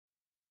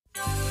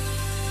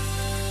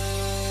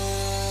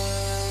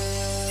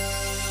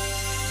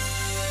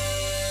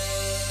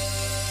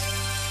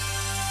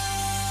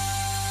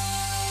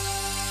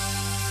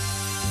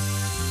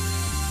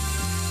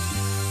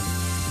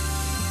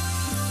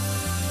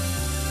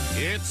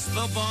It's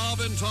the Bob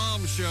and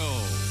Tom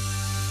Show.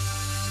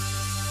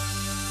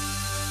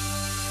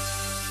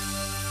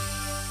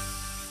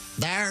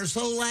 There's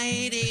a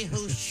lady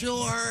who's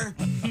sure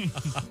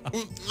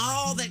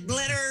all that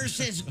glitters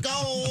is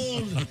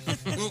gold,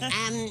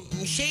 and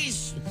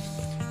she's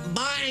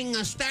buying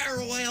a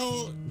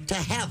stairwell to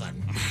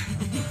heaven.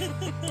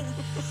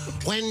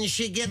 When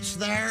she gets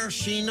there,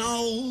 she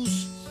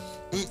knows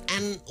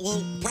and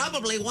will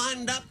probably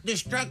wind up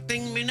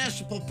destructing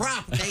municipal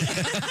property.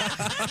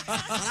 But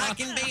I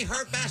can be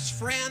her best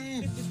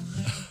friend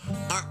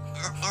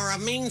or a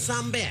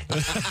mean-some bitch.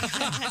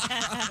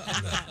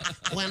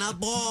 When a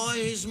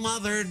boy's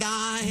mother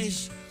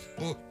dies,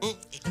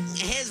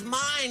 his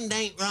mind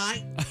ain't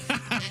right.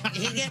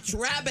 He gets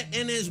rabbit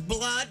in his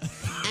blood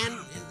and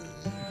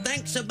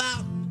thinks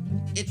about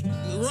it's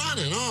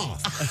running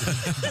off.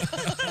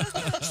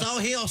 So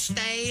he'll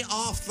stay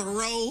off the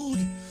road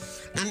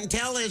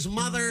until his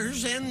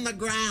mother's in the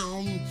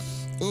ground,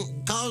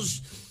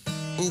 'cause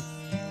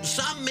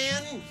some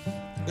men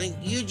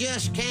you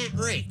just can't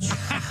reach.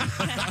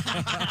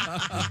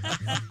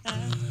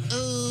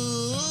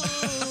 Ooh,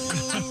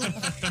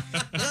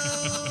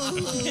 ooh,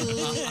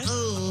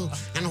 ooh.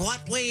 And what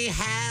we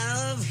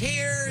have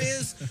here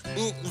is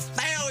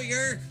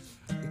failure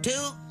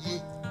to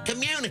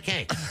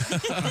communicate.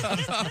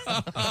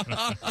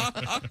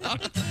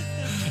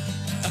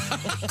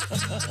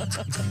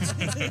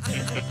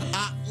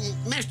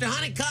 Mr.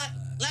 Honeycutt,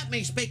 let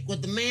me speak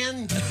with the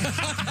men.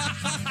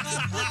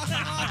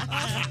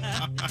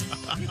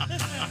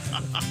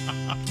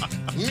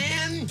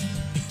 Men,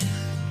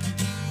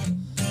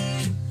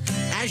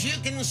 as you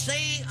can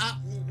see,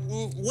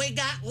 we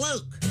got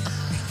Luke.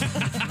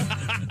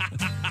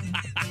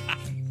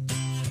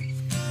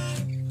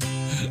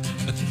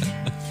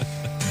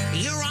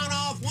 You run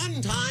off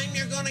one time,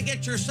 you're going to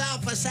get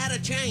yourself a set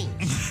of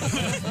chains.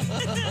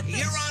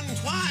 You run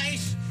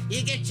twice,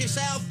 you get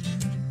yourself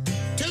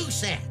 2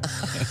 sets.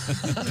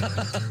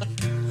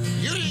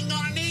 You ain't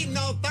going to need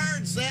no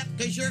 3rd set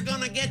because you're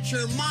going to get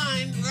your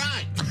mind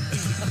right.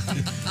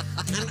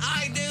 And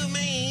I do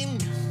mean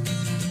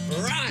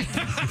right.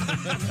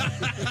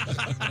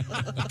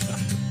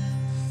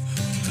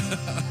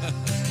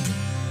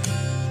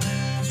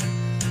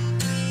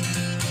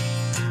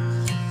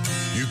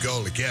 You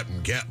go to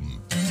Captain.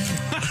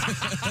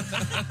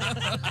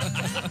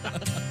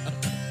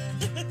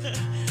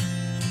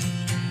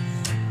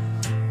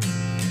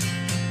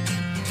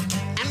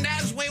 And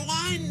as we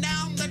wind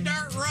down the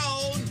dirt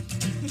road,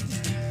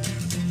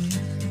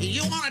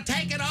 you want to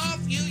take it off,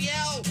 you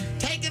yell,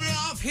 "Taking it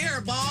off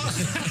here, boss."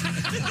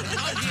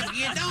 If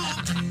you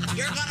don't,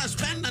 you're going to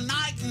spend the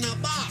night in the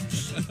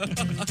box.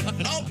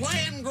 No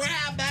playing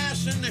grab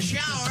ass in the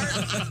shower.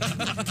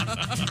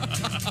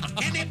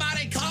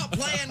 Anybody caught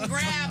playing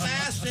grab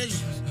ass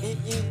is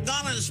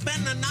going to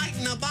spend the night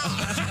in the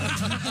box.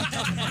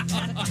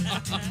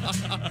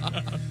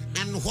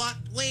 And what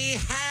we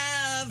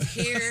have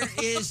here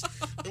is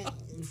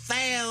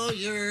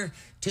failure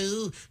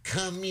to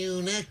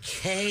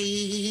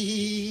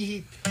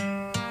communicate.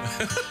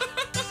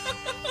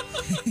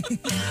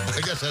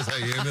 I guess that's how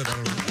you end it. I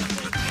don't know.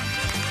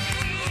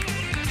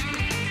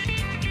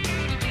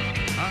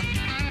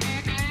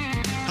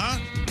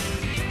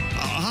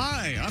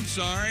 Hi, I'm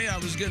sorry. I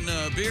was getting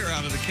a beer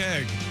out of the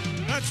keg.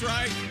 That's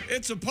right.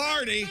 It's a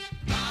party.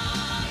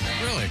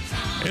 Really?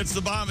 It's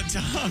the Bob and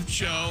Tom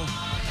Show.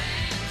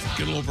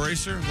 Get a little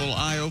bracer, a little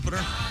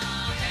eye-opener.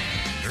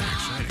 Very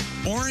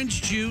exciting.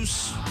 Orange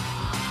juice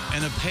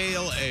and a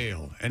pale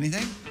ale.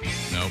 Anything?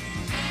 Nope.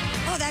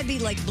 Oh, that'd be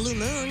like Blue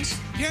Moons.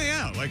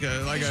 Yeah, like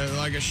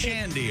a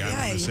shandy, I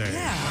want to say.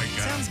 Yeah, Like,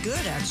 sounds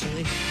good,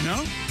 actually.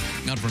 No?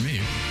 Not for me.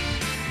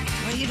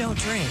 Well, you don't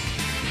drink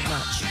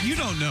much. You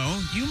don't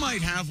know. You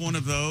might have one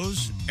of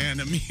those and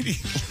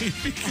immediately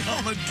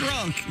become a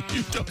drunk.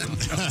 You don't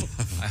know.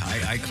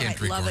 I can't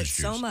drink love it orange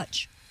juice. so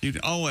much. It's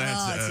the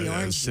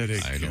orange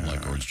acidic. I don't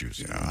like orange juice.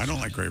 Yeah, I don't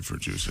like grapefruit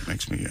juice. It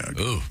makes me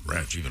Ooh,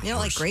 red. even You don't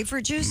like worse.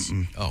 grapefruit juice?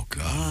 Oh,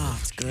 God. Oh,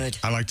 it's good.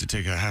 I like to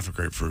take a half a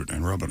grapefruit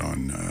and rub it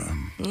on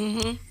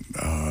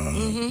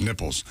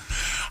nipples.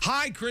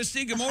 Hi,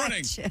 Christy. Good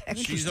morning.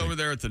 She's over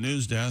there at the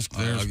news desk.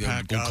 There's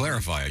Pat. We'll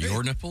clarify.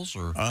 Your nipples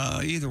or?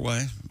 Either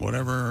way,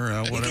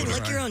 whatever. You whatever. can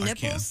lick your own I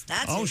nipples? can.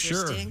 That's oh,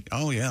 sure. interesting.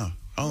 Oh, yeah.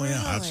 Oh, yeah.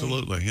 Really?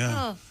 Absolutely. Yeah.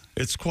 Oh.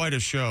 It's quite a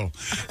show.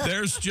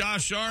 There's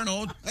Josh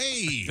Arnold.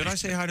 Hey. Did I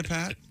say hi to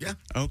Pat? Yeah.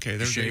 Okay,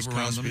 there's Shave Dave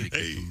around Cosby. them. to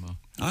keep them,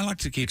 I like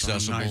to keep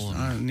accessible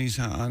them nice,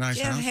 nice Do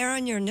you have house. hair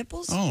on your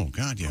nipples? Oh,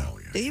 God, yeah.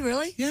 Do you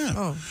really? Yeah.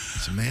 Oh.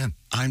 It's a man.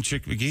 I'm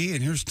Chick McGee,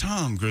 and here's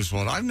Tom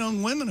Griswold. I've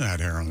known women who had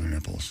hair on their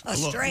nipples. A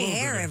stray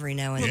hair every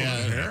now and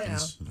then. Yeah,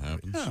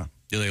 Yeah.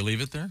 Do they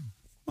leave it there?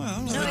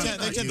 Well,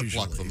 They tend to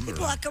pluck them. You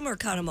pluck them or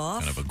cut them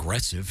off. Kind of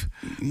aggressive.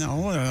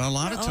 no, a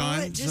lot of Oh,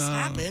 times it just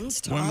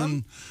happens,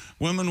 Tom.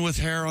 women with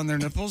hair on their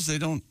nipples, they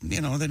don't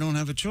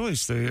have a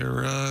choice.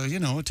 They're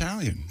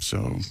Italian,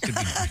 so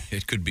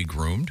It could be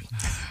groomed,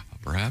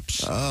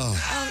 perhaps. Oh,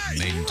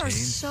 you are Maintained.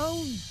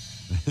 so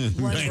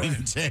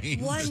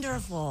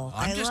wonderful.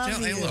 I'm I just love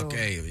telling you. hey, look,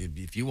 hey,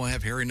 if you want to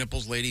have hairy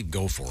nipples, lady,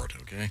 go for it,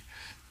 okay?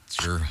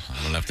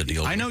 I don't have to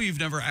deal with I know you've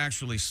never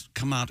actually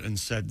come out and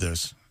said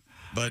this,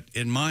 but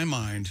in my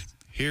mind,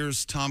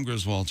 here's Tom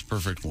Griswold's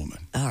perfect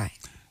woman. All right.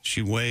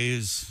 She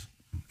weighs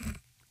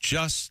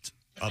just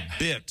a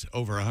bit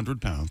over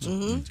 100 pounds.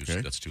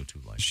 That's too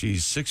light.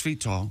 She's 6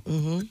 feet tall.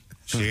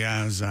 She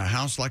has a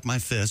house like my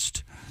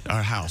fist. An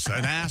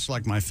ass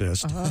like my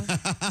fist. What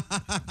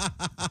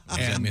does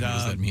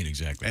that mean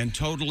exactly? And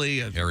totally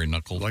hairy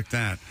knuckled like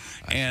that.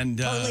 And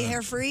Totally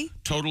hair free?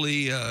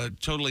 totally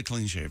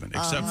clean shaven,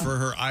 except for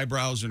her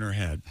eyebrows and her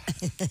head.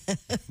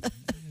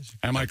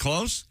 Am I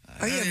close?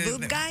 Are you a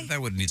boob guy?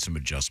 That would need some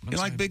adjustments.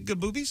 You like big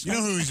boobies? You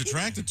know who he's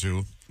attracted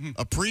to?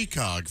 A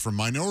precog from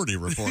Minority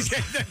Report.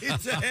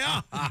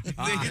 Yeah,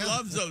 he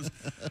loves those.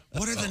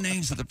 What are the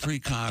names of the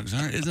precogs?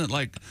 Isn't it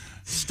like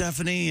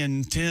Stephanie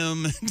and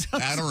Tim?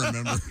 I don't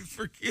remember.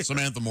 Forget.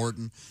 Samantha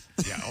Morton.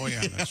 Yeah, oh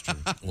yeah, that's true.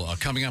 Well,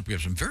 coming up, we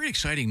have some very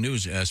exciting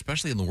news,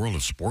 especially in the world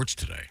of sports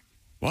today.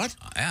 What?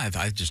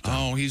 I just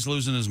Oh, he's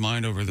losing his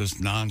mind over this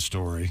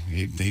non-story.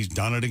 He's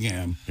done it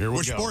again. Here we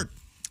Which go. sport?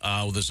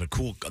 there's a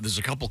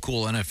couple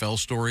cool NFL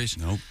stories.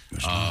 Nope.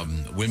 there's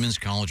not. Women's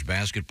college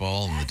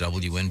basketball and the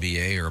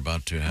WNBA are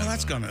about to have. Well,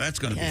 that's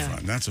gonna Yeah. be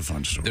fun. That's a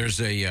fun story. There's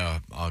a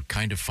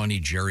kind of funny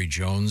Jerry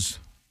Jones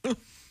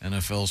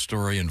NFL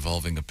story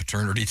involving a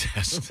paternity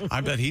test.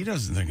 I bet he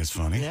doesn't think it's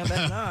funny. Yeah,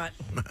 bet not.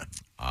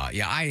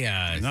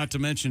 Not to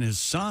mention his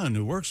son,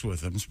 who works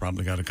with him, has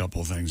probably got a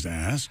couple of things to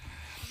ask.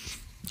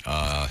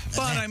 But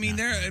I mean,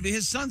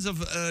 his son's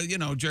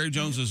Jerry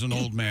Jones is an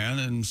old man,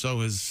 and so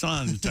his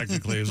son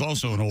technically is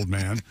also an old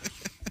man.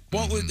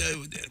 What would?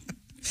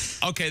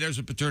 Okay, there's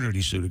a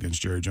paternity suit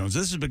against Jerry Jones.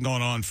 This has been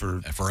going on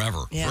for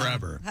Forever. Yeah.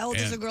 forever. How old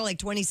is And the girl? Like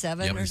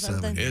 27 or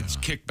 27, something? It's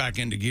kicked back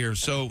into gear.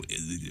 So,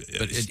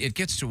 But it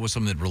gets to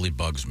something that really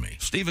bugs me.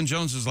 Stephen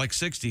Jones is like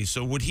 60.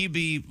 So would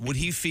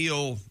he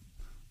feel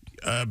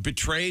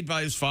betrayed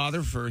by his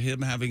father for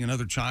him having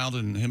another child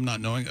and him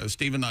not knowing,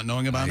 Stephen not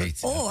knowing about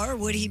it? Or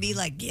would he be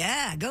like,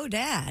 yeah, go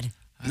dad?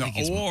 I think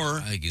he's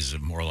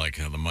more like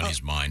the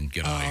money's mine.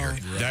 Get out of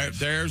here.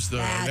 There's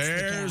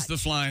That's the the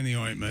fly in the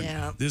ointment.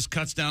 Yeah. This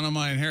cuts down on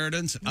my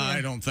inheritance?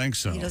 I don't think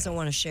so. He doesn't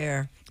want to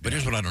share. But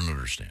here's what I don't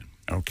understand.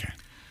 Okay.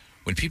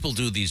 When people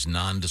do these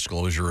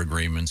non-disclosure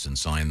agreements and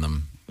sign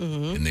them,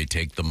 and they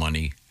take the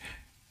money,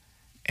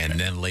 and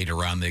then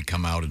later on they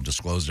come out and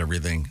disclose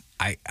everything,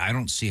 I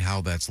don't see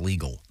how that's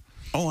legal.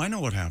 Oh, I know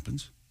what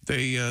happens.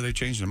 They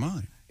change their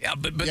mind. Yeah,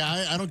 but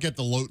Yeah, I don't get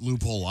the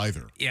loophole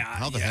either. yeah,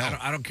 How the yeah, hell?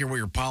 I don't care what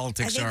your I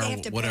politics think are, they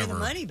have to whatever. pay the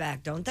money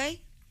back, don't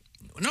they?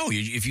 No,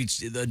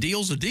 the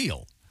deal's a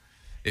deal.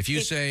 If you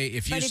say But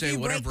if you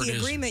whatever break it the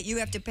is, agreement, you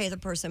have to pay the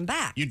person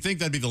back. You'd think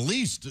that'd be the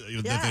least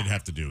that they'd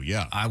have to do.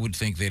 Yeah. I would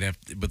think they'd have,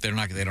 but they're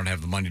not. They don't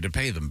have the money to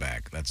pay them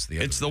back. That's the.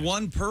 It's the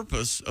one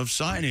purpose of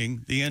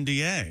signing the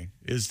NDA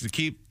is to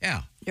keep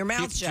Your mouth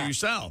keep it to shut.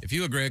 yourself. If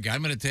you agree, I'm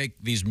going to take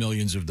these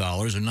millions of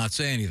dollars and not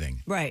say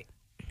anything, Right.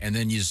 and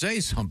then you say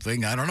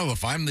something. I don't know.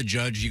 If I'm the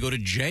judge, you go to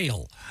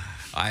jail.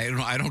 I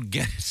don't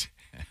get it.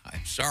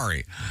 I'm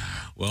sorry.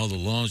 Well, the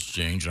laws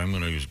changed. I'm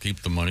going to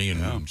keep the money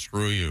and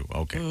screw you.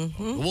 Okay.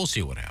 We'll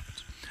see what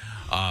happens.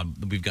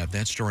 We've got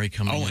that story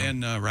coming up. Oh,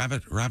 and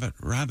Rabbit.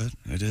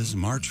 It is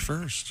March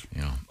 1st.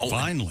 Yeah. Oh,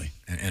 Finally.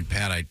 And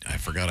Pat, I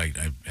forgot I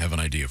have an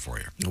idea for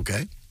you.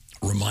 Okay.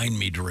 Remind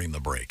me during the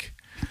break.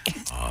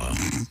 All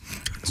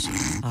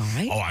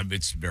right.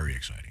 It's very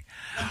exciting.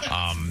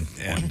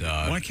 And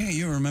Why can't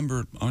you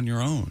remember on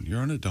your own?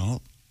 You're an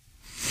adult.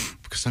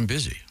 because I'm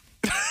busy.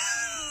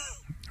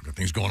 I've got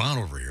things going on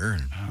over here.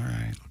 All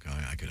right.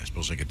 Okay, I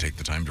suppose I could take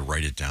the time to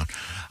write it down.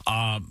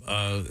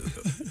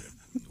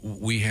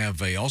 We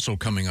have also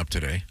coming up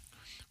today,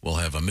 we'll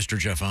have Mr.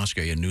 Jeff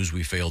Oskay, a news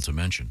we failed to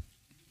mention.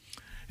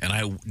 And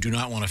I do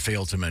not want to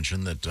fail to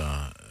mention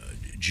that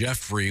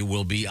Jeffrey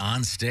will be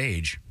on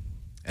stage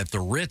at the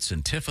Ritz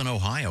in Tiffin,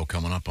 Ohio,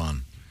 coming up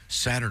on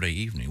Saturday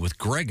evening with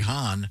Greg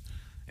Hahn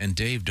and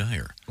Dave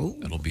Dyer.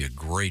 It'll be a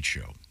great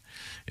show.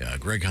 Yeah,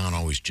 Greg Hahn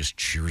always just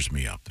cheers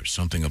me up. There's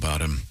something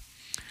about him.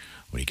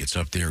 When he gets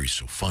up there, he's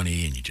so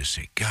funny, and you just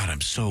say, God,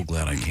 I'm so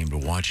glad I came to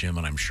watch him,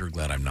 and I'm sure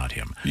glad I'm not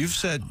him. You've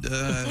said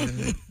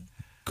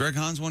Greg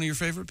Hahn's one of your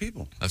favorite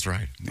people. That's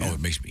right. Yeah. Oh,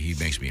 he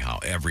makes me howl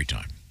every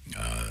time.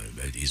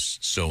 He's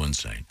so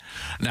insane.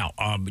 Now,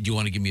 do you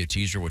want to give me a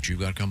teaser what you've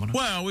got coming up?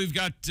 Well, we've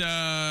got,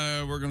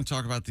 we're going to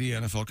talk about the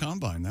NFL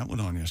Combine. That went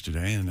on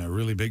yesterday, and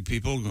really big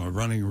people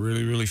running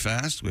really, really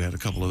fast. We had a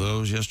couple of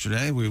those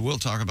yesterday. We will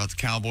talk about the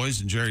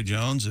Cowboys and Jerry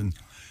Jones and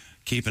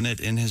keeping it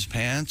in his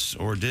pants,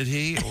 or did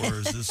he? Or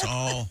is this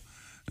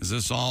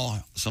all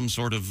some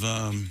sort of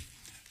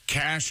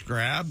cash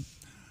grab?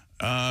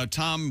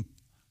 Tom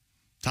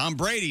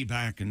Brady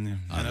back in the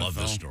I NFL. love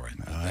this story.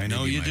 I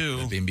know you do.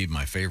 That may be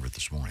my favorite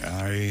this morning.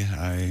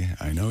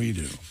 I know you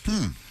do.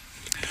 You'll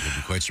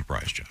be quite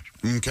surprised, Judge.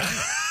 Okay.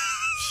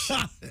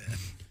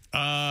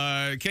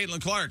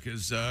 Caitlin Clark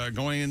is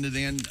going into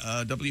the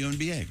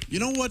WNBA. You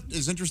know what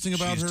is interesting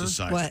about She's her?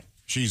 decided. What?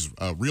 She's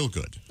real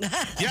good.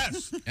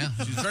 Yes. Yeah.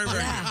 She's very,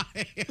 very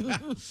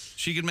good.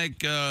 She can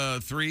make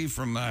 3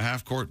 from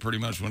half court pretty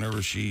much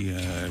whenever she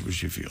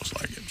feels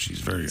like it.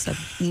 She's very good.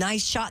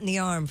 Nice shot in the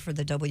arm for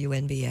the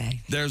WNBA.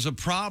 There's a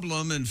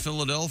problem in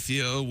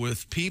Philadelphia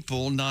with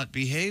people not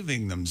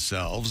behaving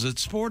themselves at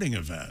sporting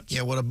events.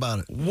 Yeah, what about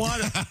it? What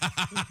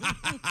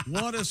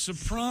a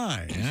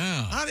surprise.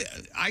 Yeah.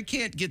 I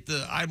can't get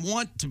I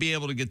want to be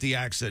able to get the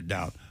accent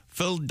down.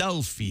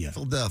 Philadelphia.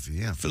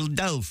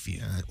 Philadelphia,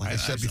 yeah. Like I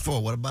said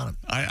before, what about it?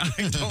 I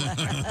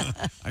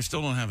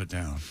still don't have it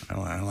down.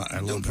 I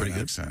love that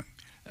accent.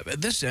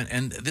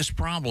 This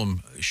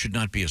problem should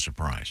not be a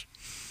surprise.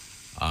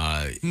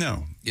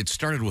 No. It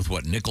started with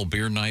Nickel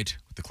Beer Night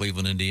with the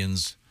Cleveland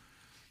Indians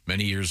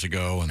many years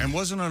ago, and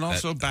wasn't it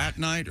also Bat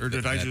Night, or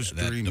did I just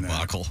dream that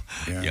debacle?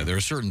 That? Yeah, there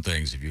are certain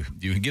things if you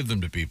give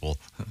them to people,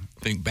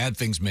 bad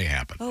things may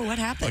happen. Oh, what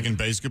happened? Like in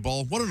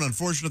basketball, what an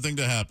unfortunate thing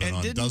to happen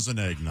on Dozen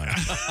Egg Night.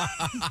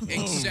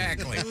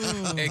 Exactly.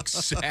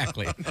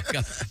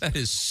 God, that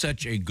is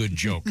such a good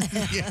joke.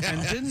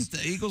 And didn't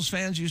the Eagles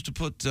fans used to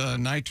put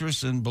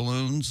nitrous in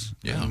balloons?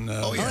 Yeah. And,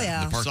 Oh,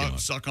 yeah. The parking lot.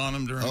 suck on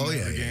them during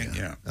the game.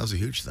 Yeah. That was a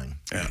huge thing.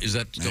 Yeah. Is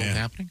that still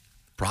happening?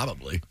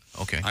 Probably.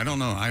 Okay. I don't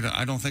know.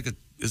 I don't think it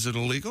is it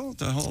illegal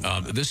to hold.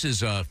 This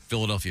is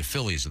Philadelphia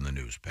Phillies in the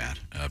news, Pat.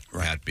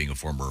 Pat being a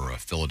former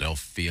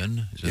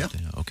Philadelphian. Is that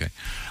okay?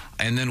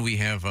 And then we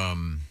have a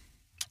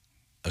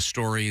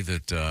story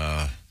that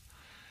I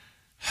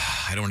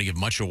don't want to give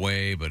much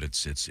away, but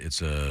it's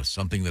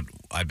something that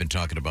I've been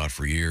talking about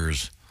for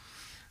years,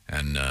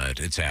 and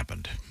it's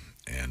happened.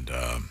 And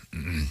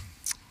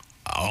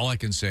all I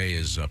can say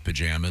is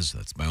pajamas.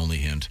 That's my only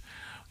hint.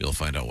 You'll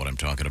find out what I'm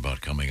talking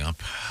about coming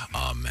up.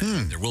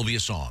 And there will be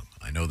a song.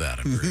 I know that.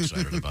 I'm very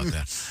excited about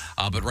that.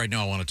 But right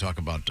now I want to talk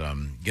about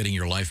getting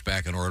your life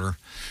back in order.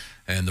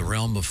 And the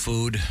realm of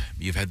food,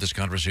 you've had this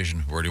conversation.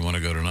 Where do you want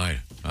to go tonight?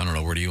 I don't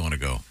know. Where do you want to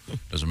go?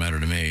 Doesn't matter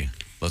to me.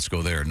 Let's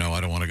go there. No, I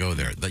don't want to go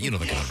there. You know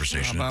the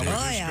conversation. How about Oh, we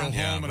just yeah. go home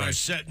Yeah, and I right.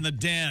 sit in the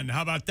den?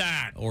 How about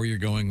that? Or you're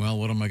going, well,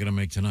 what am I going to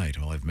make tonight?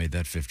 Well, I've made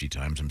that 50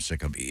 times. I'm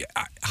sick of it.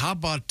 How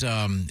about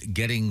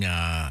getting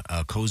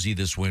cozy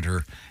this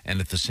winter and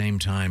at the same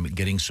time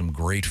getting some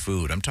great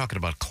food? I'm talking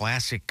about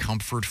classic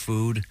comfort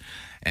food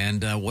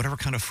and whatever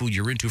kind of food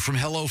you're into from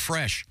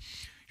HelloFresh.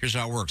 Here's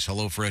how it works.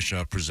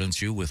 HelloFresh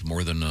presents you with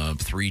more than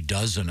 3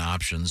 dozen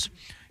options.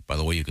 By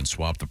the way, you can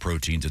swap the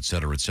proteins, et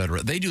cetera, et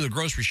cetera. They do the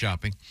grocery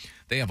shopping.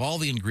 They have all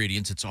the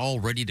ingredients. It's all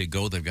ready to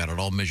go. They've got it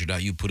all measured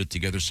out. You put it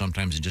together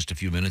sometimes in just a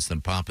few minutes,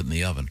 then pop it in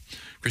the oven.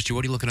 Christy,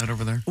 what are you looking at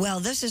over there? Well,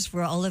 this is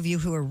for all of you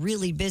who are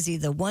really busy.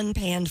 The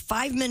one-pan,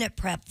 5-minute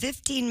prep,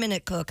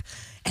 15-minute cook,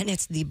 and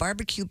it's the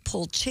barbecue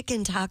pulled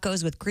chicken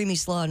tacos with creamy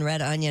slaw and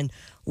red onion.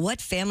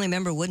 What family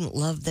member wouldn't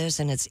love this?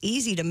 And it's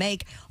easy to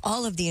make.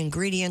 All of the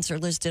ingredients are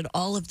listed.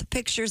 All of the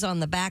pictures on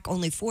the back,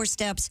 only 4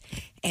 steps.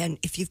 And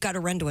if you've got to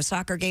run to a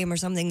soccer game or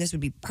something, this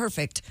would be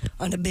perfect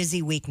on a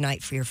busy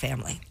weeknight for your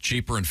family.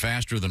 Cheaper and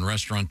faster than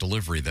restaurant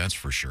delivery, that's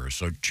for sure.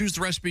 So choose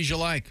the recipes you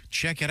like.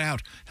 Check it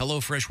out.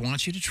 HelloFresh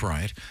wants you to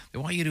try it. They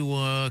want you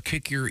to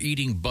kick your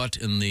eating butt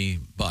in the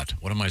butt.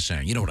 What am I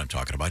saying? You know what I'm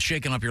talking about.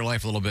 Shaking up your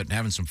life a little bit and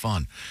having some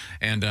fun.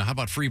 And how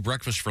about free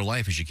breakfast for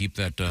life as you keep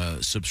that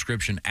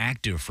subscription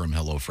active from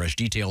HelloFresh?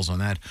 Details on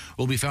that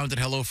will be found at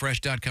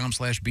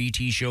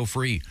HelloFresh.com/BT Show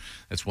free.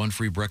 That's 1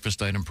 free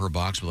breakfast item per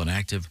box with an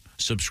active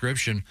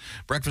subscription.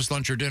 Breakfast,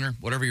 lunch, or dinner,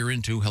 whatever you're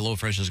into,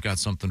 HelloFresh has got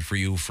something for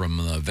you,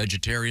 from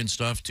vegetarian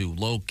stuff to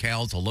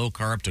low-cal to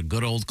low-carb to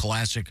good old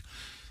classic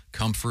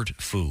comfort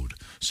food.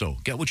 So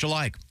get what you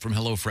like from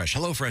HelloFresh.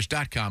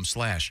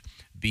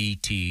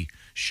 HelloFresh.com/BT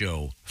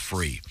Show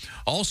free.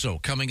 Also,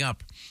 coming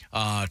up,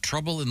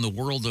 trouble in the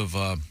world of,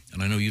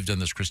 and I know you've done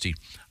this, Christy,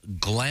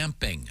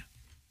 glamping.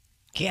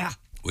 Yeah.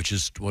 Which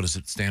is, what does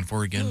it stand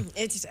for again?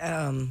 It's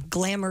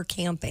glamour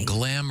camping.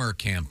 Glamour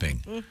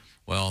camping.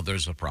 Well,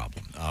 there's a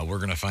problem. We're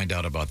going to find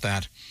out about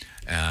that.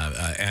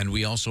 And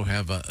we also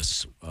have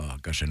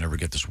gosh, I never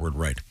get this word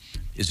right.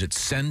 Is it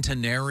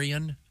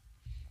centenarian?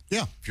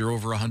 Yeah. If you're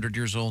over 100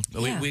 years old.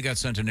 Yeah. We got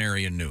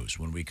centenarian news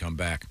when we come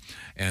back.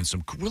 And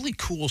some really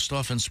cool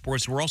stuff in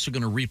sports. We're also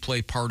going to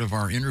replay part of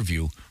our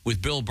interview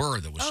with Bill Burr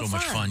that was so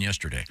much fun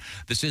yesterday.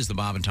 This is the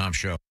Bob and Tom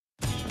Show.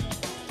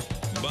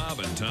 Bob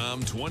and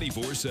Tom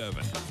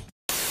 24/7.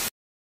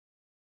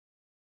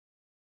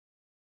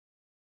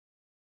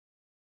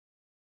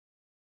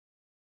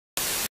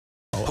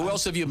 Who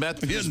else have you met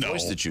through this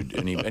voice that you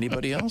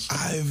anybody else?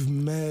 I've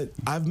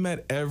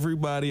met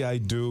everybody I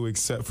do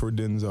except for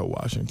Denzel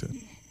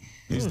Washington.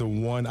 He's the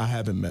one I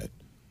haven't met.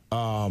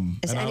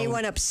 Is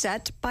anyone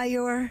upset by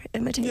your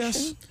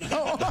imitation?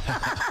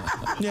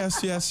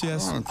 Yes. Yes.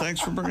 Oh, thanks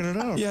for bringing it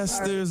up. Yes,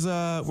 there's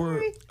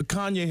where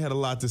Kanye had a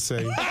lot to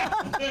say.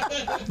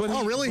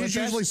 But really? He's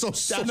that's- usually so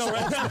No,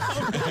 I'm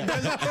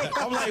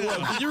like,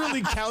 well, can you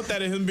really count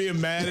that as him being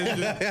mad?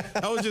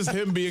 That was just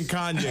him being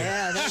Kanye.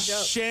 Yeah, there you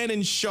go.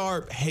 Shannon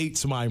Sharp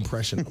hates my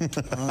impression.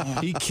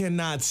 He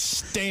cannot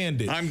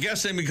stand it. I'm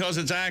guessing because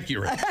it's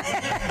accurate.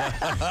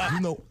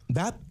 You know,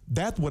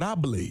 That's what I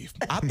believe.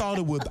 I thought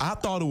it was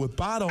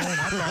spot on. I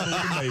thought it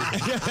was amazing.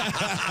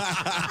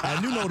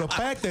 And you know, the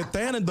fact that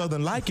Thanon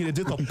doesn't like it is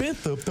just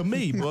offensive to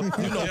me. But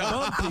you know,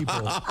 some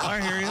people, I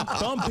hear you.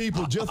 some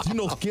people just, you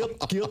know, skip.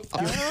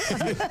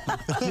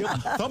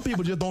 Some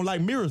people just don't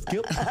like mirrors,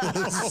 Skip.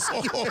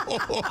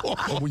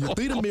 But when you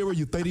see the mirror,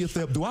 you say to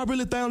yourself, do I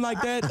really sound like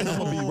that? And I'm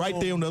going to be right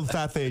there on the other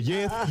side saying,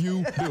 yes,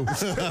 you do.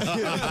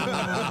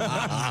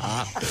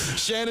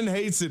 Shannon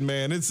hates it,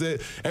 man. It's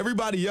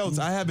everybody else.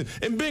 I haven't.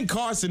 And Ben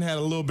Carson had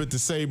a little bit to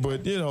say,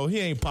 but, you know, he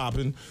ain't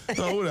popping.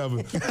 So whatever.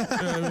 You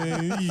know what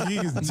I mean?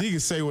 He can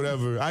say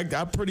whatever. I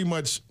pretty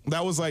much,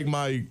 it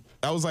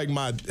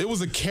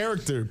was a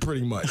character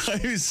pretty much.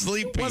 He was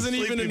sleepy. It wasn't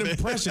even an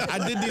impression.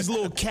 I did these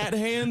little cat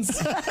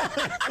hands.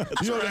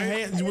 You know, the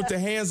hands with the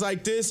hands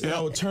like this, and I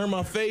would turn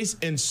my face,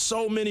 and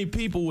so many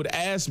people would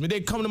ask me,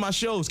 they'd come to my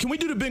shows, can we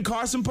do the Ben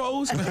Carson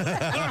pose?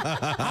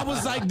 I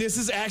was like, this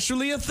is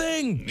actually a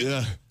thing.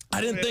 Yeah. I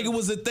didn't think it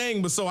was a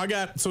thing, but so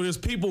there's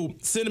people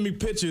sending me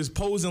pictures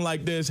posing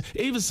like this.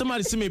 Even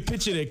somebody sent me a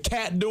picture of their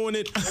cat doing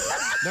it.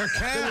 Their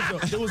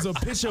cat. There was a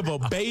picture of a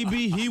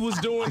baby. He was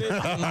doing it.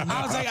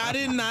 I was like, I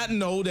did not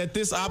know that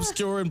this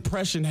obscure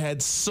impression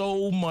had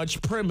so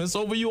much premise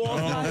over you all.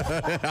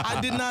 I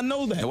did not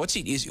know that. And what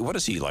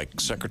is he, like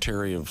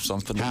secretary of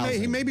something?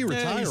 He may be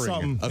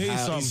retiring.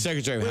 He's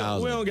Secretary of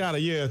Housing. We don't gotta,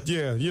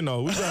 you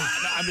know,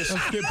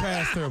 let's get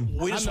past him.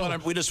 We just want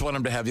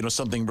him to have, you know,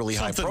 something really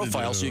high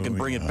profile so you can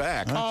bring it back.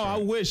 Oh, I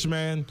wish,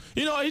 man.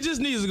 You know, he just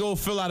needs to go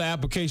fill out an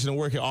application and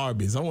work at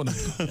Arby's. I want to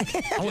parody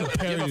Do you have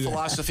a that.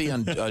 philosophy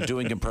on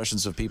doing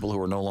impressions of people who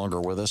are no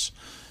longer with us?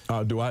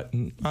 Do I?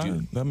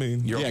 I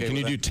mean, You're okay Can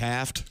you with do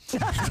Taft? you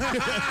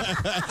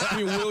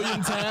mean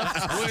William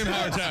Taft? William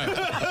Howard Taft.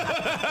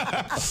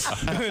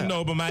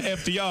 No, but my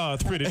FDR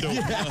is pretty dope.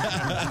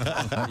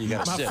 You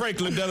gotta My sit.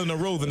 Franklin Delano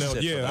Roosevelt,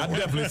 Sit yeah, I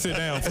definitely sit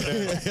down for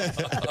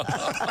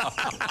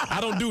that. I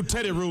don't do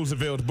Teddy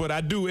Roosevelt, but I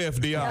do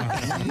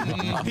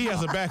FDR. He has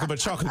the back of a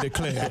chocolate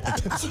eclair.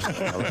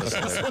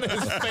 That's one of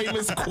his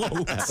famous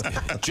quotes.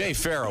 Jay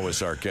Farrow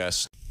is our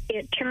guest.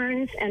 It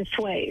turns and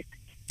sways.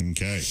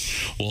 Okay.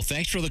 Well,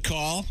 thanks for the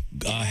call.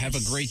 Have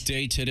a great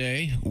day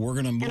today. We're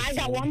going to move And I've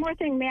got forward. one more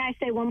thing. May I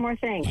say one more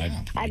thing?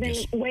 I've been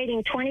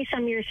waiting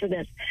 20-some years for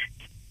this.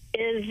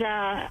 Is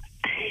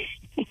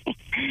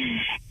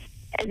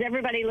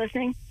everybody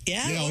listening?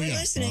 Yeah, we're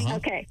listening.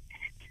 Okay.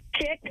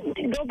 Chick,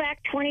 go back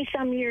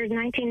 20-some years,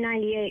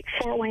 1998,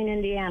 Fort Wayne,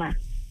 Indiana,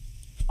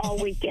 all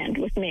weekend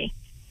with me.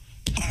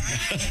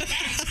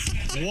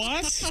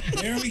 What?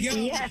 There we go.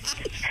 Yes.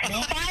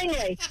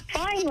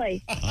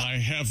 Finally. I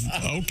have,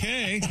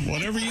 okay,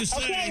 whatever you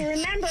say. Okay,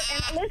 remember,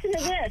 and listen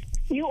to this.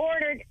 You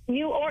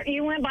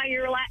went by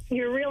your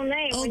real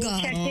name when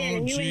you checked in,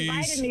 and you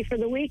invited me for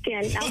the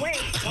weekend. Now,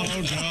 wait.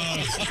 Oh,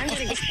 God. I'm going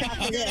to get shot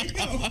for this.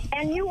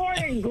 And you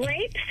ordered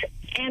grapes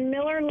and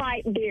Miller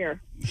Lite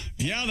beer.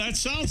 Yeah, that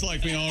sounds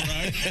like me, all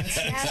right.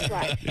 That's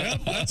right.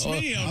 Yep, that's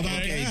me, okay.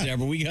 Okay,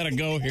 Deborah, we got to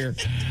go here.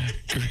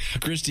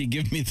 Christy,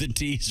 give me the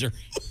teaser.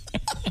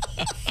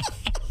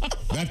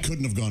 That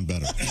couldn't have gone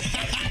better.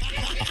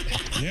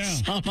 Yeah.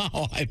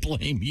 Somehow I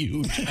blame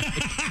you.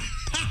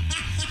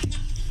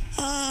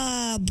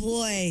 Ah,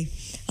 boy.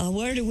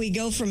 Where do we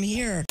go from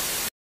here?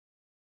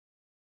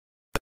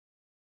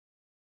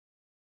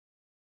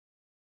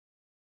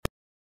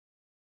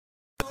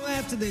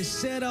 After they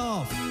set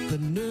off the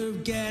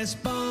nerve gas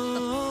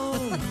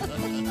bomb.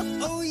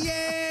 Oh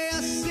yeah,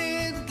 I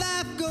said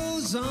life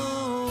goes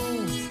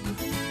on.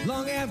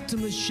 Long after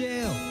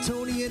Michelle,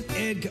 Tony, and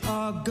Edgar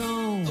are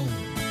gone.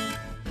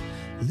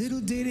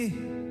 Little ditty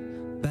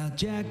about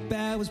Jack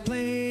Bauer's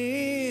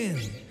playing.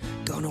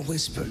 Gonna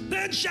whisper,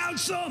 then shout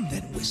some,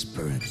 then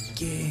whisper it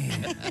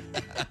again.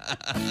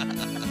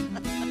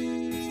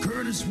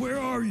 Curtis, where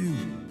are you?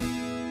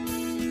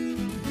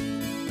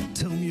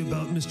 Tell me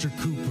about Mr.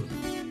 Cooper.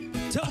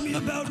 Tell me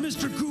about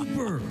Mr.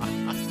 Cooper.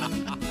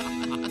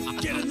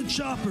 Get in the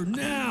chopper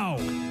now.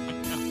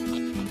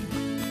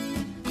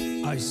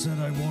 I said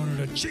I wanted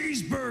a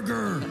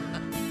cheeseburger.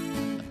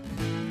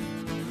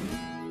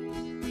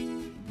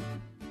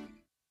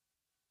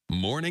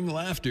 Morning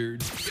laughter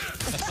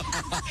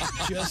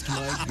just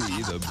might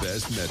be the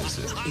best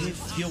medicine.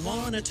 If you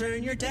want to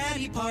turn your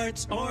daddy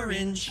parts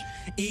orange,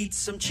 eat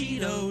some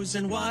Cheetos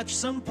and watch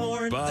some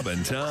porn. Bob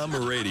and Tom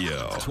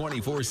Radio,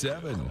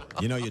 24/7.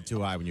 You know you're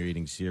too high when you're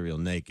eating cereal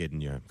naked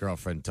and your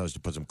girlfriend tells you to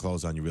put some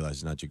clothes on. You realize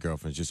it's not your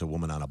girlfriend, it's just a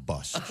woman on a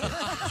bus.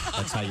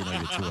 That's how you know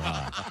you're too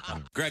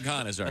high. Greg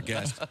Hahn is our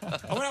guest.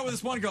 I went out with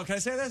this one girl. Can I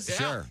say this? Yeah.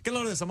 Sure. Get a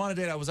load of this. I'm on a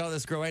date. I was out with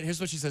this girl, right? Here's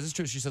what she says. It's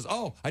true. She says,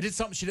 oh, I did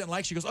something she didn't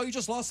like. She goes, oh, you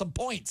just lost some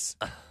points.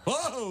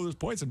 Whoa, there's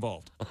points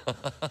involved.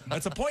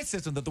 That's a point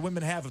system that the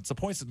women have. It's a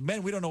point system.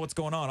 Men, we don't know what's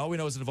going on. All we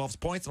know is it involves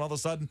points, and all of a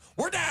sudden,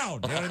 we're down.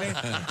 You know what I mean?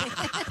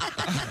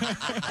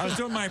 I was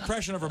doing my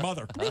impression of her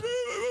mother.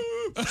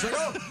 She's like,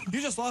 oh,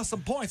 you just lost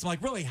some points. I'm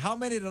like, really? How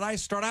many did I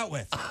start out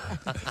with?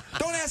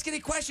 Don't ask any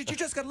questions. You're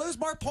just going to lose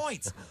more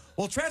points.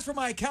 Well, transfer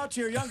my account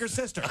to your younger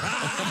sister.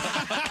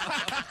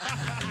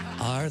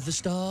 Are the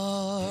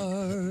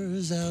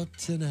stars out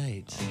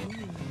tonight?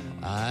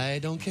 I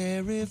don't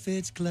care if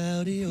it's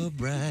cloudy or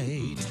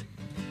bright,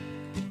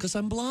 'cause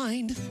I'm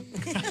blind.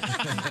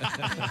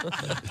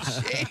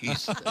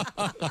 Jeez.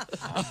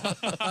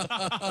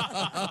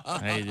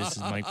 Hey, this is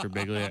Mike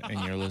Birbiglia,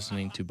 and you're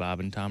listening to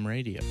Bob and Tom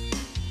Radio.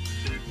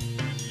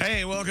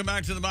 Hey, welcome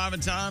back to the Bob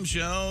and Tom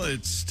Show.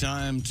 It's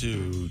time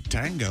to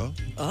tango.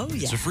 Oh,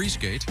 yeah. It's a free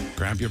skate.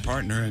 Grab your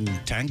partner and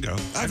tango.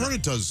 I've heard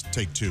it does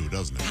take two,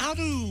 doesn't it?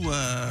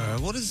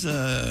 What is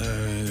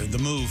the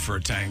move for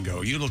a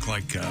tango? You look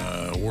like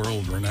a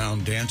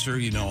world-renowned dancer.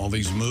 You know all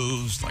these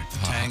moves, like the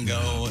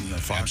tango and the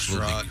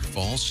foxtrot. Absolutely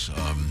false.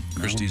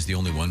 Christy's the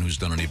only one who's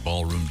done any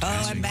ballroom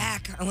dancing. Oh, I'm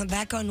back. I went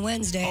back on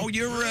Wednesday. Oh,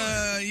 you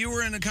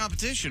were in a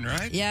competition,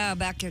 right? Yeah,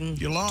 back in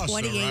You lost,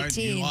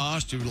 2018. though,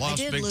 right? You lost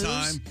I did big lose.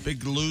 time.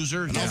 Big loser.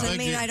 Doesn't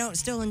mean I don't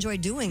still enjoy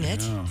doing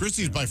it.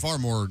 Christy's by far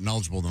more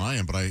knowledgeable than I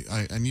am, but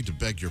I need to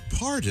beg your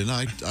pardon.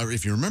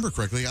 If you remember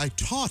correctly, I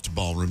taught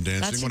ballroom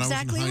dancing That's when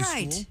exactly I was in high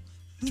right.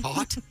 school.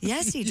 Taught?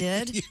 Yes, he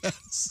did.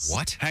 Yes.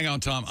 What? Hang on,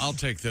 Tom. I'll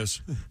take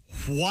this.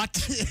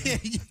 What?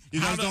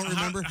 You guys don't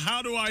remember?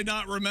 How do I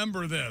not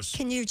remember this?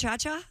 Can you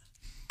cha-cha?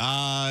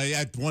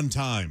 At one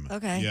time.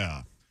 Okay.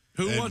 Yeah.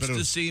 Who wants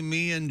to see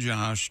me and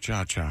Josh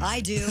cha-cha? I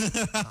do.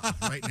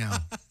 Right now.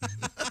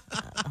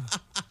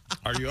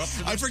 Are you up to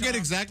this, I forget Tom?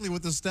 exactly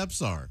what the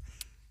steps are.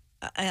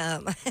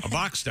 A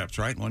box steps,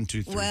 right? 1,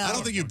 2, 3. Well, I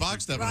don't think you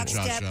box step on rock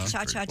cha-cha.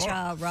 step,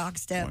 cha-cha-cha, rock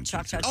step,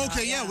 cha-cha-cha.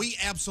 Okay, yeah, we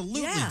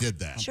absolutely Yeah, did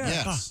that. sure.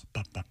 Yes.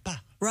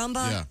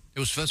 Rumba. Yeah.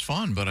 That's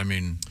fun, but I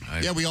mean,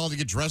 Yeah, we all had to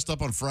get dressed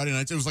up on Friday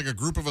nights. It was like a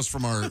group of us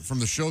from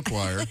the show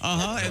choir.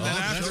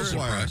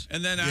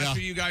 And then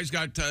after you guys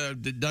got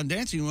done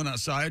dancing, you went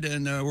outside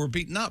and were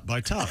beaten up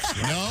by toughs.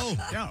 No.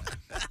 Yeah.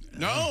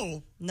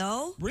 No.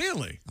 No?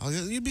 Really? Oh,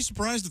 you'd be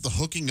surprised at the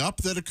hooking up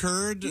that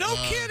occurred. No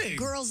kidding.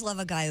 Girls love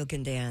a guy who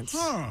can dance.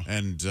 Huh.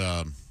 And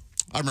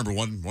I remember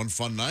one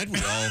fun night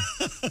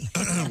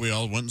we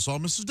all went and saw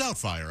Mrs.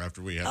 Doubtfire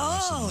after we had a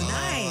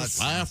nice.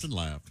 laughed and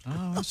laughed.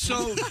 Oh,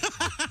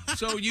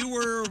 so you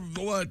were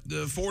what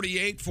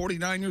 48,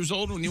 49 years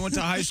old when you went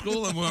to high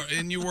school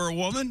and you were a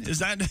woman? Is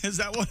that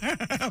what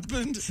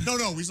happened?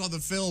 No, we saw the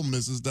film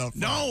Mrs. Doubtfire.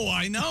 No,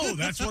 I know.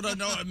 That's what I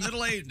know.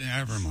 Middle-aged.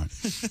 Never mind.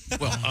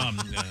 well,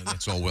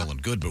 that's all well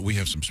and good, but we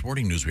have some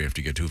sporting news we have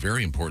to get to.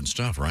 Very important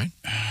stuff, right?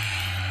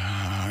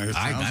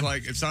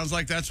 It sounds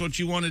like that's what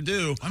you want to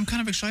do. I'm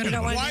kind of excited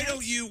about it. Why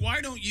don't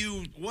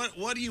you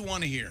what do you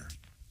want to hear?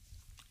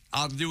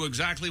 I'll do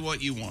exactly what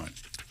you want.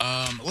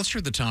 Let's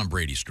hear the Tom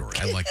Brady story.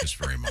 I like this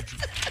very much.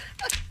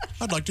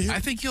 I'd like to hear. I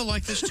think you'll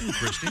like this too,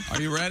 Christy.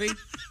 Are you ready?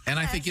 And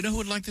I think you know who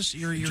would like this?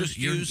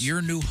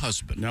 Your new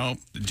husband. No,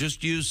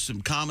 just use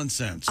some common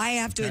sense. I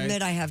have to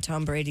admit, I have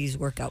Tom Brady's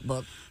workout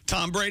book.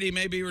 Tom Brady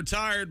may be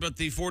retired, but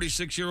the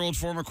 46-year-old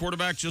former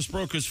quarterback just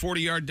broke his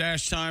 40-yard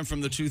dash time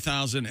from the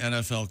 2000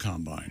 NFL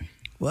Combine.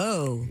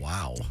 Whoa.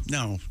 Wow.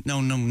 No,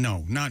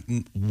 not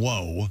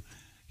whoa.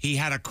 He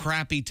had a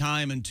crappy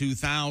time in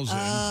 2000.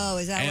 Oh,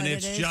 is that what it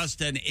is? And it's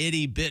just an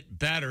itty bit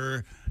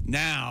better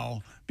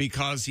now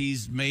because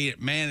he's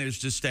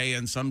managed to stay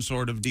in some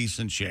sort of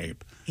decent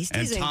shape. He's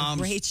and in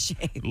Tom's great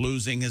shape.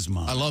 losing his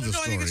mind. I love this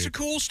I story. think it's a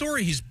cool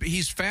story.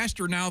 He's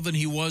faster now than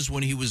he was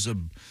when he was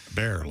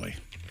barely.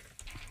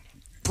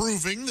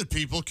 Proving that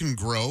people can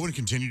grow and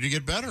continue to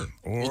get better.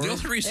 Or the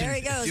other reason, There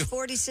he goes,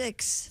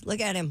 46. Look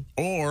at him.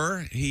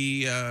 Or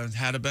he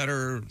had a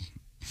better...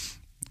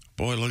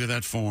 Boy, look at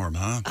that form,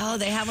 huh? Oh,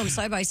 they have him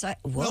side by side.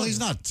 Whoa. Well, he's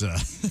not.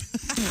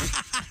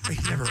 He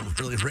never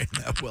really ran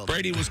that well.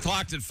 Brady was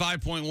clocked at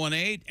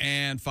 5.18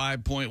 and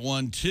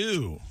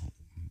 5.12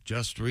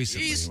 just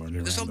recently.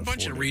 There's a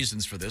bunch of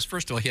reasons for this.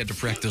 First of all, he had to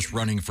practice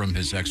running from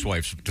his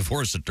ex-wife's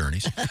divorce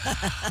attorneys.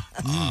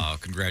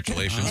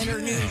 Congratulations. And her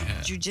new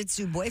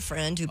jiu-jitsu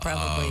boyfriend, who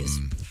probably is.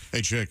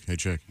 Hey, chick.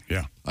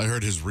 Yeah. I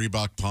heard his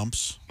Reebok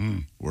pumps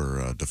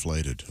were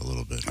deflated a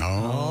little bit.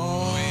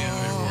 Oh,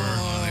 yeah, they were.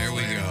 Oh, there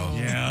we go.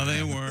 Yeah,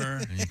 they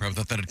were. You probably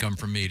thought that'd come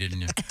from me,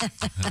 didn't you?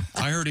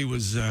 I heard he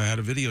was had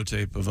a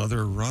videotape of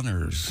other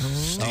runners.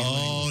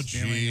 Oh,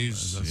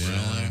 jeez.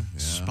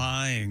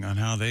 Spying on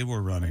how they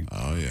were running.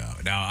 Oh, yeah.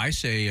 Now, I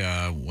say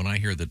when I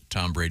hear that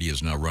Tom Brady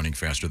is now running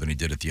faster than he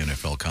did at the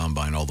NFL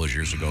Combine all those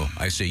years ago,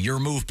 I say, your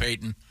move,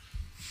 Peyton.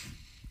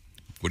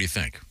 What do you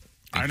think?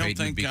 I don't Peyton would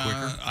think be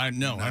quicker? I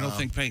don't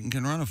think Peyton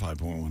can run a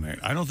 5.18.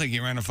 I don't think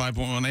he ran a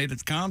 5.18 at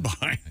the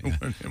Combine.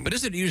 But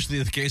isn't it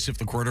usually the case if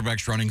the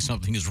quarterback's running,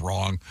 something is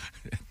wrong?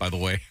 By the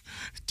way,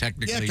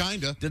 technically, Yeah,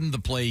 kinda. Didn't the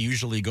play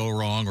usually go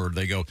wrong, or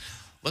they go,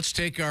 let's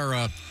take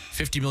our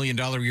 $50 million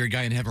a year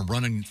guy and have him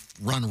run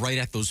right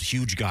at those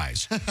huge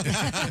guys?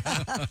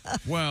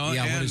 Well,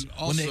 yeah. and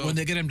When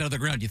they get him to the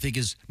ground, do you think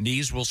his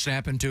knees will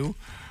snap in two?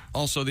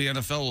 Also, the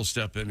NFL will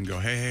step in and go,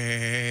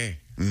 hey.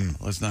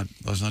 Let's not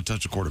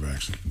touch the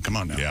quarterbacks. Come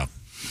on now. Yeah.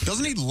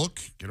 Doesn't he look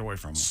Get away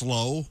from him.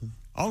 slow?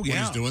 Oh, when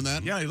yeah. he's doing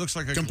that? Yeah, he looks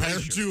like a compared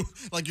glacier. to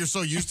like you're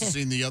so used to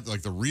seeing the other,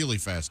 like the really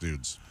fast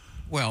dudes.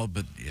 Well,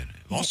 but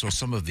also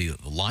some of the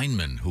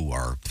linemen who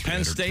are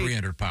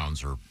 300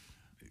 pounds are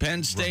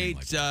Penn State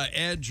like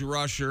edge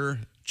rusher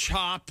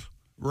Chop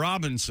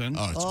Robinson.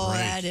 Oh,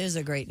 that is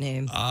a great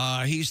name.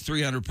 He's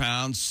 300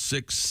 pounds,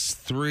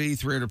 6'3",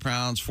 300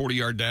 pounds,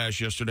 40-yard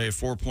dash yesterday,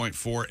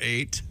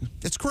 4.48.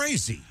 It's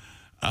crazy.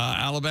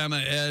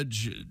 Alabama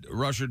edge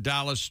rusher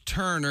Dallas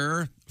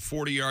Turner,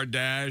 40-yard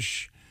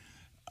dash.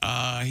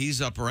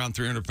 He's up around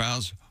 300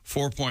 pounds,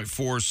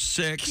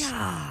 4.46.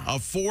 A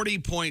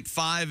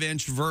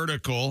 40.5-inch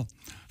vertical.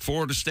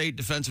 Florida State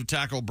defensive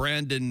tackle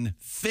Brandon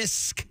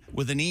Fisk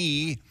with an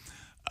E,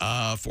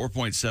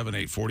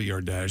 4.78,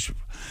 40-yard dash.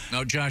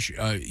 Now, Josh,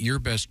 your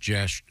best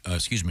dash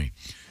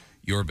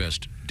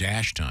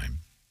time.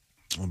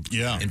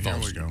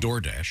 Involves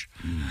DoorDash.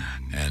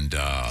 And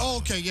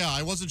okay, yeah.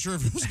 I wasn't sure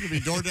if it was going to be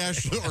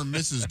DoorDash or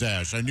Mrs.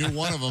 Dash. I knew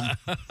one of them.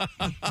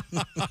 I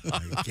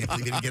can't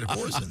believe you didn't get a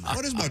horse in there.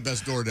 What is my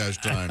best DoorDash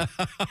time?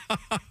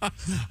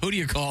 Who do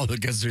you call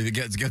that gets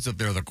up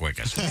there the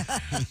quickest?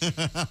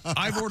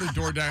 I've ordered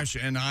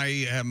DoorDash, and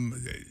I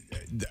am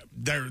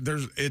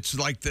there's. It's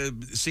like the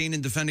scene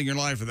in Defending Your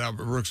Life with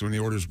Albert Brooks when he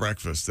orders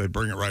breakfast. They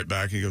bring it right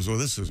back. He goes, "Well,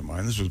 this isn't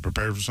mine. This was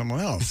prepared for someone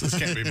else. This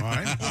can't be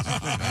mine.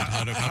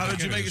 How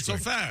did you make it so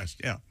fast?"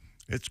 Yeah,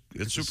 it's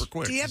super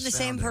quick. Do you have the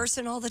same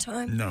person all the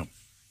time? No.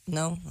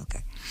 No?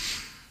 Okay.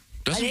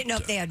 I didn't know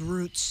if they had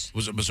roots.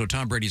 So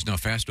Tom Brady's now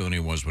faster than he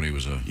was when he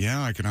was a...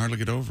 Yeah, I can hardly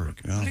get over it.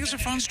 Yeah. I think it's a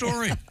fun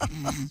story.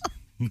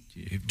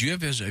 Do you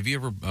have his... Have you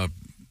ever...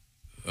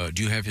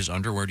 do you have his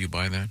underwear? Do you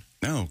buy that?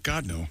 No,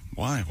 God, no.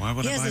 Why? Why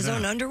would I buy that? He has his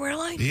own underwear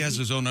line? He has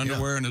his own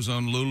underwear and his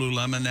own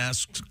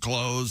Lululemon-esque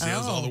clothes. He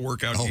has all the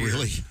workout gear. Oh,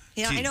 really?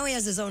 Yeah, I know he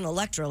has his own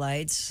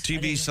electrolytes.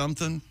 TB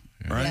something,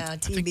 right? Yeah,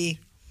 TB.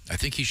 I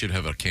think he should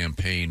have a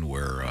campaign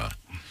where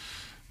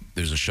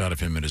there's a shot of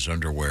him in his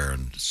underwear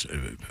and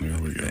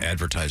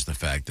advertise the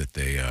fact that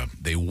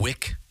they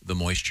wick the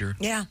moisture.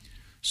 Yeah.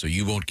 So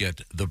you won't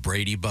get the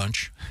Brady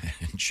Bunch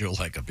and show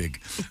like a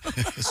big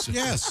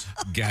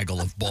gaggle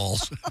of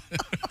balls.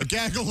 A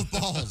gaggle of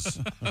balls.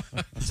 Do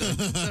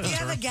you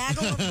have a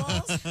gaggle of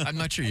balls? I'm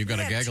not sure. You've got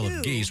a gaggle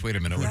of geese. Wait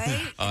a minute.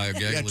 Right? A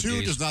gaggle of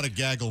two geese. does not a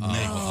gaggle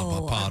make.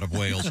 A pod of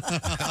whales.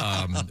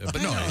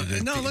 But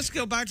no, let's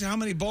go back to how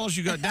many balls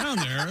you got down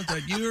there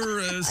that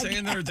you're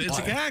saying there it's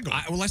a gaggle.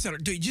 I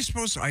said, do you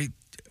suppose I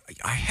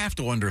have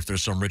to wonder if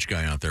there's some rich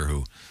guy out there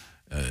who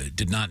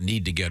did not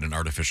need to get an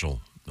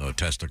artificial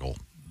testicle,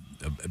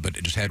 but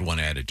just had one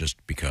added just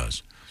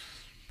because.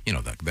 You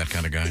know, that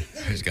kind of guy.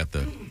 He's got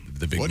the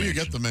big What do you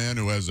mansion. get the man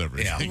who has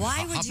everything? Yeah.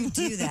 Why would you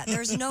do that?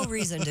 There's no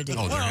reason to do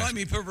that. Well, I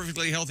mean,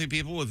 perfectly healthy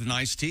people with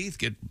nice teeth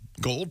get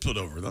gold put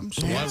over them.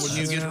 So why wouldn't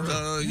you get, your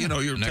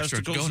An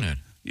extra testicles? gonad.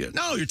 Yeah,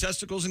 no, your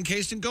testicles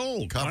encased in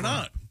gold. Why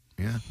not?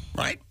 Yeah.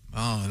 Right?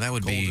 Oh, that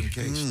would be.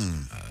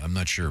 I'm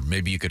not sure.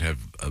 Maybe you could have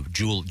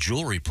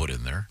jewelry put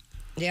in there.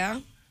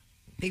 Yeah.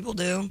 People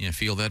do. Yeah,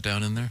 feel that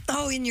down in there?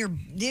 Oh, in your...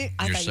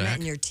 I thought you meant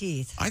in your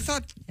teeth. I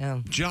thought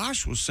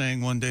Josh was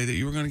saying one day that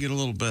you were going to get a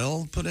little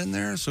bell put in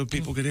there so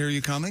people could hear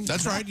you coming.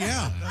 That's right,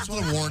 yeah. That's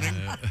what a warning.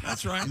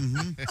 That's right.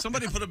 Mm-hmm.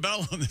 Somebody put a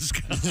bell on this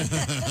guy.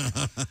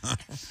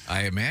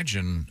 I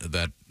imagine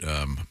that,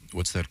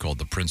 what's that called?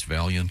 The Prince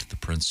Valiant? The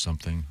Prince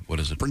something? What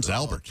is it? Prince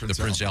Albert. The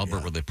Prince Albert,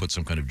 where they put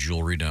some kind of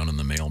jewelry down in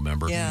the mail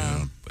member.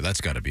 Yeah. But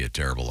that's got to be a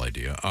terrible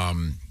idea.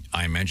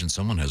 I imagine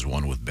someone has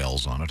one with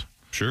bells on it.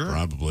 Sure.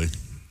 Probably.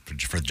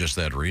 For just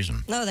that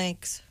reason. No,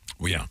 thanks.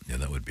 Well, yeah,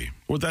 that would be.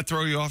 Would that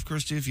throw you off,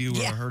 Christy, if you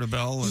heard a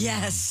bell? And,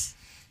 yes.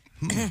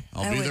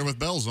 I'll be there with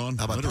bells on.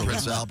 How about the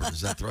Prince Albert?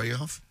 Does that throw you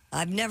off?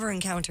 I've never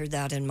encountered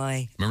that in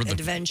my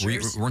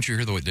adventures. Weren't you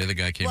here the day the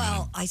guy came in?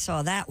 Well, I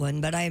saw that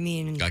one, but I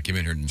mean... Guy came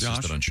in here and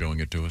insisted on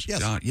showing it to us?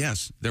 Yes.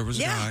 Yes. There was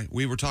a guy.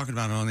 We were talking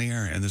about it on the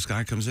air, and this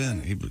guy comes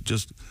in. He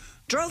just...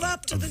 Drove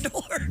up to the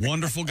door.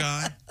 Wonderful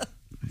guy.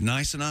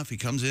 Nice enough. He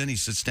comes in. He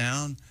sits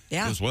down.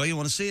 Yeah. Goes, well, you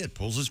want to see it?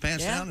 Pulls his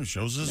pants down and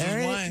shows us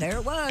his wine. There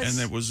it was. And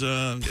it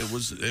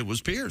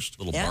was pierced.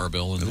 Little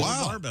barbell in there.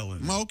 Little barbell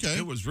in there. Okay.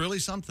 It was really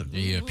something.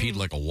 He peed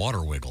like a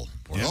water wiggle.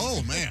 Yeah.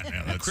 Oh, man.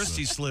 Yeah,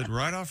 Christy slid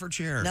right off her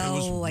chair. No, it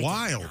was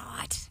wild.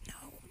 I did not.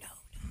 No.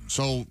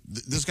 So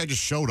this guy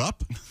just showed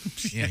up?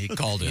 Yeah, he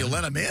called in. You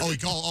let him in? Oh, he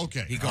called.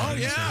 Okay. He called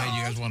in and said, hey,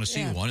 you guys want to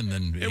see one? And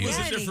then it was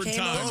a different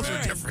time.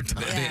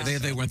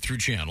 They went through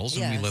channels,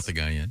 and we let the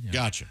guy in. Yeah.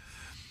 Gotcha.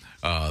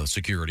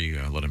 Security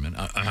let him in.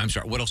 I'm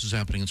sorry. What else is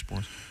happening in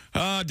sports?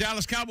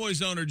 Dallas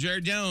Cowboys owner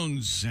Jerry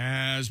Jones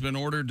has been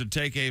ordered to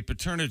take a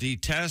paternity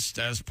test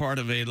as part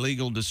of a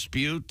legal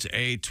dispute.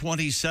 A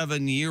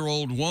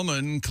 27-year-old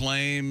woman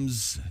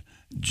claims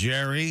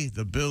Jerry,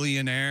 the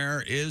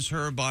billionaire, is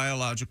her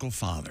biological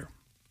father.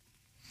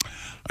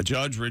 A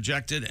judge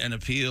rejected an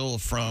appeal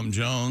from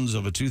Jones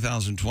of a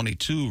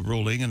 2022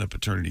 ruling in a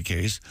paternity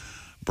case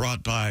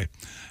brought by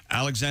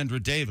Alexandra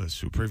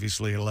Davis, who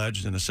previously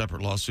alleged in a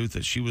separate lawsuit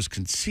that she was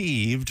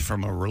conceived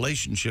from a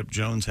relationship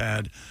Jones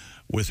had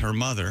with her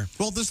mother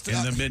in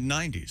the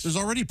mid-'90s. There's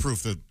already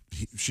proof that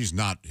she's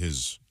not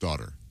his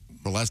daughter.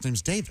 Her last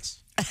name's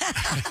Davis. Case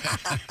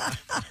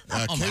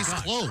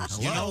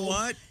closed. You know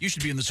what? You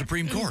should be in the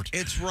Supreme Court.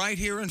 It's right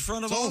here in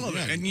front of all of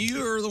it, and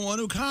you're the one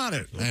who caught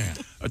it. Man.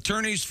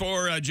 Attorneys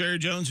for Jerry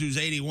Jones, who's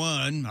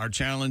 81, are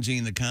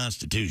challenging the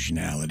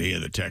constitutionality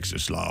of the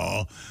Texas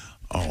law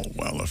Oh,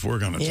 well, if we're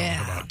going to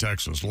talk about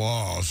Texas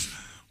laws,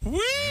 woo!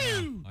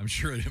 I'm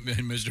sure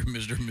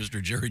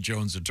Mr. Jerry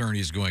Jones' attorney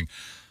is going,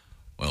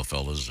 well,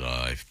 fellas,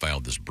 I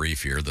filed this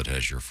brief here that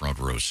has your front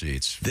row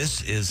seats.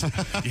 This is,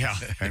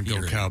 and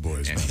go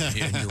Cowboys.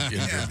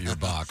 And your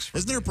box.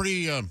 Isn't there a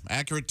pretty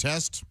accurate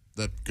test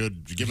that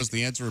could give us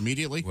the answer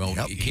immediately? Well,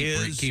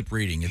 keep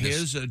reading.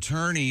 His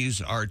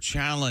attorneys are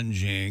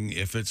challenging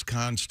if it's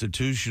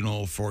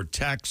constitutional for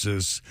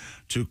Texas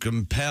to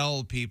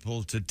compel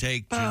people to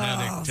take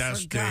genetic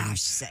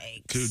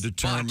testing to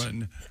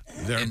determine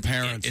their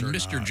parents in or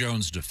Mr. not.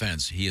 Jones'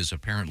 defense, he has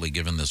apparently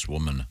given this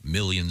woman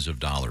millions of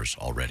dollars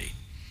already.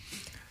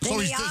 Then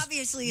he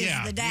obviously is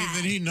the dad.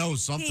 Then he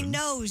knows something. He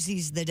knows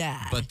he's the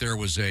dad. But there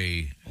was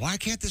Why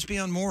can't this be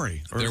on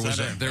Maury? There was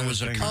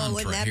a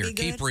contract. Here, be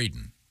keep good?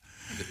 reading.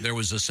 There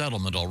was a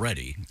settlement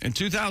already. In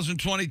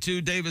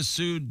 2022, Davis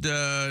sued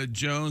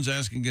Jones,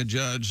 asking a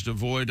judge to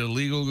void a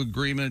legal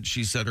agreement.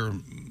 She said her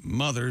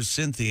mother,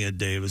 Cynthia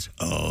Davis,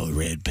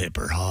 red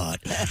pepper hot,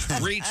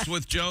 reached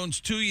with Jones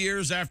 2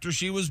 years after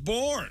she was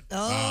born.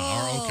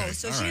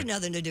 So she had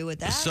nothing to do with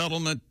that. The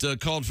settlement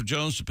called for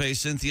Jones to pay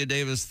Cynthia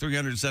Davis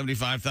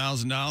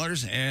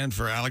 $375,000 and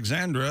for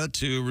Alexandra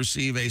to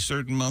receive a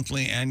certain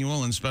monthly,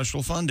 annual, and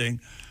special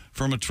funding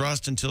from a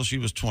trust until she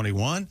was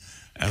 21,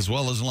 as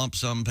well as lump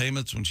sum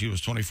payments when she was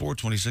 24,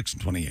 26,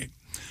 and 28.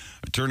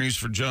 Attorneys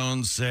for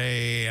Jones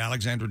say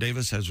Alexandra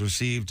Davis has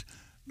received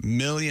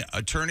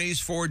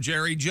Attorneys for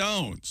Jerry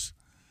Jones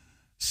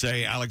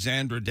say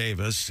Alexandra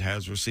Davis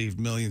has received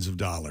millions of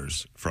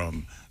dollars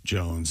from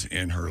Jones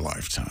in her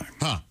lifetime.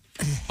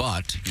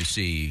 But, you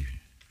see...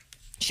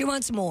 She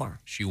wants more.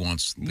 She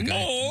wants the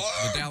guy.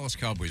 The Dallas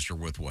Cowboys are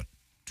worth what?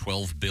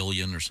 $12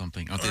 billion or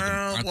something? Aren't they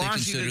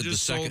considered the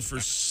second?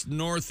 Sold for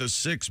north of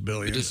 $6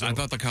 billion. I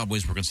thought the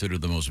Cowboys were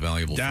considered the most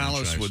valuable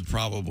Dallas franchise. would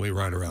probably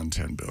right around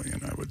 $10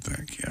 billion, I would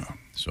think, yeah.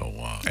 So,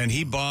 and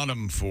he bought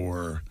them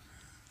for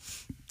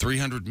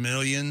 $300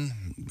 million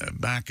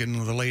back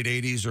in the late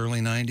 80s,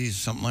 early 90s,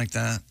 something like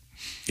that.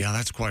 Yeah,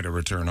 that's quite a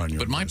return on your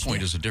But my investment.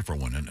 point is a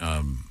different one. And,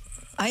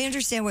 I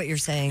understand what you're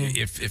saying.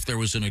 If there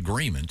was an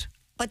agreement...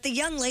 But the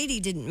young lady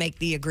didn't make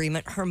the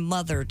agreement. Her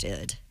mother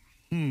did.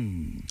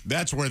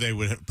 That's where they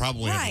would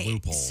probably have a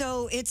loophole.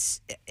 So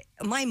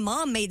my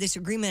mom made this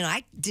agreement.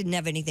 I didn't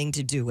have anything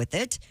to do with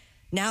it.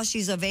 Now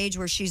she's of age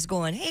where she's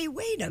going, hey,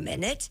 wait a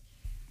minute.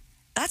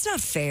 That's not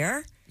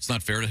fair. It's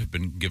not fair to have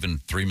been given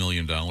 $3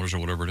 million or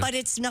whatever it is. But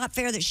it's not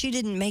fair that she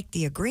didn't make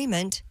the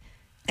agreement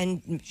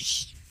and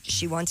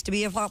she wants to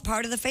be a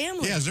part of the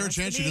family. Yeah, is there a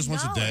chance she just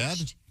wants a dad?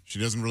 She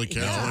doesn't really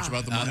care so much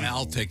about the money.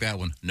 I'll take that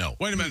one. No.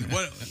 Wait a minute.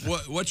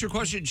 What's your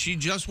question? She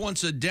just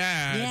wants a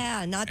dad.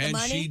 Yeah, not the and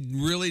money. She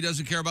really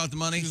doesn't care about the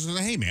money? She says,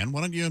 hey, man,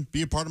 why don't you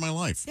be a part of my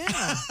life?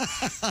 Yeah.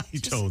 You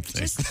don't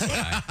think.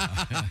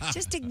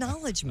 Just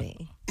acknowledge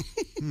me.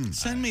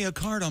 Send me a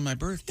card on my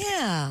birthday.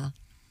 Yeah.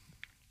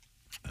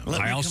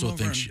 I also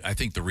think I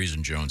think the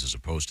reason Jones is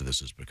opposed to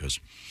this is because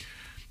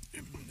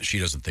she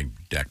doesn't think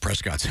Dak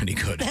Prescott's any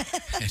good,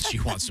 and she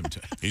wants him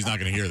to. He's not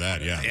going to hear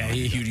that,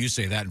 you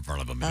say that in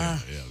front of him.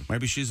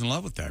 Maybe she's in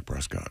love with Dak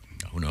Prescott.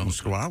 Who knows?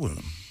 Let's go out with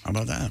him. How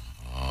about that?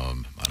 I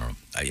don't know.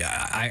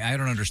 I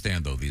don't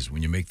understand, though,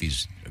 when you make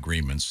these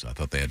agreements, I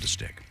thought they had to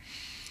stick.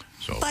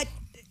 So, But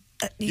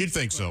you'd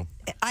think so.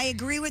 I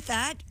agree with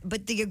that,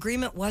 but the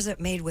agreement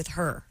wasn't made with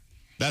her.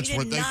 That's She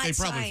what did they not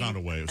probably sign. found a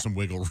way, some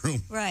wiggle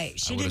room. Right.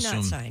 She did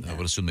not sign I that.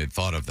 would assume they'd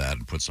thought of that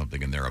and put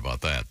something in there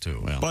about that,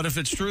 too. Well. But if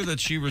it's true that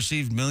she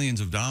received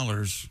millions of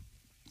dollars,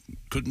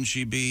 couldn't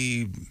she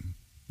be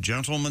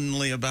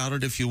gentlemanly about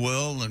it, if you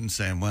will, and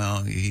saying,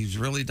 well, he's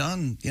really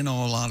done, a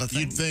lot of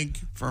things You'd think.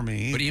 for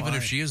me. But even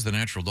if she is the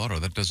natural daughter,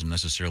 that doesn't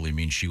necessarily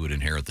mean she would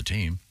inherit the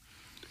team.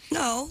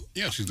 No.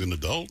 Yeah, she's an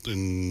adult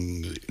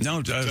and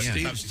no,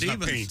 she's not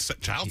paying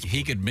child support.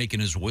 He could make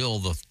in his will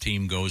the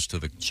team goes to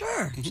the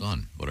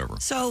son, whatever.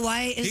 So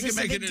why is he this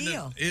can a make big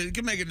deal? He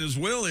can make it in his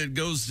will. It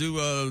goes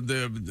to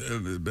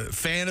the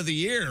fan of the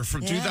year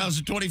from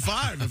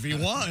 2025 if he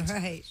wants.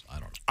 Right. I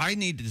don't know. I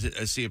need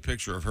to see a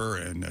picture of her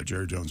and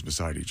Jerry Jones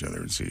beside each other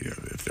and see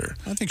if they're.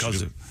 I think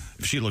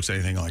if she looks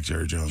anything like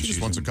Jerry Jones, She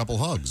just wants a couple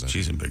hugs.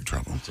 She's in big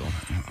trouble. So,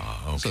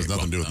 This has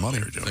nothing to do with money.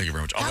 Thank you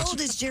very much. How old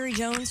is Jerry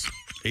Jones?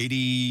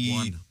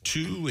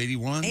 82,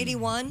 81?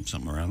 81?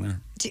 Somewhere around there.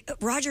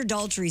 Roger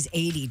Daltrey's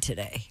 80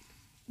 today.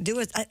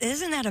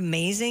 Isn't that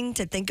amazing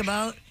to think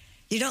about?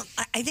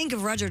 I think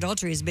of Roger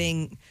Daltrey as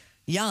being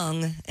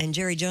young and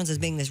Jerry Jones as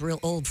being this real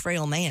old,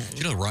 frail man.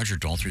 You know, Roger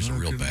Daltrey's a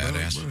real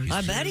badass.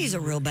 I bet he's a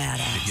real badass.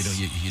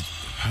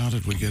 How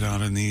did we get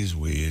out in these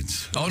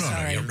weeds? Oh,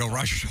 no.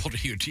 Roger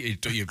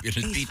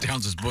Daltrey, Pete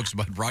Townsend's books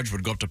about Roger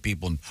would go up to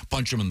people and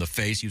punch them in the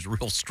face. He was a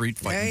real street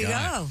fighting guy.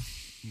 There you go.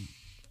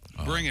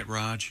 Bring it,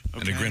 Raj.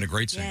 Okay. And a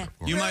great singer.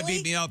 Yeah. You might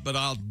beat me up, but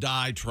I'll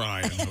die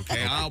trying,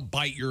 okay? I'll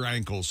bite your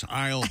ankles.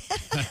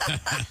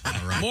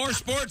 More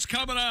sports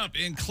coming up,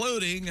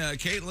 including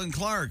Caitlin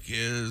Clark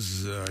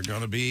is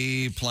going to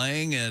be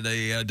playing at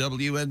a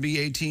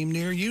WNBA team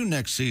near you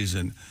next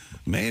season.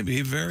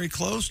 Maybe very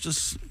close to,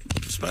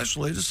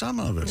 especially to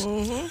some of us.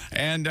 Mm-hmm.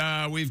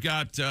 And we've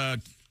got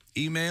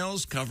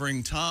emails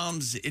covering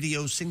Tom's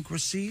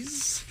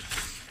idiosyncrasies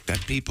that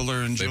people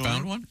are enjoying. They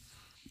found one?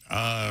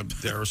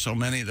 There are so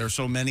many. There are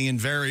so many and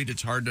varied.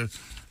 It's hard to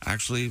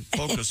actually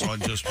focus on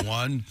just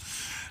one.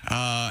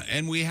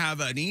 And we have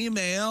an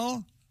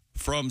email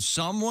from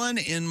someone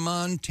in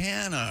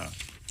Montana.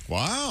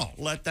 Wow.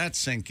 Let that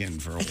sink in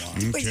for a while.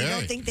 Wait, you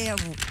don't think they have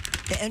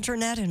the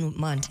internet in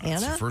Montana?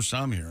 That's the first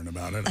I'm hearing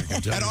about it. I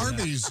can tell At you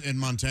Arby's in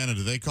Montana,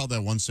 do they call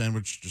that one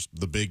sandwich just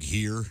the big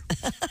here?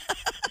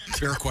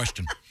 Fair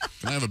question.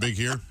 Can I have a big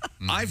here?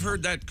 I've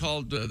heard that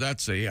called,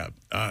 that's an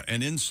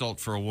insult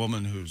for a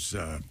woman who's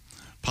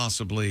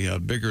possibly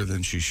bigger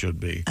than she should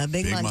be. A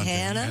big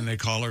Montana? And they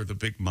call her the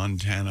big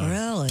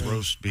Montana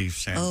roast beef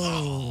sandwich.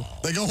 Oh.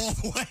 They go all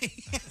the way.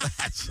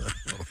 That's a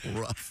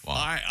little rough.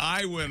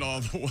 I went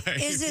all the way.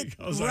 Is it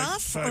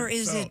rough or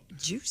is it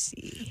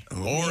juicy?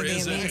 Or Maybe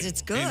is it means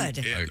it's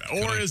good.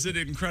 Or is it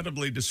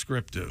incredibly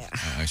descriptive?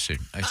 I see.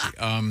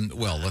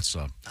 Well, let's...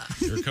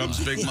 Here comes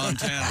Big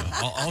Montana.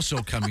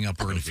 Also coming up,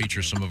 we're going to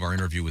feature some of our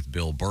interview with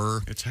Bill Burr.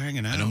 It's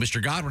hanging out. I know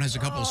Mr. Godwin has a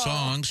couple of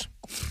songs.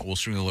 We'll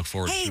certainly look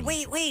forward to Hey,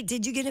 wait.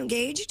 Did you get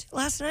engaged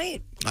last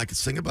night? I could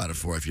sing about it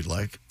for you if you'd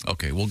like.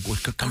 Okay, we'll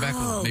come back.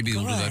 Maybe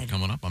we'll do that good.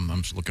 coming up. I'm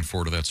looking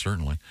forward to that,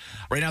 certainly.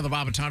 Right now, the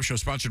Bob and Tom Show,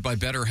 sponsored by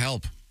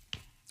BetterHelp.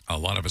 A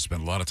lot of us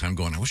spend a lot of time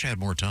going, I wish I had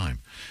more time.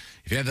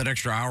 If you had that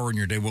extra hour in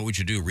your day, what would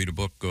you do? Read a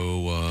book,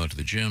 go to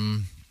the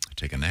gym,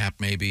 take a nap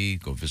maybe,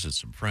 go visit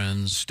some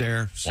friends.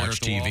 Stare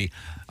watch at the TV.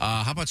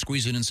 How about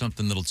squeezing in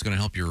something that's going to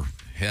help your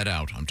head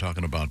out? I'm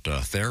talking about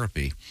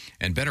therapy.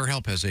 And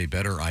BetterHelp has a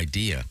better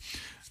idea,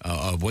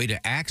 a way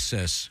to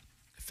access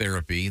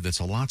therapy that's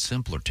a lot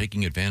simpler,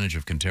 taking advantage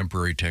of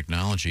contemporary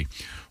technology.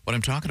 What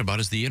I'm talking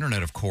about is the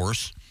internet, of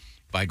course,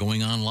 by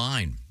going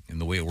online. And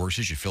the way it works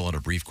is you fill out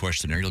a brief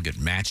questionnaire. You'll get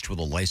matched with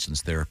a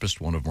licensed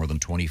therapist, one of more than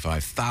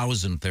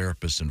 25,000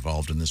 therapists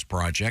involved in this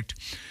project.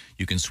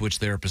 You can switch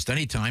therapists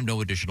anytime,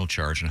 no additional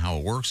charge. And how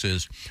it works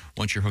is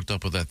once you're hooked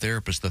up with that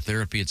therapist, the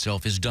therapy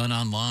itself is done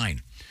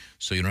online.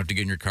 So you don't have to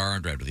get in your car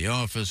and drive to the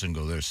office and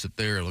go there, sit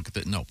there, look at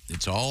that. No,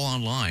 it's all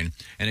online.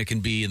 And it can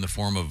be in the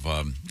form of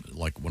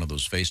like one of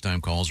those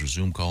FaceTime calls or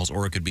Zoom calls,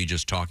 or it could be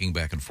just talking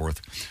back and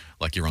forth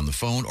like you're on the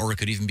phone, or it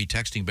could even be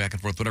texting back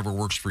and forth, whatever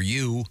works for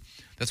you.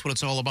 That's what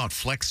it's all about,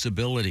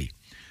 flexibility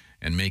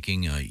and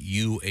making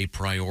you a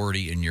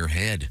priority in your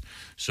head.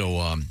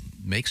 So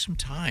make some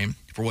time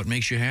for what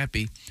makes you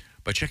happy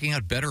by checking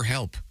out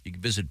BetterHelp. You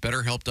can visit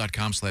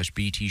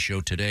betterhelp.com/BT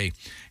show today,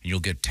 and you'll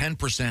get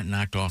 10%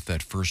 knocked off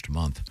that first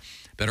month.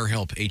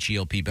 BetterHelp,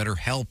 H-E-L-P,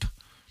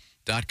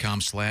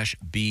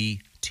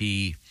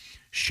 betterhelp.com/BT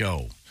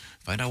show.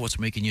 Find out what's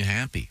making you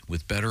happy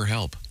with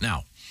BetterHelp.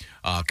 Now,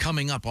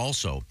 coming up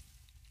also,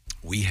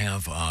 we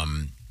have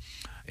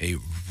a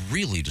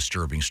really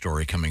disturbing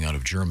story coming out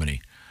of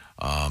Germany.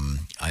 I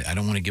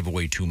don't want to give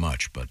away too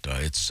much, but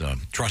it's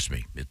trust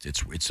me,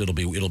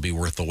 it'll be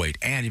worth the wait.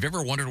 And have you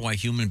ever wondered why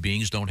human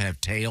beings don't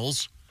have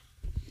tails?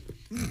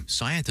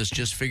 Scientists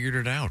just figured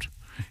it out.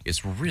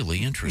 It's really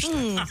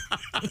interesting. I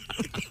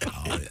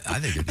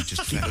think it's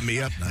just keeping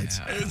me up nights.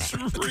 It's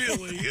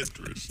really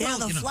interesting. Yeah,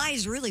 the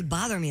flies really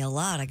bother me a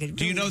lot.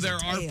 Do you know there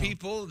are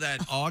people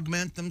that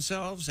augment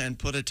themselves and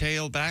put a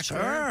tail back?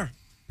 Sure.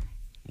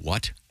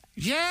 What?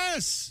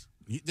 Yes.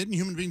 Didn't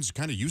human beings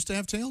kind of used to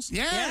have tails?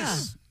 Yes. Yeah.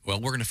 Well,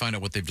 we're going to find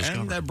out what they've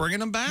discovered. And they're bringing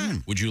them back.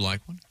 Would you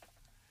like one?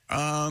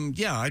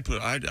 Yeah,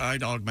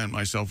 I'd augment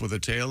myself with a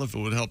tail if it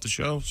would help the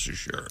show. So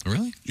sure.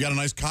 Really? You got a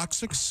nice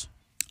coccyx?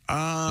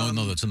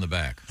 No, that's in the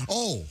back.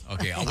 Oh.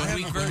 Okay.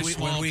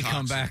 When we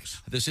come back,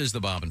 this is the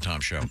Bob and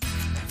Tom Show.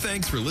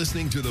 Thanks for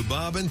listening to the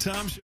Bob and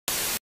Tom Show.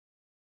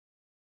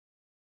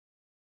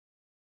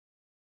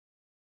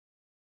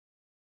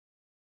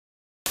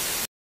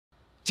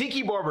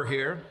 Tiki Barber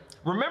here.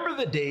 Remember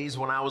the days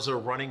when I was a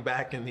running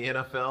back in the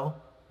NFL?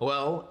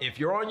 Well, if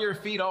you're on your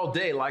feet all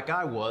day like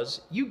I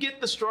was, you get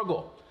the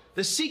struggle.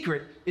 The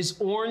secret is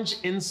orange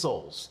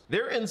insoles.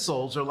 Their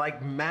insoles are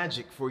like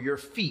magic for your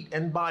feet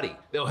and body.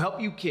 They'll help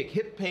you kick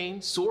hip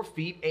pain, sore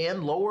feet,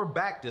 and lower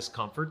back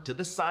discomfort to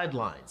the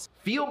sidelines.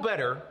 Feel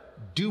better,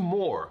 do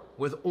more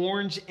with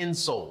orange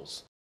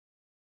insoles.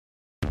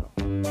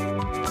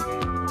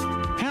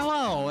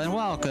 Hello and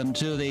welcome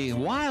to the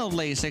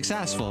wildly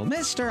successful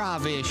Mr.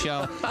 Obvious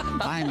Show.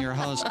 I'm your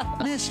host,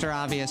 Mr.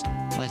 Obvious.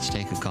 Let's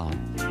take a call.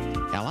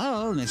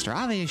 Hello, Mr.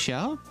 Obvious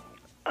Show.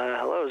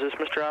 Hello, is this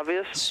Mr.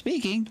 Obvious?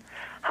 Speaking.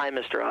 Hi,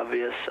 Mr.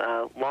 Obvious.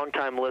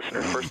 Long-time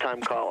listener, first-time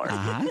caller.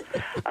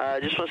 I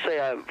just want to say,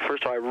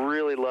 first of all, I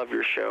really love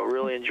your show.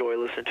 Really enjoy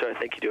listening to it. I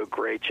think you do a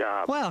great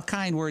job. Well,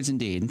 kind words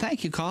indeed. And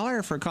thank you,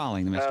 caller, for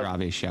calling the Mr.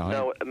 Obvious Show.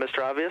 No,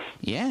 Mr. Obvious?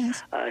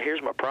 Yes?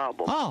 Here's my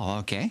problem. Oh,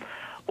 okay.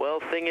 Well,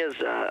 the thing is,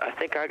 I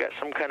think I got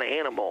some kind of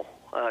animal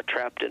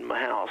trapped in my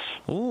house.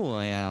 Oh,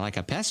 yeah, like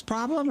a pest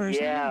problem or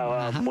something?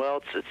 Yeah,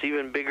 well, it's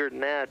even bigger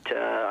than that.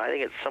 I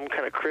think it's some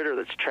kind of critter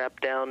that's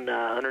trapped down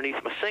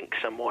underneath my sink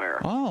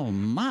somewhere. Oh,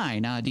 my.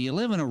 Now, do you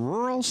live in a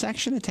rural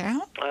section of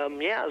town?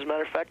 Yeah, as a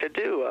matter of fact, I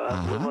do.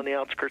 I live on the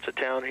outskirts of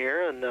town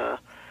here, and,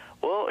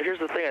 Well, here's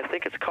the thing. I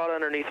think it's caught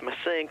underneath my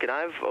sink, and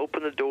I've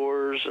opened the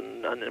doors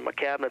and my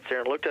cabinets there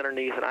and looked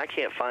underneath, and I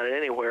can't find it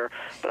anywhere.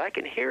 But I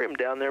can hear him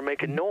down there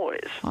making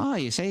noise. Oh,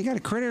 you say you got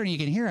a critter and you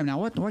can hear him. Now,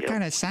 what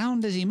kind of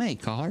sound does he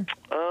make, caller?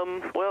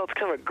 Well, it's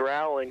kind of a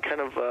growling, kind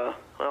of, well,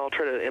 I'll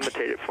try to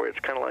imitate it for you. It's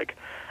kind of like...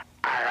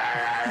 kind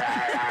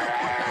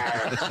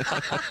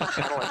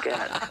of like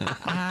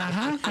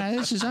that.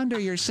 This is under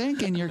your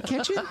sink in your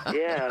kitchen?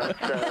 Yeah,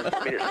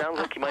 I mean, it sounds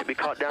like you might be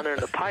caught down there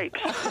in the pipes.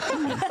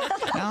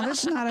 Now,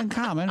 this is not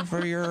uncommon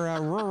for your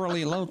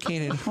rurally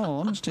located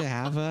homes to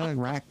have a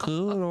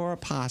raccoon or a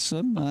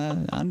possum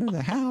under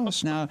the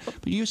house. Now,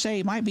 but you say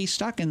he might be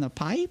stuck in the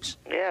pipes?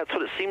 Yeah, that's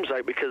what it seems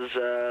like because,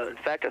 in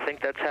fact, I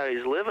think that's how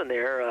he's living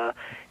there.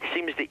 He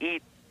seems to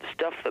eat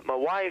stuff that my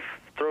wife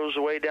throws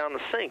away down the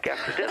sink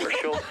after dinner.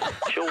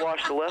 She'll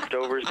wash the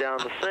leftovers down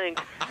the sink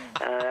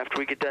after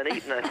we get done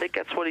eating. I think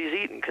that's what he's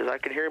eating because I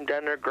can hear him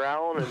down there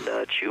growling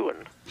and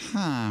chewing.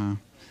 Huh.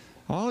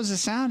 What was the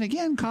sound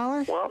again,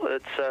 caller? Well,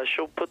 it's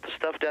she'll put the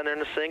stuff down there in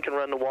the sink and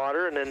run the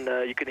water, and then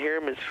you can hear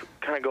him. It's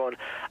kind of going,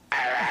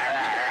 kind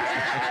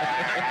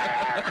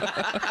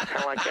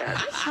of like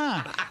that.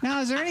 Huh. Now,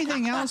 is there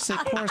anything else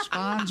that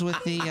corresponds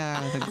with the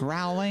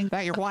growling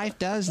that your wife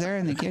does there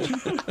in the kitchen?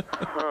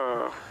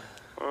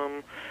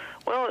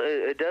 Well,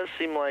 it does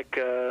seem like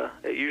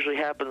it usually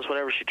happens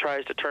whenever she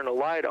tries to turn a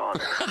light on.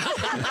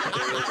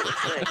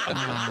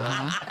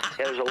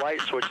 Yeah, there's a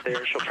light switch there,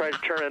 and she'll try to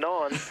turn it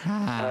on.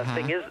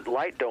 Thing is, the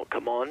light don't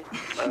come on.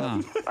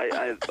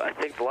 I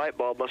think the light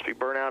bulb must be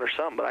burnt out or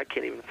something, but I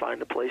can't even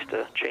find a place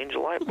to change the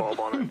light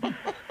bulb on it.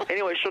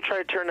 Anyway, she'll try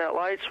to turn that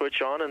light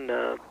switch on,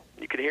 and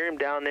you can hear him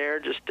down there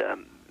just...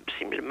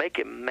 seems to make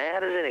him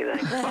mad as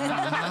anything.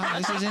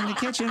 This is in the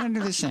kitchen under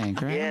the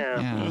sink, right?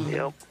 Yeah.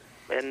 Yep.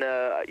 And,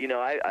 you know,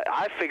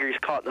 I figure he's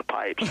caught in the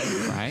pipes.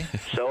 Right.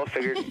 So I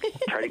figured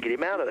try to get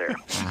him out of there.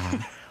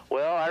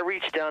 Well, I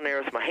reached down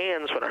there with my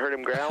hands when I heard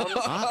him growling. And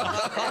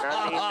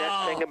I mean,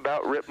 that thing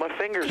about ripped my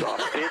fingers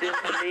off. Bit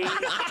into me.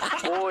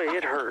 Boy,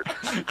 it hurt.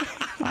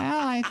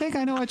 Well, I think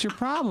I know what your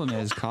problem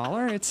is,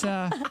 caller. It's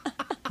a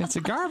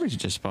garbage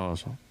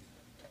disposal.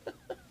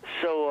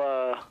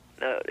 So,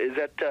 is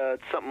that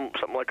something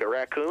like a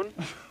raccoon?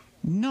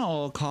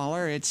 No,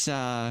 caller. It's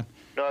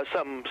No, it's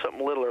something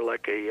littler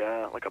like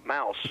a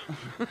mouse.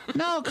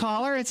 No,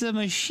 caller. It's a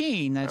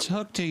machine that's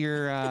hooked to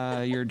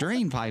your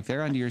drain pipe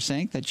there under your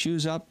sink that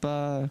chews up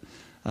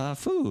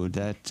food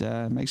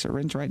that makes it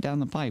rinse right down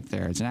the pipe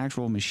there. It's an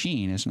actual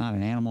machine. It's not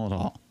an animal at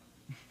all.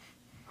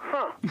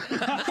 Huh.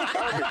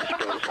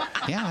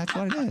 Yeah, that's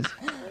what it is.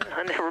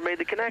 I never made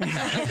the connection.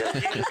 She does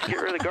use it to get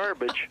rid of the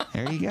garbage.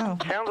 There you go.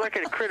 Sounds like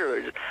a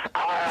critter. Just,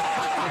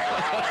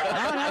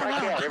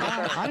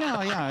 I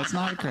know, yeah, it's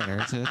not a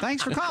critter.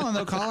 Thanks for calling,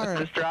 though, caller.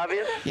 Mr.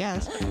 Obvious?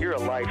 Yes. You're a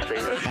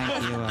lifesaver.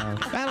 Thank you.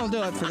 That'll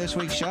do it for this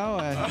week's show.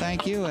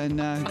 Thank you,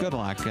 and good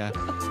luck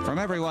from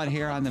everyone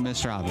here on the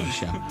Mr. Obvious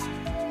Show.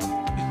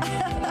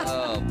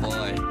 Oh,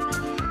 boy.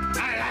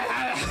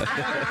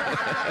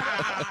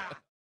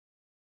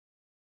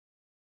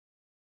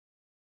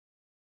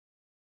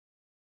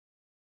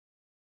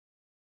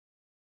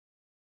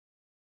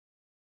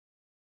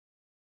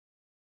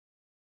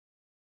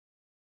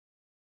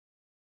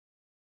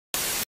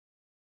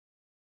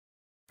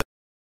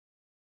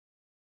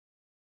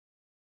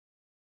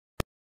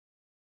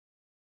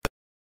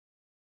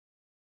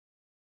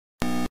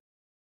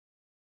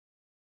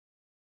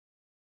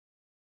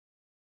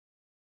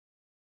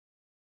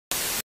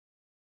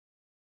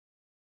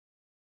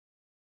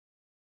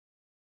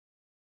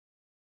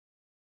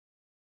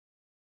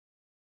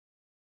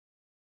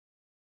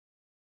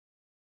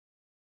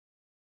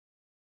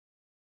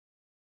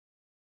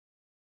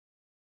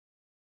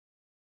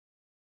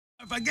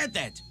 If I get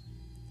that.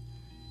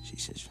 She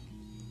says,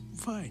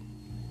 fine.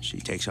 She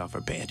takes off her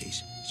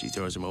panties. She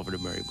throws them over to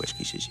Murray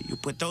Whiskey. She says, you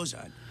put those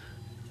on.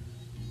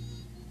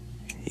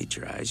 He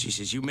tries. She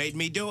says, you made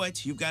me do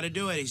it. You've got to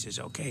do it. He says,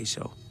 okay,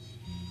 so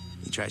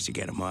he tries to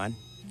get them on.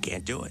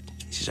 Can't do it.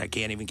 He says, I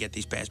can't even get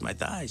these past my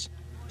thighs.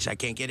 He says, I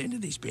can't get into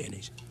these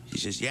panties. She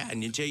says, yeah,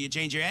 and until you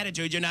change your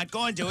attitude, you're not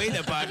going to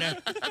either, partner.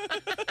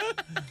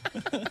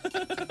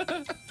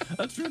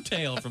 A true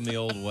tale from the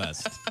Old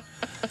West.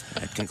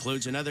 That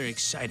concludes another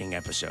exciting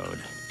episode.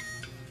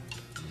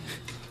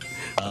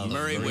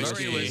 Murray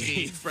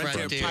Whiskey,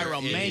 Frontier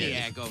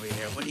Pyromaniac over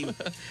here. What are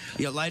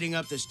you lighting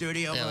up the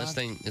studio, Yeah, Bob? this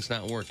thing, it's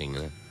not working.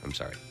 I'm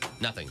sorry.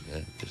 Nothing.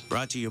 Just...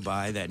 Brought to you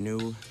by that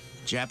new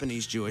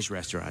Japanese-Jewish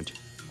restaurant,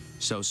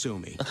 So Sue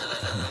Me.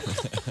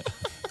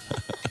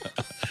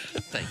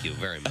 Thank you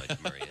very much,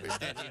 Murray.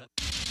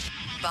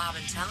 Bob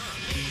and Tom,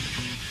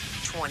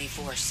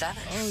 24/7.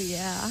 Oh,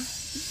 yeah.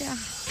 Yeah.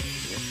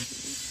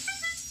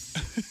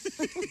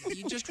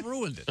 You just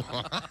ruined it.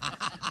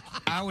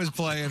 I was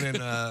playing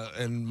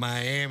in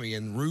Miami,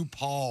 and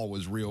RuPaul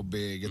was real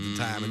big at the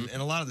time,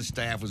 and a lot of the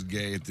staff was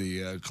gay at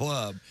the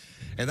club,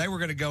 and they were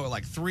going to go at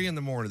like 3 in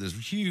the morning to this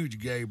huge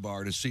gay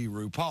bar to see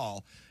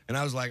RuPaul, and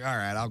I was like, all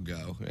right, I'll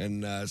go,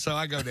 and so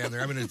I go down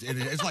there. I mean,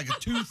 it's like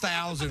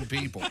 2,000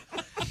 people.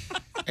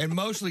 and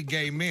mostly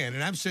gay men.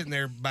 And I'm sitting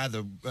there by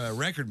the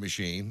record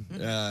machine,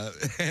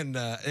 and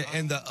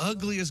the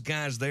ugliest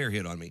guys there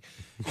hit on me.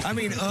 I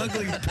mean,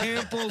 ugly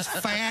pimples,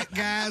 fat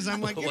guys.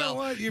 I'm like, you know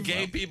what?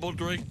 Gay people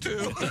drink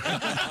too.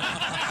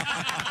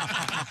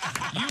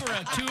 You were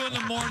at 2 in the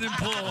morning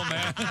pool,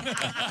 man.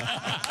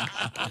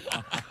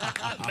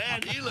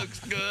 Man, he looks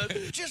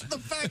good. Just the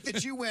fact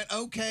that you went,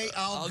 okay,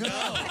 I'll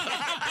go.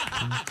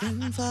 When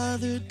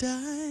grandfather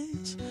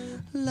dies,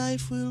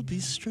 life will be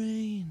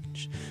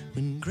strange.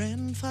 When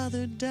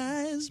grandfather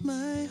dies,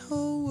 my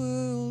whole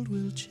world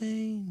will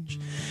change.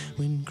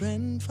 When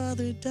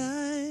grandfather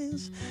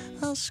dies,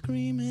 I'll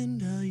scream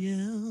and I'll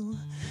yell,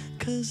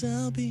 'cause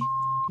I'll be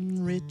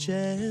rich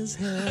as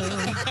hell.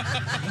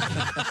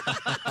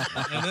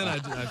 And then I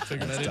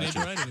figured I didn't need to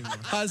write anymore.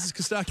 Hi, this is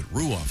Kostaki.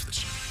 Rue off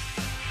this.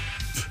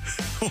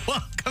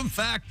 Welcome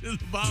back to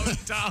the Bob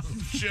and Tom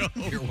Show.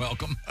 You're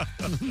welcome.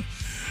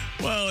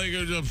 Well,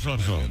 here's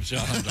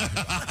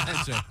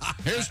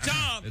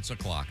Tom. It's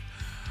o'clock.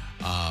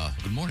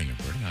 Good morning,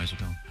 everybody. How's it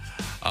going?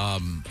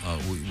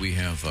 We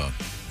have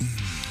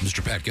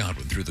Mr. Pat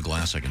Godwin through the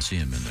glass. I can see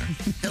him in there.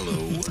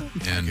 Hello.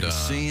 And I can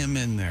see him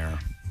in there.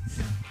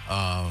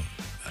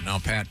 Now,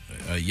 Pat,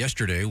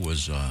 yesterday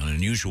was an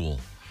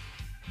unusual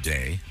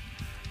day.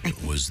 It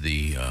was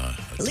the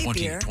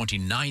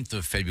 29th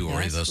of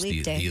February, Yes, thus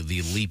leap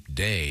the leap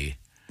day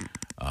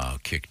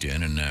kicked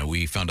in, and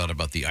we found out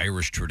about the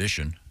Irish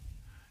tradition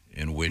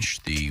in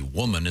which the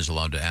woman is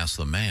allowed to ask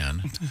the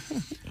man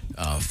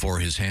for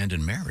his hand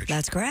in marriage.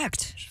 That's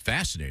correct.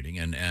 Fascinating,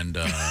 and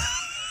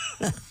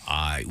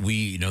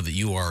we know that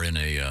you are in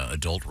a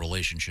adult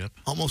relationship.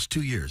 Almost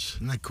 2 years.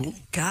 Isn't that cool?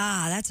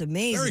 God, that's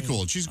amazing. Very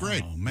cool. She's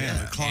great. Oh, man,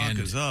 the clock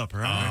is up,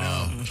 right?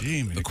 I know.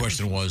 Gee, The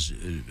question was,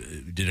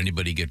 did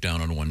anybody get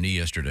down on one knee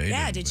yesterday?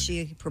 Yeah, did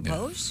she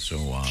propose?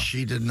 So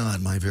she did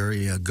not. My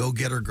very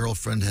go-getter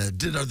girlfriend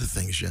did other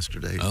things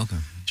yesterday. Okay.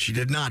 She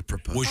did not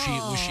propose.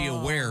 Was she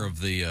aware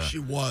of the? She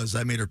was.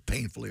 I made her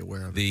painfully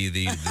aware of it.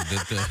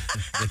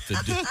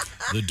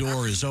 The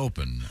door is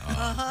open.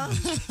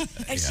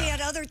 And she had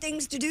other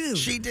things to do.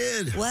 She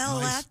did.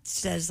 Well, that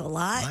says a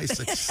lot. My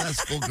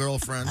successful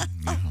girlfriend.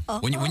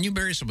 When you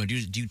marry someone, do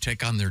you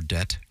take on their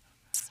debt?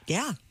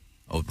 Yeah.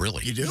 Oh,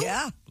 really? You do?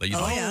 Yeah. You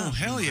Oh, do? yeah.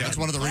 Hell yeah. That's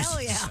one of the reasons.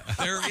 Hell yeah.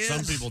 There is.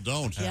 Some people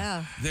don't.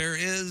 Yeah. There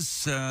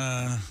is,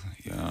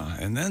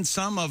 and then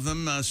some of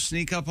them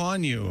sneak up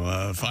on you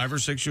 5 or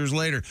 6 years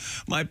later.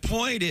 My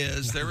point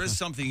is, there is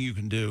something you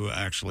can do,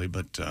 actually,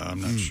 but I'm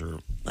not sure.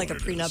 Like a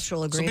prenuptial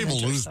Some agreement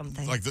people or lose,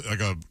 something. like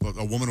a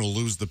woman will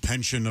lose the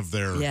pension of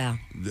their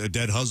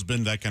dead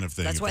husband, that kind of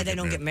thing. That's if why they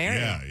don't get married.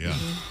 Yeah, yeah.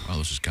 Well,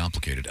 this is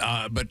complicated.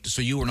 But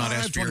so you were not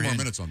asked for your 20 more hand,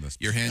 minutes on this.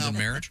 Your hand in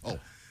marriage? Oh,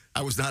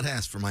 I was not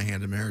asked for my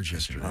hand in marriage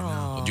yesterday.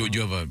 No. Do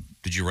you have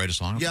Did you write a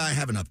song? Yeah, I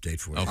have an update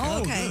for you. Okay.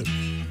 Oh, okay.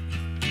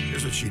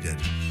 Here's what she did.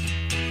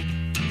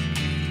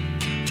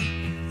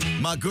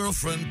 My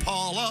girlfriend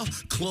Paula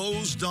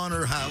closed on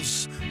her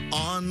house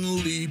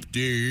on Leap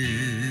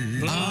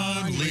Day.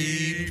 On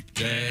Leap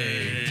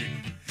Day.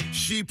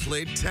 She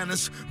played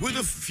tennis with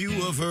a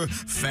few of her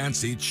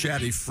fancy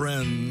chatty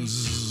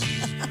friends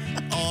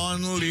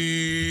on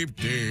Leap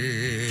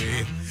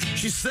Day.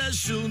 She says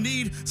she'll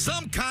need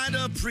some kind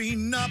of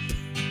prenup.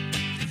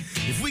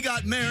 If we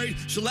got married,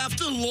 she'll have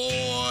to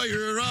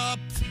lawyer up.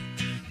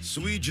 So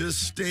we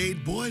just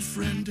stayed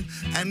boyfriend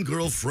and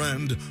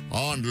girlfriend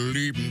on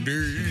Leap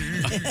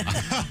Day.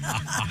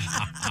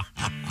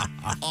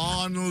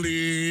 On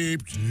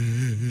Leap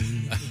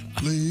Day.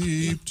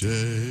 Leap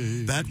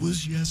Day. That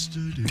was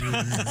yesterday.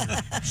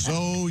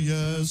 So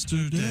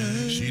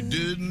yesterday. She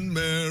didn't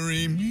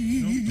marry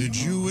me. Did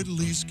you at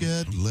least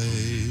get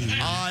laid?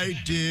 I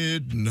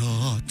did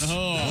not.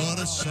 What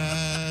a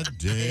sad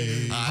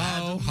day.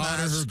 How hot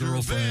are her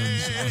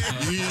girlfriends?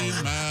 We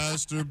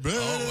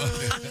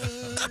masturbate.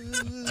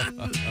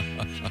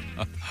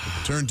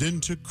 Turned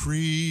into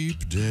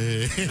Creep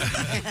Day.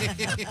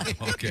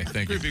 Okay,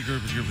 thank you.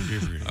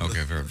 Creepy.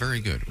 Okay, very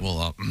good.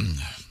 Well,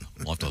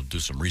 we'll have to do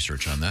some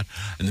research on that.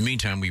 In the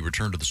meantime, we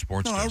return to the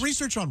sports. No, desk.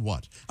 research on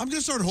what? I'm going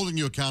to start holding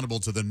you accountable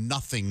to the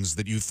nothings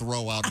that you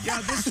throw out.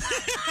 Yeah,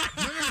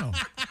 no.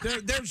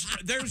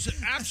 There's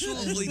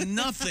absolutely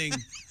nothing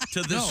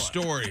to this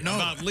story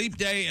about Leap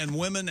Day and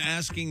women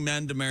asking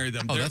men to marry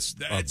them. Oh,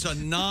 it's a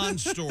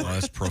non-story. Oh,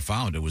 that's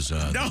profound. It was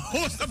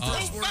it's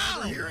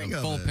profound. Hearing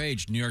of full it.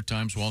 page. New York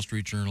Times, Wall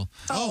Street Journal,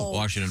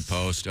 Washington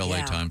Post, L.A.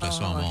 Yeah. Times. I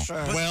saw them all.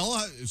 Sure. Well,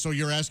 so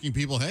you're asking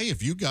people, hey,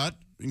 if you got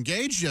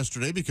engaged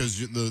yesterday because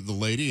the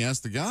lady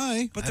asked the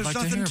guy. But I'd there's like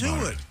to nothing hear to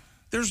about it.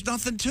 There's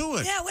nothing to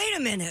it. Yeah, wait a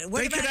minute.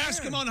 What They about could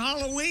ask her? him on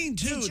Halloween,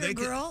 too. Did your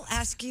girl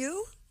ask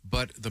you?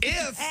 But the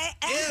If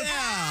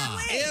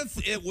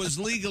it was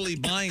legally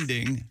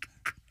binding,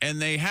 and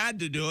they had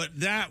to do it,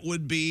 that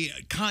would be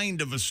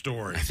kind of a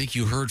story. I think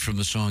you heard from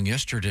the song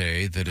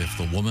yesterday that if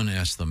the woman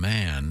asks the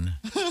man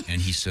and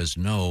he says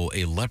no,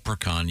 a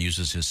leprechaun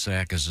uses his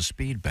sack as a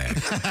speed bag.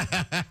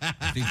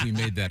 I think we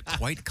made that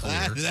quite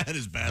clear. That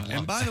is bad luck.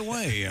 And by the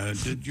way,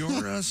 did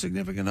your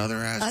significant other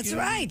ask That's you?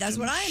 right. That's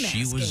what I'm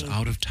asking. She was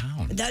out of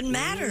town. It doesn't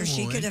matter.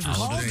 She could have Out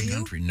called of the you.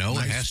 country. No,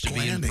 it has to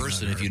be in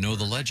person if you know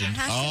the legend. It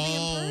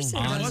has to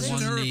be in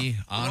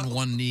person. On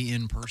one knee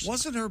in person.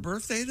 Wasn't her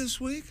birthday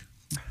this week?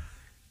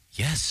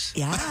 Yes.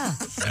 Yeah.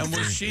 And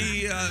was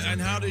she? And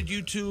how did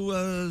you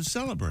two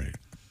celebrate?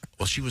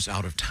 Well, she was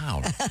out of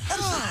town.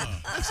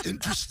 That's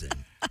interesting.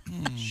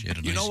 She had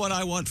a You know what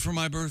I want for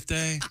my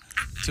birthday?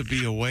 To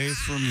be away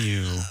from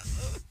you.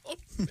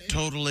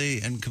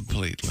 Totally and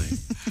completely.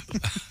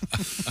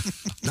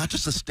 Not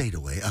just a state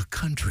away, a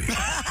country.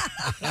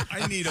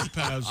 I need a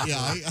passport.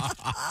 Yeah,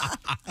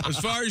 as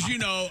far as you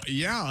know,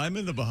 yeah, I'm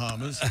in the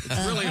Bahamas. It's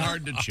really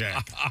hard to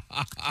check.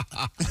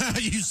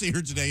 You see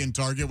her today in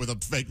Target with a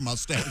fake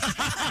mustache.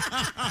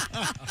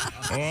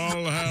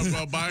 I'll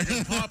have a bag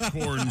of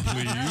popcorn,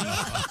 please.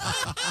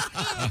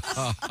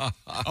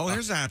 Oh,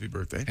 here's a happy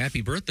birthday.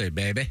 Happy birthday,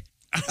 baby.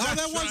 Oh,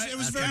 it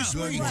was very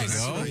sweet.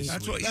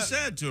 That's what you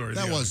said to her.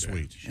 That was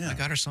sweet. I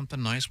got her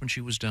something nice when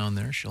she was down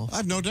there.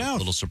 I've no doubt. A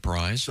little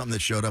surprise. Something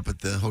that showed up at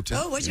the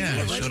hotel. Oh, what'd you Yeah,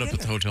 get? it What'd showed you up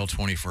get at the hotel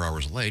 24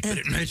 hours late, but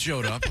it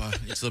showed up.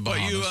 It's the But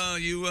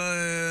Bahamas.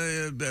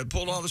 you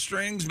pulled all the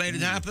strings, made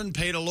it happen,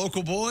 paid a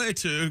local boy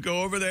to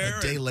go over there.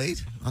 A day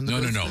late on the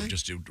No. birthday?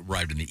 Just it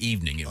arrived in the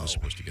evening. It was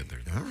supposed to get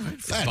there. All right.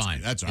 It's fine.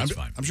 That's It's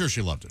fine. I'm sure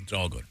she loved it. It's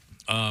all good.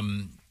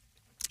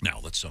 Now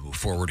let's move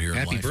forward here.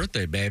 Happy in life.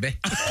 birthday, baby.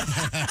 That's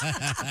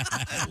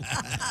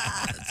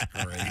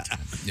great.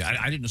 Yeah,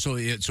 I didn't. So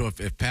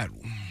if Pat,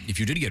 if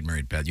you did get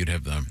married, Pat, you'd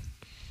have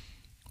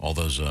all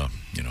those. You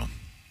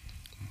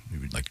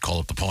would like call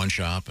up the pawn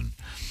shop and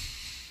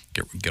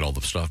get all the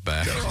stuff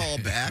back. They're all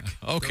back.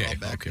 Okay. They're all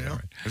back Okay. now. All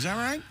right. Is that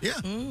right?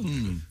 Yeah.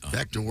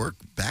 Back to work.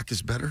 Back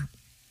is better.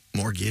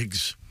 More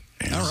gigs.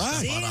 All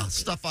right.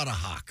 Stuff out of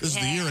hock. This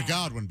is the year of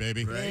Godwin,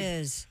 baby. It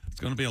is. It's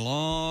going to be a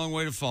long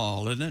way to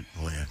fall, isn't it?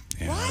 Oh, yeah.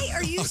 Why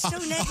are you so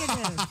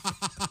negative?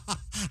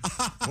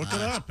 Look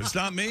it up. It's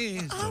not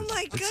me. Oh,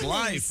 my It's goodness.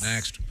 life.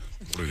 Next.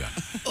 What do we got?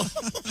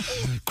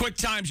 Quick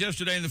times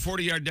yesterday in the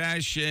 40-yard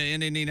dash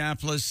in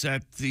Indianapolis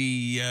at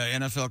the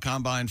NFL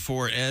Combine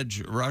for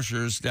edge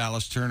rushers.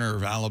 Dallas Turner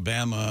of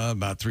Alabama,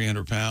 about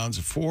 300 pounds,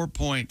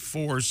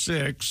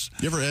 4.46.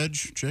 You ever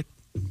edge, chick?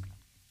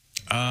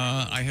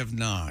 I have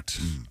not.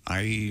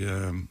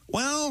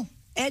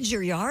 Edge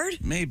your yard?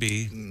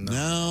 Maybe.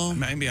 No.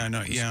 Maybe I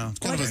know. Yeah. It's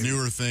kind of a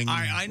newer thing.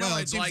 I know Well,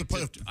 it I'd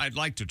seems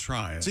like to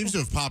try it. It seems to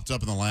have popped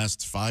up in the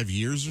last 5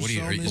 years or What are you?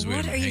 so. Are you maybe?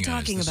 What are you hang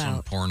on, talking is this some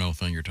about? porno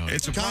thing you're talking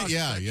It's a about?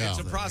 process. yeah. It's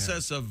a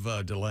process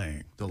of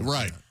delaying.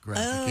 Right.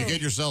 Oh. You get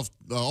yourself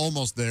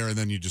almost there, and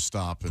then you just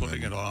stop. And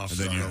Putting then, it off, And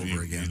then start you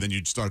over again. Then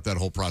you start that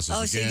whole process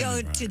Oh, so you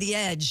again. go to the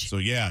edge. So,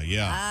 yeah.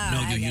 Ah, No,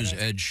 I you get use it.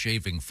 Edge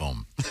shaving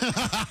foam.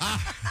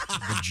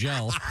 The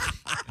gel.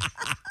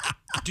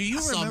 Do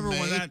you remember when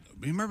Someday. that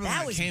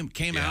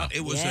came out? It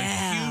was a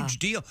huge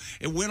deal.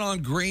 It went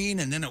on green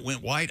and then it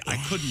went white. I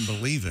couldn't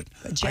believe it.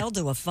 A gel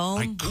to a foam?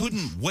 I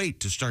couldn't wait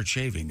to start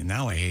shaving, and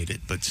now I hate it.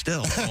 But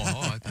still,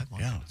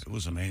 it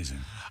was amazing.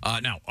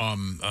 Now,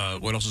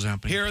 what else is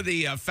happening? Here are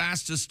the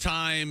fastest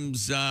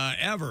times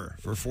ever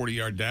for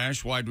 40-yard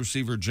dash. Wide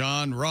receiver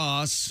John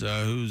Ross,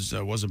 who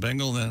was a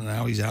Bengal, and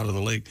now he's out of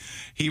the league.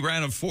 He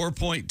ran a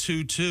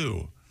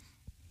 4.22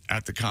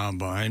 at the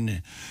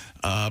Combine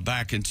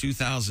back in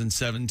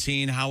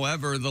 2017.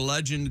 However, the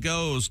legend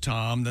goes,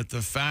 Tom, that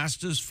the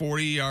fastest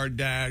 40-yard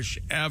dash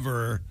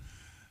ever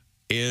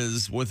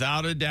is,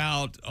 without a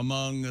doubt,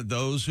 among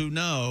those who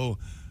know,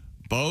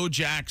 Bo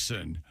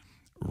Jackson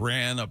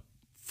ran a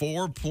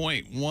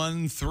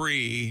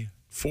 4.13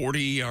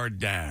 40-yard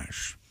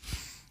dash.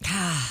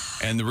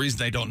 And the reason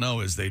they don't know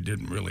is they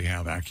didn't really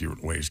have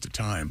accurate ways to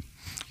time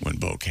when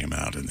Bo came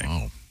out, and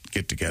they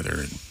get together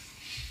and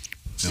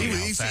see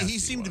how fast he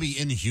seemed to be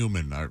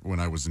inhuman when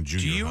I was in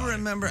junior Do you high.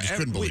 remember? I just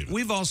couldn't believe it.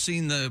 We've all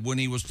seen when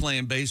he was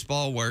playing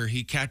baseball where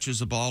he catches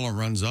the ball and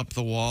runs up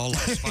the wall like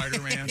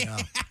Spider-Man.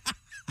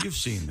 You've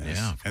seen this.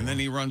 Yeah. And then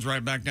he runs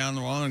right back down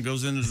the wall and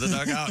goes into the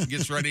dugout and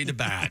gets ready to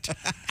bat.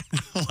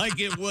 Like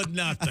it would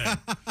nothing.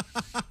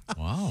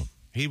 Wow.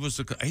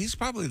 He's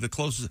probably the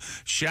closest.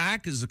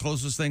 Shaq is the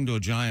closest thing to a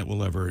giant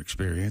we'll ever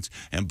experience,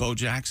 and Bo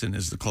Jackson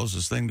is the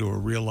closest thing to a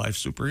real life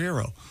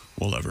superhero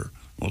we'll ever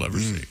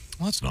see.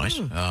 Well, that's nice.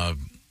 Now,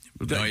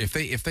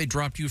 if they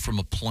dropped you from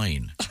a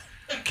plane,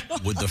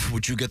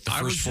 would you get the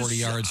first 40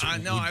 yards? I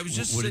know. I was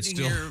just sitting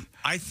here.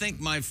 I think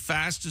my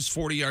fastest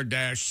 40-yard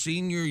dash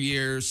senior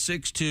year,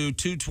 6'2",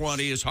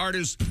 220, as hard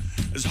as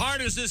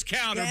this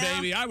counter,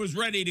 baby. I was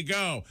ready to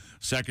go.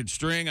 Second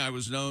string, I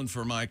was known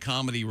for my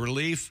comedy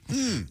relief.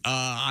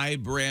 I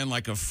ran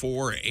like a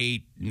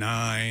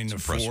 4.89, a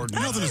 4.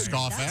 Nothing to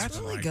scoff at. That's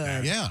really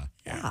good. Yeah.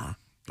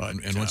 But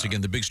and once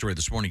again, the big story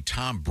this morning: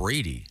 Tom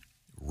Brady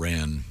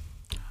ran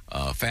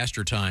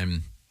faster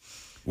time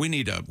We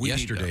need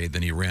yesterday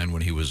than he ran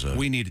when he was.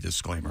 We need a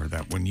disclaimer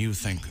that when you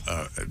think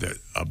that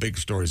a big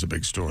story is a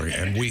big story,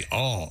 and we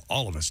all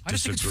of us I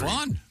just think disagree. it's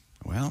fun.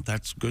 Well,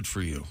 that's good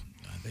for you.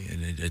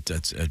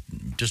 That's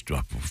just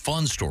a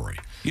fun story.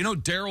 You know,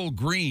 Darryl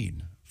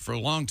Green, for a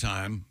long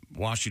time,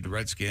 Washington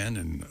Redskin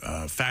and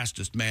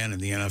fastest man in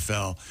the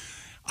NFL.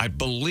 I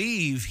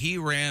believe he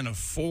ran a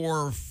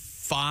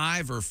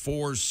 4.5 or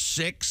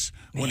 4.6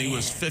 when he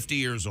was 50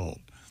 years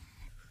old.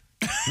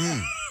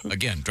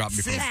 Again, drop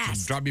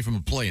me from a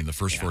plane. The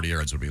first 40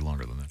 yards would be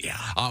longer than that. Yeah.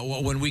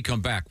 When we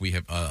come back, we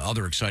have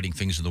other exciting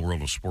things in the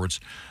world of sports.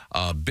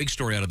 Big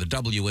story out of the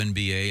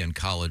WNBA and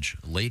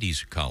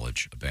ladies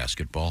college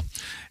basketball,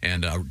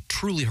 and a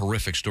truly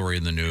horrific story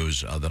in the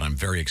news that I'm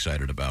very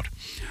excited about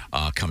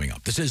coming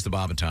up. This is the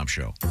Bob and Tom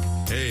Show.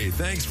 Hey,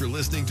 thanks for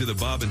listening to the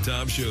Bob and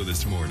Tom Show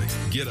this morning.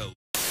 Get a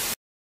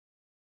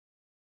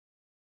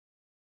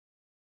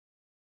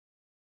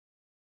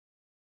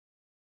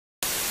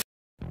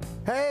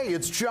Hey,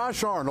 it's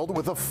Josh Arnold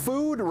with a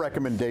food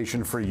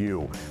recommendation for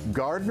you.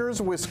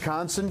 Gardner's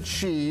Wisconsin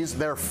cheese,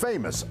 their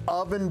famous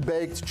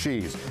oven-baked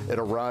cheese. It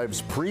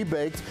arrives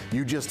pre-baked.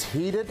 You just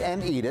heat it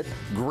and eat it,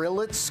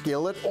 grill it,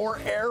 skillet, or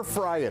air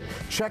fry it.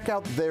 Check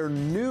out their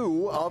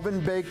new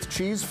oven-baked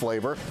cheese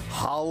flavor,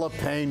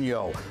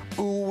 jalapeno.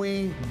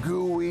 Ooey,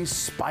 gooey,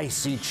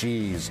 spicy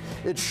cheese.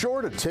 It's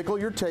sure to tickle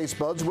your taste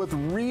buds with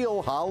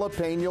real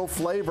jalapeno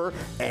flavor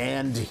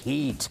and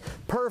heat.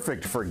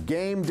 Perfect for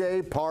game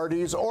day,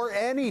 parties, or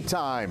any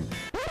time.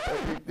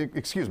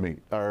 Excuse me,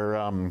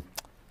 are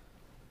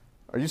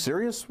you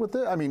serious with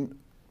it? I mean,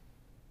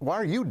 why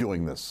are you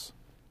doing this?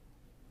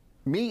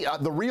 Me,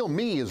 the real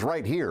me is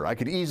right here. I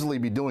could easily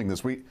be doing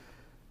this. We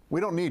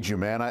don't need you,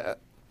 man.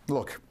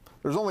 Look,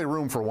 there's only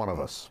room for one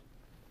of us.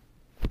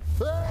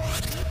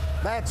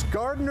 That's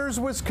Gardner's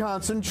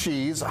Wisconsin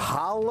cheese,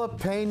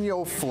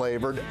 jalapeno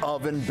flavored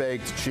oven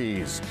baked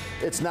cheese.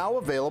 It's now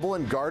available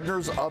in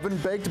Gardner's oven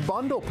baked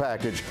bundle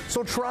package.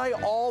 So try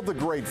all the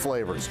great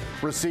flavors.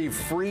 Receive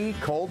free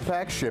cold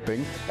pack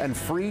shipping and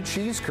free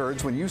cheese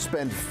curds when you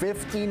spend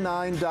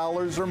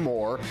 $59 or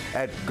more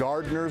at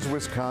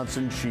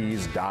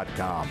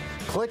Gardner'sWisconsinCheese.com.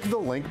 Click the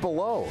link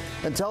below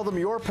and tell them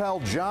your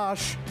pal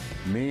Josh,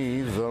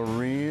 me, the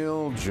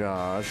real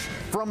Josh,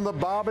 from the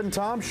Bob and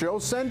Tom Show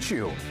sent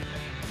you.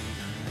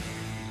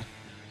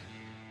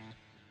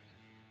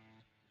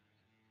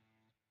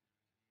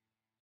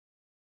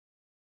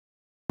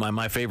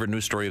 My favorite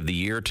news story of the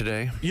year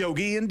today.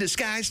 Yogi in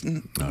disguise.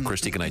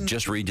 Christy, can I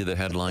just read you the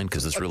headline?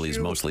 Because this really is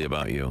mostly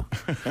about you.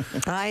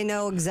 I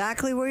know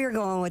exactly where you're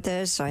going with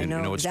this. I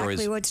know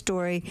exactly what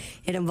story.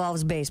 It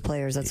involves bass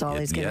players. That's all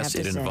he's going to have to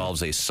say. Yes, it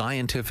involves a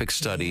scientific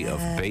study of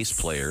bass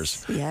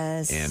players.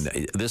 Yes.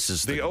 And this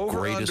is the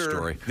greatest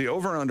story. The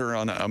over-under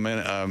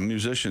on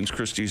musicians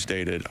Christie's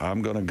dated,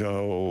 I'm going to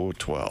go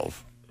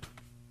 12.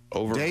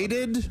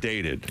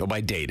 Dated? Oh,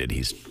 by dated,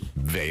 he's,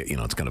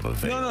 it's kind of a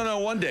vague. No,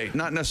 one date.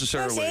 Not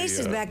necessarily. Ace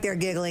is back there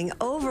giggling.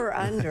 Over,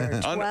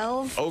 under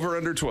 12? Over,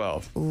 under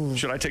 12. Ooh.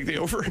 Should I take the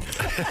over?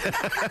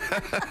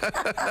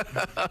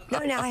 No,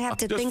 now I have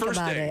to think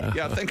about it.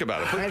 Yeah, think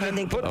about it.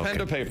 Put pen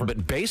to paper.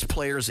 But bass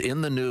players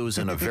in the news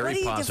in a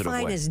very positive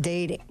way. What do you define as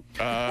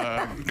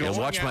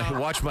dating?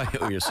 Watch my.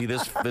 Oh, you see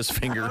this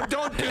finger?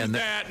 Don't do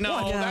that.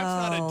 No, that's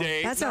not a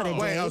date. That's not a date.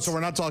 Wait, so we're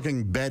not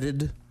talking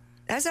bedded?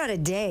 That's not a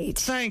date.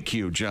 Thank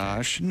you,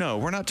 Josh. No,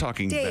 we're not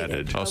talking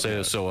bedded. I'll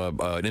say so.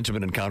 An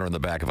intimate encounter in the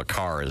back of a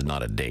car is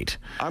not a date.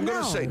 I'm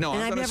going to say no.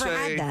 And I'm I've going to never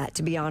say had that,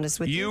 to be honest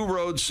with you. You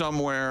rode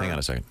somewhere. Hang on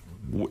a second.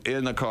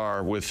 In the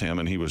car with him,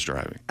 and he was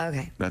driving.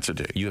 Okay. That's a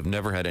date. You have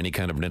never had any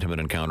kind of an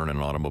intimate encounter in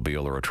an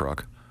automobile or a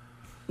truck?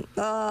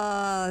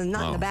 Not in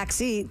the back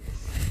seat.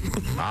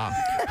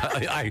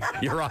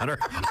 Your Honor,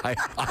 I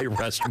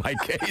rest my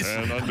case.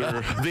 And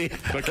under the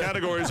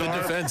categories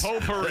are defense,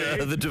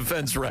 potpourri. The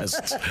defense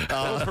rests.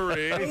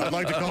 Potpourri. I'd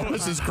like to call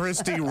Mrs.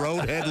 Christie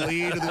roadhead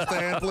lead to the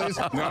stand, please.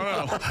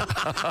 No.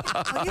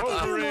 You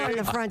can do more in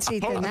the front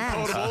seat than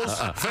that.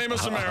 Potables,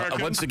 famous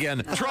American. Once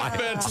again, truck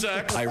bed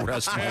sex. I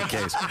rest my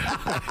case.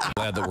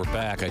 Glad that we're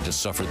back. I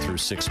just suffered through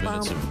 6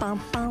 minutes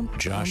of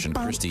Josh and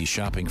Christy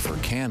shopping for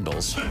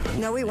candles.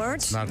 No, we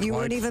weren't. You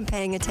weren't even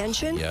paying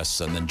attention. Yes,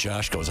 and then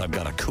Josh goes, I've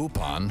got a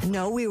coupon.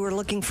 No, we were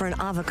looking for an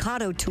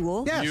avocado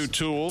tool. Yes. You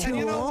tool. And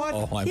you know what?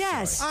 Oh, I'm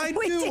I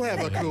do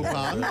have a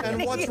coupon,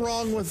 and what's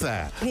wrong with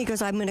that? And he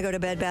goes, I'm going to go to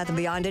Bed Bath &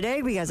 Beyond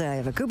today because I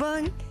have a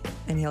coupon,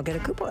 and he'll get a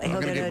coupon. I'm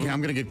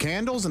going to get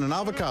candles and an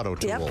avocado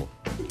tool. Yep.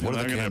 What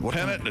are they going to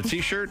pen it? A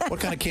T-shirt? What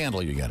kind of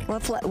candle are you getting?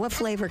 What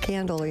flavor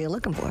candle are you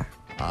looking for?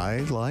 I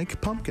like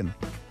pumpkin.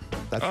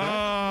 That's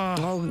right.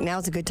 Oh,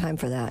 now's a good time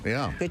for that.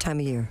 Yeah. Good time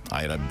of year.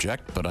 I'd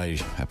object, but I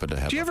happen to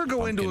have Do you ever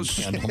go into a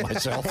candle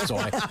myself, so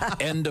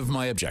end of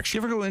my objection.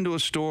 Do you ever go into a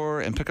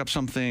store and pick up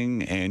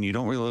something and you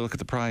don't really look at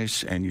the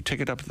price and you take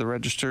it up to the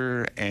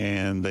register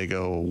and they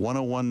go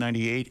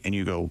 $101.98 and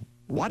you go,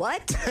 What?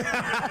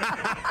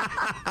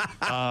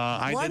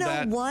 I did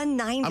that.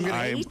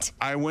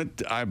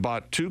 $101.98? I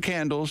bought 2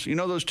 candles. You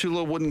know those 2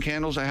 little wooden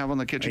candles I have on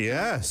the kitchen?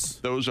 Yes.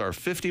 Those are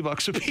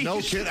 $50 a piece. No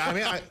kidding. I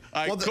mean,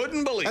 I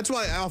couldn't believe. That's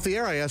why off the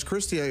air I asked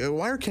Christy,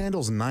 why are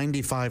candles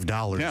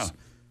 $95? Yeah.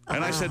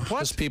 And I said,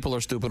 plus people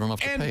are stupid enough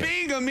to and pay. And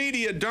being a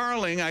media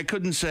darling, I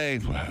couldn't say,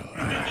 well,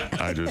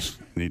 I just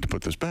need to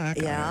put this back.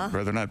 Yeah. I'd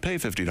rather not pay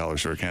 $50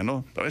 for a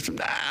candle. But I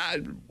said,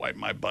 I'd wipe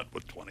my butt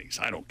with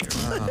 20s. I don't care.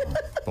 Oh,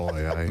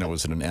 boy. Now,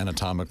 was it an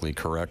anatomically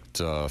correct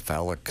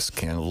phallic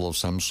candle of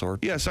some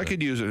sort? Yes, I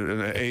could use it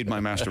to aid my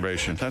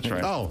masturbation. That's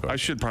right. Oh. I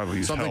should probably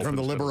use Something help from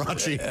the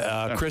instead.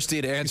 Liberace.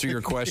 Christy, to answer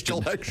your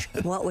question.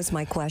 What was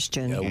my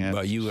question?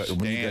 When you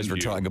guys were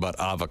talking about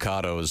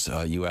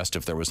avocados, you asked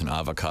if there was an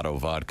avocado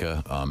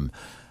vodka.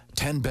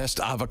 10 best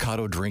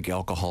avocado drink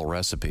alcohol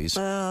recipes.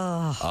 There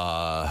are,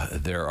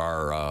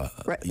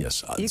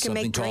 yes, you can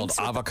something make called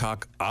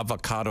avocado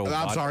vodka.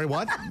 I'm sorry,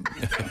 what?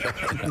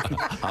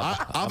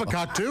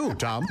 Avocado too,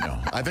 Tom.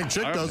 No. I think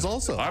Chick does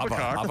also.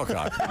 Avocado.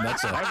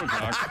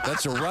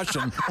 That's a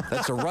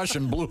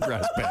Russian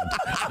bluegrass band.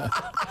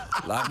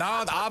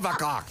 No,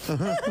 avocado.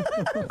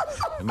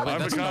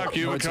 Avocado,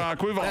 you a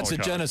cock, we've all That's a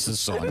cock. Genesis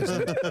song,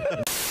 isn't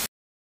it?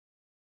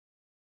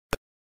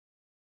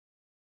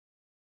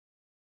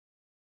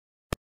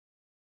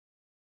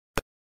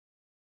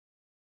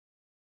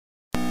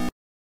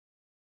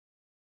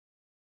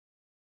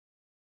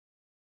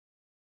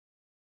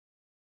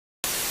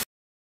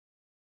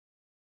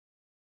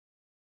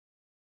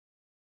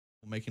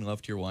 Making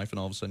love to your wife, and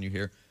all of a sudden you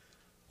hear,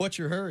 "What's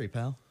your hurry,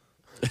 pal?"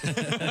 Do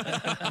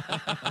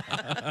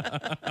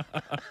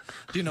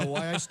you know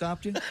why I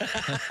stopped you? Do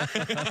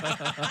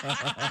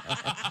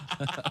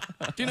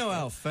you know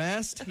how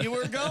fast you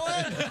were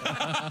going?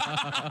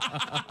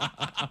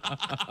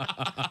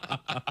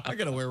 I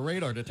gotta wear a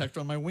radar detector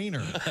on my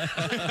wiener.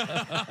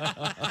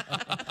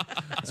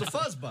 It's a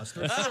fuzz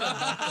buster.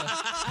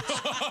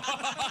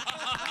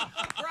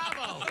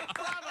 Bravo!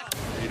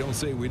 You don't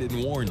say we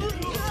didn't warn you.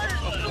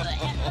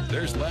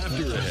 There's laughter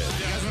ahead. You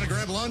guys want to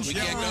grab lunch? We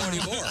can't go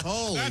anymore.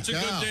 Holy That's a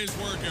cow. good day's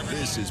work, everybody.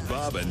 This is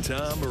Bob and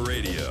Tom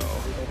Radio.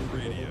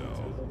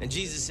 And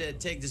Jesus said,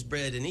 take this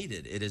bread and eat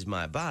it. It is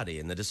my body.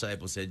 And the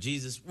disciples said,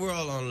 Jesus, we're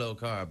all on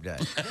low-carb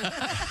diet.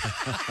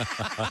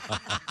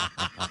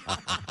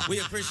 We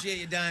appreciate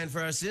you dying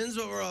for our sins,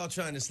 but we're all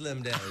trying to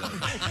slim down a little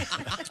bit.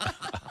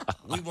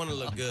 We want to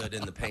look good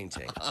in the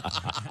painting.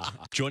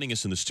 Joining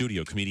us in the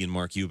studio, comedian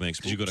Mark Eubanks.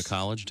 Did you go to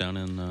college down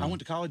in... I went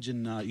to college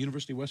in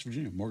University of West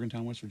Virginia,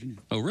 Morgantown, West Virginia.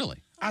 Oh, really?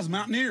 I was a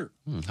mountaineer.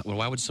 Well,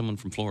 why would someone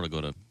from Florida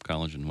go to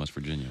college in West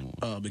Virginia?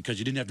 Because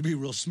you didn't have to be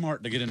real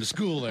smart to get into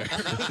school there.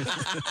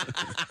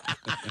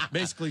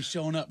 Basically,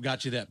 showing up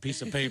got you that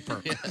piece of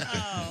paper.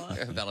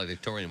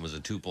 Valedictorian was a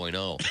 2.0.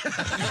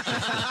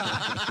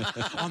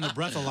 On the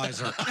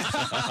breathalyzer.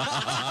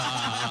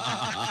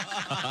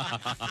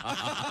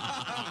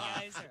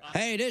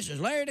 Hey, this is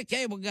Larry the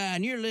Cable Guy,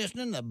 and you're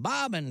listening to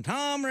Bob and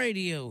Tom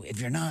Radio. If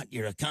you're not,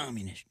 you're a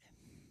communist.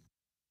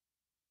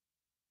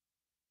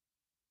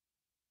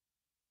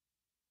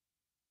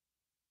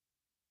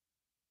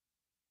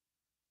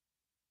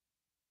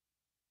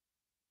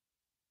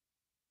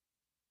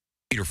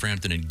 Peter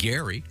Frampton and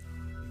Gary.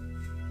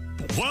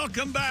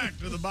 Welcome back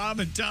to the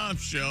Bob and Tom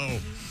Show.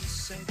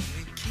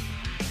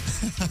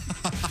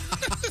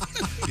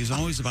 He's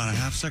always about a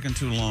half second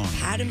too long.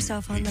 Pat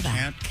himself on the back.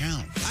 Can't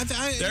count.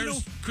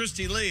 There's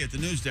Christy Lee at the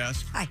news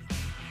desk. Hi.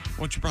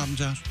 What's your problem,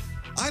 Josh?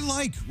 I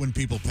like when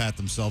people pat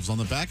themselves on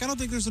the back. I don't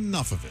think there's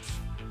enough of it.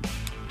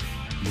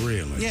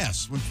 Really?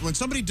 Yes. When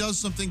somebody does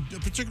something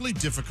particularly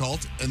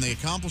difficult and they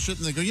accomplish it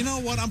and they go, you know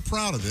what? I'm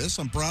proud of this.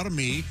 I'm proud of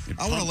me.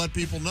 I want to let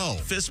people know.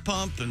 Fist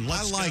pump and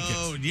let's I like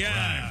go. it.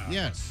 Yeah. Right.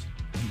 Yes.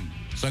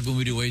 It's like when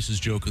we do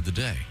Ace's joke of the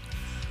day.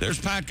 There's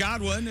Pat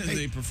Godwin in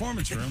the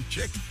performance room.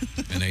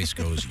 And Ace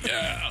goes,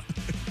 yeah.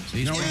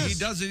 He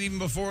does it even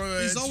before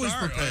He's always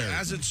prepared.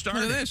 As it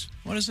started. Look at this.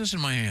 What is this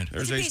in my hand?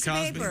 There's Ace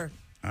Cosby.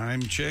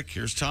 I'm Chick.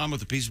 Here's Tom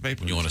with a piece of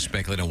paper. You want to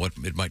speculate on what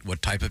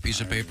type of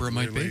piece of paper it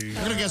might be? I'm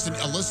going to guess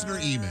a listener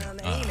email.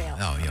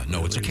 Oh, yeah.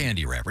 No, it's a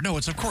candy wrapper. No,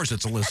 of course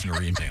it's a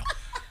listener email.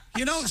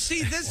 You know,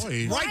 see this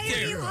Boy, right Why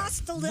there. are you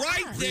hostile to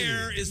right us?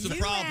 there is the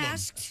You problem.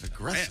 asked.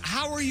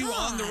 How are you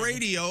on the God.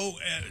 radio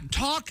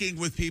talking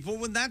with people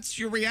when that's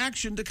your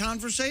reaction to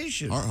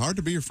conversation? Hard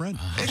to be your friend.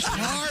 It's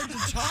hard to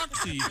talk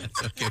to you.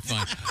 Okay,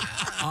 fine.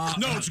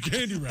 No, it's a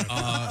candy wrapper.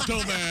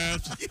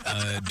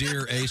 Dumbass.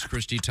 Dear Ace,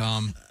 Christy,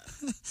 Tom,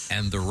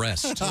 and the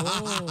rest. So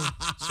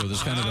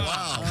there's kind of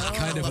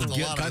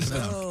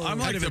I'm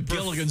like the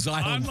Gilligan's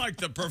Island. I'm like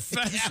the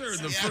professor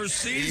in the first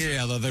season.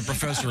 Yeah, the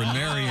professor and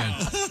Marianne.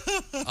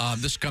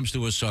 This comes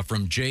to us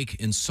from Jake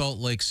in Salt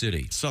Lake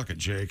City. Suck it,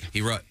 Jake.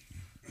 He wrote.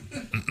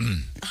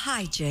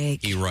 Hi,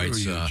 Jake. He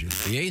writes,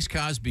 the Ace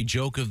Cosby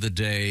joke of the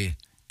day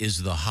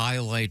is the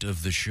highlight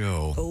of the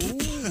show.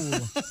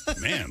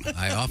 Man,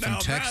 I often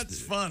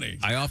that's funny.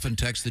 I often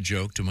text the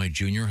joke to my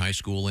junior high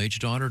school age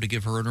daughter to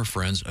give her and her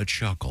friends a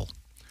chuckle.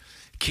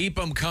 Keep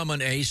 'em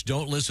coming, Ace.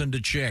 Don't listen to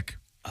Chick.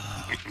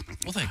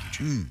 Well, thank you,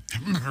 Jake.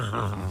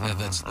 Yeah,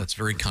 that's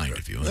very kind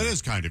of you. That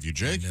is kind of you,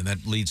 Jake. And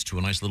that leads to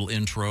a nice little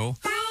intro.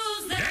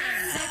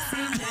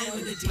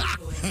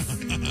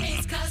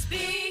 It's Cosby.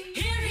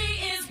 Here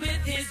he is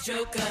with his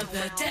joke of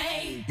the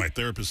day. My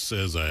therapist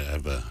says I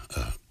have a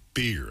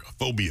fear, a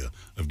phobia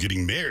of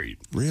getting married.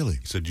 Really?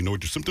 He said, you know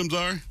what your symptoms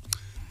are? I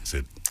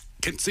said,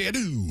 can't say I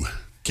do.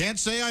 Can't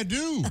say I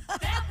do.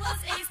 That was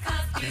Ace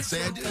Cosby's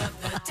joke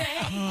of the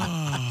day.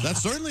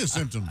 That's certainly a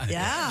symptom.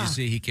 Yeah. You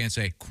see, he can't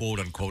say, quote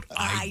unquote,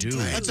 I do.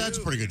 That's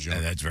a pretty good joke.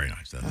 That's very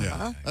nice.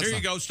 Yeah. Here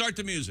you go. Start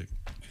the music.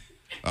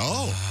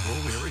 Oh,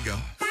 here we go.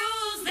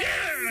 Who's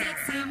that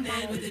sexy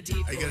man with a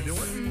deep Are you going to do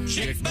it?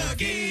 Chick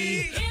Buggy.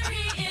 Here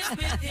he is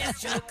with his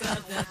joke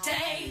of the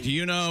day. Do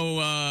you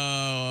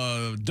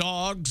know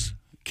dogs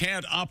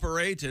can't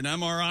operate an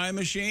MRI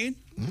machine?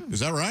 Is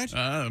that right?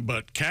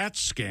 But CAT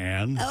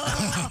scan.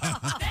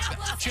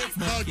 Chick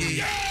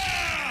Buggy.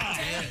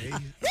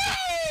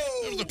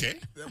 That was okay.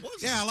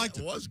 Yeah, I liked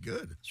it. It was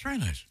good. It's very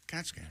nice.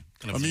 CAT scan.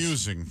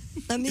 Amusing.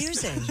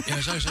 Amusing.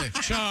 Yes, I say.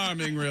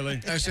 Charming,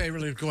 really. I say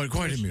really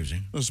quite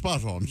amusing.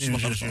 Spot on.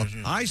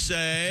 I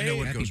say. I know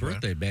what goes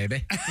birthday,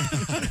 baby.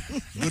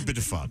 Good bit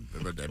of fun.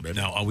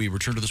 Now, are we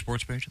return to the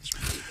sports page?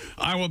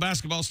 Iowa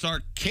basketball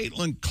star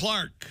Caitlin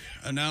Clark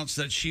announced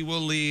that she will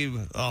leave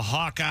the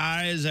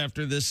Hawkeyes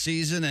after this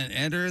season and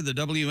enter the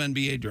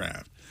WNBA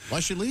draft.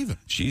 Why's she leaving?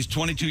 She's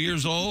 22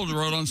 years old,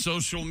 wrote on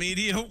social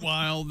media,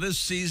 while this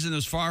season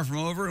is far from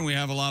over and we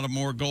have a lot of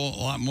more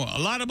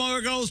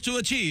goals to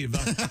achieve.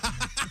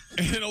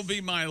 It'll be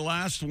my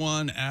last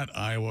one at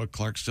Iowa.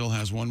 Clark still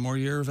has one more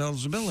year of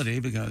eligibility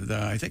because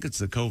I think it's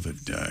the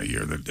COVID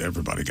year that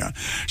everybody got.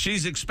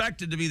 She's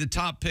expected to be the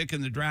top pick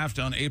in the draft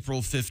on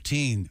April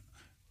 15,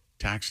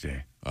 tax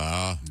day.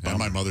 And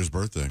my mother's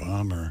birthday.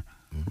 Bummer.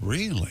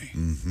 Really?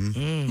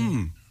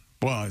 Mm-hmm.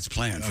 Well, it's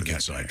planned for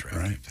that sidetrack,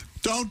 right?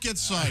 Don't get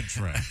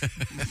sidetracked.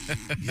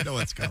 You know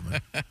what's coming.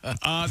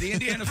 The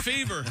Indiana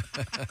Fever.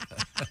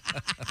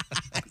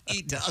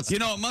 He does. You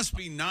know, it must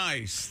be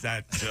nice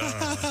that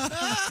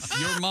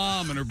your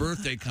mom and her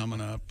birthday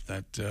coming up.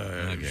 That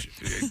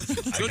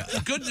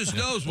goodness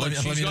knows what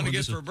she's going to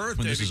get for her birthday.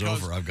 When this is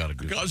over, I've got to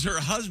do because her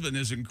husband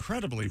is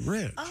incredibly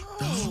rich.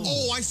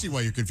 Oh, I see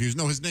why you're confused.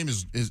 No, his name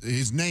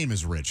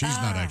is Rich. He's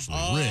not actually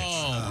rich.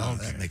 Oh,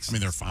 okay. That makes sense. I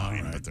mean, they're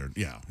fine, but they're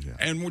yeah.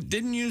 And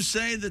didn't you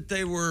say that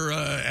they were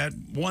at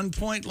one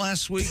point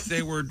last week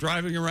they were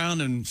driving around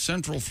in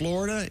Central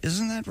Florida?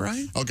 Isn't that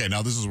right? Okay,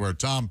 now this is where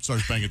Tom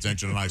starts paying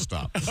attention and I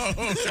stop.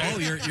 Oh,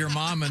 your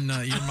mom and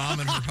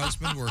her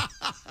husband were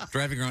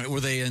driving around.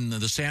 Were they in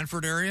the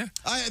Sanford area?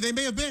 They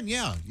may have been.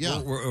 Yeah.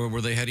 Were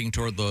they heading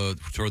toward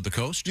the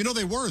coast? You know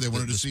they were. They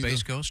wanted to see the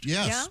Space Coast.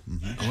 Yes. Yeah.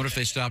 Mm-hmm. I wonder if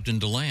they stopped in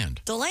DeLand.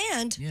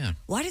 DeLand? Yeah.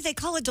 Why did they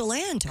call it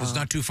DeLand, Tom? It's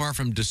not too far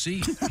from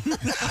DC.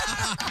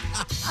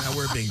 Now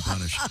we're being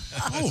punished.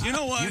 Oh, you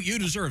know what? You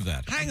deserve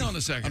that. Hang on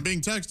a second. I'm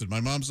being texted. My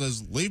mom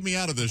says, "Leave me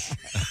out of this."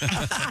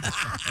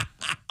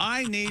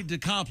 I need to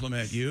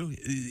compliment you.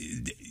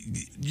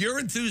 Your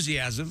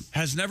enthusiasm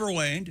has never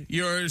waned.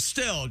 You're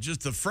still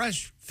just a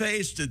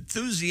fresh-faced,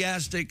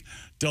 enthusiastic,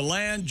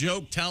 DeLand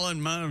joke-telling.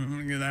 We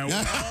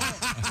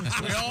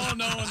all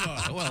know and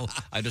love. Well,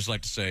 I just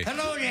like to say,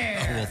 hello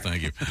there. Well,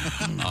 thank you.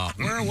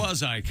 Where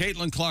was I?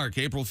 Caitlin Clark,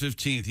 April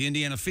 15th. The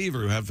Indiana Fever,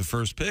 who have the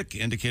first pick,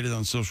 indicated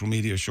on social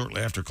media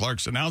shortly after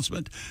Clark's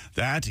announcement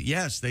that,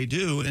 yes, they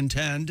do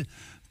intend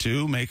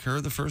to make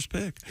her the first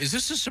pick. Is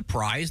this a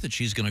surprise that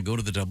she's going to go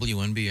to the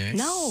WNBA?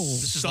 No.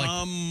 This is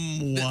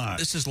somewhat.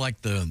 This is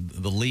like the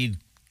lead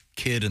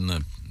kid in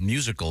the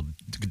musical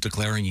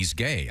declaring he's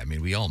gay. I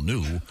mean, we all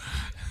knew.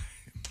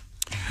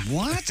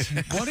 What?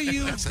 What are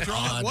you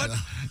drawing? What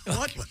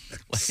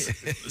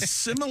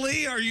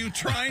simile are you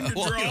trying to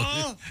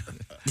draw?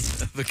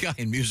 The guy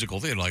in musical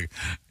theater,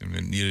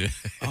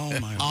 oh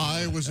my!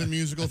 I was in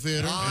musical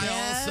theater,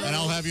 and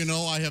I'll have you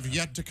know, I have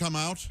yet to come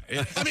out.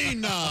 I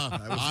mean,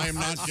 I'm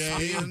not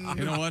gay.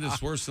 You know what?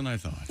 It's worse than I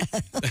thought.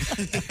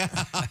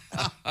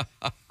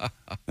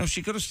 No,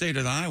 she could have stayed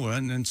at Iowa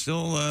and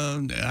still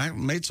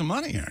made some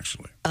money.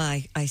 Actually,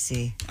 I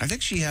see. I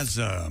think she has.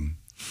 A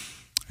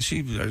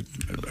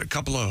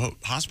couple of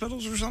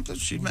hospitals or something.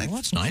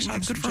 That's nice.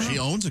 Good for her. She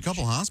owns a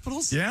couple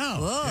hospitals? Yeah.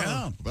 Whoa.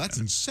 Yeah. That's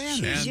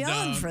insanity. She's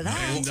young for that.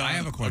 And, I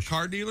have a question. A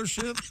car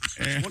dealership.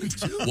 And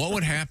 22. What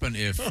would happen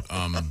if,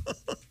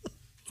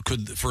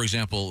 for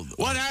example...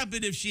 What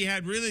happened if she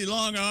had really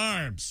long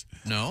arms?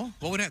 No.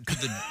 What would happen?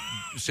 Could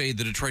say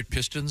the Detroit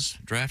Pistons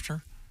draft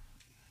her?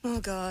 Oh,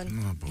 God.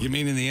 Oh, You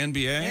mean in the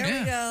NBA? There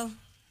we go.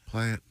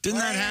 Play it. Didn't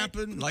that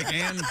happen? Like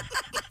Ann...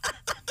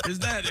 Is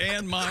that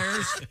Ann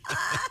Myers?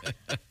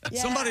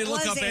 Yeah, somebody it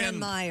look was up Ann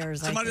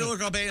Myers. Somebody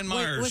look up Ann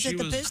Myers. Was it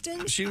the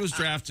Pistons? She was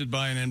drafted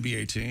by an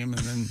NBA team,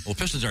 and then. Well,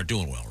 Pistons aren't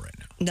doing well right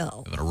now.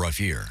 No. They've had a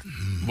rough year.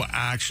 Well,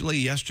 actually,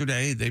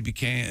 yesterday they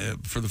became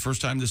for the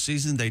first time this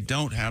season. They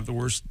don't have the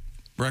worst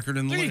record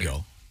in the league. There you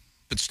go.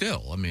 But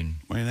still, I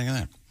mean, what do you think of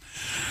that?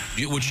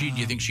 Do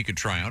you think she could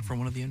try out for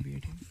one of the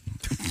NBA teams?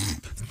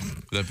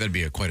 That'd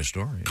be quite a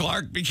story.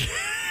 Clark became.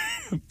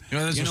 You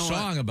know, there's a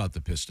song about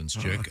the Pistons,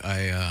 Chick.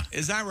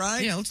 Is that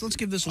right? Yeah, let's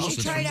give this a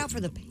listen. Try it out for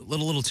the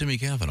little Timmy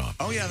Cavanaugh.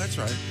 Oh yeah, that's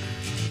right.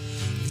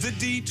 The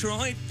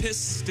Detroit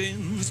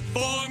Pistons,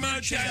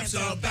 former champs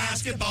of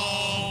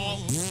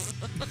basketball.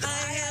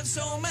 I have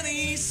so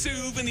many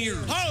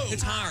souvenirs.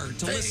 It's hard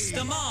to list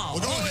them all.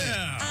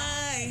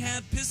 I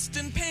have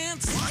piston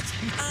pants.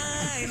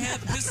 I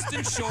have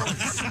piston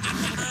shorts.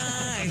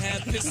 I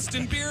have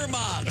piston beer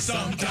mugs.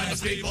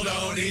 Sometimes people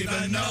don't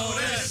even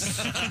notice.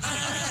 I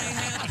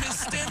have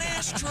piston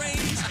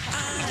ashtrays.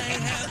 I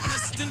have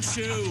piston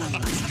shoes.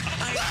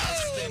 I have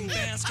piston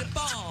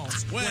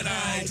basketballs. When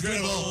I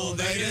dribble,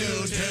 they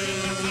do too.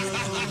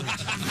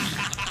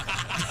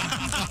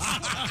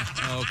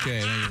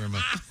 Okay, thank you very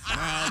much.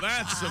 Now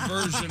that's a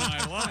version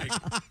I like.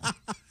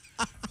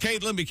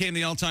 Caitlin became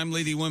the all-time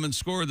leading women's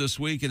scorer this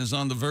week and is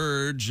on the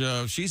verge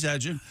of, she's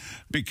edging,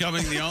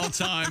 becoming the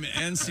all-time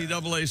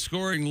NCAA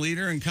scoring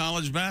leader in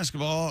college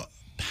basketball,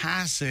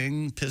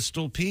 passing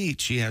Pistol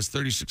Pete. She has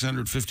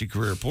 3,650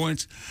 career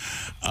points.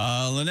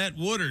 Lynette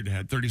Woodard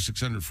had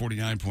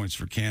 3,649 points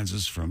for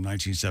Kansas from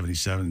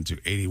 1977 to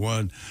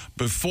 81.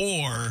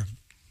 Before,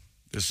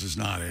 this is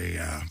not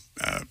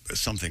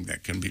something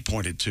that can be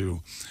pointed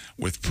to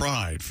with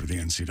pride for the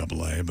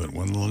NCAA, but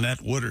when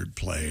Lynette Woodard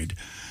played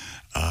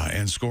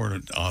and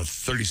scored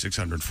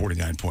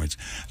 3,649 points,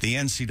 the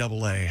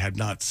NCAA had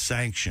not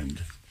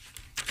sanctioned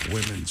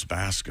women's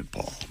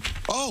basketball.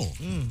 Oh,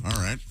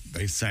 all right.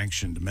 They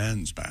sanctioned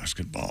men's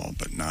basketball,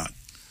 but not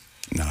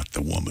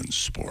the women's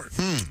sport.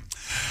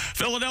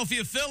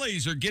 Philadelphia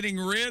Phillies are getting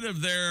rid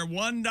of their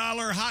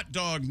 $1 hot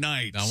dog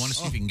night. Now, I want to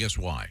see if you can guess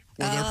why.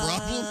 Were there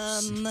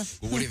problems?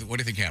 What do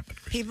you think happened?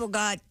 People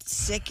got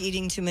sick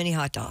eating too many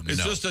hot dogs.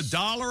 It's just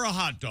 $1 a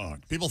hot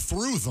dog. People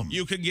threw them.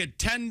 You could get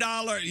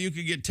 $10. You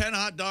could get 10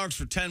 hot dogs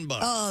for $10.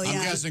 Oh, yeah.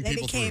 I'm guessing they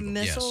people became threw them.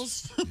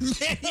 missiles.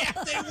 Yeah,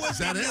 they would. Is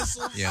that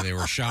it? Yeah, they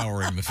were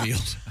showering the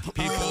field.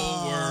 People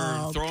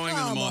were throwing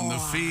them on the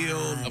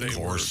field. Of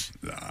course.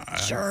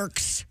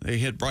 Jerks. They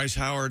hit Bryce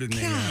Howard in the.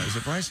 Is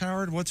it Bryce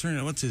Howard? What's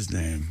his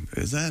name?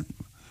 Is that?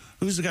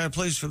 Who's the guy who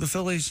plays for the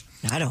Phillies?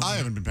 I don't know. I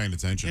haven't been paying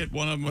attention. Hit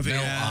one of them with the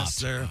ass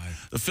there.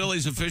 The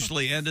Phillies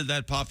officially ended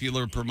that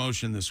popular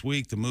promotion this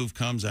week. The move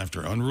comes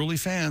after unruly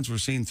fans were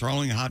seen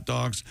throwing hot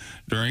dogs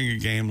during a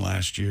game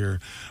last year,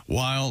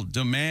 while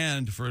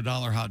demand for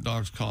 $1 hot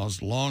dogs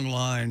caused long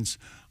lines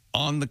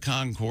on the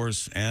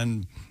concourse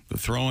and the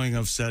throwing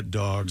of said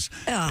dogs.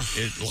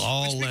 It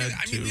all led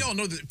to we all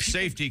know that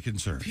safety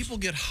concerns. People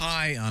get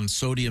high on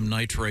sodium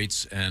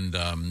nitrates and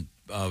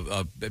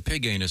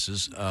pig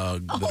anuses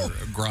that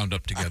are ground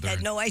up together. I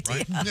had no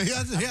idea. Right?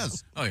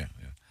 Yes. Oh, yeah.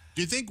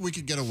 Do you think we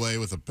could get away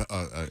with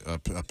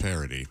a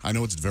parody? I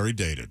know it's very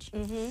dated,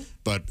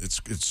 but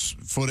it's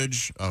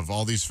footage of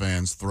all these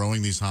fans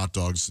throwing these hot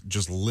dogs,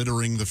 just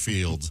littering the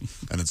field,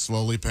 and it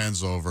slowly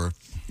pans over,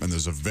 and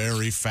there's a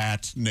very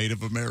fat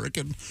Native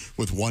American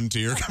with one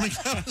tear coming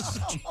out his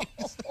cheek.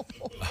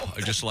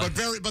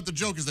 But the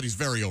joke is that he's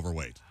very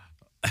overweight.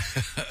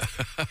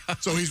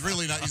 So he's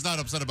really not. He's not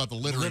upset about the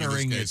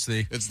littering. It's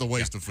the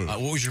waste of food.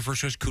 What was your first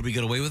question? Could we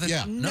get away with it?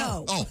 Yeah.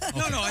 No. Oh,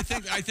 okay. No. I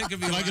think if you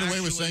can I get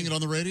away with saying it on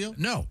the radio?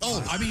 No.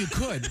 Oh, I mean you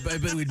could, but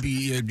it would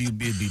be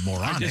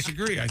moronic. I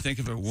disagree. I think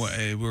if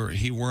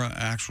he were an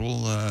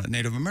actual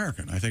Native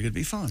American, I think it'd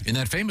be fun. In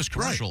that famous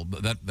commercial,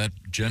 that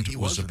gent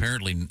was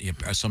apparently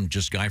some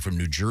guy from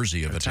New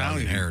Jersey of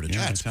Italian heritage.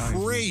 Yeah, that's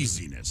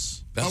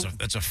craziness.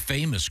 That's a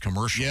famous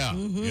commercial. Yeah.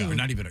 Yeah.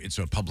 Not even. It's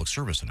a public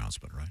service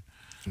announcement, right?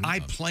 I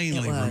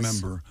plainly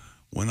remember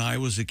when I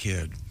was a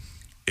kid,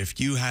 if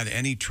you had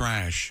any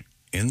trash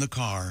in the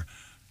car,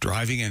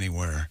 driving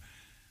anywhere,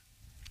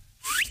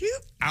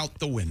 out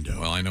the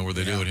window. Well, I know where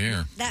they do it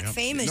here. That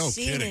famous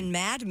scene in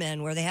Mad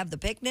Men where they have the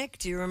picnic.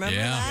 Do you remember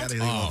that? Yeah, they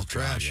leave all the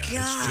trash.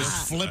 God.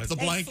 Just flip the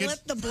blanket. They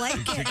flip the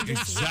blanket.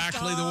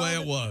 Exactly the way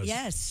it was.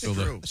 Yes.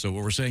 So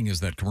what we're saying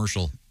is that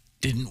commercial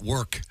didn't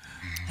work.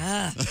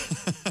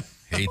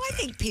 I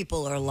think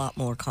people are a lot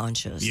more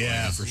conscious.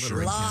 Yeah, for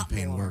sure. A lot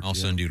more. I'll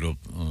send you to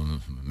a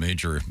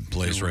major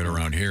place right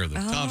around here.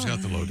 Tom's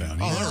got the lowdown.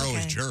 Oh, they're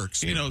always jerks.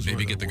 He knows.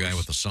 Maybe get the guy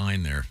with the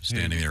sign there,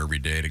 standing there every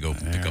day to go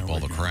pick up all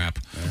the crap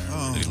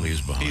that he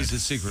leaves behind. He's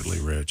secretly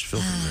rich,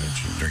 filthy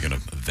rich. Drinking a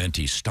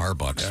venti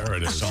Starbucks. There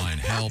it is. Sign,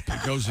 help.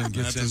 He goes and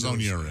gets his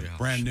own urine.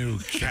 Brand new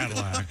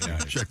Cadillac.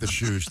 Check the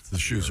shoes. The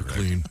shoes are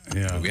clean.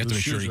 Yeah, we have to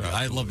make sure.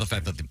 I love the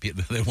fact that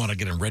they want to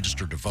get him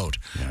registered to vote.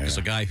 There's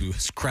a guy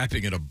who's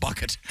crapping in a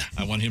bucket.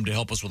 I want him to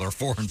help us with our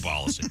foreign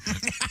policy.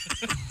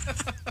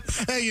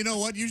 Hey, you know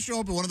what? You show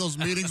up at one of those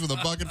meetings with a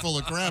bucket full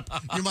of crap,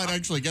 you might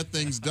actually get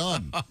things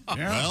done.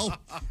 Yeah.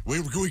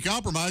 Well, we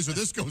compromise or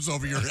this goes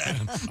over your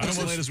head. What's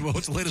the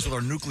latest with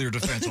our nuclear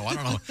defense? Oh, I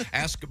don't know.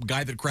 Ask a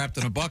guy that crapped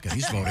in a bucket.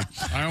 He's voting.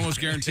 I almost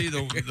guarantee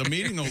the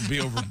meeting will be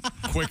over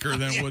quicker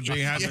than it would be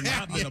had there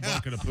not been a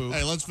bucket of poop.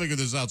 Hey, let's figure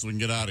this out so we can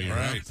get out of here.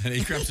 Right. And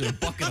he craps in a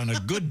bucket on a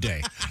good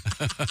day.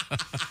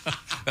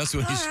 That's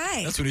when he's.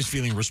 right. That's when he's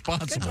feeling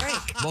responsible.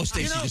 Most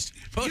days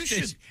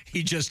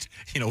he just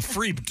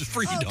free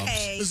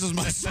dumps. This is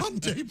my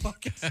Sunday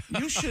bucket.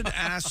 You should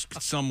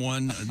ask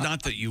someone,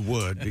 not that you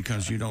would,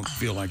 because you don't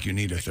feel like you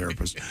need a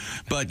therapist,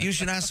 but you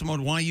should ask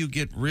someone why you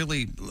get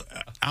really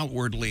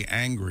outwardly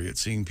angry at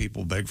seeing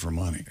people beg for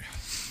money.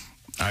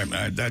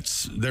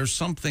 There's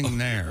something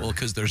there. Well,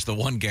 because there's the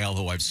one gal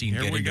who I've seen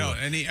Here get we into go.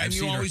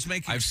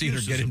 I've seen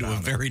her get into a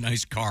very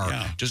nice car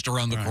just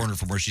around the corner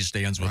from where she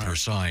stands with her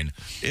sign.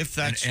 If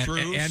that's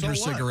true, and so her what?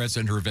 cigarettes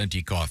and her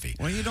venti coffee.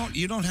 Well,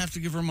 you don't have to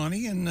give her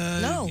money, and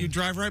you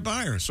drive right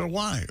by her. So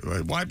why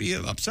be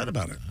upset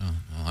about it? Well,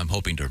 I'm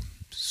hoping to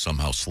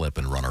somehow slip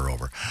and run her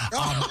over.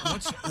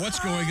 What's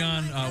going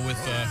on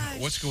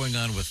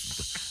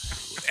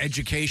with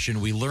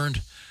education? We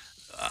learned.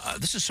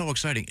 This is so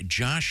exciting.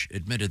 Josh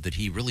admitted that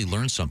he really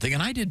learned something,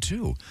 and I did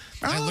too.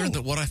 I learned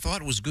that what I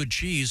thought was good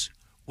cheese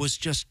was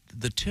just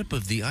the tip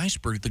of the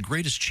iceberg, the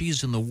greatest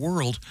cheese in the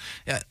world.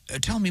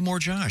 Tell me more,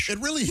 Josh. It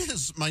really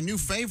is my new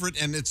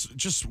favorite, and it's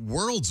just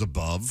worlds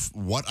above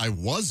what I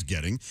was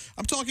getting.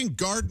 I'm talking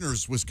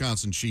Gardner's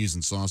Wisconsin cheese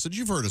and sausage.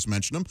 You've heard us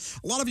mention them.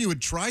 A lot of you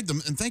had tried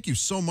them, and thank you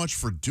so much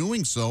for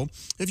doing so.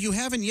 If you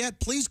haven't yet,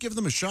 please give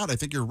them a shot. I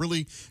think you're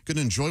really going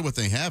to enjoy what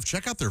they have.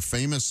 Check out their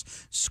famous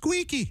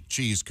squeaky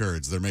cheese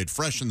curds. They're made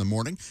fresh in the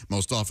morning,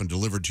 most often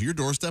delivered to your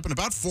doorstep in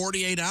about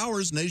 48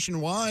 hours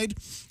nationwide.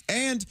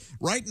 And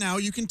right now,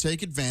 you can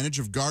take advantage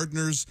of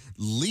Gardner's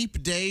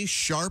Leap Day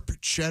Sharp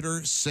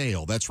Cheddar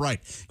sale. That's right.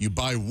 You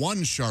buy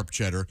one sharp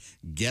cheddar,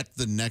 get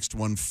the next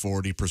one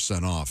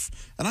 40% off.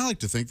 And I like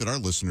to think that our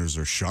listeners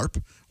are sharp.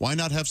 Why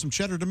not have some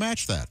cheddar to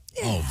match that?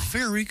 Yeah. Oh,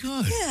 very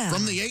good. Yeah.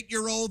 From the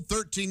 8-year-old,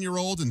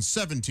 13-year-old, and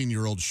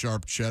 17-year-old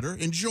sharp cheddar,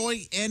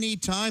 enjoy any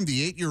time.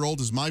 The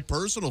 8-year-old is my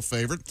personal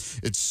favorite.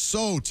 It's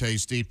so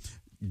tasty,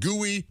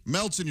 gooey,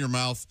 melts in your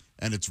mouth,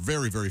 and it's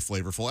very, very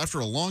flavorful. After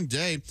a long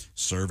day,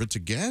 serve it to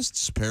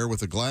guests, pair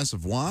with a glass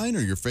of wine or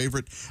your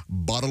favorite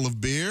bottle of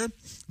beer.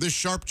 This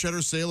sharp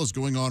cheddar sale is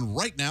going on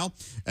right now,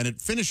 and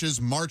it finishes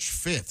March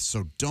 5th,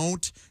 so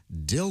don't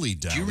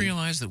dilly-dally. Do you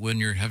realize that when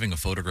you're having a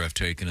photograph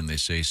taken and they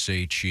say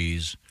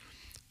cheese,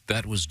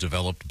 that was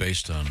developed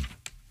based on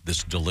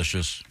this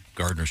delicious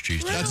Gardner's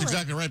cheese? Really? That's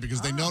exactly right,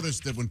 because they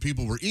noticed that when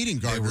people were eating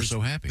Gardner's, they were so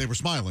happy. They were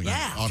smiling.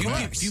 Yeah.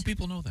 Automatically. Few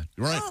people know that.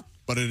 Right.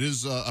 But it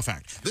is a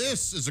fact.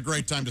 This is a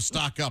great time to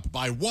stock up.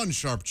 Buy one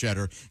sharp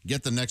cheddar,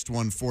 get the next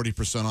one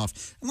 40%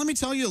 off. And let me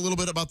tell you a little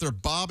bit about their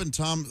Bob and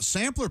Tom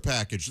sampler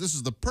package. This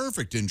is the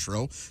perfect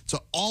intro to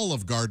all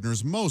of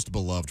Gardner's most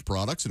beloved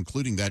products,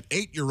 including that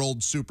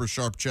 8-year-old super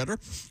sharp cheddar,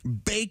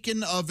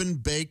 bacon oven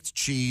baked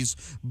cheese,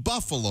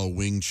 buffalo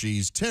wing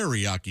cheese,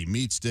 teriyaki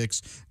meat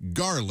sticks,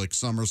 garlic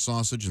summer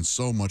sausage, and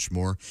so much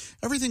more.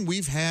 Everything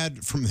we've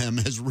had from them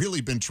has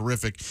really been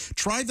terrific.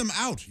 Try them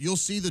out. You'll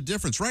see the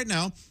difference. Right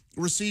now,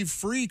 receive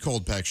free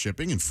cold pack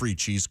shipping and free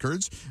cheese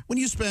curds when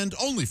you spend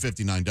only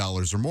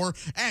 $59 or more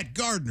at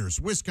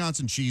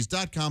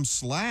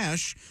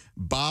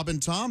GardnersWisconsinCheese.com/Bob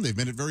and Tom. They've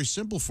made it very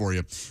simple for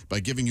you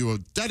by giving you a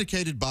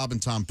dedicated Bob and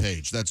Tom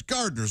page. That's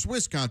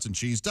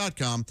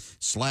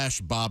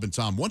GardnersWisconsinCheese.com/Bob and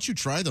Tom. Once you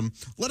try them,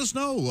 let us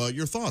know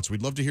your thoughts.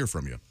 We'd love to hear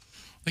from you.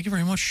 Thank you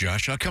very much,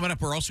 Josh. Coming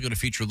up, we're also going to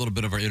feature a little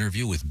bit of our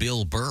interview with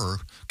Bill Burr,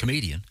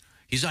 comedian.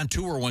 He's on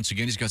tour once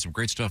again. He's got some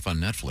great stuff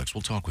on Netflix.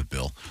 We'll talk with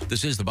Bill.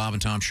 This is the Bob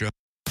and Tom Show.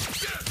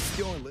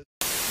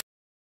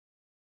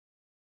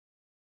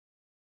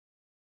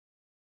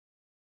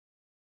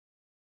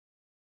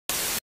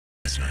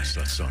 That's nice.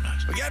 That's so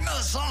nice. We got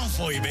another song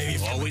for you, baby.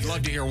 Oh, we'd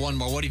love to hear one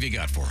more. What have you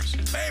got for us?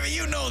 Baby,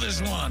 you know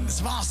this one.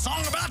 It's my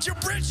song about your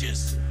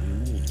britches.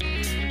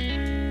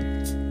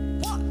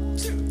 One,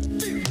 two,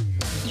 three.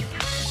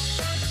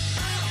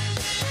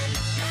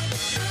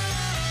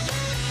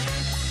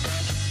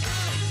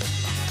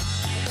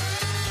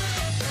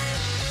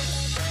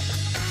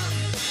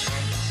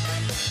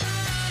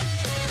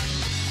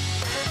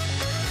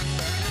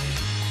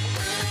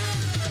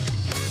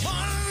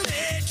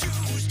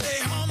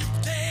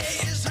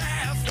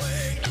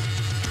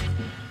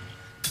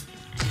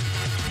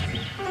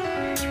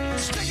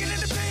 Sticking in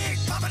the pig,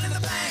 popping in the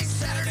bank.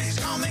 Saturday's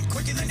coming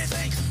quicker than you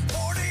think.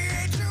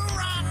 48 to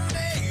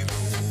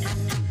rendezvous.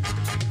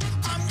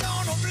 I'm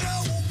gonna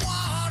blow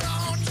wad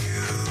on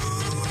you.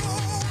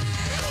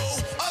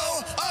 Oh,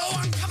 oh, oh,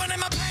 I'm coming in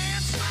my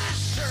pants. My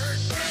shirt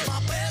is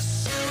my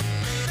best suit,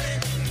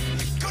 baby.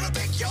 Gonna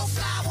pick your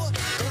flower.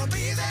 Gonna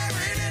be there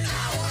in an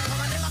hour.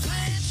 Coming in my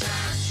pants,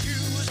 my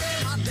shoes,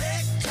 and my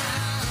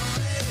necktie,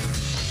 baby.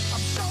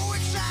 I'm so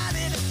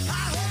excited.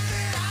 I hope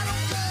that I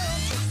don't go.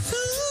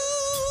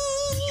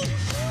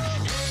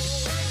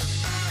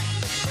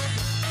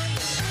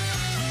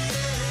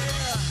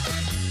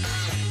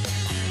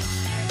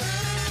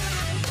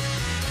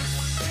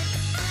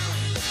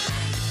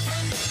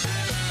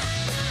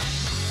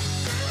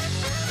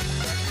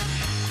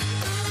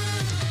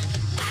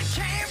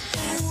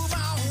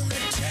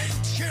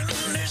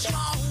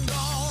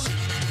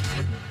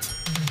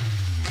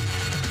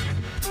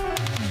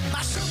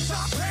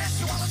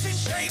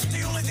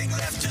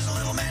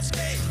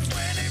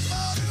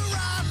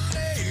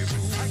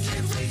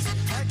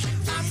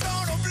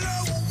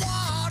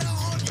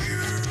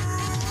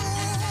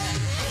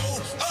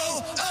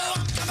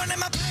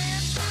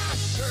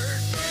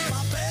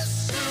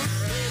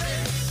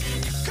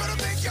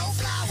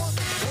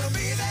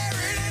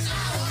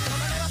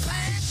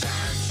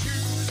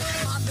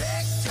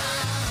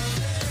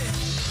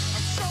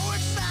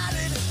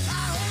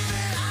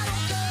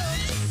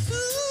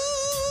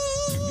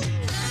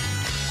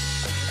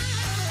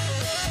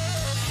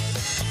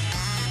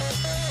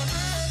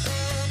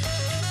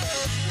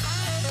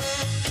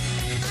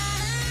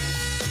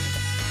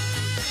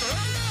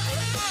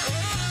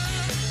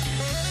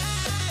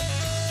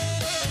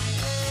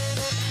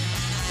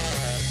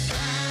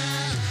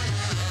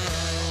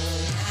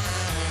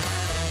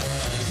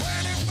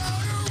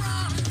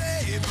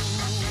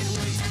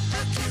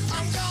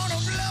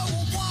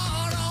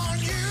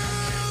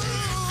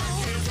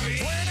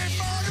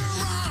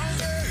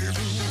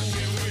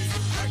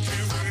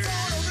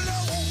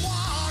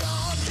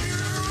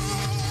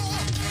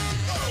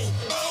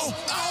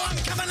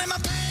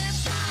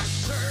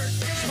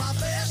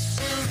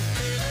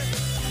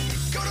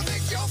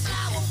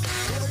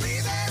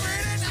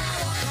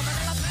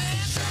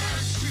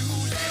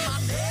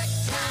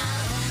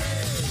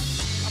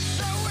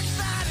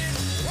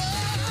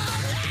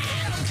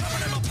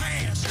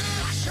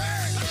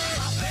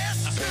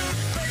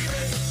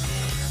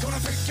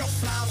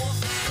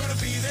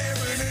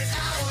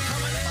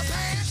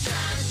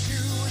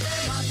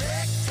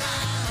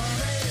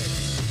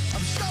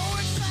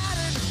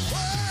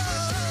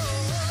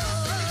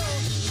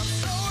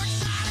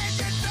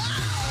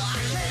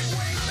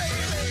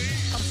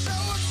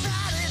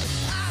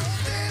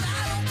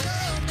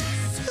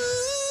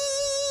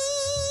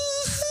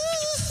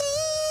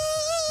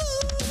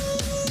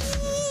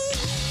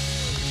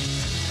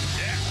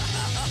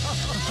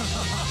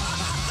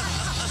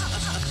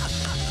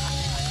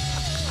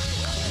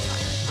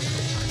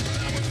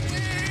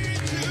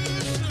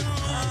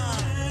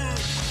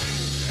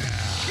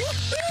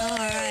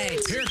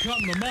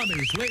 from the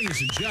Mummies,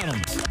 ladies and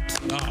gentlemen.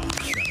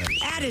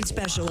 Added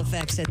special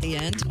effects at the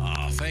end.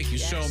 Oh, thank you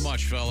so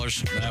much,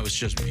 fellas. That was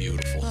just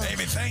beautiful.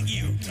 Baby, thank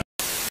you.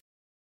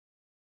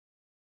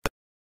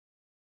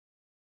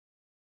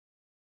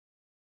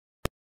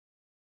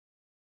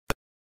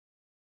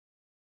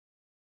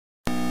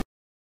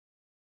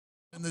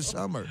 In the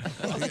summer.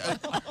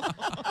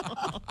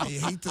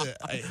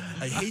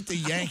 I hate the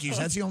Yankees.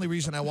 That's the only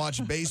reason I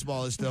watch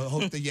baseball is to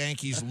hope the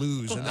Yankees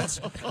lose. And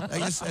I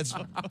guess that's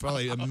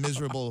probably a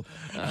miserable,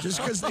 just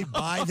because they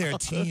buy their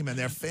team and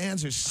their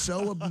fans are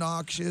so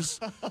obnoxious.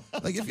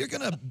 Like, if you're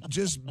going to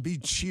just be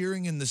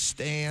cheering in the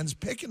stands,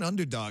 pick an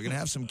underdog and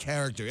have some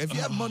character. If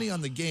you have money on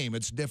the game,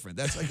 it's different.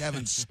 That's like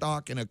having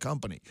stock in a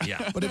company.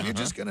 Yeah. But if you're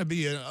just going to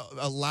be a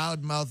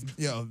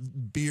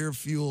loudmouth,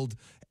 beer-fueled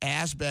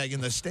ass bag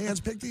in the stands,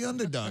 pick the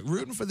underdog.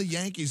 Rooting for the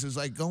Yankees is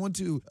like going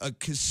to a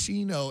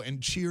casino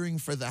and cheering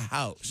for the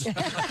house. You're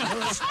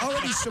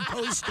already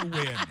supposed to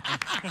win.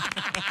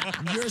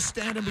 You're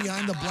standing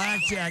behind the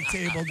blackjack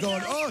table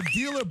going, oh,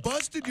 dealer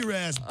busted your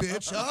ass,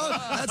 bitch.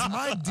 Oh, that's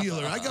my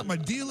dealer. I got my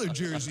dealer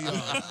jersey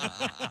on.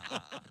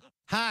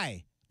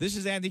 Hi, this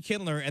is Andy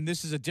Kindler, and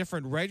this is a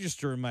different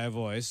register in my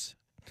voice.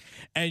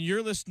 And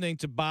you're listening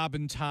to Bob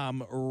and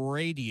Tom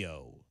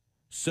Radio.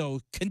 So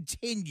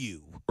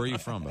continue. Where are you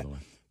from, by the way?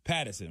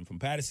 Patterson, from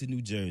Patterson,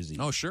 New Jersey.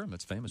 Oh, sure.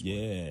 That's famous.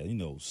 Yeah,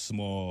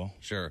 small.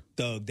 Sure.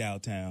 Thugged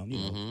out town.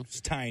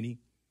 It's tiny.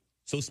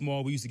 So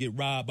small, we used to get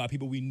robbed by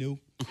people we knew.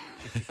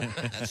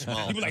 That's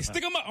small. People like,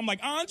 stick them up. I'm like,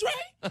 Andre?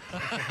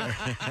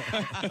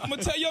 I'm going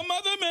to tell your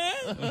mother,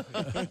 man.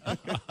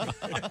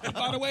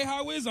 By the way,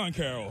 how is Aunt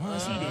Carol?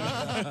 How's she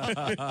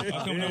doing?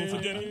 I'll come over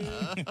for dinner.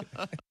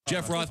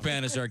 Jeff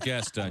Rothband is our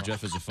guest.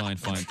 Jeff is a fine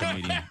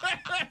comedian.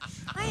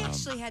 I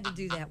actually had to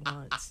do that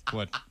once.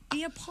 What?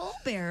 Be a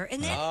pallbearer.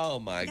 And that, Oh,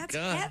 my that's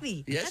God.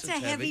 heavy. Yes, that's a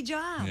it's heavy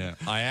job. Yeah,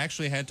 I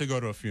actually had to go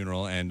to a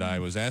funeral, and I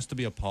was asked to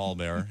be a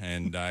pallbearer,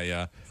 and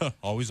I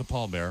always a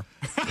pallbearer.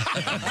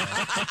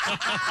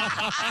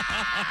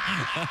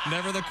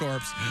 Never the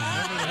corpse.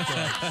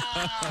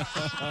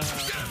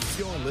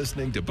 You're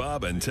listening to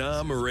Bob and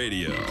Tom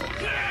Radio.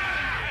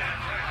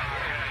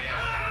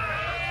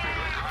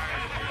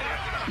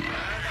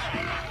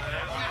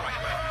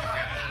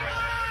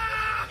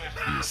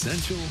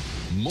 Essential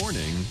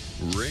Morning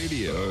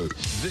Radio.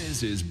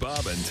 This is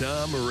Bob and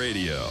Tom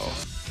Radio.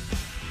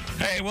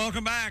 Hey,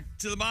 welcome back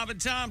to the Bob and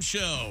Tom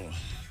Show.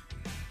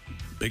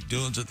 Big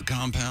doings at the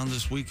compound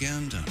this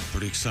weekend. I'm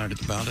pretty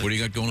excited about it. What do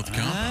you got going at the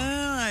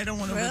compound? I don't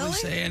want to really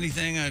say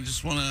anything. I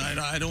just want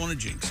to. I don't want to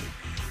jinx it.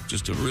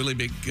 Just a really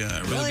big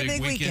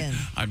weekend.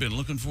 I've been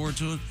looking forward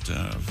to it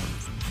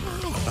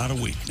for about a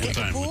week.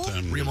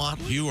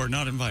 Remodel? You are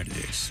not invited,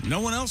 Ace. No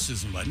one else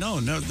is invited.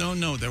 No.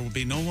 There will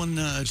be no one.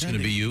 It's going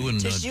to be you and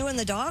just you and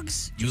the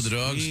dogs. You and the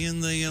dogs. Me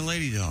and the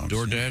lady dogs.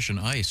 DoorDash and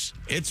ice.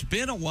 It's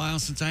been a while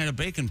since I had a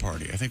bacon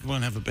party. I think we're going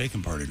to have a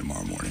bacon party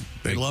tomorrow morning.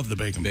 They love the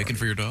bacon. Bacon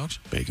for your dogs?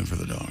 Bacon for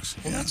the dogs.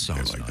 Well, that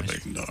sounds they like nice. the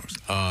bacon dogs.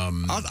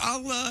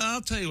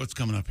 I'll tell you what's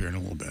coming up here in a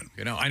little bit.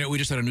 You know, I know we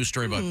just had a news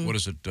story about what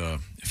is it?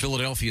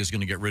 Philadelphia is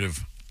going to get rid of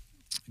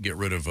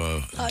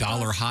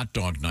dollar hot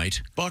dog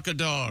night. Buck a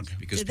dog.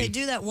 Because Did they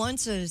do that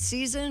once a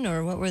season,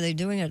 or what were they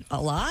doing it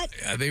a lot?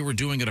 They were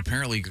doing it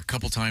apparently a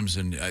couple times,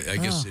 and I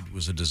guess it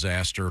was a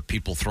disaster.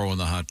 People throwing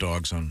the hot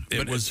dogs on.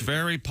 It was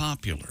very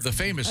popular. The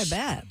famous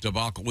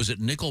debacle, was it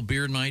Nickel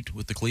Beer Night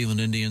with the Cleveland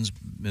Indians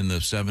in the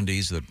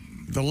 70s?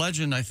 The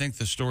legend, I think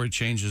the story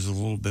changes a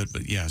little bit,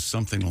 but yes,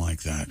 something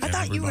like that. I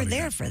thought you were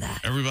there for that.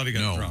 Everybody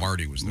got drunk.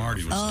 Marty was there.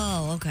 Marty was there.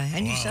 Oh, okay. I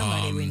knew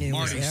somebody we knew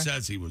Marty was there.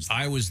 says he was there.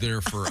 I was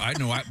there for, I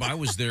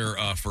was there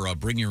for a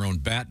bring your own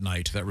bat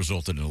night. That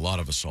resulted in a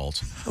lot of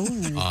assault.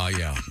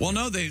 Yeah. Well,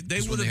 no, they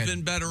would have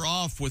been better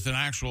off with an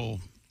actual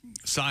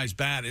size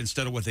bat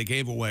instead of what they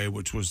gave away,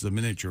 which was the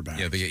miniature bat.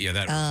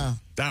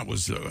 That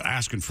was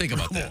asking for Think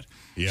about that.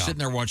 Yeah. Sitting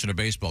there watching a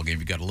baseball game,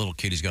 you've got a little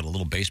kid, he's got a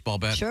little baseball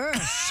bat. Sure.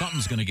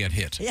 Something's going to get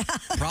hit. Yeah.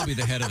 Probably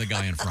the head of the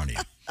guy in front of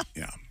you.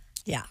 Yeah.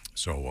 Yeah.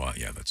 So,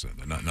 that's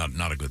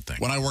not a good thing.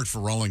 When I worked for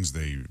Rawlings,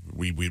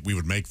 we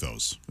would make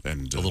those.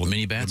 And the little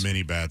mini bats? The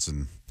mini bats.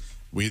 And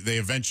they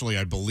eventually,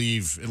 I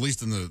believe, at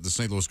least in the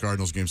St. Louis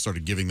Cardinals game,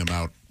 started giving them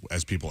out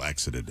as people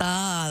exited.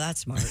 Ah,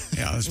 that's smart.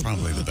 Yeah, that's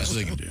probably the best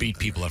they can beat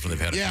people after they've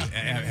had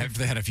after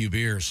they had a few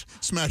beers.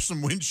 Smash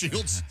some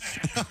windshields.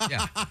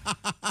 Yeah.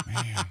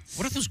 Man.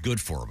 What are those good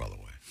for, by the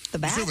way? The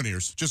bat?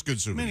 Souvenirs. Just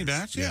good souvenirs. Mini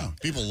bats, yeah.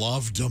 People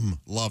loved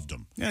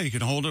them. Yeah, you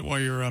can hold it while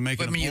you're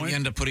making But, a point. you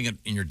end up putting it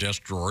in your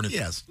desk drawer. And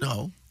Yes.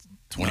 No.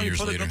 20 years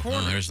later,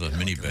 there's the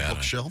mini bat.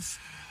 Bookshelf.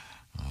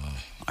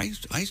 I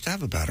used to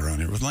have a bat around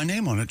here with my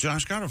name on it.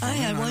 Josh got it for me. I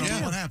had one too.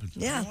 What happened?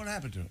 Yeah. What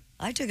happened to it?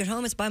 I took it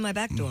home. It's by my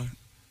back door.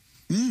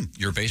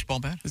 Your baseball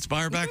bat? It's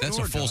by her back door. That's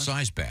a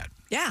full-size bat.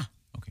 Yeah.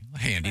 Okay.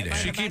 Handy to have.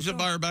 She keeps it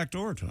by her back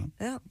door, Tom.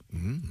 Yeah.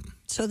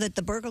 So that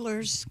the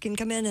burglars can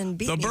come in and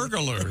beat The me.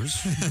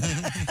 burglars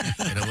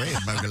Get away,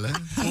 burglar.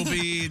 will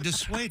be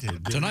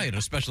dissuaded. Tonight,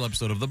 a special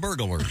episode of The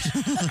Burglars.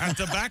 At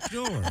the back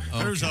door.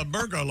 There's a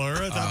burglar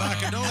at the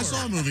back door. I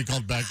saw a movie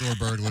called Backdoor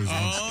Burglars.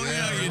 Oh,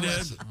 yeah, you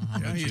did.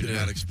 Yeah, you did.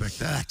 not expect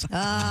that.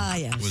 Ah,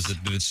 yes.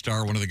 Did it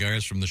star one of the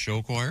guys from the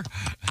show choir?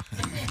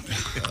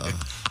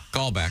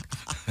 Call back.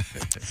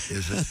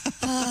 Is it?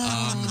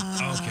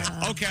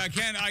 Okay.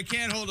 I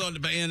can't hold on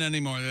to in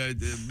anymore.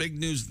 The big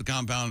news at the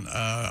compound.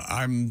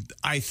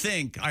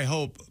 I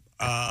hope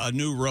a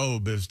new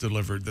robe is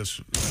delivered this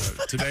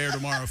today or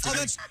tomorrow.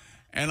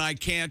 And I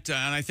can't.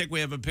 And I think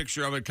we have a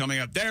picture of it coming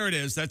up. There it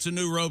is. That's a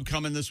new robe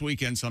coming this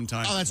weekend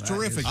sometime. Oh, that's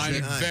terrific.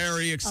 I'm Nice.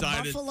 very A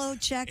excited. buffalo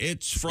check.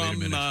 It's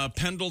from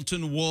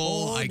Pendleton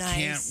Wool. Oh, I nice.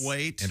 can't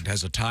wait. And it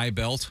has a tie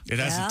belt. It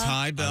has a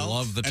tie belt. I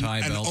love the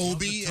tie belt. An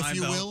obi, if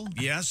you will.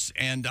 Yes,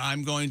 and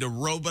I'm going to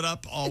robe it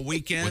up all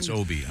weekend. What's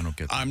obi? I don't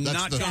get that. I'm That's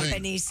not the coming.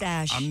 Japanese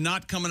sash. I'm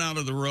not coming out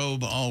of the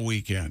robe all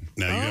weekend.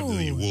 Now you have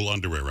the Oh. wool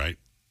underwear, right?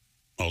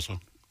 Also,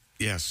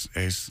 Yes,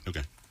 Ace.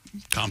 okay,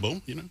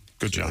 combo.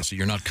 Good job. So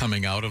you're not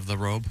coming out of the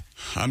robe?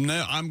 I'm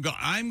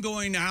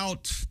going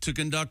out to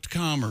conduct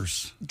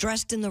commerce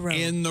Dressed in the robe.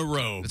 in the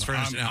robe. That's very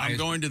nice. Now, I'm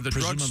going to the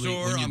presumably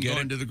drugstore. when you I'm get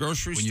going it- to the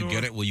grocery When store. you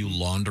get it, will you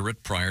launder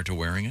it prior to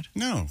wearing it?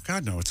 No,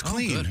 God, no. It's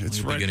clean. Oh, good. It's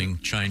You'll right. be getting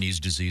Chinese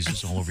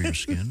diseases all over your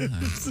skin.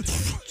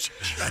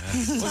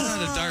 Wasn't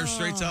that a Dire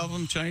Straits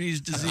album,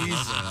 Chinese Disease?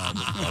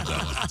 Love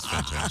that one. It's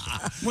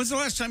fantastic. When's the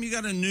last time you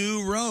got a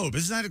new robe?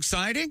 Isn't that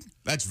exciting?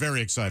 That's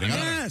very exciting.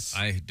 Yes.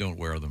 I don't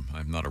wear them.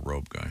 I'm not a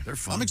robe guy. They're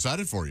fun. I'm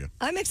excited for you.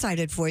 I'm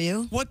excited for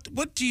you. What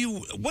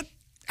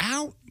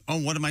how? Oh,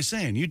 what am I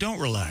saying? You don't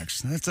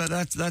relax. That's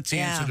the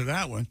Yeah. answer to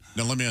that one.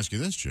 Now, let me ask you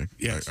this, Chick.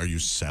 Yes. Are you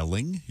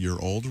selling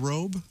your old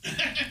robe?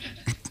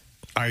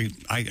 I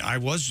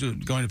was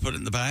going to put it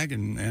in the bag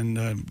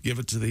and give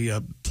it to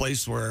the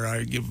place where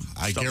I give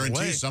I stuff guarantee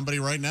away. somebody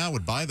right now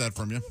would buy that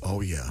from you.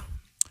 Oh, yeah.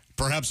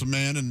 Perhaps a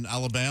man in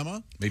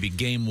Alabama. Maybe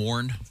game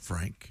worn.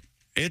 Frank.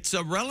 It's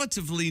a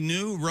relatively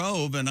new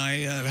robe, and I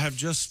have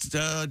just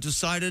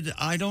decided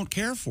I don't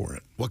care for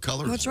it. What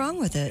color What's wrong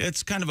with it?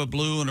 It's kind of a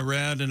blue and a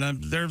red,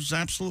 and there's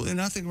absolutely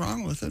nothing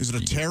wrong with it. Is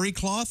it a terry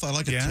cloth? I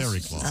like a Yes.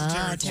 terry cloth.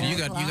 Ah, So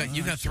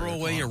you got throw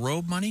away your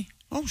robe money?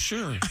 Oh,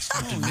 sure.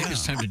 Maybe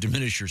it's time to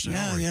diminish your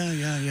salary.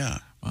 Yeah.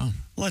 Wow.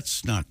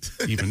 Let's not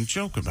even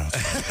joke about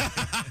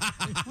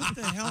that. What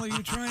the hell are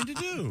you trying to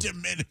do?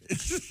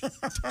 Diminish.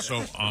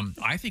 So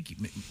I think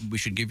we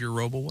should give your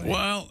robe away.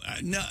 Well,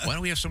 no. Why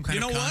don't we have some kind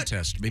You of know what?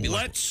 contest? Maybe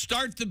Let's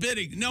start the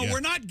bidding. No, Yeah. we're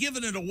not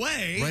giving it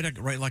away.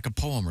 write like a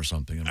poem or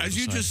something. And we'll As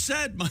you decide. just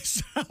said, my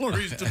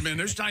salary's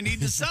diminished. I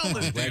need to sell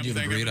this damn Glad you've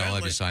thing. agreed. I'll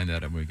have evidently. you sign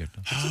that when we get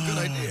done. That's a good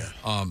idea.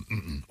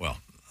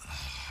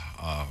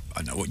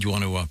 I know. You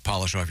want to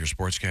polish off your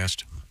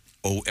sportscast?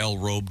 OL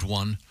robed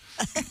one.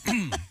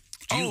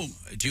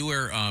 Do you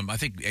wear? I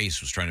think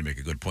Ace was trying to make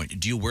a good point.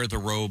 Do you wear the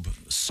robe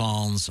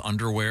sans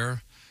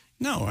underwear?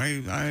 No,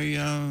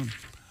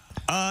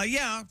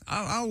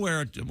 I'll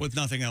wear it with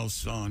nothing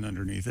else on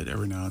underneath it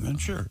every now and then.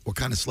 Sure. What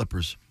kind of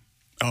slippers?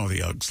 Oh,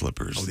 the UGG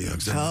slippers. Oh, the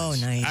Uggs. Oh,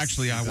 nice.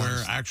 Actually, I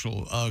wear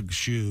actual UGG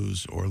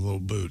shoes or little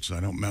boots. I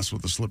don't mess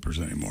with the slippers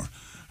anymore.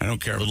 I don't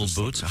care. Little with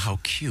the boots? slippers. How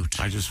cute.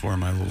 I just wear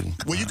my little.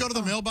 Will you go to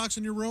the mailbox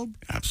in your robe?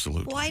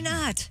 Absolutely. Why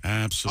not? Oh,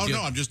 Absolutely.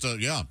 no, I'm just,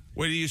 yeah.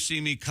 Where do you see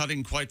me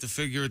cutting quite the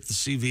figure at the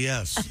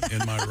CVS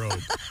in my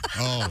robe?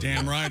 Oh,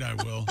 Damn right I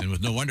will. And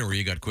with no underwear,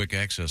 you got quick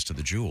access to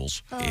the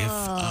jewels.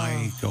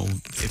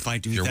 If I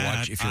do If you're,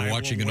 that, if you're I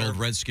watching will an wear- old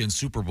Redskins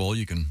Super Bowl,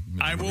 you can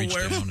I will reach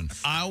wear. down and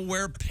I'll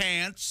wear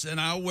pants and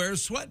I'll wear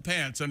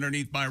sweatpants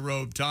underneath my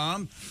robe,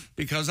 Tom,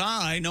 because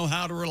I know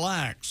how to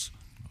relax.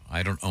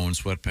 I don't own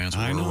sweatpants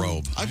I or a know.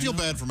 robe. I feel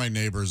bad for my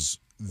neighbors.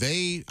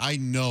 I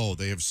know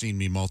they have seen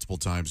me multiple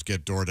times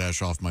get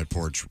DoorDash off my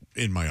porch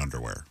in my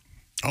underwear.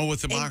 Oh,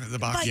 with the box.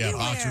 but Yeah, you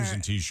boxers wear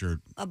and T-shirt.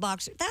 a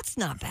boxer. That's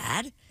not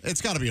bad.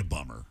 It's got to be a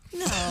bummer.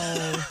 No.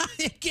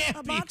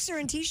 A boxer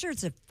and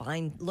T-shirt's a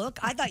fine look.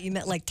 I thought you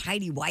meant like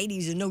tidy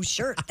whities and no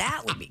shirt.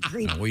 That would be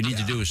creepy. What you need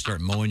to do is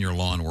start mowing your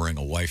lawn wearing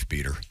a wife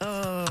beater.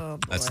 Oh,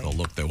 boy. That's the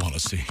look they want to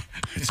see.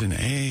 It's an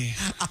A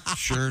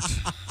shirt,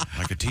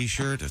 like a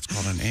T-shirt. It's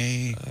called an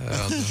A.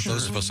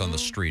 Those of us on the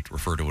street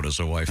refer to it as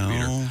a wife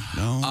beater.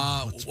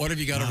 No. What have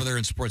you got over there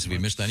in sports? Have we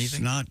missed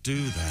anything? Let's not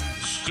do that.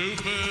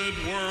 Stupid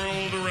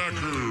world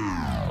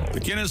record. The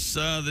Guinness,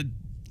 the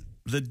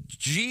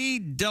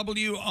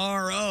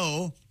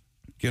GWRO,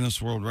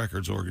 Guinness World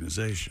Records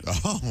Organization,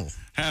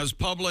 has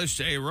published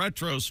a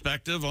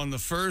retrospective on the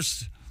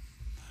first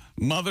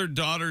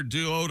mother-daughter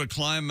duo to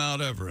climb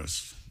Mount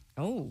Everest.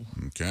 Oh.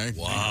 Okay.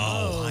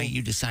 Wow. Why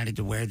you decided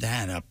to wear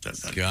that up?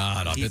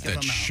 God, I bet that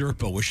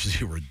Sherpa wishes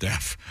he were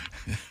deaf.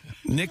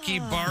 Nikki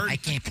Bart I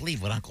can't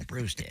believe what Uncle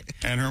Bruce did.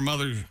 and her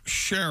mother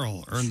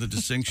Cheryl earned the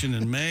distinction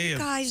in May. You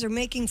guys are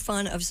making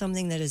fun of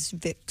something that is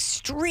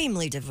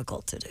extremely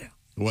difficult to do.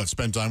 What,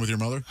 spend time with your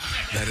mother?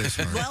 That is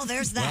hard. Well,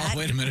 there's that. Well,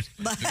 wait a minute.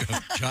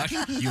 Josh,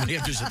 you may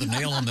have just hit the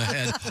nail on the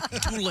head.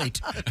 Too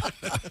late.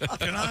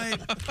 Can I?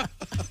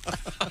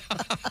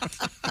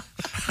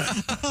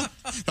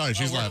 Sorry,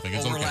 she's laughing.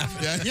 It's we're okay.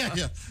 laughing.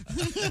 Yeah.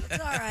 It's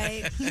all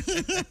right.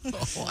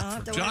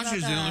 Josh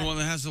is the only one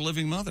that has a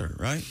living mother,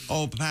 right?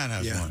 Oh, Pat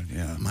has one.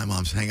 Yeah. My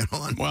mom's hanging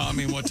on. Well, I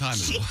mean, what time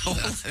is it?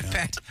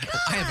 Pat,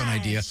 I have an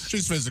idea.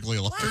 She's physically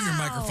alive. Turn your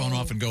microphone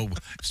off and go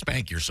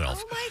spank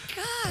yourself. Oh my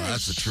gosh. Well,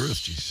 that's the truth.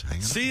 She's hanging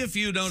on. See if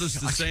you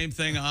noticed the same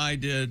thing I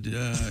did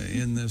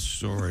in this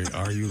story.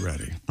 Are you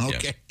ready?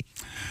 Okay.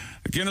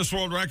 The Guinness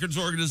World Records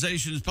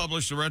Organization has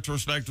published a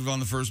retrospective on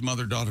the first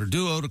mother-daughter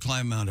duo to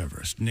climb Mount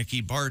Everest.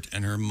 Nikki Bart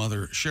and her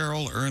mother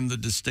Cheryl earned the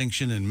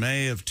distinction in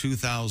May of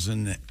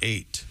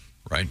 2008.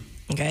 Right.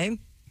 Okay.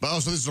 Oh,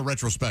 so this is a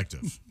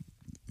retrospective.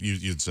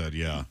 You'd said,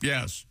 yeah.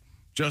 Yes.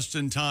 Just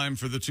in time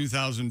for the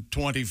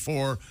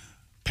 2024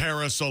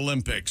 Paris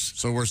Olympics.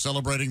 So we're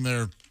celebrating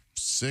their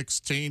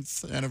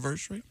 16th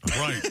anniversary?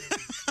 Right.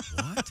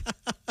 What?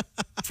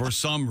 For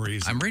some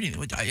reason. I'm reading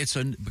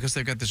because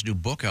they've got this new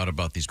book out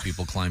about these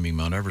people climbing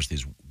Mount Everest,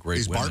 these great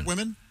These women. Bart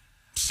women?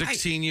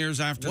 16 years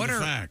after the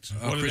fact.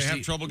 What, do they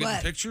have trouble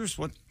getting pictures?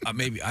 What?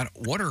 Maybe.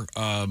 What are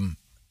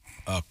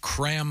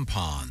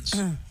crampons?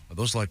 Are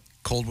those like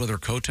cold weather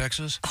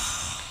Kotexes?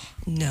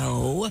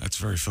 No. That's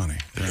very funny.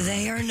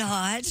 They are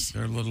not.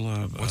 They're little.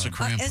 What's a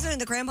crampon? Isn't it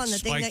the crampon the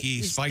thing that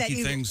you,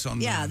 spiky things on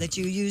that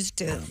you use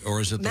to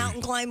or is it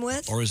mountain climb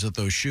with? Or is it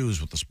those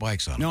shoes with the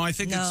spikes on them? No, I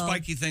think it's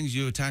spiky things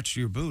you attach to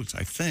your boots,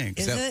 I think.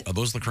 Are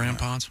those the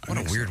crampons? What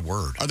a weird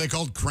word. Are they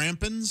called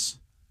crampons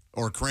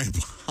or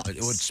crampons?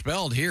 It's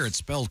spelled here. It's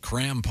spelled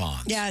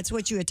crampons. Yeah, it's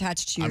what you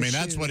attach to your shoes.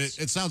 That's what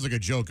it sounds like a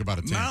joke about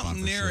a tampon.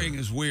 Mountaineering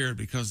is weird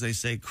because they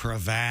say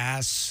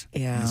crevasse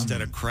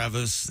instead of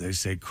crevice. They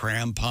say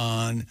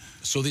crampon.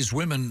 So these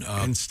women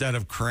instead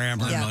of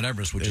crammer. Mount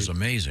Everest, which is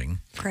amazing.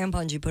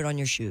 Crampons you put on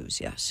your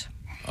shoes, yes.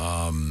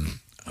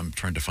 I'm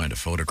trying to find a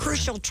photograph.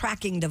 Crucial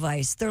tracking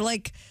device. They're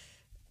like,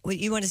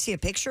 you want to see a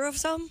picture of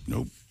some?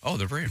 Nope. Oh,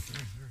 they're very.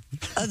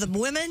 The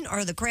women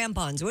or the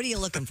crampons? What are you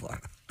looking for?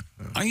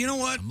 You know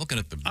what? I'm looking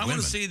at the I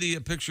want to see the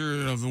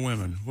picture of the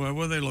women. What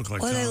do they look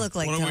like? What do they look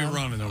like, What are we Tom?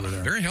 running over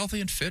there? Very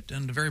healthy and fit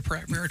and very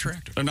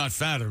attractive. They're not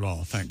fat at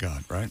all, thank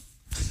God, right?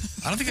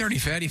 I don't think there are any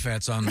fatty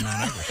fats on Mount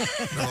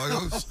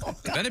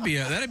Everest. That'd be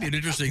an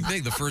interesting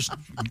thing. The first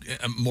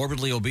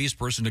morbidly obese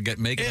person to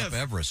make it up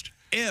Everest.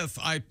 If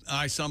I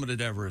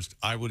summited Everest,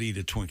 I would eat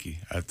a Twinkie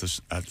at the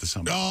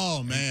summit.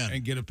 Oh man,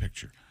 and get a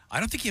picture. I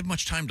don't think you have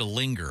much time to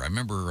linger. I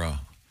remember.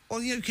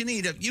 Well, you can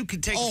eat it. You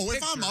can take. a if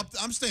picture. I'm up,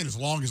 I'm staying as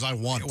long as I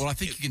want. Well, I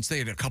think you can stay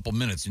a couple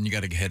minutes, and you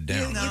got to head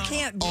down. You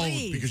can't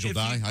breathe. Oh, because you'll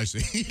die. I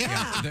see.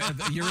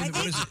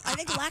 I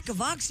think lack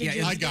of oxygen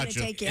is going to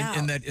take you out.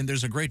 And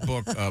there's a great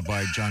book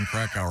by John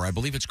Krakauer. I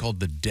believe it's called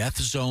The Death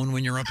Zone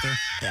when you're up there.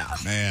 Yeah.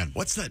 Man.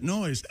 What's that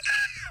noise?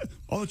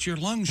 Oh, it's your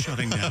lungs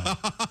shutting down.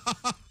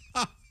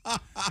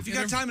 If you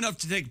got time enough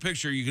to take a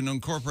picture, you can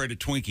incorporate a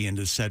Twinkie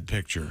into said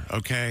picture,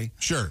 okay?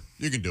 Sure,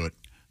 you can do it.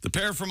 The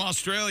pair from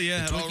Australia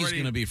had Twinkie's already...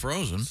 going to be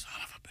frozen.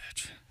 Son of a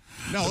bitch.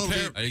 No,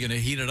 are you going to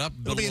heat it up?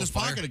 It'll be in his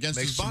pocket against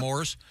make his butt.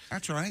 s'mores?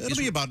 That's right. It'll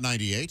be about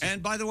 98.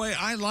 And by the way,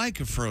 I like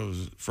a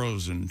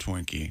frozen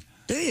Twinkie.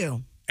 Do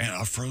you?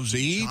 And a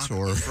frozen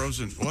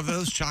frozen. What are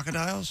those,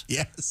 Chocodiles?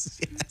 Yes.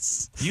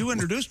 You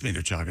introduced me to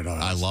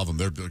Chocodiles. I love them.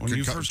 They're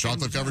first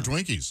chocolate-covered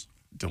Twinkies.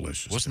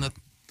 Delicious. Wasn't that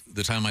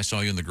the time I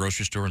saw you in the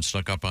grocery store and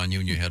stuck up on you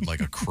and you had like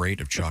a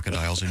crate of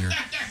Chocodiles in your...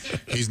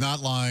 He's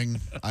not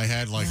lying. I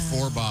had like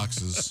 4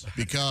 boxes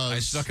because... I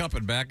stuck up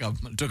and back up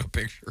and took a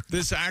picture.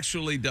 This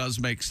actually does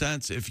make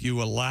sense if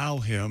you allow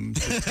him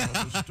to tell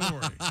the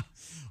story.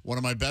 One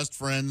of my best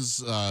friends,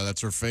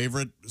 that's her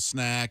favorite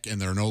snack,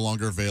 and they're no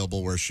longer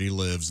available where she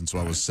lives, and so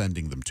I was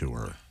sending them to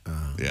her.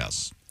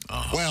 Yes.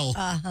 Well,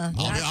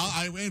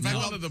 I'll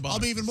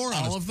be even more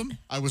honest. All of them?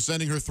 I was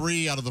sending her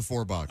 3 out of the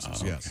 4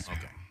 boxes, yes.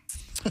 Okay.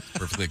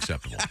 Perfectly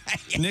acceptable.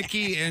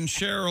 Nikki and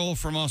Cheryl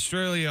from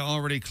Australia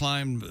already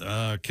climbed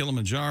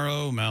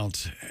Kilimanjaro,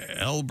 Mount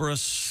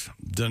Elbrus,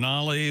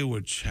 Denali,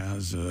 which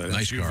has an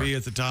Nice SUV car.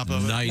 at the top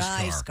of it.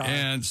 Nice car.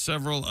 And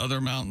several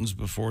other mountains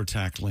before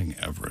tackling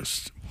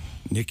Everest.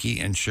 Nikki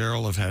and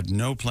Cheryl have had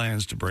no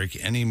plans to break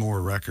any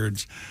more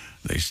records.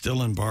 They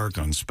still embark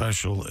on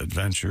special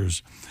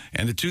adventures.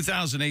 And in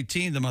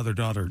 2018, the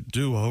mother-daughter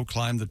duo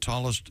climbed the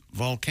tallest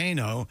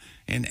volcano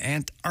in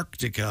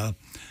Antarctica,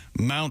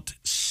 Mount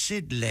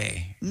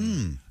Sidley.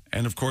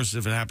 And, of course,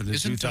 if it happened in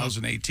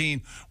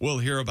 2018, we'll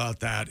hear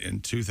about that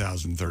in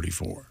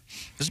 2034.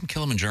 Isn't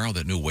Kilimanjaro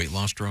that new weight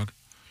loss drug?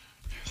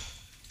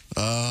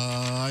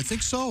 I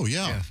think so,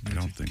 yeah. I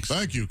don't think so.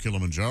 Thank you,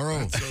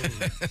 Kilimanjaro.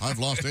 I've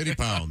lost 80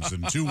 pounds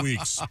in 2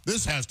 weeks.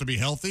 This has to be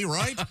healthy,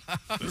 right?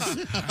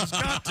 It's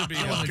got to be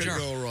What could Kilimanjaro.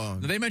 go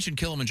wrong? They mentioned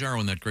Kilimanjaro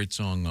in that great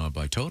song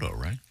by Toto,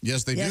 right?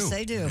 Yes, they do. Yes,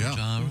 they do.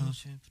 Yeah.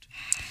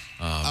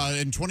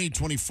 In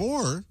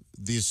 2024,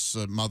 this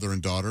mother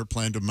and daughter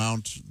plan to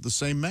mount the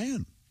same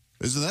man.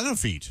 Isn't that a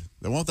feat?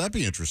 Won't that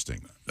be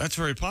interesting? That's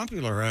very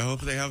popular. I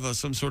hope they have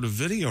some sort of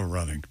video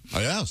running.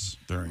 Oh, yes.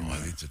 During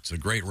that. It's a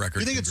great record.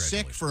 Do you think it's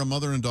sick for a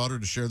mother and daughter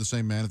to share the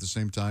same man at the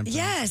same time?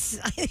 Yes.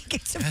 I think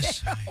it's a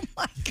bit, oh,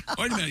 my God.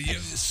 Wait a minute. You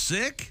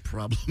sick?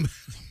 Problem.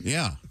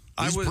 Yeah.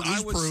 These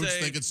I would prudes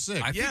say think it's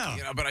sick. I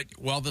think,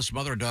 while this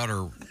mother and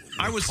daughter,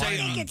 I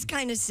think it's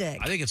kind of sick.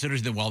 I think it's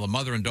interesting that while the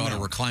mother and daughter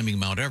were climbing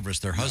Mount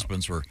Everest, their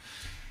husbands were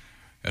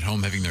at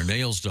home having their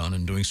nails done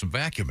and doing some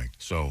vacuuming.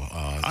 So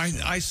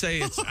I say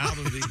it's out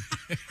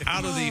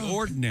of the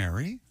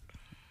ordinary.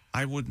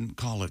 I wouldn't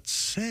call it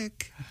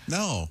sick.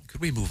 No. Could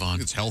we move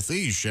on? It's healthy.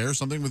 You share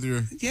something with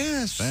your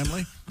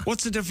family.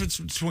 What's the difference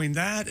between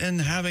that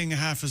and having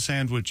half a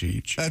sandwich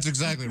each? That's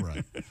exactly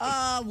right.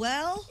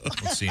 Well.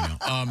 Let's see now.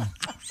 What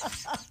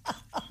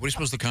do you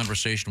suppose the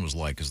conversation was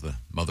like as the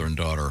mother and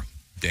daughter,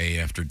 day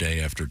after day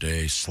after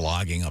day,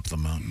 slogging up the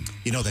mountain?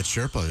 You know, that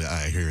Sherpa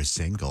I hear is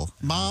single.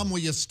 Mom, will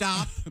you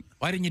stop?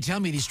 Why didn't you tell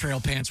me these trail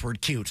pants were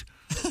cute?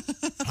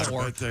 I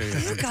bet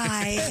You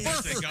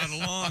guys. they got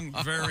along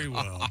very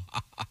well.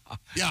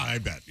 Yeah, I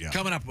bet. Yeah.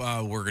 Coming up,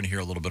 we're going to hear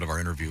a little bit of our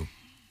interview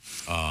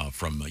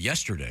from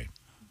yesterday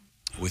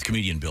with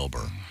comedian Bill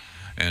Burr.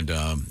 And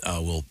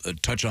we'll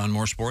touch on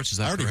more sports. Is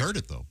that I already correct? heard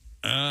it, though.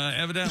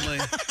 Evidently.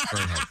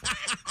 Very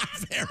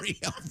helpful. Very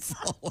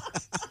helpful.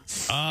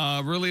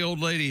 Really old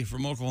lady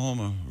from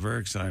Oklahoma. Very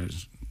excited.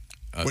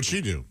 What'd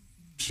she do?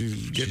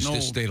 She's getting She's old.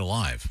 just stayed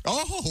alive.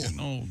 Oh. Getting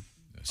old.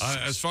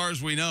 As far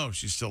as we know,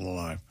 she's still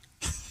alive.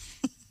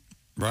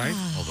 Right?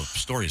 All the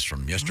stories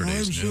from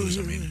yesterday's news.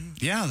 I mean,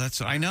 yeah,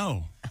 I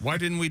know. Why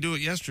didn't we do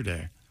it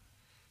yesterday?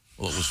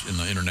 Well, it was in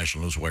the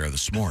International Newswire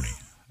this morning.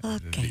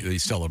 Okay. The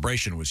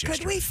celebration was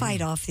yesterday. Could we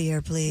fight off the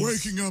air, please?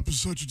 Waking up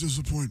is such a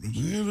disappointment.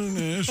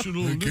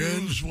 International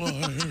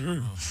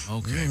Newswire.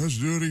 Okay. Yeah, let's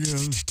do it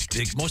again.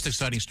 The most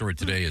exciting story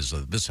today is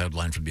this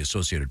headline from the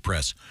Associated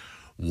Press.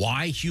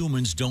 Why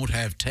humans don't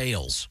have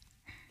tails.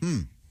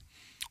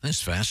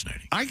 That's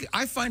fascinating.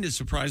 I find it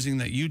surprising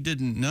that you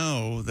didn't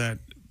know that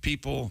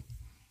people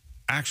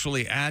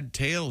actually add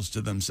tails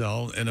to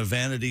themselves in a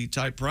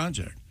vanity-type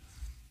project.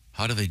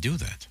 How do they do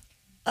that?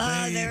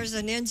 There's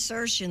an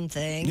insertion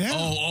thing. Yeah.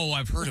 Oh,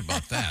 I've heard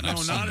about that.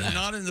 No,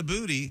 not in the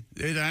booty.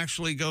 It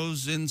actually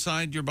goes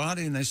inside your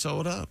body and they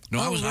sew it up.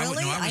 No, I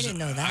I didn't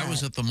know that. I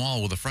was at the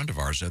mall with a friend of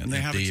ours. And they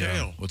have a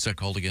tail. What's that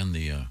called again?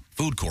 The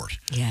food court.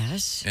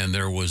 Yes. And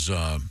there was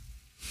a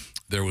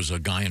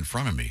guy in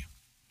front of me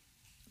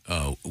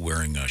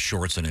wearing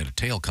shorts and had a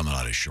tail coming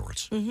out of his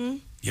shorts. Mm-hmm.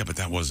 Yeah, but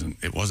that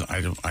wasn't. It wasn't. I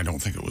don't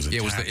think it was.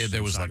 Yeah,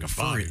 there was inside like a his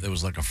furry. body. There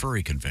was like a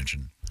furry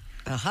convention.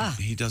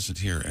 He doesn't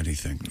hear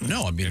anything.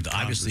 No, I mean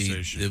obviously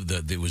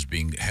it was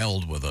being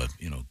held with a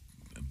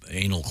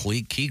anal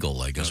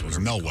Kegel, I guess. There's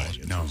no way.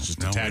 No, it's just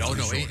no. attached Oh to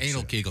no, the shorts,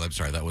 anal yeah. Kegel. I'm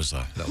sorry, that was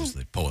the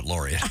poet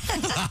laureate.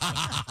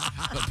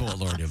 The poet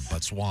laureate of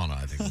Botswana,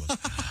 I think it was.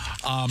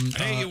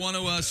 Hey, you want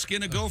to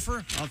skin a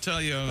gopher? I'll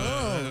tell you.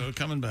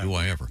 Coming back. Do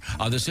I ever?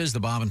 This is the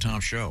Bob and Tom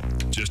Show.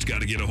 Just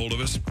got to get a hold of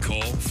us.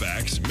 Call,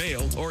 fax,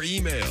 mail, or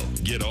email.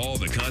 Get all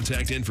the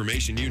contact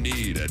information you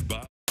need at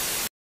Bob.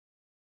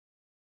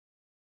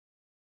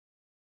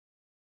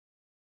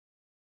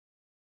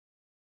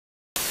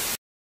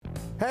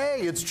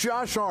 Hey, it's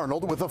Josh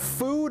Arnold with a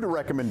food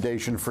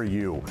recommendation for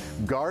you.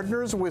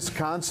 Gardner's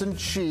Wisconsin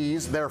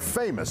cheese, their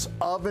famous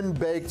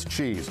oven-baked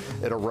cheese.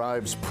 It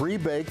arrives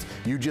pre-baked.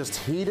 You just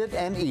heat it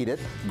and eat it,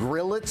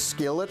 grill it,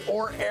 skillet,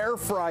 or air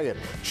fry it.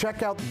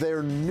 Check out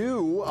their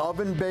new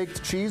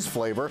oven-baked cheese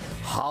flavor,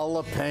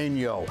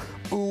 jalapeno.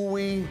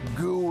 Ooey,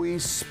 gooey,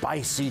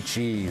 spicy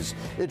cheese.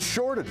 It's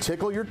sure to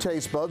tickle your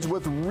taste buds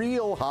with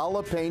real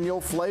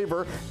jalapeno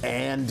flavor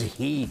and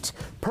heat.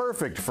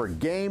 Perfect for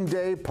game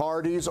day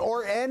parties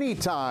or any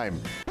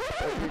time.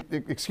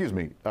 Excuse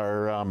me,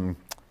 are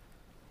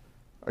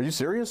you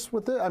serious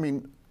with this? I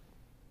mean,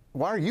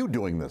 why are you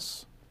doing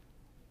this?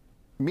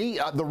 Me,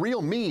 the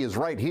real me is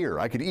right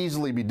here. I could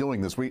easily be doing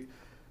this. We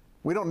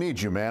don't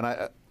need you,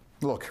 man.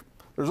 Look,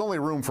 there's only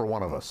room for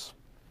one of us.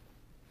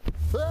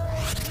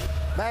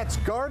 That's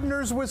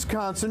Gardner's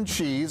Wisconsin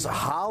cheese,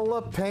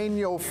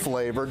 jalapeno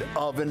flavored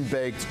oven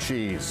baked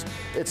cheese.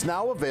 It's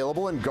now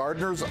available in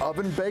Gardner's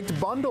oven baked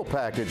bundle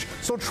package,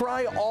 so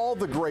try all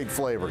the great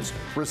flavors.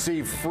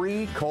 Receive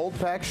free cold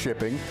pack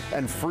shipping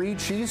and free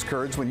cheese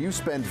curds when you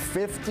spend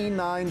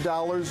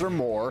 $59 or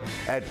more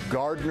at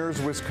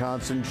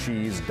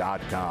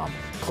Gardner'sWisconsinCheese.com.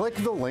 Click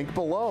the link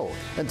below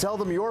and tell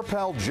them your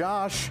pal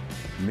Josh,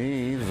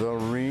 me, the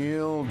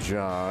real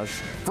Josh,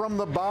 from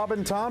the Bob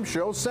and Tom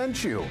Show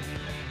sent you.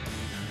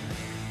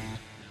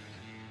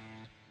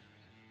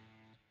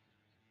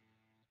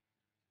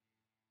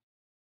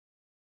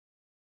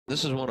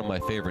 This is one of my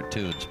favorite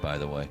tunes, by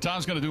the way.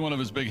 Tom's going to do one of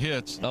his big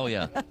hits. Oh,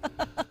 yeah.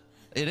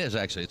 It is,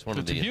 actually. It's one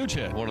of the huge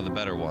hit. One of the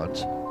better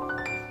ones.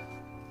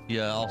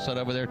 Yeah, all set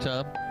over there,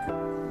 Tom?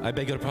 I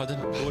beg your pardon?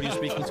 What are you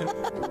speaking to?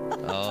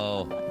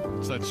 Oh.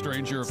 It's that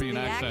strange European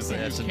accent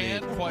that you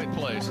can't quite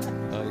place.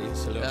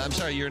 Yes, hello. I'm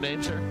sorry, your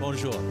name, sir?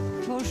 Bonjour.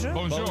 Bonjour.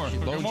 Bonjour.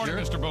 Good morning,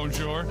 Mr.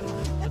 Bonjour.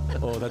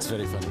 Oh, that's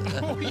very funny.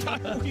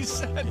 We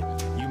said it.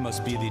 You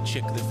must be the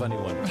chick, the funny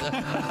one.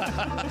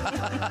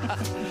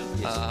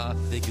 Yes.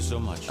 Thank you so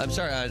much. I'm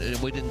sorry,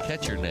 we didn't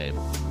catch your name.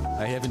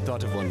 I haven't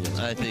thought of one yet.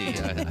 I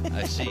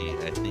see.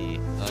 It's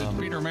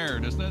Peter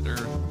Merritt, isn't it? Or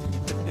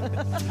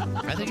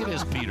I think it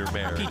is Peter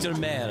Merritt. Peter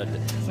Merritt.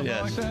 Something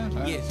Yes. like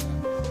that? Yes.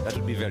 That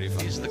would be very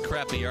fun. He's the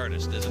crappy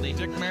artist, isn't he?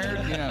 Dick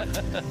Merritt? Yeah.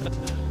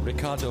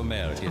 Ricardo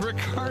Merritt. Yes.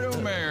 Ricardo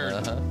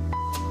Merritt.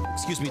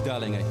 Excuse me,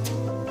 darling. I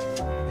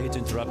hate to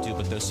interrupt you,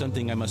 but there's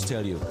something I must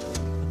tell you.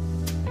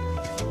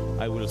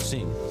 I will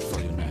sing for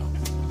you now.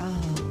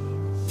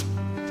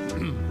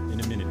 In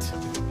a minute.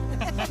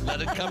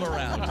 Let it come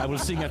around. I will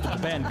sing after the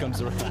band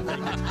comes around.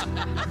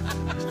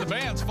 It's the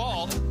band's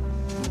fault.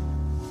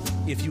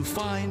 If you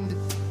find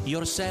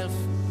yourself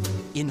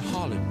in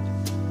Holland,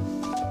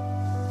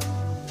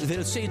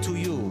 they'll say to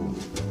you,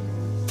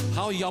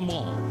 how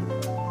yaman?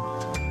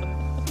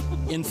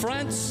 In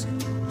France,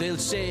 they'll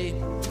say,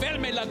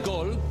 fermez la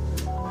gueule.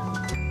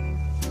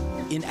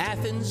 In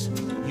Athens,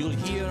 you'll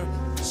hear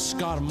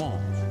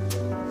scarmont.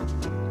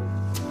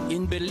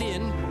 In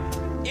Berlin,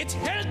 it's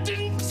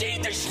Helden Sie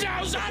the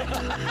Schnauzer!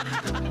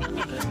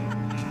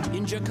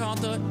 In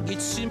Jakarta,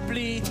 it's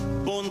simply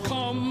bon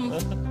com.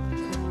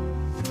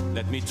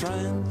 Let me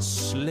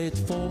translate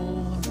for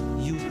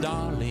you,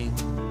 darling.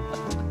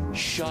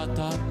 Shut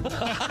up.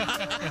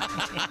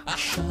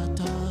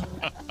 Shut up.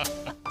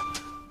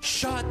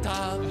 Shut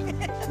up.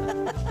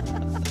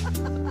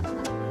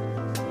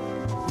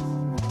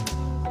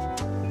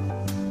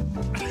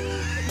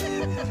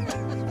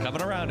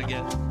 Coming around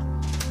again.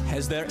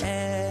 Has there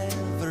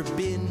ever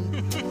been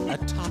a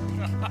topic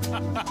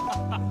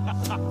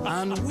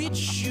on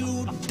which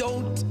you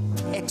don't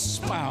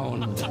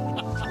expound?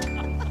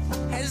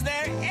 Has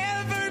there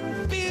ever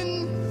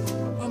been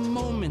a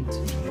moment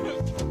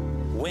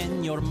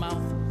when your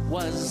mouth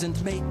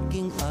wasn't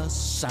making a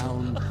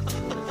sound?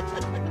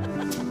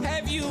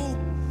 Have you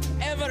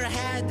ever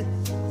had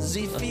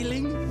the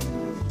feeling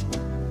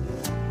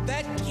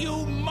that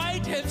you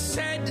might have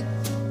said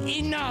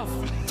enough?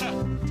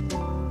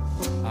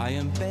 I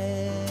am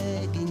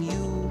begging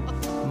you,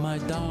 my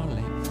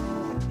darling,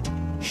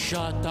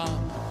 shut up,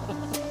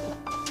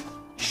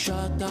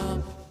 shut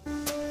up,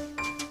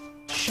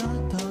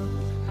 shut up.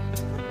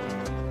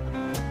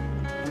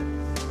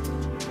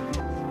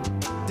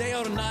 Day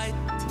or night,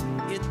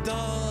 it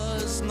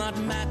does not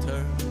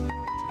matter.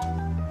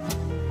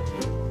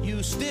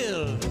 You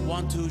still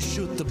want to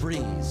shoot the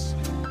breeze.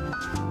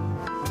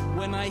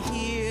 When I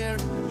hear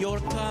your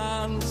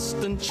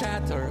constant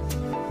chatter,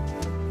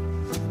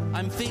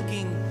 I'm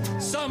thinking,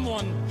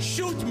 someone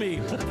shoot me,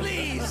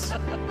 please.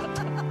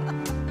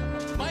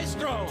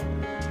 Maestro.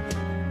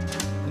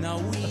 Now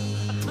we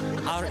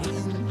are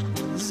in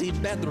the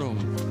bedroom,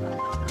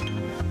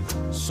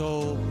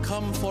 so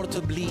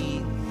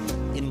comfortably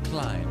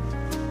inclined.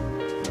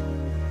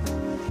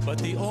 But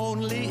the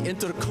only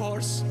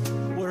intercourse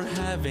we're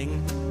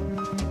having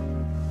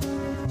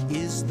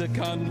is the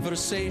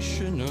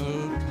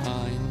conversational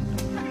kind.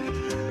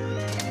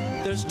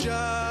 There's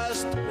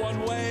just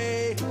one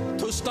way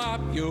to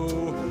stop you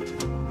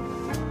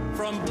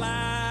from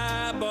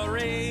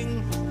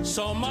blabbering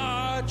so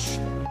much.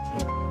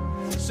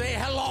 Say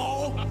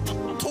hello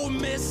to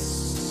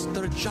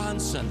Mr.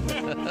 Johnson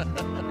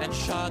and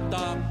shut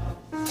up.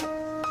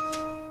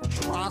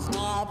 Shut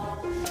up.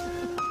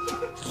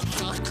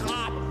 Shut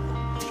up.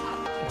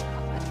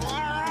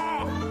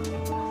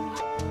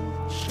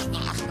 Shut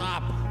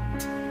up.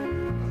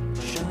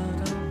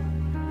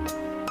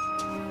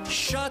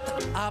 Shut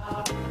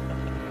up.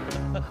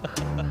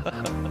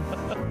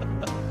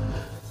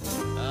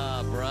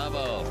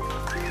 Bravo.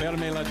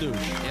 Fermez la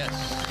douche. Yes.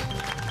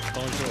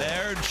 Bonjour.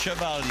 Laird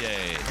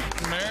Chevalier.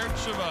 Laird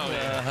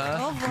Chevalier.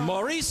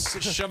 Maurice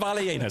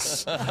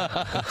Chevalieris.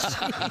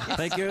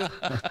 Thank you.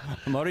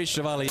 Maurice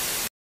Chevalier.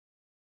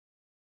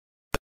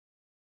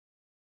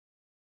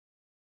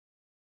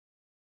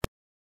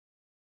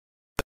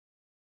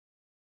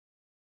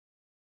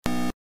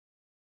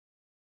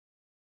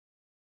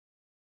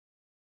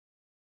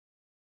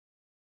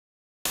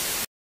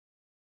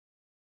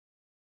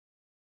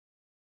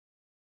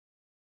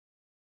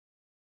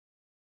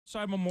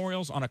 Side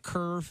memorials on a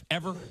curve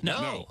ever?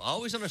 No.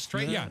 Always on a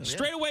straight. Yeah,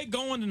 straight away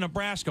going to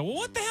Nebraska. Well,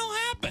 what the hell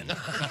happened?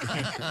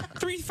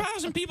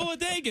 3,000 people a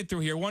day get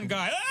through here. One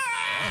guy.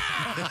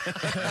 Ah!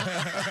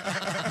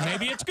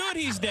 Maybe it's good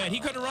he's dead.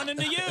 He could have run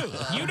into you.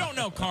 You don't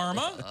know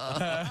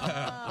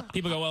karma.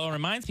 People go, well, it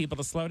reminds people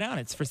to slow down.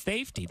 It's for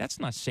safety. That's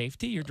not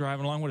safety. You're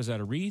driving along. What is that,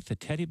 a wreath, a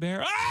teddy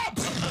bear? Ah!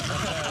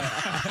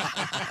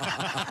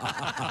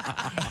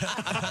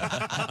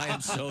 I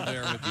am so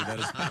there with you. That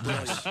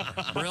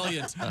is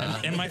brilliant.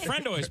 And my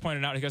friend always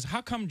pointed out, he goes,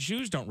 how come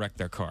Jews don't wreck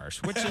their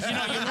cars? Which is, you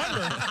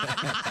wonder.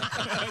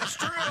 It's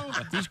true.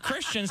 These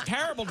Christians,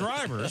 terrible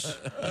drivers.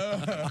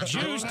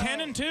 Jews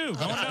 10 and 2, going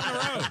down the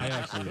road. I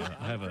actually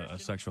have a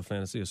sexual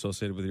fantasy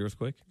associated with the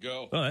earthquake.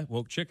 Go. Well, I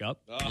woke chick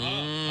up.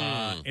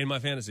 In my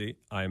fantasy,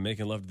 I'm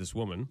making love to this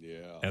woman.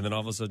 Yeah. And then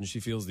all of a sudden, she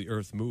feels the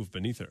earth move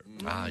beneath her.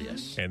 Ah,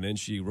 yes. And then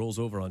she rolls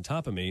over on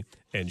top of me,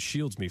 and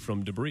shields me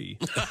from debris.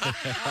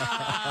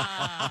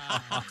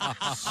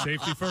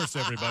 Safety first,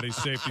 everybody.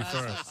 Safety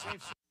first.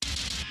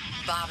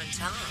 Bob and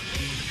Tom,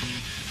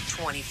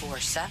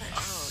 24/7.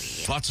 Oh,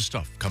 yeah. Lots of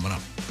stuff coming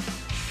up.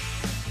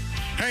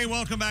 Hey,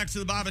 welcome back to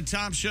the Bob and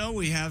Tom Show.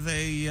 We have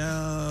a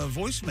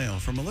voicemail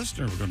from a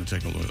listener we're going to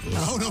take a look.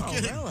 Oh, no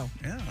kidding. Really?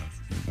 Yeah,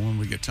 when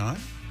we get time.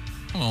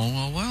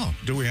 Oh, well.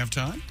 Do we have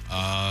time?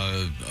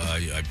 I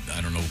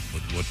don't know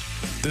what.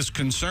 This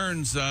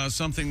concerns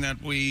something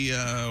that we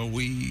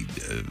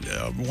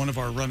one of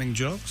our running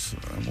jokes,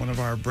 one of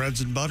our breads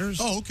and butters.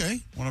 Oh,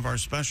 okay. One of our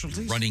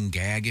specialties. Running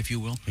gag, if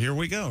you will. Here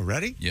we go.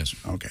 Ready? Yes.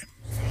 Okay.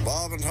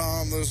 Bob and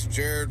Tom, this is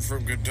Jared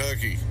from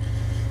Kentucky.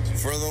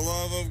 For the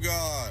love of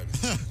God,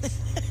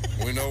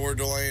 we know where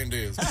DeLand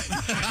is.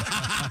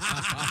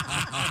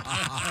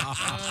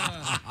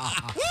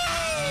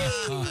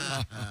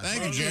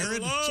 Thank you,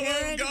 Jared.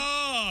 Jared,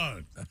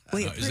 God.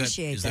 we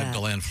appreciate Is that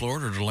DeLand,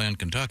 Florida, or DeLand,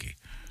 Kentucky?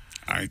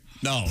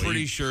 No,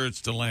 Pretty sure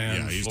it's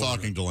DeLand. Yeah, he's Florida.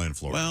 talking DeLand,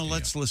 Florida. Well,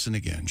 let's listen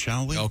again,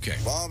 shall we? Okay.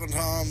 Bob and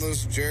Tom,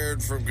 this is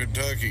Jared from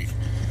Kentucky.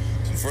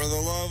 For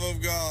the love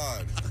of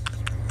God,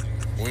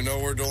 we know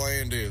where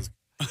DeLand is.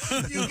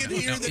 You can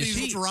hear that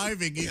he's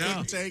driving. He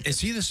couldn't take it. Is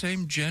he the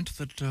same gent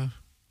that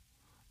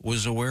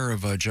was aware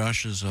of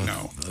Josh's... No,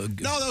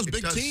 that was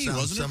Big T,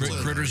 wasn't it?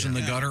 Critters in the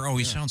gutter? Oh,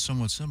 he sounds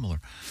somewhat similar.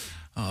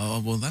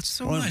 Well, that's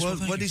so nice.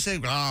 What did he say?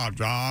 Oh,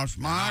 Josh,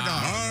 my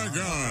God. My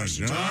gosh,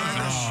 Josh.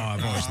 Oh,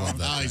 I've always loved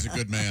that. He's a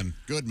good man.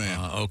 Good man.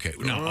 Okay.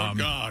 Oh,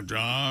 God,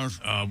 Josh.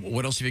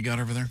 What else have you got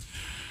over there?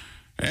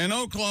 An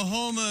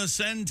Oklahoma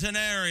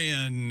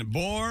centenarian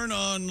born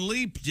on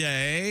Leap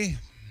Day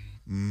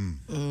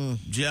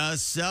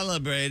just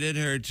celebrated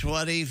her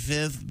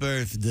 25th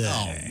birthday.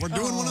 Oh, we're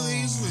doing one of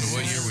these?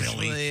 What year was she?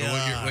 Really Wait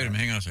a minute,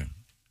 hang on a second.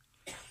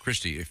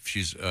 Christy, if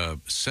she's a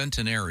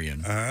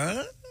centenarian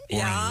born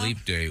on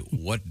Leap Day,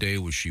 what day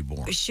was she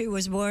born? She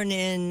was born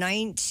in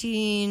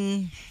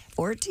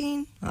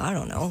 1914. I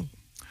don't know.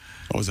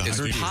 Was it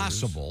It's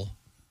possible,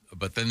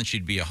 but then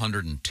she'd be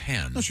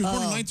 110. No, she was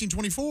born in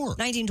 1924.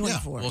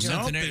 1924. Well, Nope,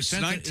 it's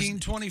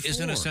 1924.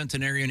 Isn't a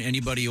centenarian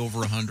anybody over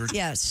 100?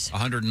 Yes.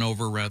 100 and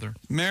over, rather.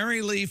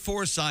 Mary Lee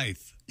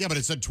Forsyth. Yeah, but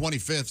it said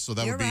 25th, so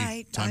that You're would be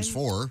right. times I'm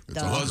 4. It's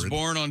dumb. 100. Was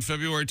born on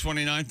February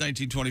 29th,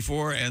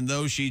 1924, and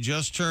though she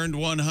just turned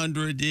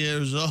 100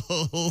 years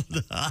old,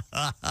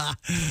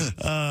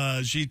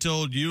 she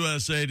told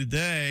USA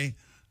Today,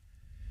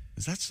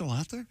 is that still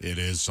out there? It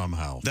is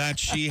somehow. That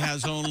she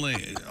has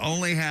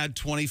only had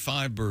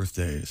 25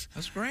 birthdays.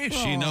 That's great.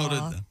 She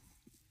noted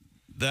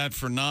that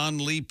for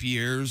non-leap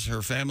years,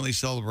 her family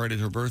celebrated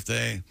her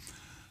birthday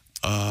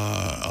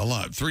a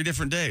lot. 3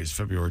 different days,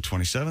 February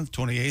 27th,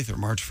 28th, or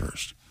March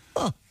 1st.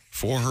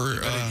 For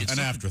her... an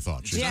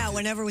afterthought.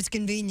 Whenever it was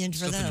convenient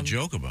for Something them. to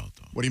joke about,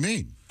 though. What do you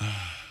mean?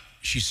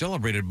 She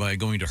celebrated by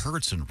going to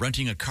Hertz and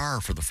renting a car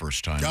for the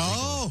first time.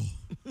 Oh!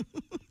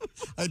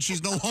 And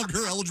she's no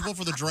longer eligible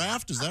for the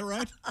draft? Is that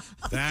right?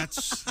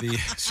 That's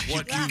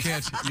what you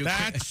can't.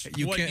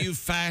 you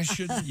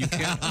fashioned. You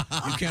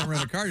can't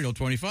rent a car until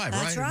 25,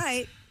 That's right?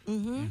 right.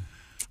 Mm-hmm.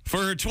 For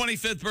her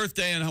 25th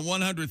birthday and her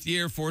 100th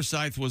year,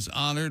 Forsyth was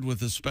honored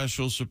with a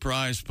special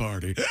surprise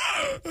party.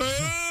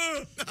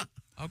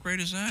 How great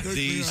is that?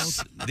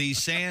 The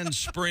Sand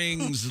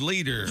Springs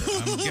Leader,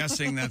 I'm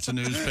guessing that's a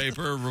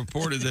newspaper,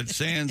 reported that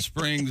Sand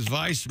Springs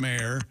Vice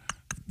Mayor,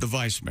 the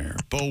Vice Mayor,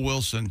 Bo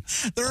Wilson.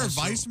 There are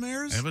vice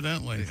mayors?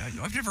 Evidently.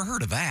 I've never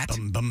heard of that.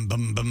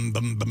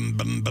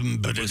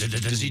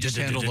 Does he just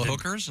handle the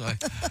hookers?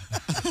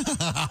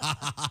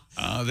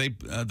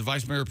 The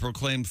Vice Mayor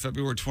proclaimed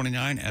February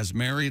 29 as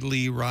Mary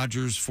Lee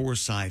Rogers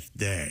Forsyth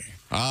Day.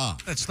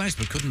 That's nice,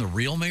 but couldn't the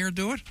real mayor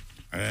do it?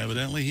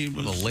 Evidently, he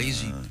was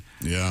lazy.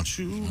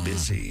 Too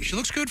busy. She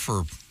looks good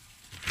for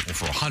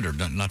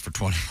 100, not for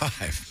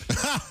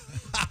 25.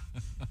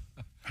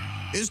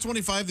 Is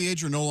 25 the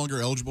age you're no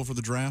longer eligible for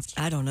the draft?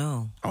 I don't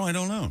know. Oh, I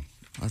don't know.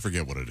 I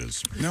forget what it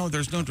is. No,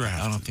 there's no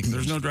draft. I don't think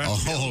there's no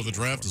draft. Oh, the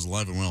draft is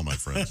alive and well, my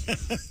friends.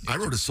 I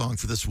wrote a song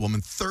for this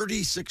woman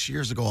 36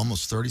 years ago,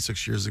 almost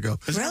 36 years ago.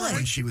 Really?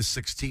 When she was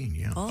 16,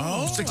 yeah.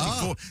 Oh.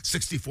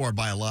 64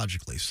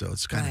 biologically, so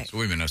it's kind Right. So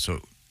wait a minute. So,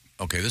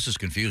 okay, this is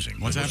confusing.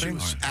 What's She happening?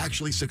 was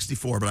actually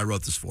 64, but I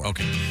wrote this for her.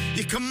 Okay.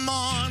 You come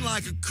on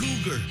like a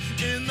cougar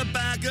in the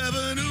back of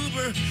an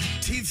Uber,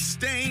 teeth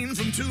stained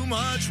from too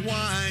much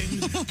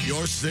wine.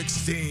 You're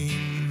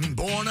 16,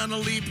 born on a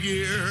leap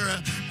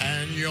year,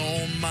 and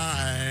you're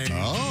mine.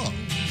 Oh.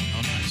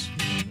 Oh, nice.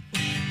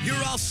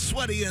 You're all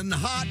sweaty and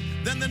hot,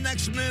 then the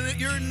next minute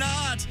you're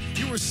not.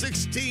 You were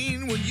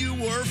 16 when you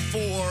were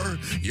 4.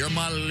 You're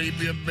my leap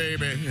year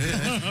baby.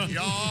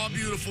 You're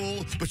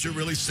beautiful, but you're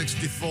really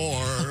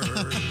 64.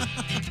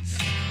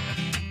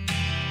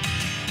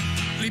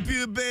 Leap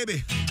year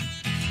baby,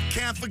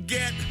 can't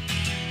forget.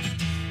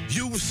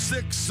 You were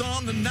 6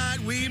 on the night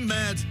we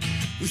met.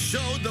 We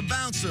showed the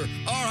bouncer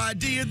our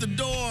ID at the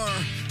door.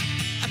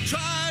 I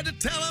tried to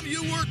tell him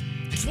you were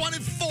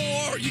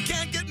 24. You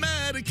can't get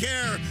mad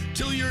Medicare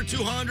till you're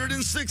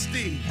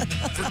 260.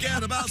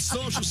 Forget about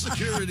Social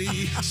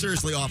Security.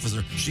 Seriously,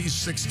 officer, she's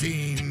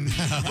 16.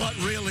 But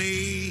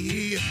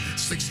really,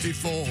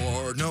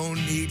 64. No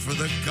need for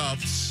the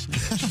cuffs.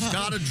 She's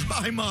got a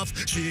dry muff.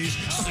 She's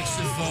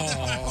 64.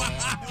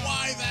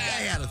 Why that?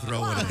 I had to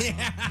throw it in.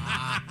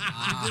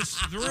 You just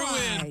threw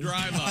in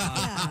dry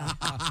mouth.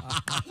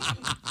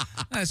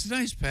 That's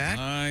nice, Pat.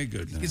 My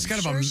goodness. It's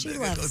kind of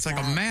it's like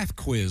a math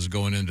quiz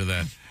going into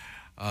that.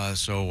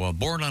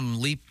 Born on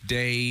leap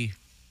day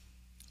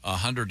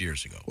 100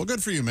 years ago. Well,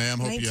 good for you, ma'am.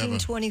 Hope you have a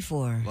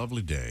 1924.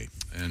 lovely day.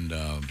 And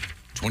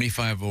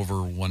 25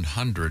 over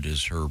 100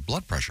 is her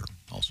blood pressure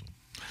also.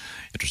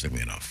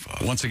 Interestingly enough.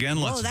 Once again,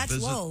 let's that's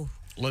visit. low.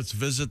 Let's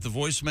visit the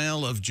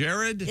voicemail of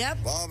Jared. Yep.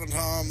 Bob and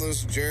Tom,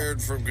 this is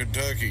Jared from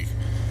Kentucky.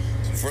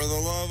 For the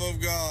love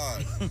of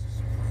God,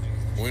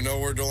 we know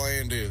where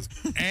DeLand is.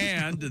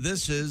 And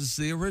this is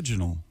the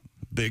original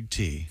Big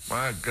T.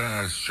 My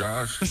gosh,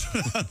 Josh.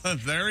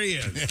 There he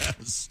is.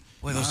 Yes.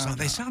 Boy,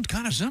 they sound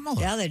kind of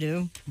similar. Yeah, they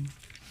do.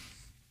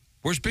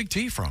 Where's Big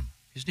T from?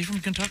 Isn't he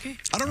from Kentucky?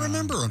 I don't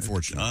remember,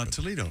 unfortunately.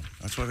 Toledo.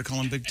 That's why they call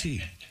him Big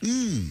T.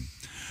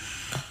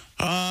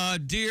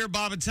 Dear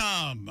Bob and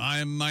Tom,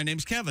 my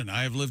name's Kevin.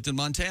 I have lived in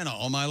Montana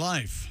all my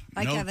life.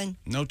 Hi, Kevin.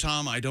 No,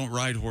 Tom, I don't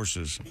ride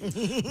horses.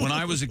 When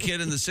I was a kid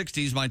in the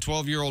 60s, my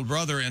 12-year-old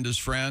brother and his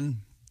friend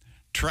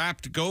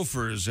trapped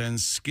gophers and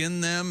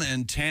skinned them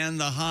and tanned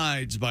the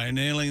hides by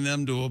nailing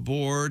them to a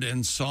board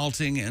and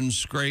salting and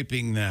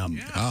scraping them.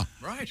 Yeah,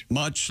 right.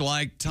 Much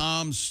like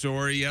Tom's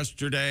story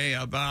yesterday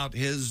about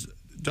his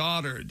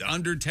daughter,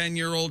 under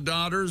 10-year-old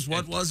daughters.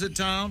 What was it,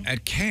 Tom?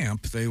 At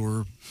camp, they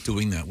were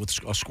doing that with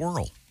a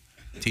squirrel,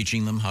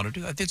 teaching them how to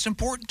do that. It's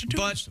important to do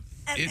this.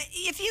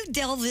 If you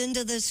delve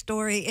into this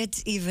story,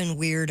 it's even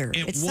weirder.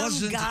 It's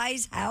some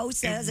guy's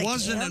house as a It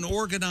wasn't camp. an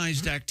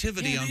organized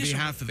activity on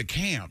behalf of the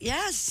camp.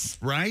 Yes.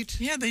 Right?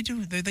 Yeah, they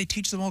do. They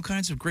teach them all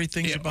kinds of great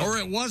things about. Or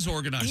it was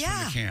organized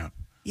from the camp.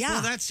 Yeah.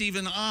 Well, that's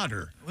even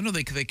odder. Well, no,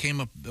 they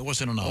came up. It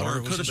wasn't an otter. Or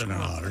it could have been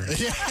an otter.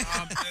 Yeah,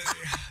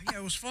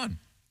 it was fun.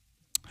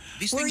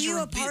 These Were things you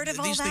are, a part of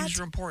all these that? things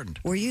are important.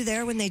 Were you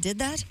there when they did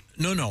that?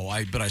 No,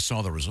 but I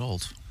saw the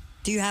result.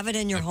 Do you have it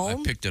in your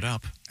home? I picked it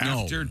up.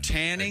 After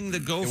tanning the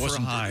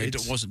gopher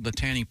hides. It wasn't. The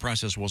tanning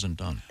process wasn't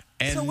done.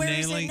 And so where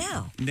is it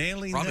now?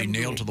 Probably them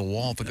nailed to the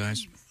wall. The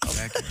guys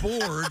back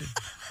board.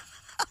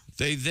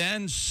 They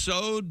then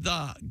sewed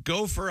the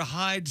gopher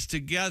hides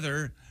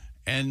together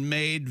and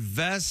made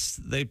vests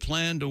they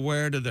planned to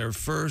wear to their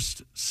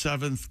first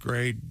 7th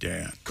grade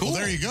dance. Cool. Well,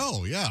 there you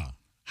go. Yeah.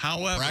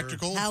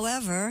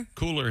 However,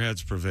 cooler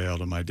heads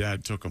prevailed, and my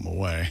dad took them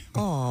away.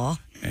 Aw.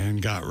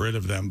 And got rid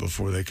of them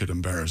before they could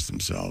embarrass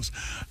themselves.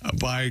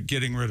 By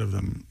getting rid of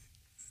them,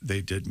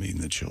 they did mean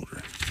the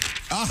children.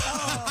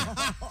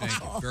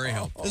 Thank you. Very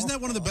helpful. Isn't that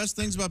one of the best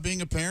things about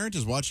being a parent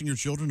is watching your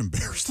children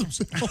embarrass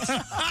themselves?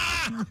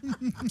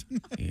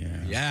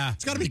 Yeah.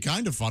 It's got to be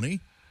kind of funny.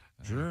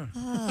 Sure.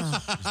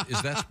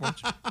 Is that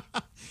sports?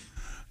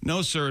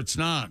 No, sir, it's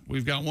not.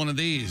 We've got one of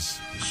these.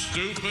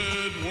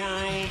 Stupid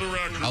world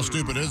record. How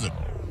stupid is it?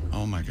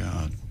 Oh, my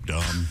God.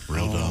 Dumb.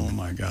 Real dumb. Oh,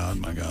 my God,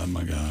 my God,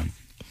 my God.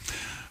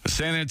 A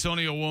San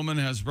Antonio woman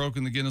has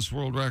broken the Guinness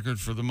World Record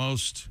for the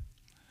most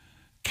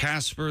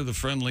Casper the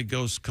Friendly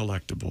Ghost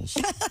collectibles.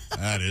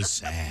 That is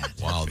sad.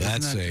 Wow,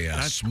 that's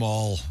a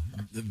small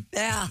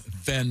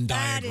Venn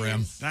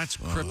diagram. That's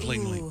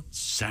cripplingly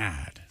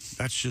sad.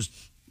 That's just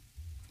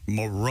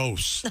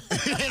morose.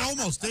 It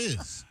almost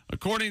is.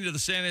 According to the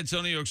San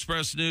Antonio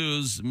Express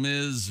News,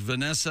 Ms.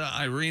 Vanessa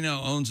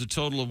Irino owns a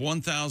total of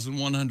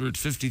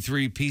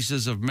 1,153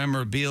 pieces of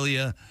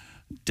memorabilia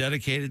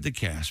dedicated to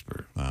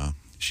Casper.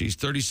 She's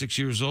 36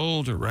 years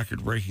old. Her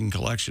record-breaking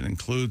collection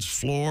includes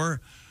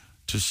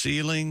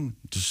floor-to-ceiling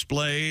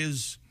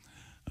displays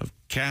of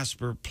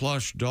Casper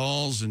plush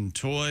dolls and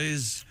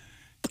toys,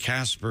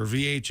 Casper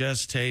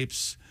VHS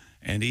tapes,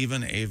 and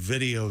even a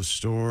video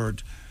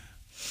stored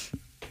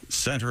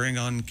centering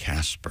on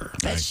Casper.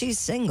 Bet she's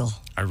single.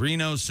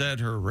 Irino said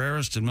her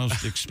rarest and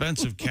most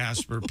expensive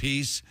Casper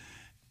piece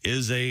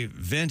is a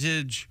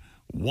vintage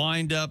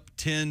wind-up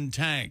tin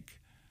tank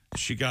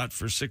she got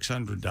for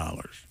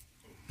 $600.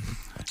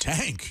 A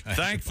tank?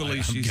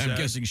 Thankfully, she said. I'm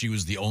guessing she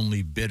was the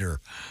only bidder.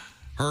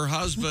 Her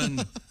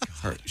husband,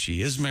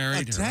 she is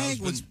married. A Her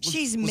tank? husband,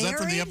 She's was married?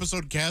 that from the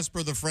episode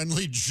Casper the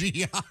Friendly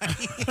GI?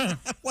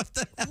 What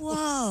the hell?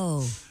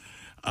 Whoa.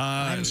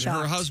 I'm her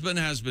shocked. husband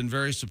has been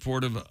very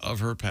supportive of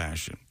her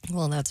passion.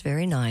 Well, that's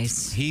very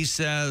nice. He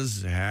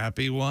says,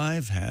 happy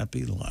wife,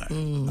 happy life.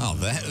 Oh,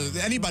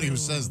 anybody who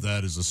says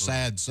that is a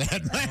sad,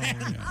 sad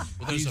man.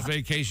 Well, he's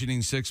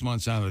vacationing 6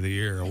 months out of the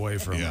year away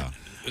from it.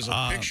 There's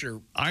a picture.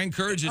 I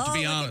encourage it to be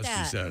look at honest, he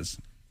that. says.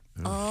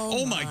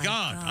 Oh, my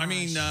God. I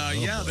mean,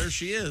 yeah, there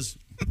she is.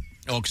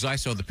 Oh, because I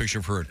saw the picture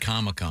of her at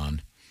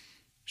Comic-Con.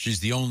 She's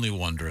the only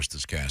one dressed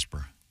as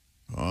Casper.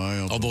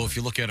 Although if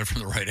you look at it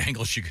from the right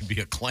angle, she could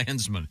be a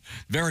Klansman.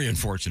 Very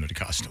unfortunate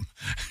costume.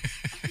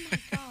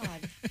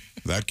 God.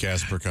 That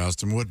Casper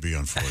costume would be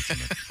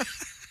unfortunate.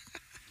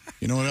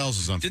 You know what else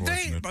is Did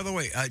unfortunate? they, by the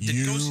way,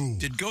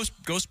 did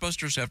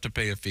Ghostbusters have to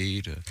pay a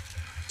fee to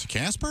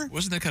Casper?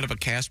 Wasn't that kind of a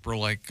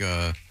Casper-like?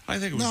 I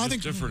think it was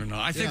different enough.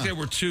 I think they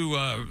were too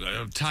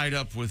tied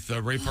up with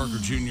Ray Parker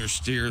Jr.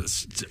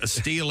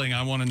 stealing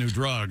 "I Want a New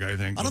Drug." I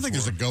think. I don't think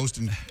there's a ghost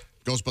in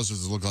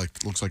Ghostbusters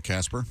that looks like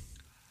Casper.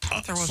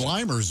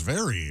 Slimer's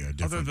very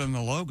different. Other than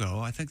the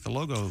logo, I think the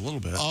logo a little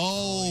bit.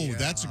 Oh,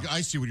 that's.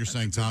 I see what you're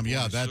saying, Tom.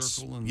 Yeah,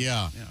 that's.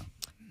 Yeah.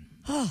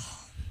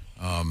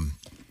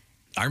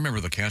 I remember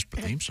the Casper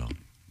theme song.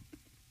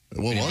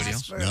 What was it?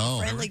 Casper, No.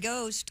 the friendly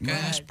ghost. Go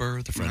ahead.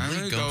 Casper, the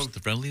friendly ghost,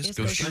 the friendliest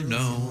ghost you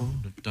know.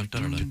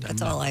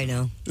 That's all I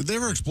know. Did they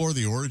ever explore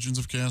the origins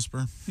of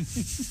Casper?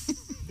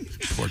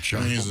 Poor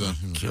child. I mean, he's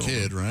a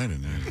kid, right?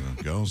 And he's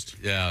a ghost.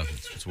 Yeah,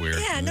 it's weird.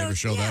 Yeah, Did they ever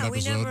show that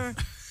episode? we never.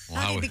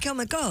 How did he become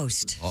a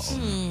ghost?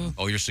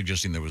 Oh, you're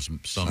suggesting there was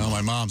some. Well,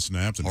 my mom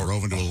snapped and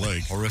drove into a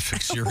lake.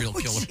 Horrific serial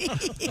killer.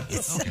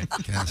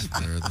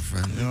 Casper, the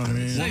friend. You know what I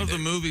mean? One of the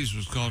movies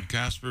was called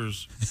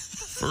Casper's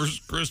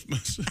First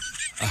Christmas.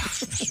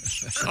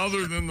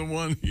 Other than the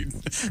one he.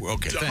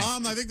 Okay, thanks.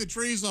 Mom, I think the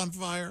tree's on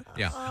fire.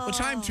 Yeah. Well,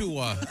 time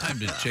to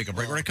take a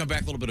break. We're going to come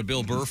back a little bit of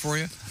Bill Burr for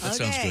you. That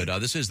sounds good.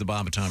 This is the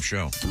Bob and Tom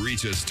Show.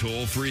 Reach us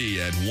toll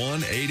free at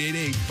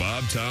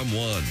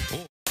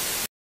 1-888-BOB-TOM-1.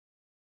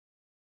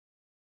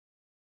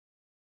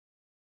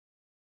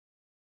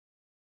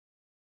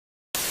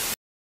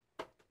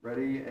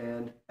 Ready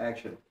and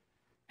action.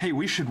 Hey,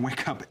 we should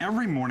wake up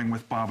every morning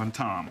with Bob and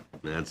Tom.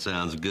 That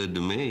sounds good to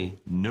me.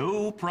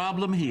 No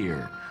problem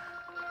here.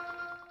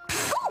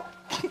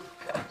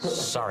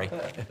 Sorry,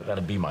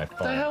 that'd be my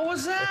fault. The hell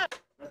was that?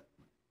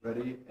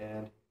 Ready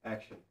and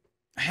action.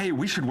 Hey,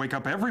 we should wake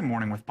up every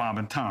morning with Bob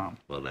and Tom.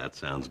 Well, that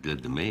sounds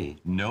good to me.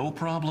 No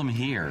problem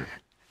here.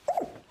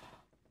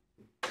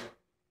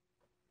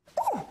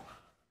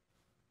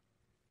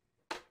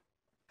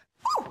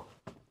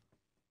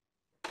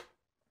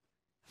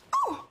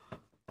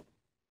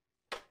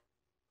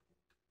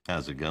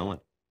 How's it going?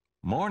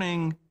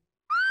 Morning.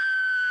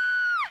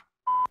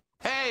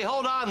 Hey,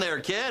 hold on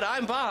there, kid.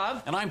 I'm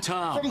Bob. And I'm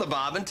Tom. From the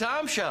Bob and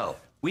Tom Show.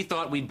 We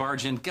thought we'd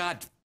barge in.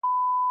 God.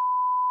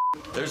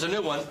 There's a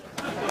new one.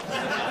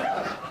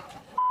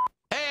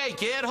 Hey,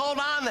 kid, hold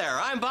on there.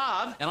 I'm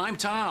Bob. And I'm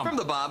Tom. From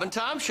the Bob and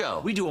Tom Show.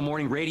 We do a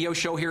morning radio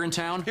show here in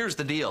town. Here's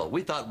the deal.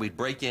 We thought we'd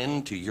break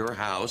into your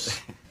house.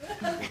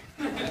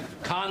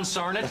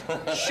 Consarn it.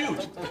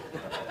 Shoot.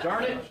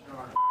 Darn it.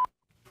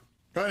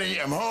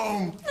 Honey, I'm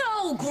home.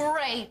 Oh,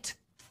 great.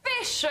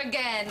 Fish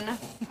again.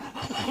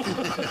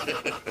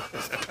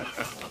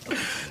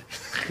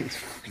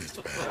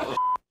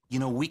 You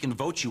know, we can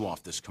vote you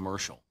off this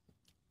commercial.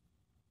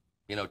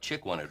 You know,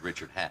 Chick wanted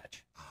Richard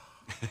Hatch.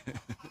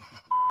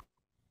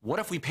 What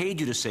if we paid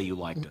you to say you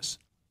liked us?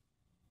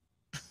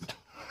 I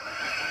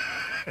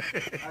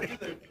think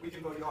that we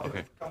can vote you off.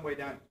 Okay. Come way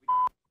down.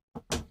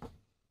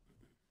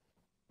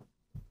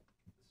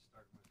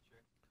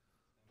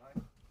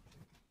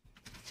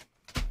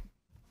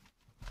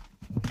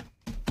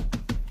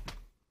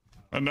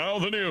 And now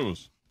the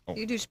news. Oh.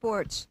 You do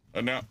sports.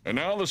 And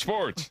now the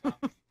sports.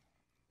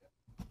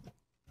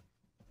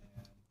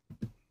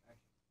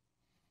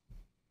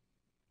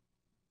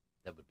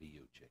 That would be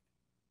you, Chick.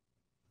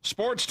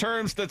 Sports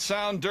terms that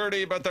sound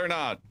dirty, but they're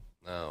not.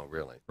 Oh,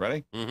 really?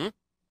 Ready? Mm-hmm.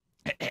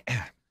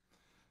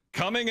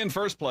 Coming in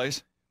first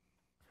place.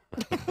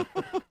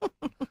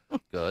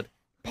 Good.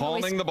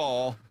 Palming the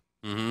ball.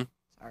 Mm-hmm.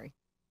 Sorry.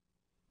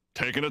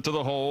 Taking it to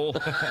the hole.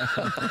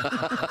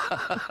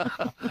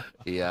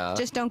 Yeah.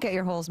 Just don't get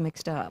your holes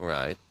mixed up.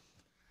 Right.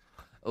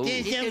 Ooh.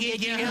 Just don't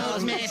get your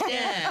holes messed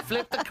up.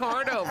 Flip the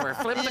cord over.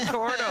 Flip the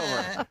cord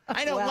over.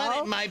 I don't want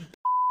it in my...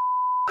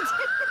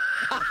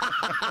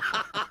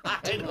 I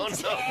don't know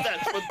if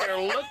that's what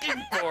they're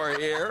looking for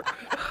here.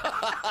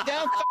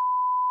 Don't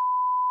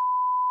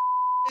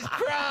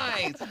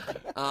Christ.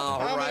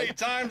 How many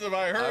times have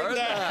I heard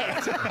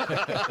that?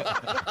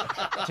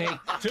 Take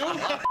two.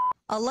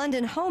 A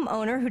London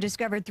homeowner who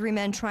discovered 3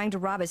 men trying to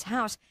rob his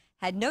house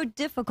had no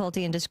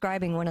difficulty in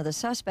describing one of the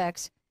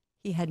suspects.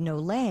 He had no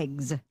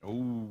legs.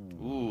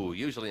 Ooh,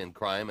 usually in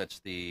crime, it's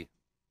the...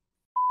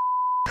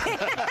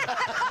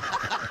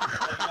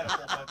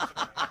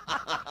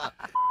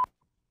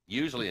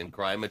 Usually in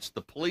crime, it's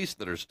the police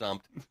that are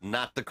stumped,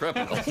 not the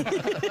criminals.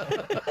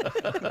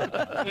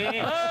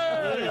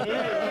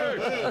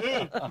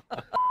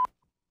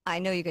 I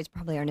know you guys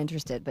probably aren't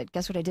interested, but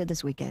guess what I did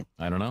this weekend?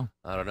 I don't know.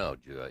 I don't know.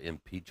 Did you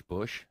impeach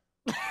Bush?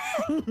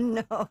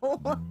 No.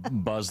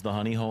 Buzz the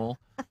honey hole.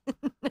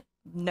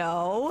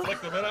 No.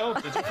 Flick the minnow?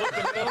 Did you flick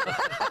the minnow?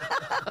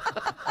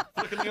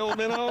 Flicking the old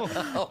minnow?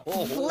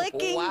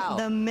 Flicking wow.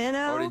 the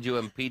minnow? Or did you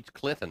impeach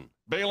Clinton?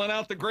 Bailing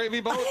out the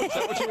gravy boat? Is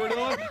that what you were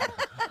doing?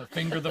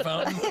 Finger the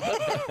fountain.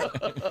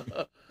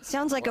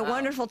 Sounds like a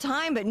wonderful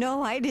time, but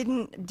no, I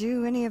didn't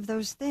do any of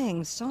those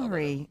things.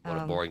 Sorry. What a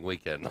boring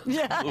weekend.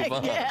 Yeah, Move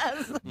on.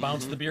 yes.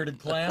 Bounce the bearded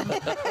clam.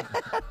 Did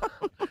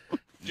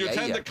you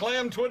attend the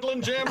clam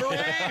twiddling jamboree?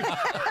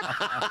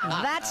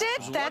 That's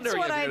it? That's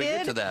what I Get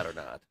did? to that or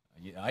not?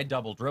 I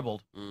double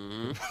dribbled.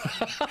 Mm-hmm.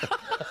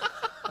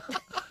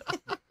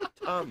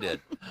 Tom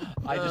did.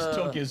 I just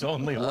took his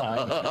only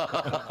line.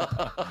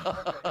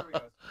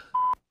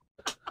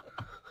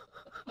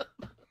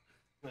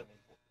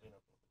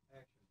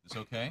 It's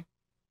okay.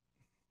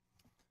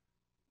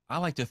 I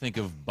like to think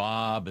of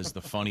Bob as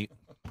the funny.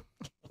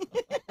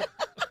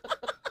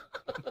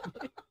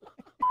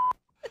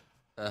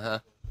 Uh-huh.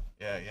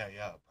 Yeah.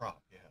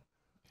 Prop, yeah.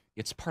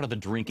 It's part of the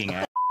drinking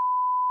act.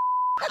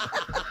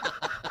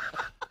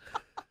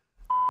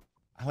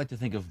 I like to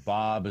think of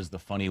Bob as the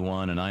funny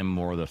one, and I'm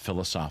more the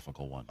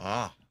philosophical one.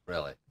 Ah.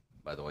 Really?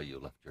 By the way, you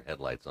left your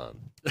headlights on.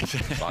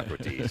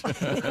 Socrates.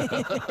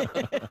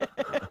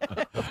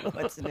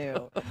 What's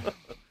new?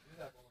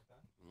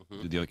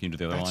 Can you do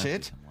the other That's line?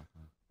 it?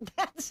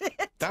 That's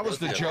it. That was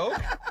the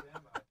joke?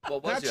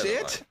 What was That's the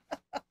other it?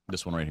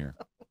 This one right here.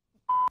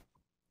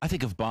 I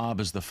think of Bob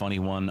as the funny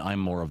one. I'm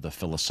more of the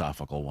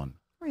philosophical one.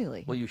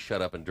 Really? Will you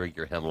shut up and drink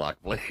your hemlock,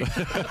 please?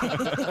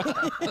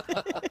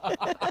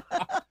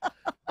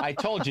 I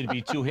told you to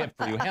be too hip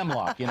for you.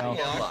 Hemlock, you know.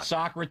 Hemlock.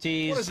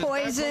 Socrates.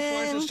 What is it?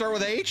 Poison. Does it start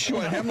with H?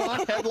 What,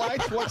 hemlock?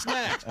 Headlights? What's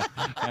next?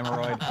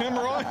 Hemorrhoid.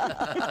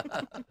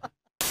 Hemorrhoid?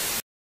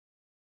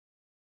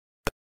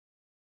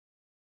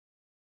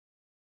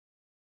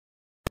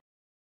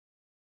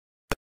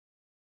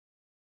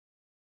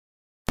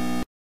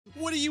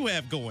 What do you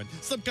have going?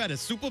 Some kind of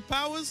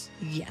superpowers?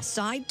 Yes,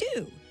 I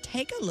do.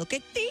 Take a look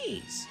at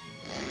these.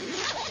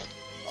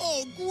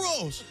 Oh,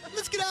 gross.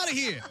 Let's get out of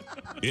here.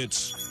 It's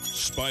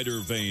Spider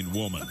Vein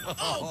Woman.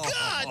 Oh,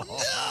 God,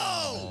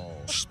 no!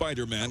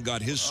 Spider-Man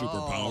got his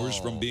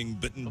superpowers from being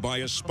bitten by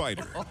a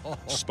spider.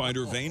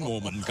 Spider Vein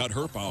Woman got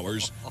her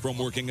powers from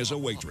working as a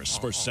waitress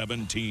for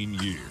 17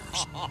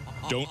 years.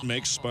 Don't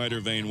make Spider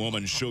Vein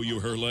Woman show you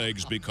her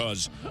legs,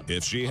 because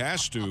if she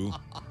has to,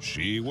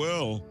 she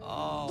will.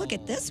 Look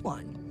at this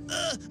one.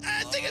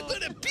 I think I'm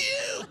gonna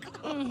puke.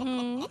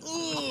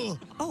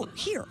 Mm-hmm. Oh,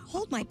 here,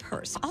 hold my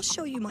purse. I'll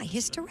show you my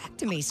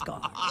hysterectomy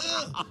scar.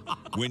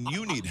 When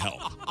you need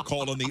help,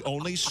 call on the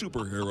only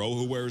superhero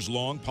who wears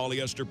long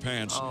polyester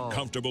pants,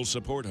 comfortable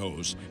support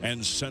hose,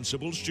 and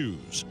sensible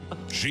shoes.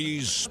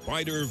 She's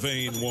Spider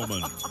Vein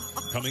Woman.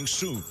 Coming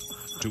soon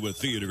to a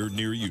theater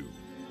near you.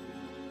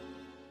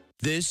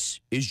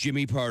 This is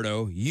Jimmy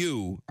Pardo.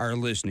 You are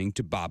listening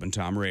to Bob and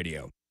Tom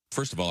Radio.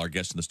 First of all, our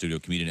guest in the studio,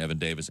 comedian Evan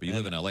Davis. But you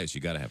live in L.A., so you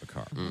got to have a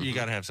car. You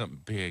got to have something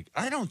big.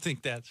 I don't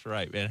think that's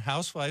right, man.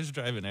 Housewives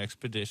driving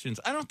expeditions.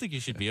 I don't think you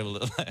should be able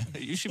to.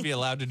 You should be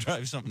allowed to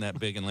drive something that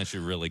big unless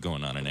you're really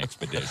going on an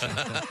expedition.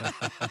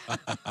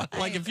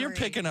 Like if you're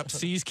picking up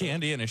See's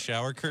candy in a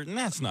shower curtain,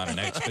 that's not an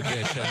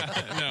expedition.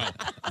 No,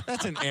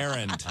 that's an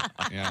errand.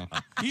 Yeah,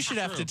 you should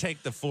have to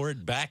take the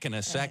Ford back in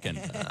a second.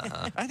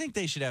 I think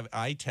they should have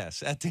eye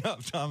tests at the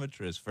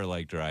optometrist for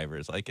like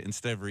drivers. Like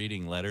instead of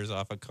reading letters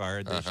off a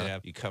card, they should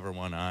have you cover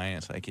one eye.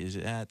 It's like, is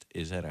that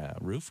a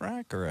roof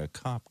rack or a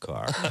cop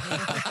car?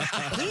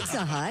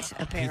 Pizza Hut,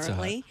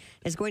 apparently,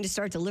 is going to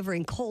start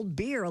delivering cold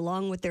beer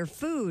along with their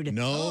food.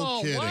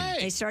 No kidding.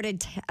 They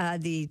started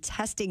the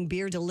testing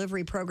beer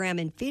delivery program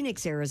in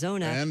Phoenix,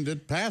 Arizona. And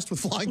it passed with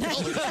flying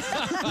colors.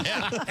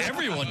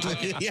 Everyone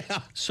did. Yeah.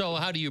 So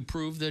how do you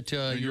prove that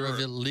you're of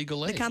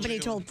illegal age? The company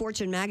told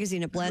Fortune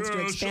magazine it plans to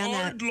expand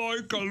that. I'd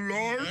like a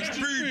large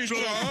pizza,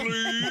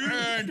 please.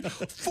 And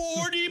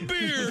 40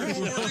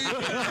 beers.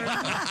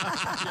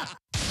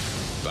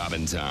 Bob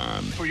and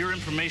Tom. For your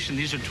information,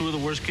 these are two of the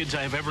worst kids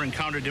I have ever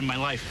encountered in my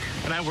life,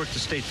 and I worked the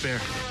state fair.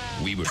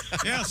 We were.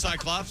 Yeah,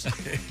 Cyclops.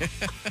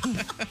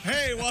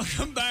 Hey,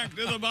 welcome back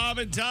to the Bob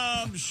and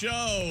Tom Show.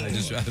 I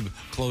just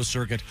closed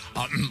circuit.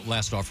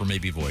 Last offer may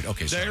be void.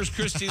 Okay, sorry. There's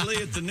Christy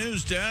Lee at the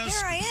news desk.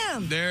 Here I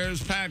am.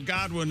 There's Pat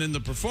Godwin in the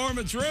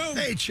performance room.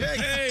 Hey, chick.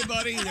 Hey,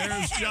 buddy.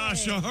 There's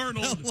Josh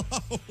Arnold.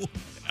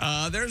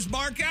 Hello. There's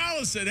Mark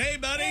Allison. Hey,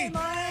 buddy. Hey,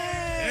 Mark.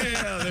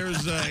 Yeah,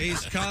 there's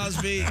Ace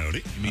Cosby.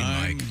 Howdy. You mean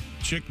Mike?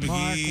 Chick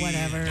McGee. Mark,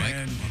 whatever. Mike?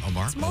 And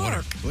Mark? It's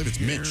Mark. I believe it's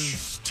Mitch.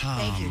 here's Tom.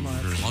 Thank you,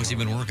 Mark. How long's he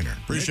been working here?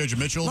 Appreciate you,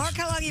 Mitchell. Mark,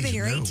 how long have you been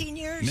here? 18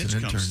 years? Mitch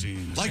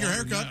Cumstein. Like your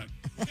haircut.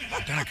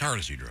 What kind of car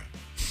does he drive?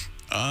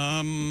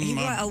 You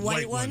got a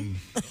white one?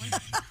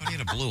 I need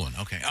a blue one.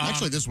 Okay.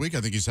 Actually, this week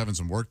I think he's having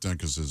some work done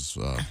because his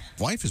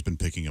wife has been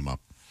picking him up.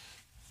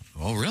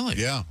 Oh, really?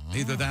 Yeah.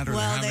 Either that or Well,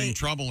 they're having they-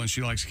 trouble and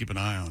she likes to keep an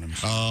eye on him.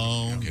 So.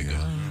 Oh, Okay,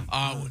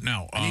 good.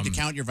 Now, I need to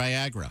count your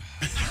Viagra.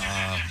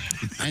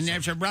 And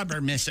there's a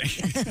rubber missing.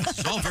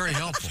 it's all very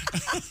helpful.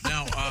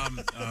 Now,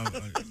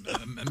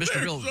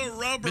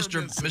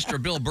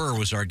 Mr. Bill Burr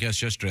was our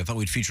guest yesterday. I thought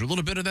we'd feature a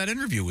little bit of that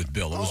interview with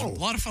Bill. It was a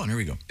lot of fun. Here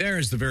we go.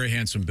 There's the very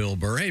handsome Bill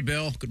Burr. Hey,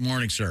 Bill. Good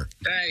morning, sir.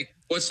 Hey,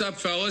 what's up,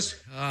 fellas?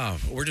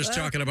 We're just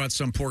talking about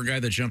some poor guy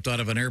that jumped out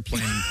of an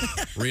airplane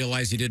and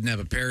realized he didn't have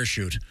a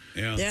parachute.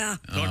 Yeah.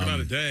 Talk about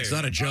a day. It's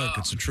not a joke.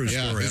 It's a true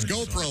Yeah, story. his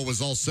GoPro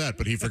was all set,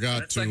 but he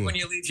forgot It's to. like when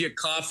you leave your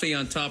coffee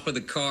on top of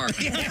the car.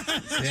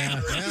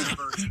 Yeah.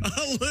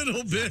 A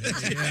little bit.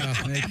 Yeah,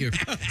 thank you.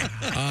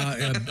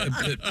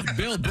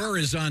 Bill Burr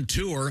is on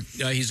tour.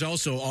 He's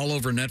also all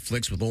over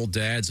Netflix with Old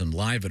Dads and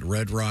Live at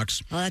Red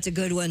Rocks. Oh, that's a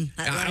good one.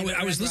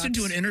 I was listening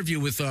to an interview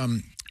with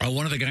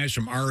One of the guys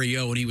from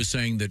REO, and he was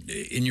saying that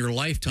in your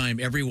lifetime,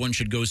 everyone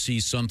should go see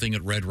something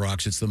at Red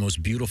Rocks. It's the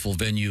most beautiful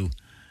venue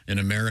in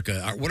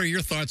America. What are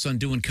your thoughts on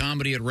doing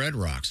comedy at Red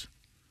Rocks?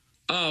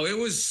 Oh, it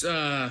was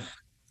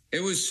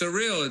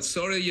surreal. It's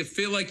sort of, you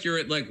feel like you're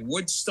at like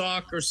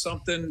Woodstock or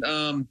something.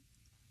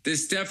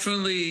 There's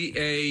definitely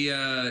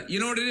you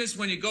know what it is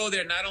when you go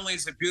there, not only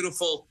is it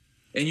beautiful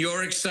and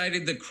you're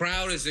excited, the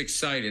crowd is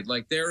excited.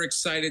 Like they're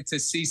excited to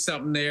see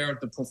something there.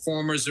 The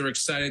performers are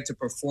excited to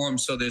perform.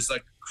 So there's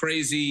like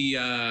crazy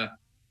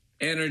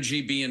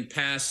energy being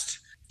passed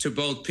to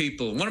both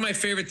people. One of my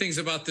favorite things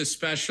about this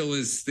special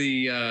is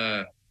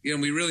the,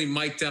 we really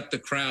mic'd up the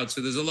crowd.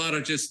 So there's a lot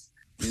of just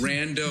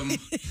random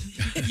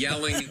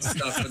yelling and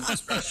stuff in the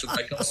special.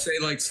 Like I'll say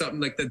like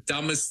something like the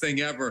dumbest thing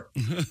ever,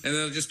 and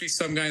there'll just be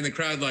some guy in the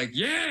crowd like,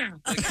 yeah,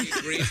 like he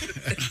agrees.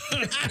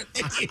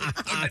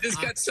 I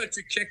just got such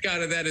a kick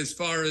out of that as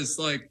far as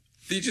like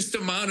the just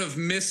amount of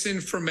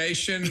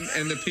misinformation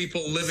and the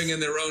people living in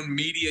their own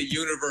media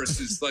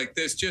universes. Like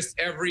there's just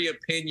every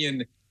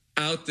opinion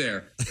out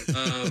there.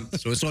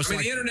 So it's almost the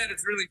internet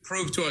has really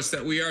proved to us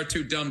that we are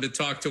too dumb to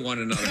talk to one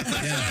another.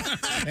 Yeah,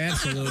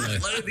 absolutely.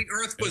 Whether the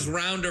earth was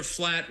round or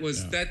flat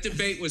that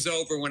debate was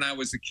over when I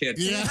was a kid.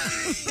 Yeah.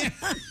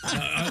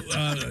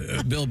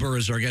 Bill Burr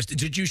is our guest.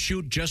 Did you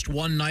shoot just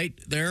one night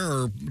there,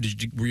 or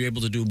were you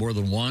able to do more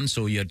than one,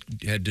 so you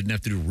didn't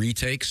have to do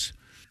retakes?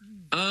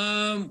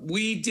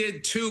 We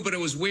did two, but it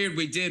was weird.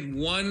 We did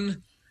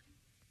one,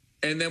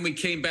 and then we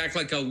came back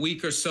like a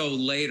week or so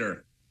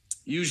later.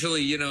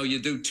 Usually, you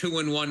do two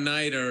in one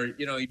night, or,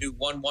 you do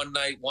one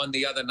night, one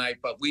the other night.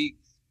 But we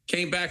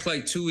came back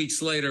like 2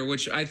 weeks later,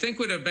 which I think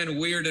would have been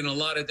weird in a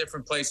lot of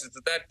different places.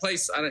 But that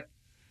place,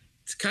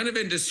 it's kind of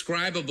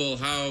indescribable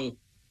how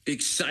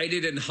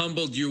excited and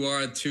humbled you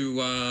are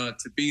to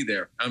be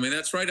there. I mean,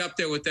 that's right up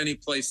there with any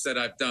place that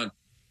I've done.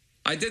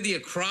 I did the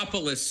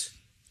Acropolis,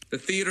 the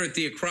theater at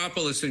the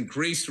Acropolis in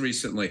Greece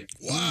recently.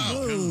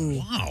 Wow.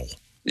 Wow.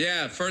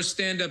 Yeah, first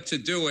stand-up to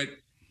do it.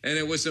 And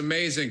it was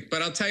amazing.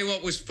 But I'll tell you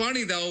what was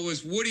funny, though,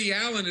 was Woody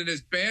Allen and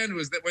his band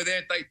were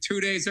there like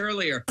 2 days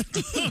earlier.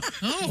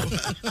 Oh,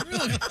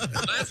 really?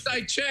 Last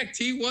I checked,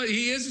 he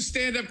is a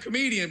stand-up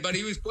comedian, but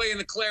he was playing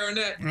the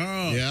clarinet.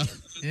 Oh, yeah.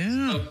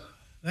 Yeah.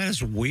 That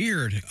is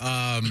weird.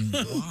 Wow.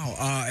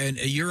 And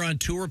you're on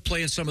tour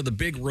playing some of the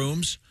big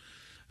rooms.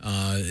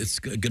 It's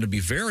going to be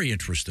very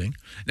interesting.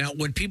 Now,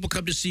 when people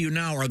come to see you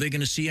now, are they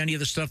going to see any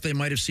of the stuff they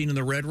might have seen in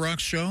the Red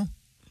Rocks show?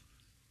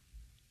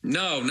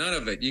 No, none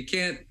of it. You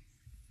can't.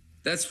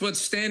 That's what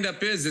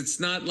stand-up is. It's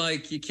not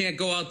like you can't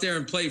go out there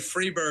and play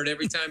Freebird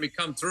every time you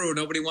come through.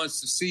 Nobody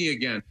wants to see you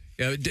again.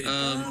 Yeah,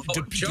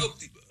 joke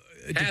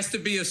has to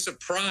be a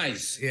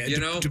surprise, yeah,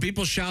 Do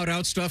people shout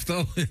out stuff,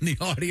 though, in the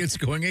audience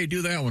going, hey,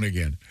 do that one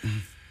again?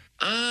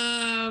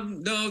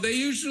 No, they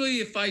usually,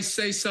 if I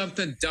say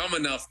something dumb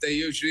enough,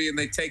 and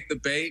they take the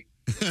bait.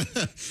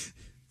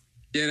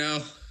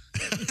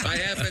 I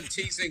have been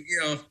teasing,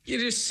 you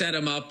just set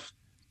them up.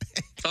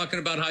 Talking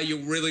about how you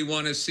really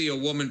want to see a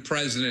woman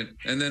president,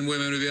 and then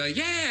women would be like,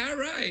 yeah, all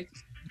right.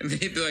 And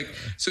they'd be like,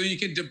 so you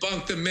can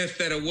debunk the myth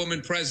that a woman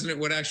president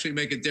would actually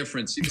make a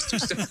difference. You just do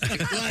stuff like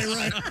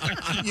Right.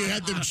 You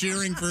had them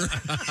cheering for...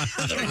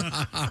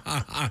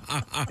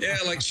 Yeah,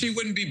 like she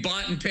wouldn't be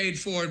bought and paid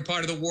for and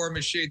part of the war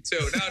machine,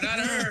 too. No, not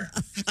her.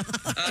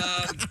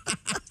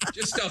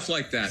 Just stuff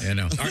like that.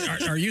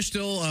 Are you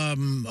still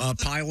a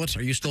pilot?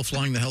 Are you still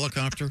flying the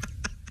helicopter?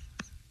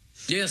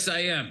 Yes, I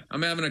am.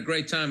 I'm having a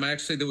great time.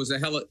 There was a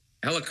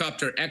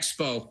helicopter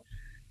expo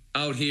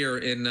out here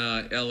in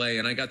L.A.,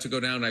 and I got to go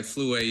down. I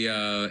flew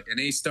an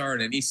A-Star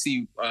and an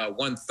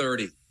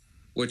EC-130,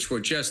 which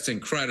were just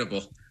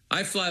incredible.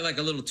 I fly like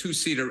a little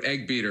two-seater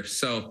egg beater,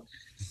 so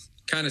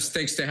kind of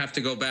stinks to have to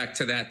go back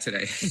to that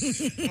today.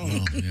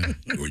 Oh, yeah.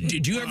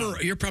 Did you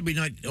ever, you're probably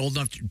not old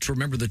enough to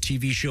remember the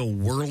TV show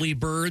Whirly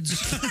Birds?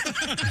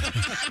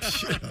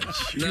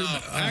 No,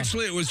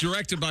 actually, it was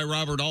directed by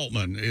Robert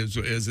Altman,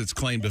 is its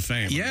claim to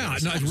fame. Yeah,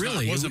 no,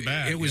 really. It wasn't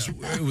bad. It was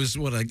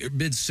what, like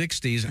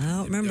mid-60s. I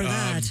don't remember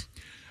that.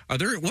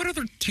 What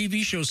other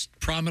TV shows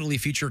prominently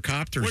feature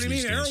copters? What do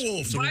you mean,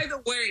 Airwolf? By the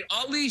way,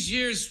 all these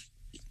years,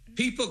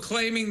 people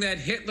claiming that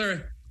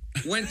Hitler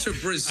went to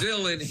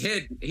Brazil and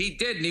hid. He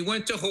didn't. He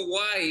went to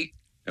Hawaii,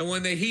 and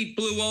when the heat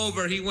blew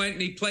over, he went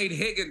and he played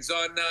Higgins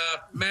on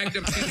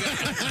Magnum PI.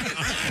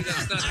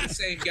 That's not the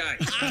same guy.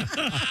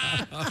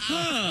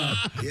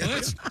 Well,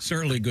 that's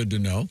certainly good to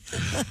know.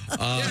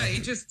 Yeah,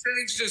 he just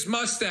changed his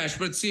mustache,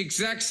 but it's the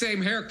exact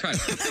same haircut.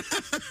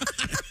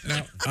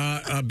 Now,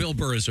 Bill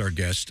Burr is our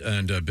guest,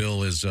 and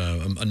Bill is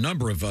a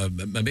number of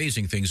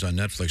amazing things on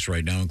Netflix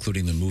right now,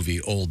 including the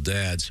movie Old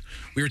Dads.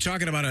 We were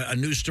talking about a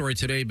news story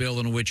today, Bill,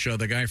 in which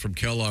the guy from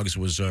Kellogg's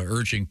was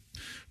urging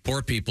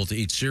poor people to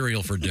eat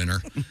cereal for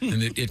dinner,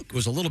 and it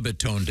was a little bit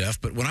tone deaf.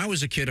 But when I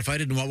was a kid, if I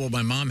didn't want what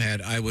my mom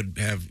had, I would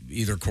have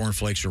either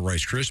cornflakes or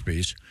Rice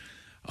Krispies.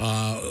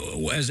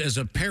 As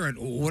a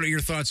parent, what are your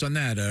thoughts on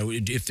that?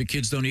 If the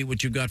kids don't eat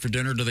what you've got for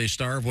dinner, do they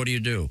starve? What do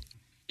you do?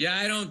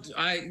 Yeah,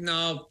 I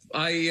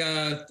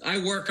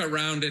work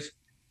around it.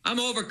 I'm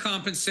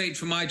overcompensating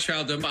for my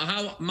childhood.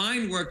 How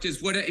mine worked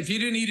is if you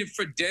didn't eat it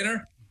for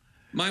dinner,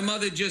 my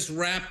mother just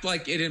wrapped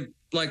it in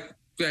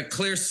that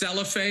clear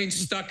cellophane,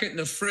 stuck it in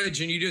the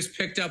fridge, and you just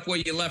picked up where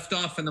you left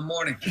off in the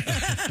morning.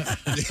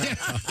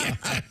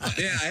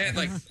 Yeah, I had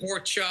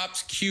pork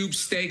chops, cube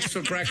steaks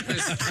for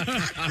breakfast,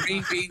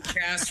 green bean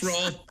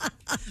casserole,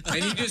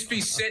 and you'd just be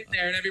sitting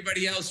there, and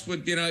everybody else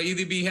would,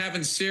 either be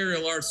having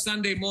cereal or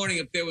Sunday morning,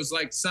 if there was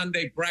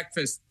Sunday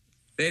breakfast,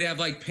 they'd have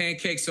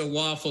pancakes or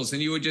waffles,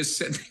 and you would just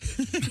sit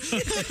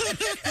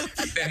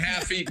the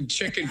half-eaten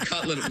chicken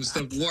cutlet. It was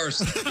the worst.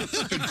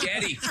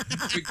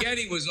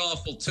 Spaghetti was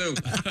awful too.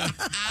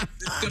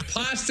 The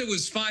pasta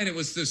was fine. It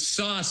was the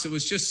sauce. It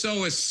was just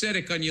so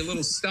acidic on your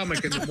little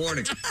stomach in the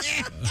morning.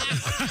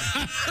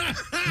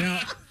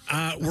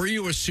 Now, were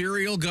you a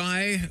cereal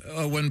guy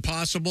when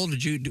possible?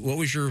 What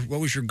was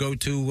your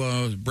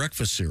go-to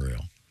breakfast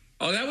cereal?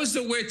 Oh, that was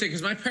the weird thing,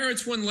 because my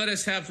parents wouldn't let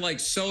us have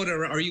soda,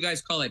 or you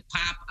guys call it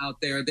pop out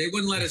there. They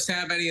wouldn't let us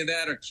have any of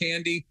that or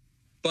candy.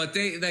 But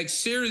they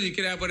cereal, you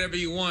could have whatever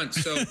you want.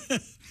 So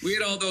we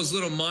had all those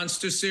little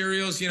monster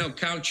cereals,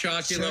 Count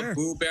Chocula,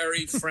 Boo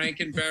Berry,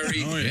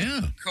 Frankenberry,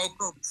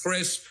 Cocoa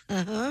Crisp.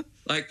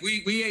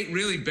 We ate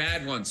really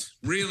bad ones.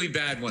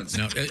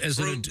 Now, as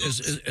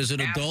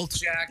an adult,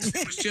 Jacks,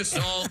 it was just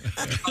all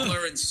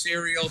color and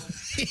cereal.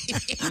 We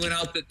went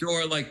out the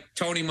door like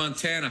Tony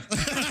Montana.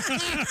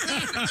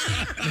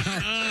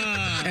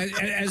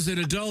 As an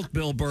adult,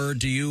 Bill Burr,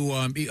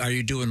 are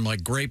you doing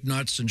grape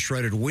nuts and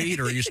shredded wheat,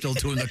 or are you still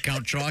doing the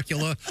Count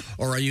Chocula,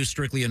 or are you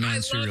strictly a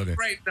non-cereal guy?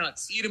 Grape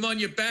nuts. Eat them on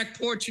your back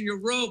porch in your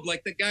robe,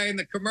 like the guy in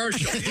the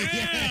commercial. I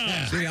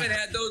haven't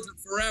had those in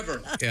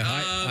forever. Yeah,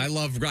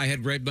 I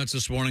had grape nuts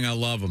this morning. I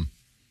love them.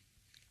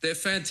 They're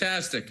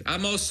fantastic. I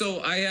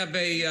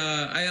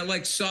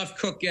like soft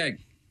cooked egg.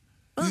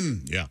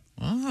 Yeah.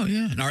 Oh,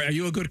 yeah. Now, are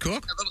you a good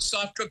cook? A little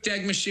soft cooked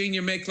egg machine.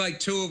 You make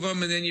 2 of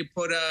them, and then you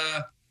put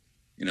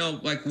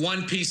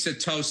one piece of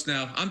toast.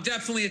 Now, I'm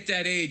definitely at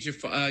that age.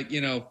 If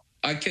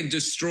I can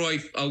destroy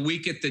a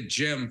week at the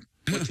gym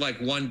with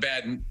one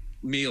bad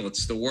meal.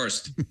 It's the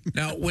worst.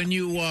 Now, when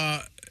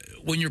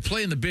you're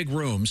playing the big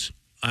rooms,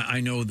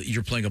 I know that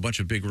you're playing a bunch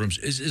of big rooms.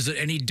 Is it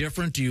any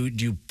different? Do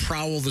you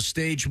prowl the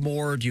stage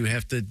more? Do you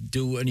have to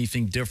do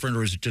anything different,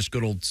 or is it just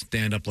good old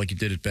stand up like you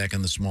did it back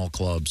in the small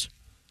clubs?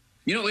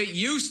 It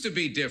used to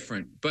be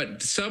different,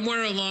 but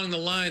somewhere along the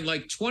line,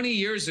 20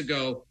 years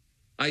ago,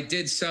 I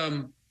did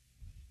some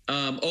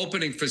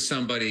opening for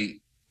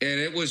somebody, and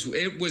it was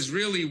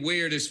really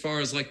weird as far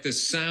as the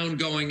sound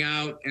going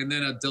out and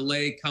then a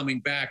delay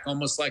coming back,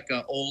 almost like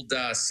an old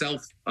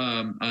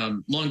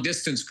long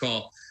distance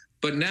call.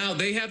 But now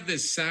they have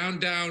this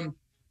sound down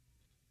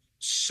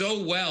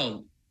so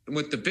well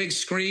with the big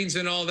screens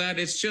and all that.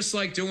 It's just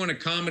like doing a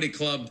comedy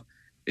club.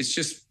 It's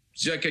just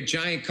like a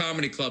giant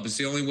comedy club is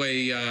the only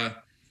way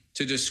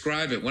to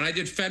describe it. When I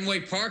did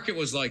Fenway Park, it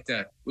was like that.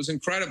 It was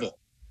incredible.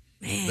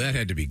 Man. That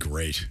had to be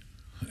great.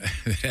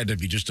 It had to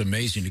be just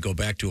amazing to go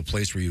back to a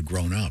place where you'd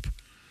grown up.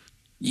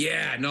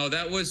 Yeah, no,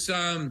 that was,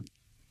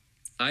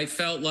 I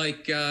felt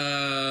like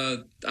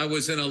I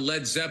was in a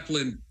Led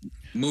Zeppelin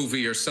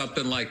movie or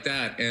something like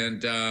that.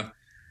 And,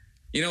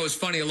 it was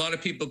funny. A lot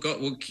of people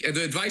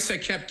the advice I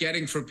kept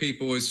getting from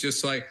people was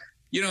just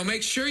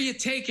make sure you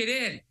take it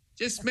in.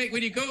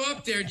 When you go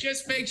up there,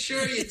 just make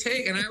sure you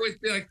take, and I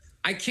would be like,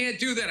 I can't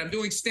do that. I'm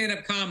doing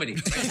stand-up comedy. I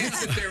can't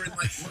sit there and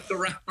look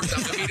around.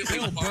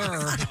 Bill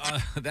Burr,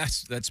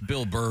 that's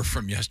Bill Burr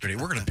from yesterday.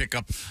 We're going to pick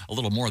up a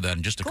little more of that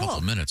in just a couple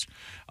of minutes.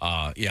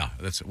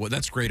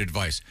 That's great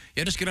advice.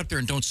 Yeah, just get up there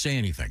and don't say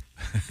anything.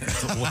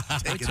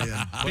 Take it in.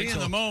 Be in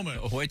the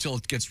moment. Wait till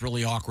it gets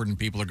really awkward and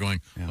people are going,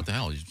 "What the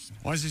hell?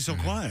 Why is he so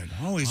quiet?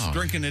 Oh, he's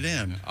drinking it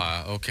in."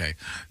 Okay,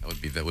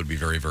 that would be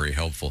very, very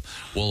helpful.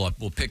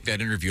 We'll pick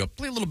that interview up,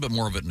 play a little bit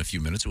more of it in a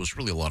few minutes. It was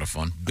really a lot of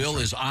fun. Bill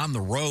is on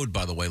the road,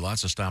 by the way.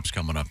 Lots of stops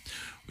coming up.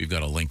 We've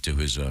got a link to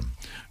his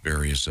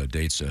various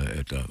dates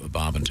at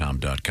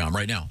bobandtom.com.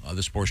 Right now,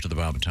 this portion of the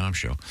Bob and Tom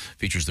Show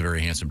features the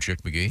very handsome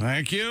Chick McGee.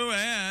 Thank you,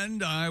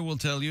 and I will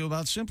tell you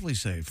about Simply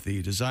Safe,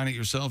 the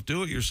design-it-yourself,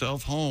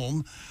 do-it-yourself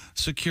home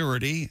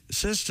security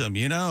system.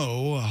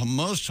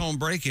 Most home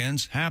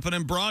break-ins happen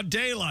in broad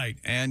daylight,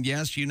 and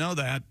yes, you know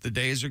that. The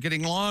days are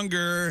getting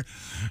longer,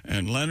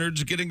 and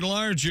Leonard's getting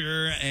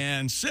larger,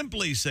 and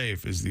Simply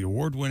Safe is the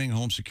award-winning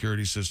home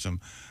security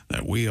system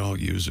that we all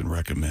use and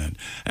recommend.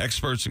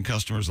 Experts and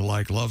customers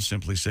alike love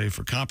Simply Safe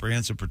for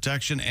comprehensive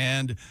protection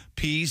and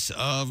peace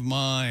of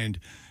mind.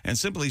 And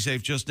Simply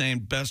Safe just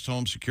named Best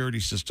Home Security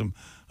System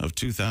of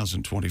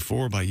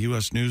 2024 by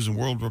U.S. News and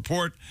World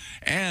Report,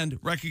 and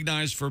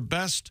recognized for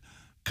Best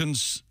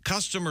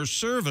Customer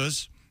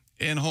Service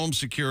in Home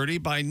Security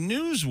by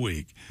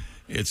Newsweek.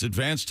 Its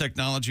advanced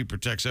technology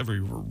protects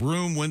every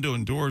room, window,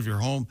 and door of your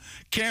home.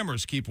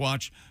 Cameras keep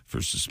watch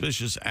for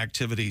suspicious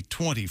activity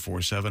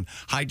 24/7.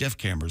 High-def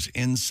cameras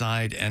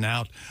inside and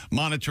out.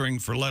 Monitoring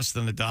for less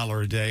than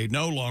 $1 a day.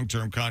 No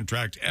long-term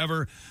contract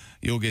ever.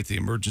 You'll get the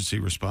emergency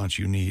response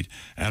you need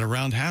at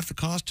around half the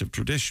cost of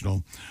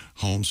traditional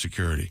home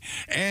security.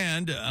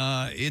 And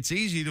it's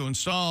easy to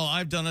install.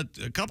 I've done it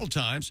a couple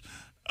times.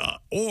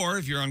 Or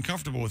if you're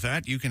uncomfortable with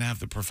that, you can have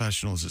the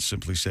professionals at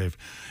Simply Safe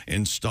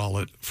install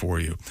it for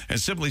you. And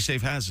Simply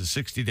Safe has a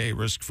 60-day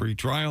risk-free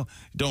trial.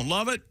 Don't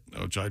love it,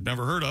 which I'd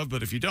never heard of,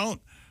 but if you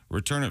don't,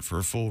 return it for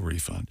a full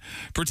refund.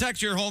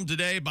 Protect your home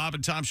today. Bob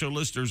and Tom Show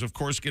listeners, of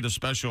course, get a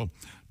special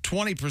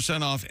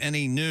 20% off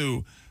any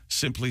new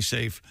Simply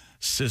Safe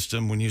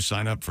system when you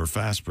sign up for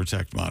Fast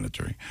Protect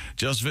monitoring.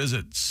 Just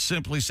visit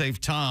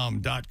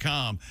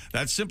simplysafetom.com.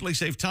 That's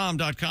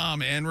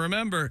simplysafetom.com. And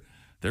remember,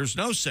 there's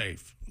no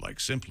safe like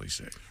Simply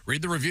Safe.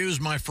 Read the reviews,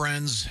 my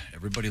friends.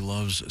 Everybody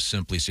loves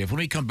Simply Safe. When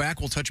we come back,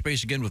 we'll touch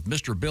base again with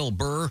Mr. Bill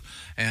Burr,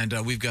 and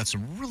we've got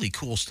some really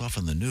cool stuff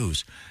in the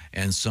news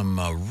and some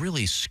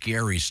really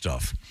scary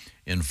stuff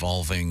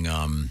involving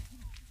the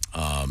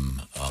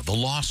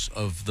loss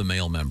of the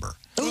male member.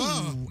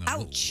 Ooh,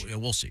 ouch.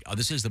 We'll see.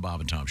 This is the Bob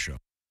and Tom Show.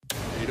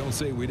 Hey, don't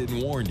say we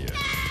didn't warn you.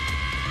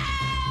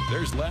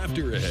 There's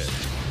laughter ahead.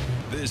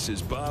 This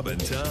is Bob and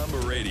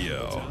Tom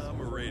Radio.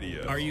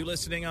 Are you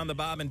listening on the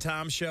Bob and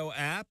Tom Show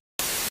app?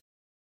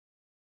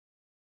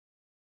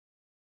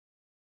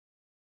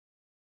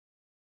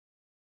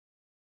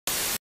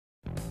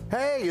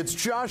 Hey, it's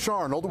Josh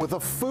Arnold with a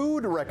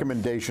food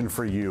recommendation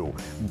for you.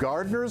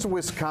 Gardner's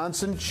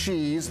Wisconsin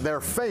cheese, their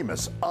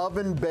famous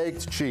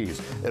oven-baked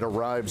cheese. It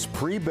arrives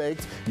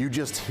pre-baked. You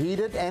just heat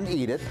it and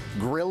eat it,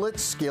 grill it,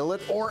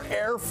 skillet, or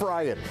air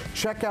fry it.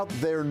 Check out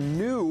their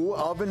new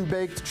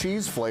oven-baked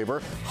cheese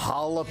flavor,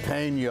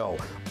 jalapeno.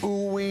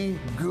 Ooey,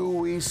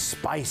 gooey,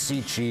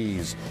 spicy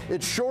cheese.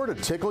 It's sure to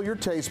tickle your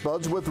taste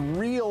buds with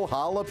real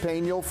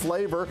jalapeno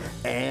flavor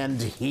and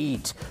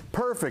heat.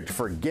 Perfect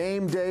for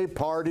game day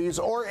parties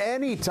or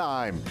any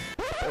time.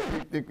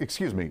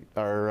 Excuse me,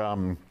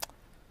 are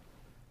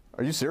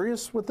you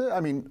serious with this?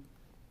 I mean,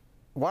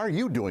 why are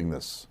you doing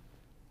this?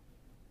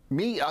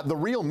 Me, the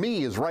real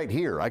me is right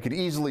here. I could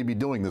easily be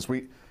doing this.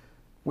 We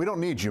don't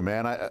need you,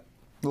 man.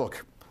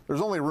 Look,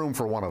 there's only room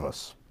for one of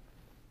us.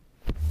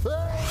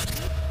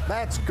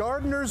 That's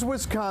Gardner's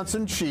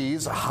Wisconsin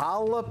cheese,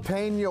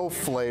 jalapeno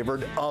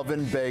flavored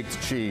oven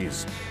baked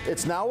cheese.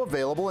 It's now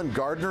available in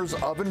Gardner's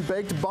oven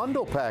baked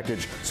bundle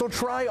package. So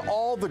try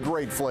all the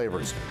great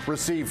flavors.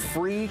 Receive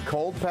free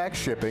cold pack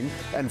shipping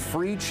and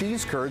free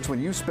cheese curds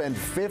when you spend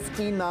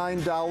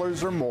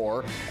 $59 or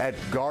more at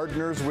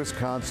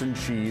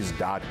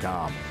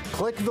Gardner'sWisconsinCheese.com.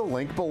 Click the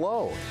link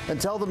below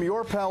and tell them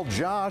your pal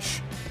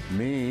Josh,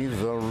 me,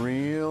 the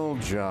real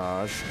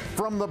Josh,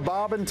 from the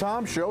Bob and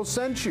Tom Show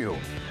sent you.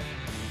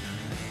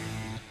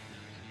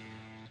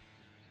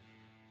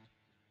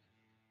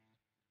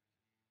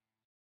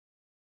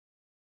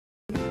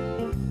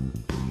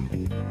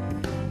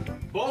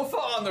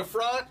 Bofa on the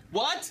front.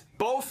 What?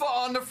 Bofa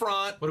on the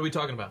front. What are we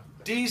talking about?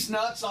 D's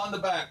nuts on the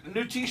back.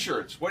 New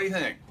T-shirts. What do you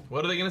think?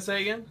 What are they going to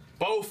say again?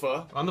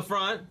 Bofa on the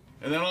front.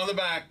 And then on the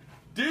back,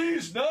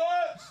 D's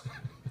nuts.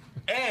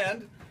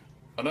 And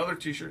another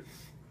T-shirt.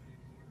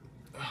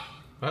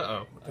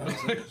 Uh-oh.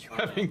 You're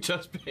having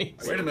chest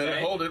pains. Wait a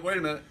minute. Hold it. Wait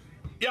a minute.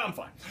 Yeah, I'm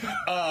fine.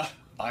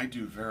 I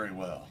do very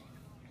well.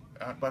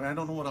 But I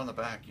don't know what on the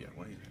back yet.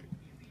 What do you think?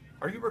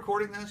 Are you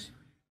recording this?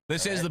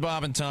 This is the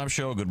Bob and Tom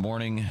Show. Good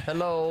morning.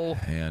 Hello.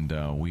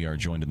 And we are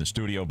joined in the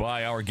studio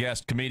by our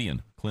guest,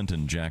 comedian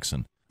Clinton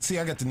Jackson. See,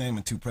 I got the name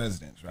of two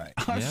presidents, right?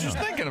 I was just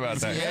thinking about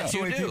that. Yeah, that's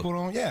the way people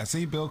don't. Yeah,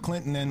 see, Bill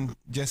Clinton and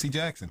Jesse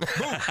Jackson. Boom.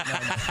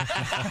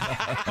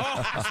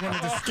 Just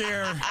wanted to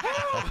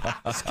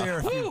scare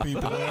a few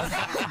people.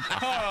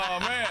 Oh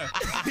man.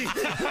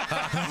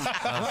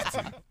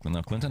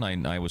 Now,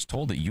 Clinton, I was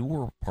told that you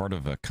were part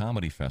of a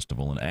comedy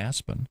festival in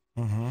Aspen.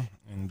 Mm-hmm.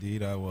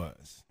 Indeed, I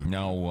was.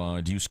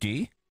 Now, do you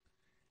ski?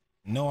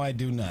 No, I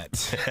do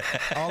not.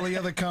 All the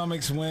other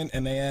comics went,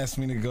 and they asked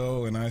me to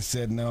go, and I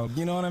said no.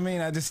 You know what I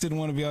mean? I just didn't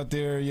want to be out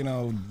there, you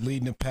know,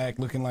 leading the pack,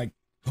 looking like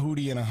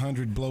Hootie and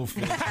 100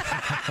 blowfish.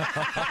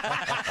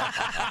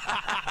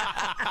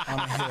 On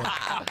a hill.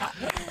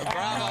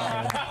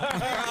 Bravo.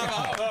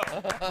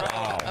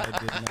 I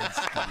did not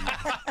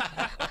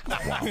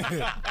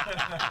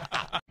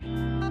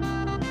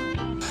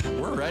ski.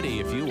 We're ready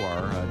if you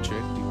are, Chick. Do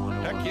you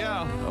want to? Heck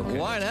yeah. Okay.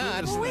 Why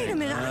not? Well, wait a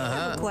minute. I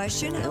have a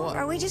question.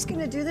 Are we just going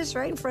to do this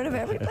right in front of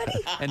everybody?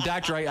 And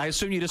Doctor, I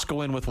assume you just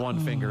go in with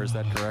one finger. Is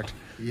that correct?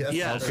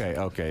 Yes.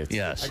 Okay.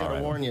 Yes. I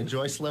gotta warn you,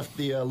 Joyce left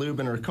the lube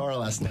in her car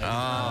last night.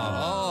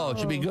 Oh, it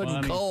should be good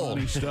and cold.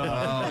 Funny stuff.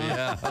 Oh,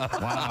 yeah.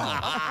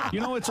 Wow. You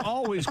know, it's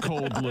always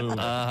cold lube.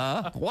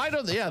 Why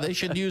don't they? Yeah, they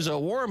should use a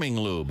warming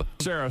lube.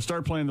 Sarah,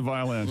 start playing the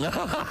violin.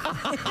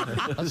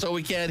 So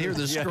we can't hear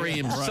the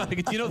screams. So,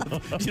 you know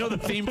the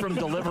theme from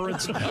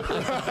Deliverance?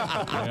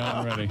 Yeah,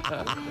 I'm ready.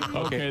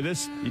 Okay,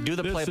 You do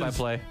the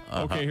play-by-play.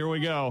 Okay, here we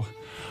go.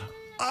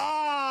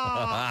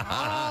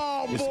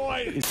 Oh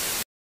boy.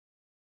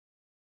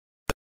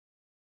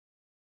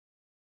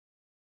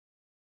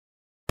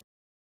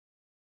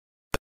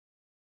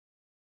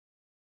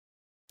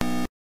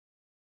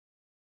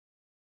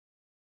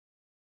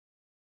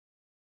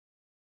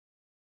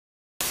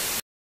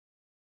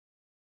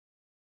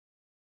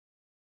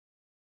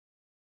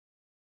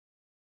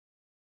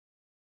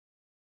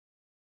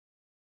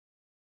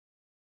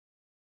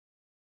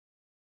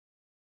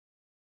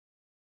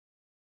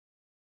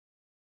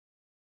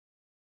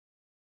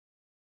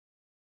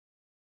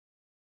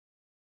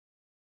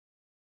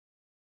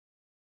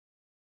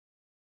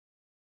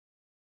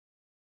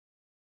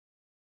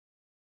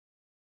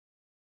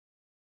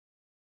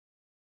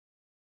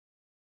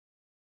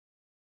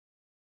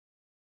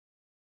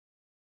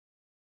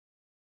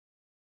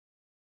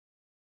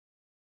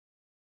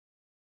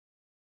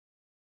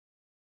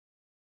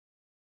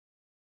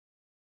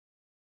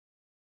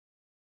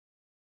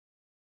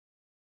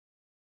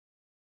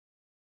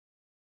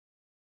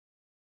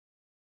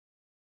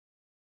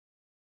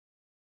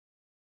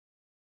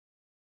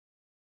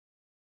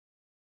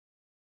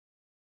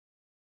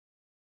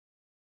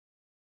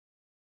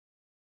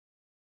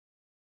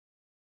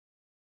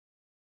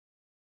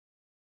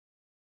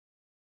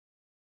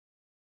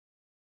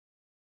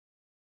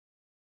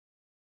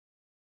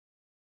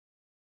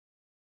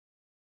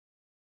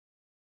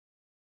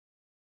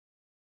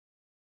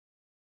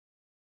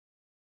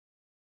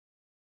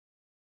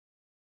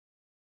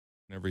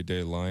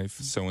 everyday life.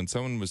 So when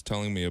someone was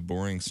telling me a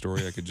boring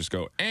story, I could just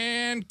go,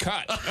 and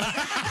cut.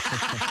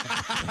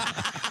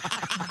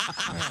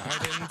 I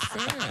didn't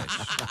finish.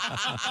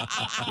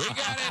 We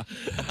got it.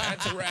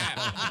 That's a wrap.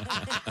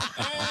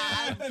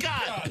 And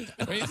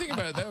cut. When you think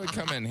about it, that would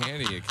come in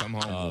handy. You come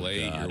home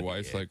late, your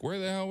wife's like, where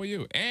the hell were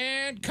you?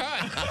 And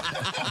cut.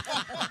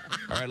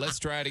 All right, let's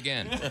try it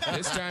again.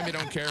 This time you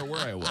don't care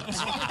where I was. In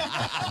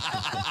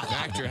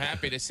fact, you're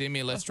happy to see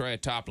me. Let's try a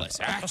topless.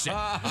 Action.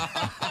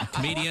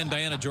 Comedian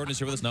Diana Jordan is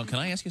here with us. Now, can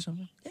I ask you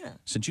something? Yeah.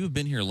 Since you've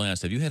been here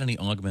last, have you had any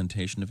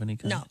augmentation of any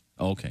kind? No.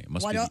 Okay.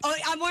 Must be.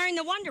 I'm wearing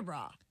the Wonder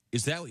Bra.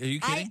 Is that, are you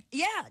kidding?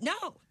 No.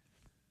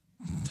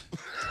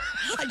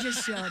 I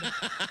just showed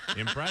it.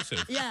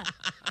 Impressive. Yeah.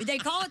 They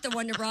call it the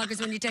Wonder Bra because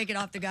when you take it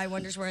off, the guy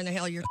wonders where in the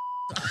hell you're.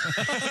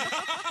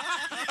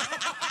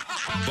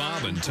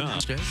 Bob and Tom.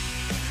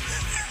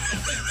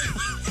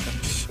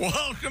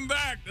 Welcome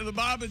back to the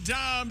Bob and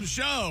Tom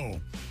Show.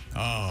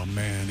 Oh,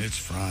 man, it's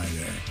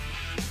Friday.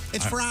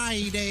 It's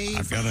Friday.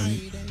 I've got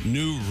a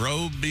new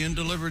robe being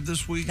delivered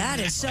this week. That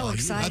is so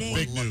exciting.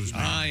 That's big news,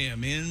 man. I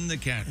am in the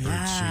catbird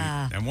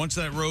seat. And once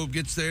that robe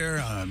gets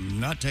there, I'm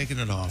not taking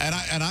it off.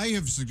 And I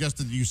have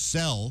suggested you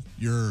sell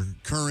your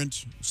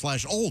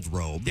current/old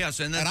robe.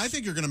 Yes, and I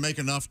think you're going to make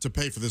enough to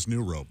pay for this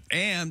new robe.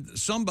 And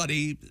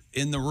somebody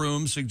in the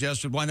room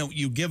suggested, why don't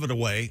you give it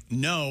away?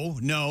 No.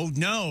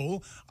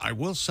 I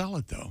will sell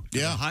it, though. To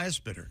the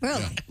highest bidder.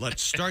 Really? Yeah.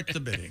 Let's start the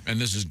bidding. And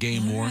this is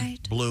game worn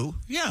right. blue?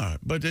 Yeah,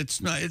 but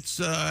it's not. It's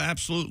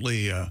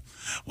absolutely,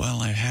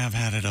 well, I have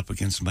had it up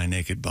against my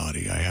naked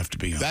body. I have to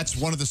be honest. That's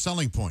one of the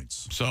selling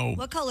points. So,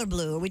 What color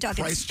blue? Are we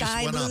talking Price just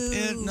sky went up.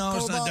 blue? no,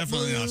 it's not cobalt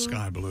definitely blue, not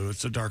sky blue.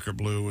 It's a darker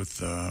blue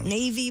with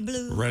navy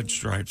blue. red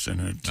stripes in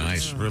it.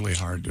 Nice. It's really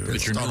hard to.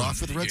 But you're Start new- off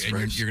with red and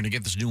stripes. You're going to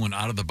get this new one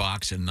out of the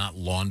box and not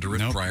launder it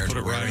Nope, prior put to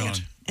it right wearing on.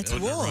 it. It's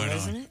Put it wool, right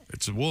isn't on. it?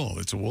 It's a wool.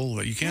 It's a wool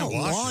that you can't No,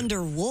 wash.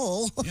 launder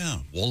wool. Yeah.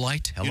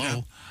 Woolite,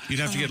 hello. You'd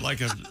have to get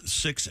like a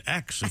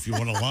 6X if you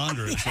want to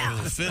launder it so it'll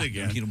fit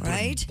again. You don't put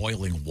it in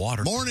boiling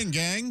water. Morning,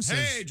 gang.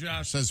 Hey,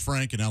 Josh. Says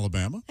Frank in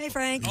Alabama. Hey,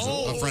 Frank. He's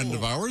a friend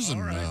of ours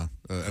and an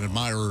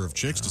admirer of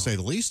chicks, to say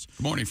the least.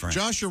 Good morning, Frank.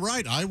 Josh, you're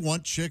right. I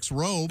want Chick's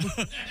robe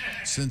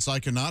since I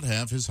cannot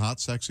have his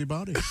hot, sexy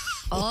body.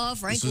 Oh,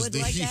 Frank This is would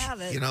the- like to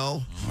have it. you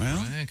know.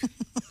 Well,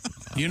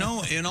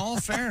 in all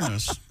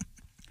fairness,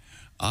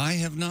 I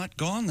have not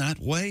gone that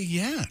way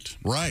yet.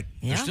 Right.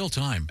 There's still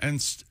time.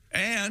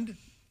 And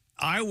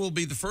I will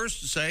be the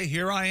first to say,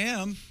 here I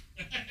am,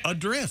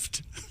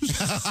 adrift.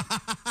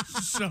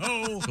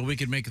 So we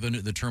could make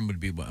the term would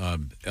be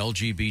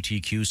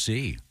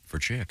LGBTQC for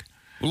chick.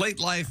 late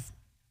life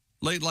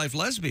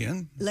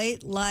lesbian.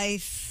 Late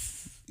life.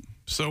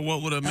 So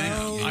what would a man?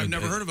 Oh. I've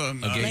never heard of a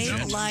gay Late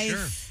gent.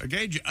 life. Sure. A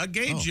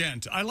gay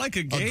gent. I like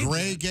a gay A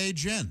gray gent. gay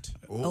gent.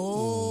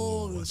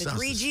 Oh, the sounds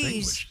 3 Gs.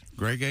 distinguished.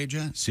 Gray gay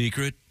gent.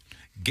 Secret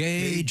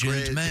gay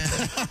gent man.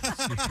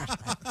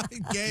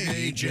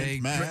 Gay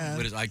gent man.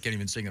 What is, I can't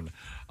even sing it.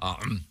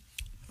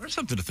 There's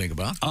something to think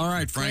about. All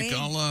right, Frank. Gray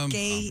I'll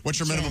gay What's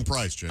your minimum gent.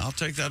 price, Jim? I'll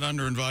take that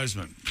under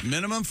advisement.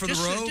 Minimum for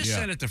Just, the robe? just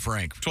send it to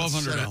Frank.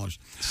 $1,200.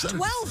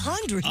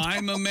 $1,200.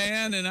 I'm a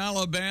man in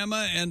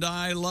Alabama, and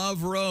I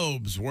love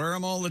robes. Wear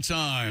them all the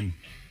time.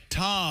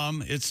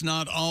 Tom, it's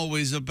not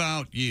always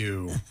about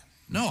you.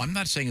 No, I'm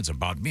not saying it's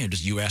about me.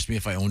 You asked me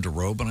if I owned a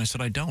robe, and I said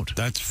I don't.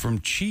 That's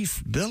from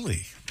Chief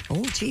Billy.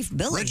 Oh, Chief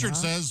Billy. Richard huh?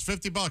 says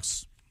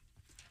 $50.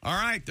 All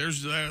right,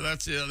 there's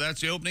that's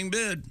the opening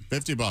bid.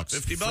 $50.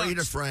 $50. Free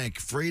to Frank.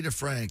 Free to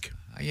Frank.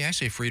 Yeah, I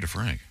say free to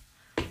Frank.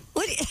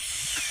 What?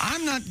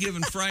 I'm not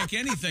giving Frank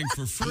anything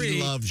for free.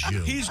 He loves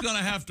you. He's going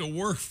to have to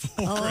work for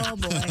Oh,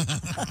 it.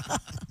 boy.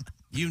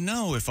 You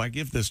know, if I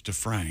give this to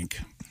Frank,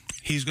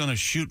 he's going to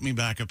shoot me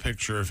back a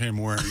picture of him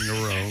wearing a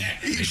robe.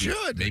 He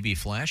should. Maybe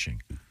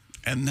flashing.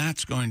 And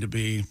that's going to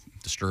be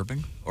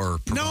disturbing or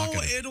provocative.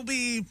 No, it'll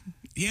be,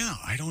 yeah,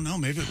 I don't know.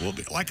 Maybe it will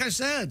be. Like I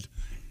said,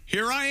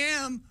 here I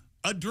am,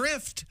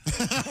 adrift.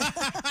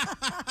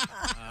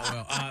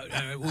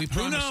 We promised,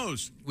 Who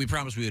knows? We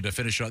promised we would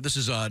finish up. This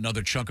is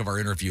another chunk of our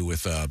interview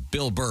with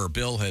Bill Burr.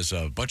 Bill has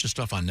a bunch of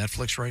stuff on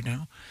Netflix right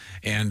now,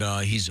 and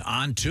he's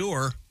on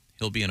tour.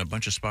 He'll be in a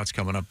bunch of spots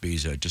coming up.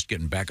 He's just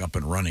getting back up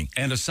and running.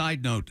 And a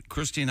side note,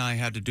 Christy and I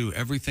had to do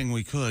everything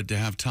we could to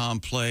have Tom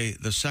play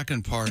the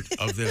second part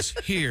of this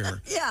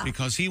here. Yeah.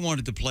 Because he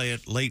wanted to play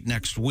it late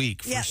next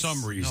week for Yes.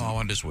 some reason. No, I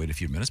wanted to just wait a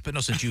few minutes. But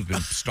no, since you've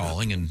been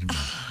stalling and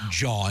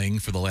jawing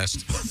for the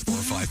last 4 or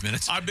 5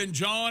 minutes. I've been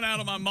jawing out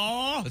of my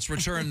maw. Let's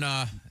return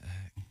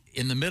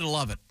in the middle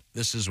of it.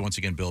 This is, once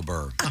again, Bill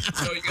Burr.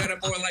 So you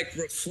got to more like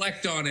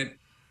reflect on it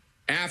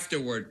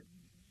afterward.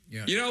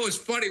 Yeah. You know what was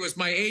funny was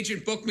my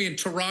agent booked me in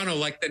Toronto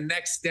like the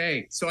next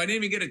day. So I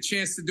didn't even get a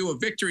chance to do a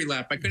victory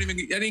lap. I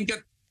didn't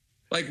get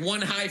like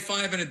one high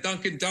five and a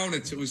Dunkin'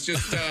 Donuts. It was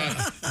just,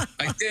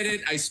 I did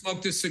it. I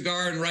smoked a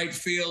cigar in right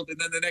field. And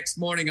then the next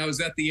morning I was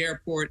at the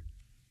airport,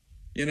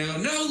 you know,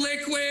 no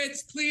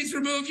liquids, please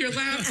remove your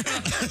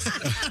laptop.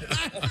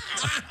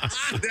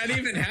 Did that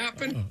even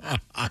happen?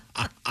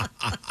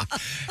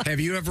 Have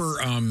you ever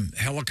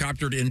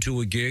helicoptered into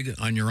a gig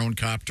on your own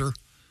copter?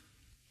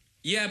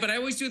 Yeah, but I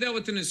always do that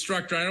with an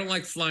instructor. I don't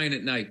like flying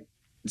at night.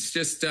 It's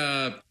just,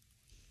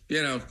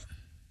 you know,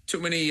 too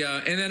many.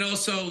 And then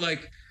also,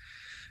 like,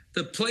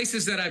 the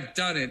places that I've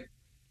done it,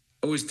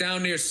 I was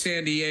down near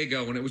San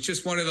Diego, and it was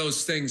just one of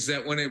those things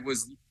that when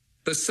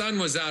the sun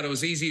was out, it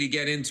was easy to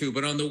get into.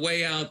 But on the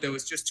way out, there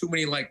was just too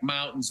many, like,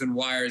 mountains and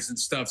wires and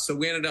stuff. So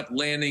we ended up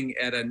landing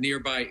at a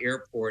nearby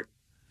airport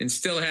and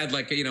still had,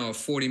 like, a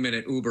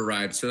 40-minute Uber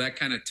ride. So that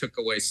kind of took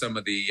away some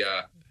of the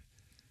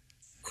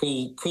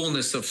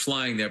coolness of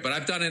flying there. But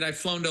I've done it. I've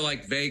flown to,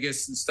 like,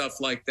 Vegas and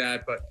stuff like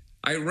that. But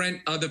I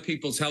rent other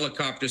people's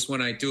helicopters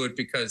when I do it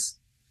because,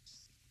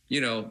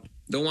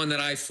 the one that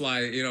I fly,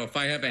 if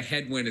I have a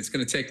headwind, it's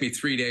going to take me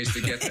 3 days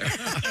to get there.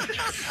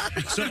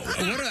 So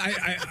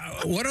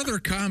what other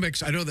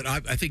comics? I know that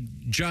I think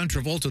John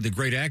Travolta, the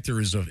great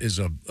actor, is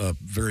a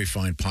very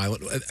fine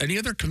pilot. Any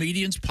other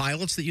comedians,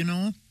 pilots that you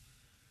know of?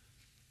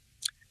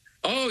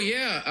 Oh,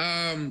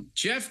 yeah.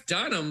 Jeff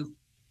Dunham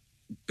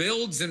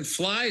builds and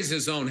flies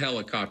his own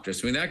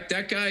helicopters. I mean,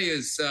 that guy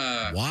is...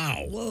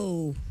 wow.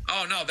 Whoa.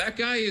 Oh, no, that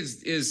guy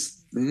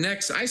is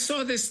next. I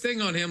saw this thing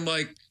on him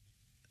like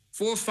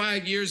 4 or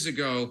 5 years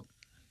ago,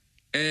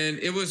 and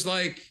it was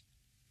like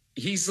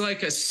he's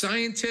like a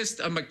scientist,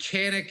 a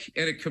mechanic,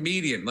 and a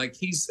comedian. Like,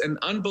 he's an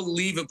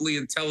unbelievably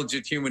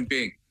intelligent human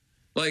being.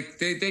 Like,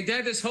 they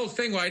had this whole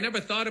thing where I never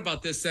thought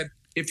about this, that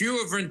if you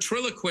were a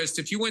ventriloquist,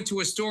 if you went to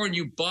a store and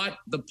you bought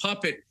the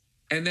puppet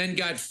and then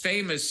got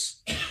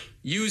famous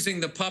using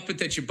the puppet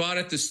that you bought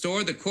at the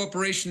store, the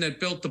corporation that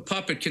built the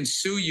puppet can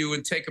sue you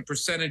and take a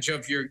percentage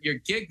of your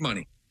gig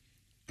money.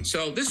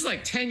 So this is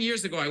like 10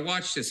 years ago. I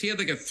watched this. He had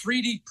like a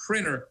 3D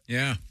printer.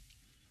 Yeah.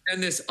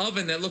 And this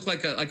oven that looked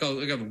like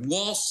a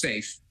wall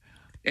safe.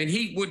 And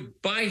he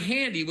would, by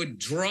hand, he would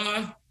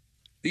draw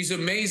these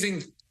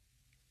amazing.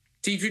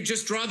 He could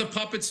just draw the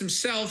puppets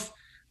himself,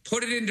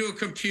 put it into a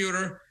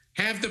computer,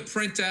 have the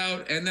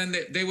printout, and then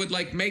they would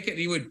like make it.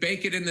 He would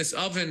bake it in this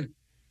oven.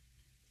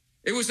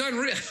 It was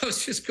unreal. I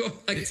was just going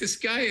like, this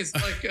guy is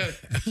like a.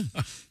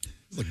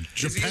 Like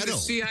is he in the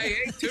CIA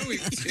too?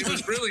 It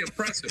was really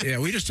impressive. Yeah,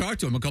 we just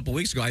talked to him a couple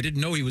weeks ago. I didn't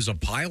know he was a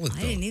pilot, though.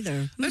 I didn't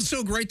either. That's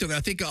so great, though. I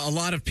think a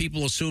lot of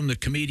people assume that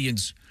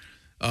comedians,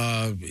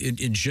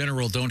 in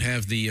general, don't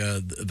have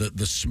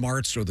the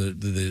smarts or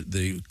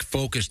the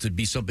focus to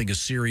be something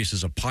as serious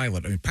as a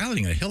pilot. I mean,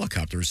 piloting a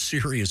helicopter is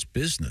serious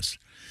business.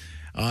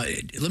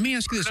 Let me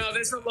ask you this. No,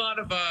 there's a lot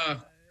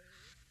of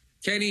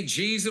Kenny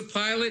G's a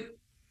pilot.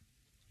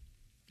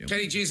 Yep.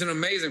 Kenny G's an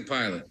amazing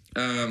pilot.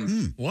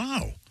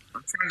 Wow.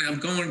 I'm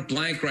going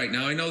blank right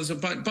now. I know there's a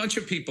bunch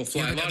of people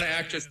fly. A lot of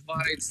actors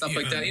fly and stuff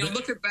like that.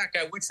 Looking back,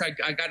 I wish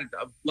I got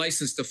a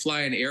license to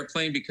fly an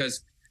airplane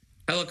because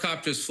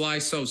helicopters fly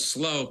so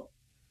slow.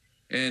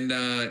 And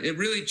it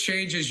really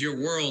changes your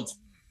world.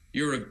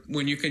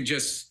 When you can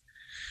just,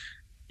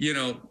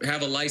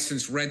 have a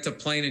license, rent a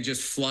plane, and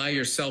just fly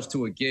yourself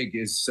to a gig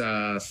is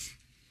would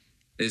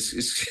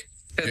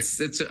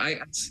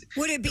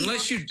it be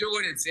unless you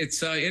do it,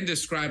 it's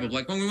indescribable.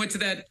 Like when we went to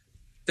that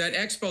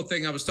expo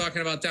thing I was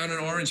talking about down in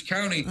Orange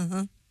County.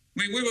 I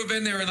mean, we were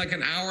in there in like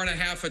an hour and a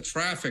half of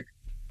traffic.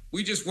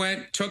 We just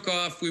went, took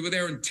off. We were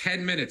there in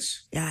 10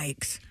 minutes.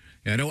 Yikes.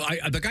 Yeah, no,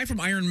 the guy from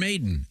Iron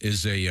Maiden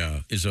is a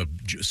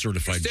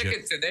certified jet.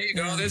 Dickinson, there you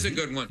go. There's a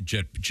good one.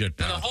 Jet. And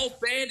the whole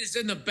band is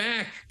in the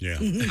back. Yeah.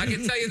 I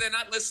can tell you they're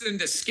not listening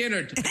to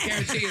Skinner. I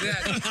guarantee you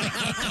that.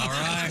 All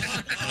right.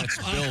 That's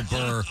Bill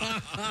Burr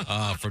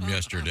from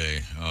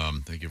yesterday.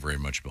 Thank you very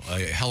much, Bill.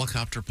 A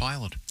helicopter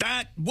pilot.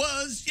 That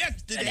was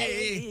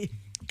yesterday.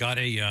 Got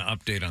a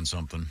update on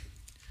something.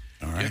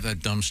 All right. You have that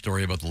dumb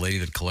story about the lady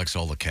that collects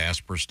all the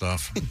Casper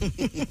stuff?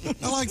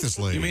 I like this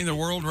lady. You mean the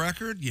world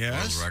record?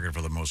 Yes. World record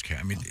for the most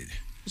I mean,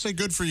 say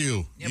good for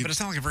you. Yeah, but it's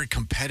not like a very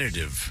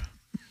competitive.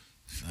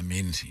 I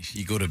mean,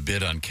 you go to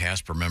bid on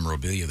Casper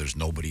memorabilia, there's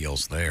nobody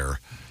else there.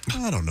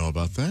 I don't know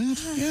about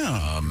that.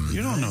 Yeah.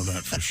 You don't know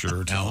that for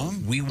sure,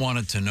 Tom. Now, we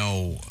wanted to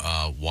know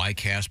why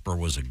Casper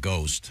was a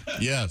ghost.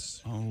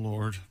 Yes. Oh,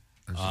 Lord.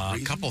 A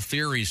couple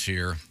theories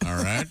here.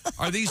 All right.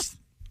 Are these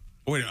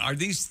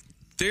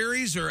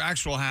theories or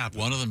actual happen?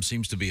 One of them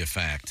seems to be a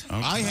fact. Okay.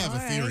 I have a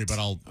theory, but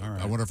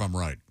I wonder if I'm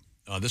right.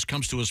 This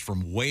comes to us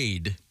from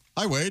Wade.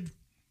 Hi, Wade.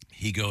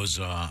 He goes,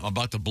 I'm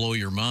about to blow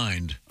your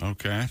mind.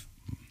 Okay.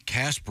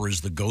 Casper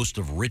is the ghost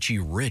of Richie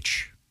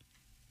Rich.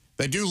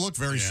 They do look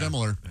very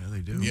similar. Yeah, they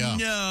do. Yeah.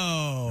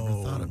 No.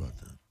 Never thought about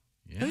that.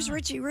 Yeah. Who's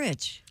Richie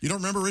Rich? You don't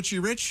remember Richie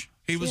Rich?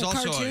 He was a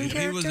also cartoon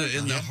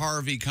in the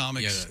Harvey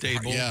Comics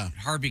stable.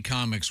 Harvey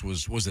Comics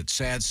was it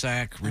Sad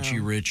Sack, Richie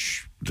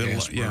Rich,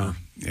 Casper?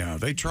 Yeah,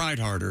 they tried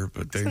harder,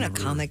 but they It's been never.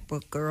 a comic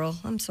book girl.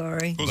 I'm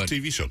sorry. It was a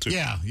TV show, too.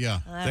 Yeah.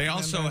 They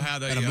also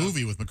had a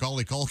movie with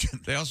Macaulay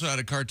Culkin. They also had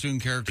a cartoon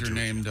character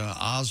named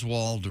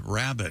Oswald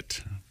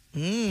Rabbit.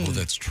 Oh,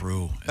 that's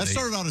true. That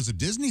started out as a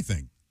Disney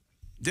thing.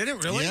 Did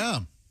it really? Yeah.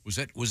 Was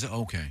it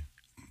okay?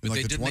 But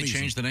like didn't they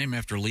change the name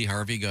after Lee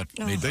Harvey got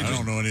made? I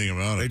don't know anything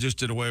about it. They just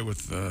did away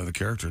with the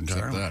character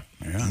entirely. that.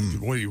 Yeah.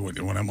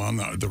 When I'm on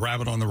the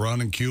rabbit on the run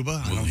in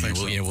Cuba, I don't think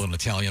so. Yeah, well, an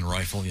Italian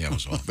rifle. Yeah, it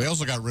was all. They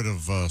also got rid of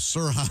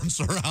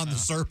Sirhan the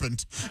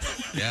Serpent.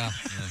 Yeah.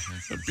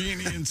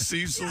 Beanie and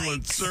Cecil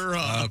and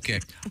Sirhan. Okay.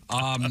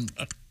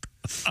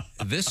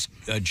 This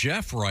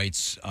Jeff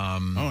writes.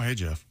 Hey,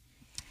 Jeff.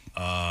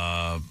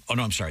 Oh,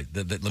 no, I'm sorry.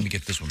 Let me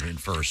get this one in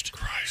first.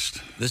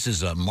 Christ. This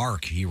is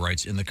Mark. He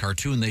writes, in the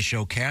cartoon, they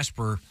show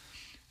Casper,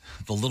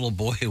 the little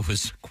boy who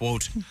was,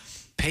 quote,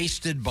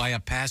 pasted by a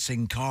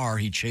passing car.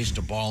 He chased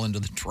a ball into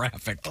the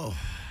traffic. Oh.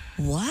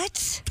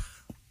 What?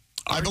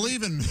 I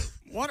believe in...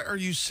 What are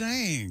you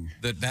saying?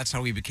 That's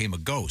how he became a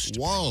ghost.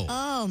 Whoa.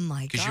 Oh,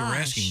 my gosh. Because you were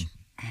asking,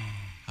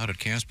 how did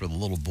Casper, the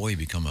little boy,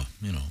 become a,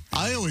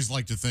 I always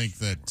like to think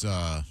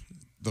that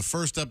the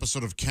first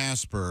episode of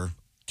Casper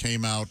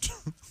came out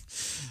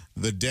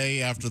the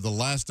day after the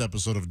last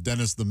episode of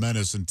Dennis the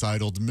Menace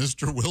entitled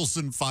Mr.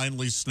 Wilson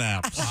Finally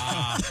Snaps.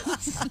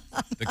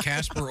 The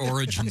Casper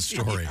origin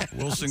story.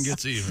 Wilson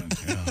gets even.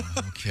 Yeah.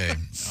 Okay.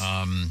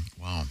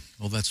 Wow.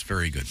 Well, that's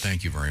very good.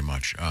 Thank you very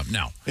much.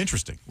 Now,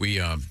 interesting. We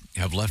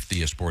have left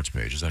the sports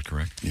page. Is that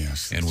correct?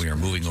 Yes. And we are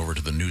moving over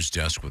to the news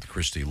desk with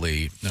Christy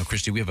Lee. Now,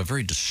 Christy, we have a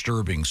very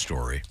disturbing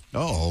story.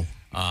 Oh.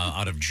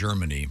 Out of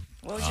Germany.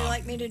 What would you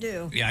like me to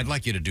do? Yeah, I'd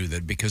like you to do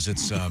that because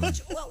it's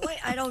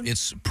wait, I don't.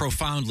 It's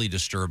profoundly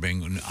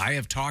disturbing. I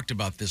have talked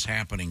about this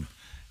happening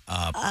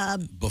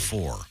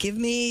before. Give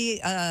me,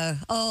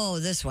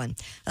 this one.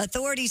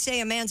 Authorities say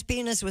a man's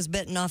penis was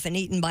bitten off and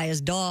eaten by his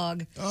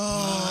dog.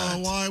 Oh,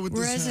 why would this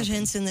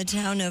Residents in the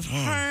town of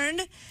Herne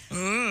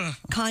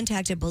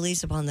contacted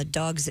police upon the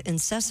dog's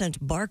incessant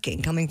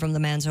barking coming from the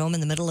man's home in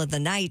the middle of the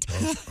night.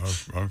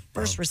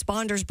 First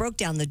responders broke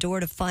down the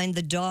door to find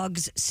the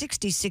dog's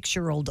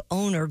 66-year-old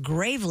owner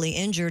gravely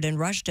injured and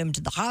rushed him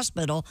to the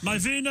hospital. My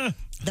Vina.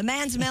 The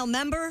man's male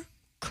member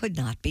could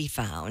not be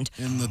found.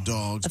 In the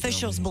dog's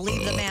Officials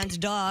believe the man's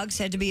dog,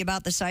 said to be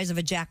about the size of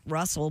a Jack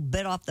Russell,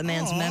 bit off the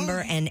man's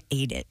member and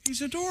ate it.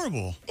 He's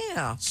adorable.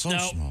 Yeah. So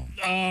small.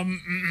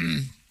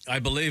 I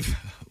believe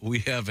we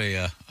have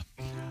a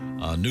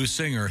new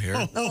singer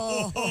here.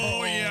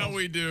 Oh, yeah,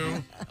 we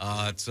do.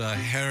 It's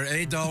Herr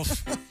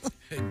Adolf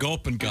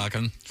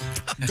Gulpenkaken.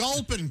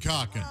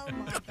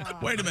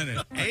 Gulpenkaken. Wait a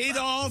minute.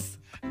 Adolf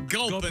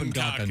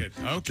Gulpenkaken.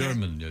 Okay.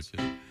 German, yes.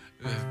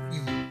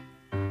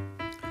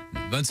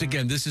 Once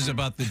again, this is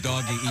about the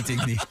dog eating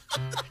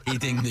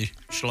the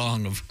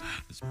schlong of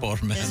this poor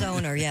man. His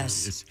owner,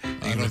 yes.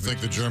 I don't think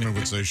the German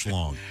would say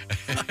schlong.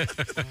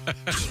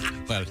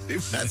 Well,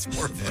 that's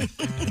more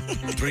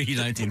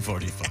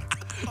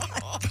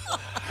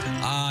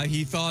pre-1945.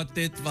 He thought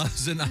it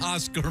was an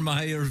Oscar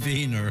Mayer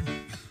Wiener.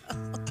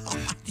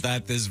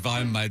 That is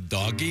why my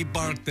doggy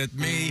barked at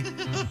me.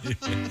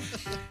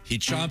 He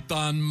chomped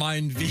on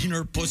mein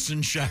Wiener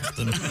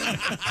Pussenschachten.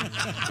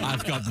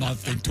 I've got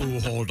nothing to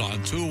hold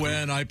on to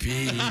when I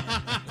pee.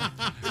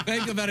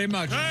 Thank you very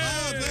much.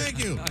 Oh,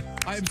 thank you.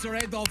 I'm Sir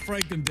Adolf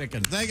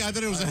Frankendicken. I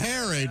thought it was a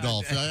hair,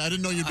 Adolf. I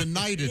didn't know you'd been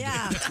knighted.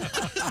 Yeah.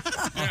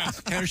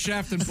 Herr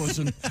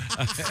Schaftenpussen.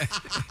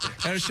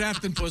 Herr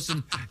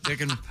Schaftenpussen,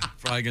 Dicken,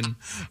 Freigen.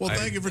 Well,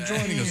 thank you for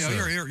joining us,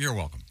 sir. You're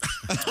welcome.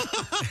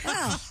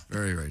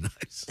 Very, very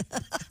nice.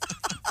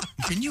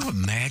 Can you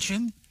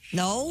imagine?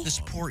 No. This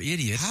poor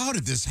idiot. How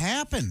did this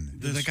happen?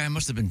 The guy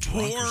must have been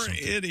drunk or Poor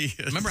something. idiot.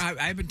 Remember,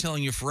 I've been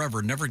telling you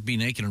forever, never be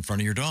naked in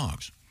front of your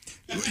dogs.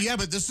 Yeah,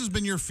 but this has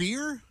been your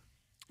fear?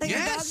 That your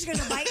dog's going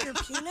to bite your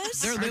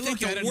penis? I think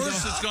the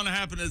worst that's going to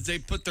happen is they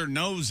put their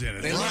nose in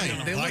it. They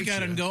look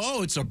at it and go,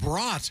 oh, it's a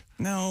brat.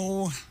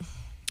 No.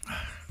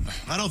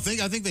 I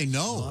think they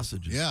know.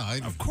 Sausages. Yeah.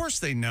 Of course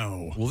they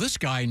know. Well, this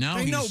guy now,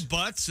 They know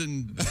butts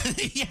and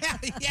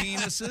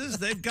penises.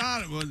 They've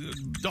got it. Well,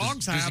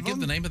 dogs Does have he give them.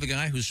 the name of the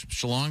guy whose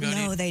shalong got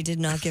No, eaten? they did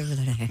not give it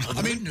a name. Well,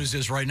 the good news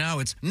is right now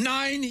it's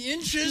 9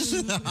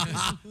 inches. 9.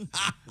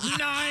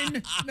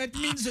 That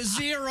means a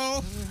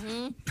 0.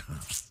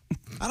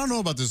 I don't know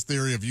about this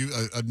theory of you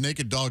a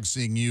naked dog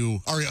seeing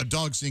you, or a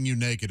dog seeing you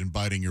naked and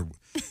biting your.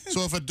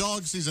 So if a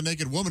dog sees a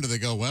naked woman, do they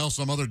go, well,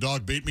 some other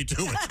dog beat me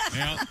to it?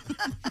 Yeah.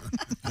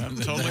 I'm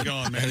totally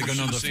gone, man. They go,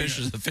 no, the Should've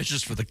seen fish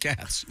is for the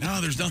cats. it.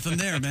 No, there's nothing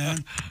there,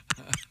 man.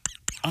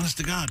 Honest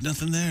to God,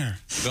 nothing there.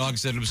 Dog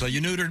said to himself, you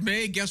neutered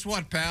me? Guess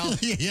what, pal?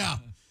 Yeah.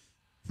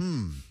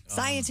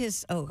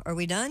 Scientists, are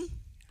we done?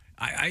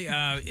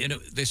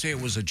 They say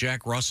it was a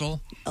Jack Russell.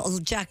 Oh,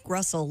 Jack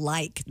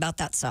Russell-like, about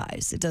that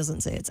size. It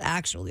doesn't say it's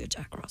actually a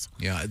Jack Russell.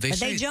 Yeah, But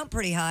they jump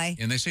pretty high.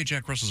 And they say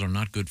Jack Russells are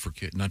not good for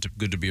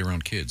good to be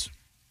around kids.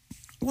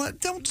 What?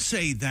 Don't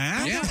say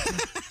that. Yeah.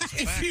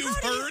 If you've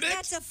heard it.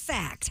 That's a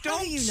fact. How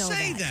Don't do you know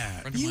say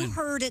that? that. You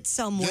heard it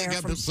somewhere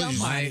from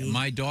somebody.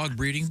 My dog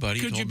breeding buddy.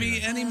 Could you told me be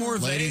that. any more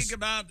Ladies. vague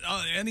about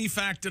any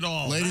fact at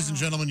all? Ladies and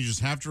gentlemen, you just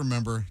have to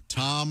remember,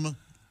 Tom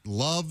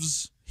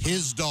loves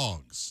his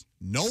dogs.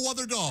 No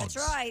other dogs.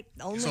 That's right.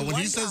 Only So when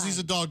one he says dog. he's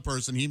a dog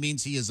person, he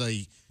means he is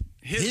a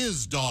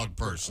his dog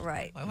person.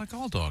 Right. I like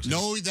all dogs.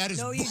 No, that is.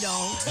 No, you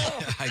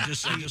don't. I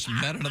just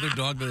met another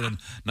dog that had a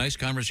nice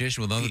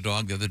conversation with another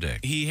dog the other day.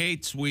 He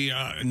hates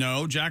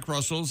Jack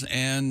Russells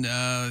and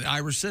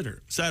Irish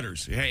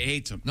setters. He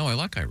hates them. No, I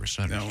like Irish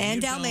setters. No,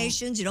 And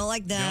Dalmatians, you don't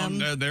like them.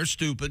 They're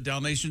stupid.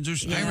 Dalmatians are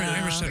stupid.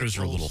 Irish setters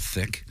are a little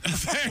thick.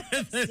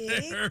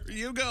 There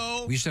you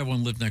go. We used to have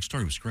one live next door.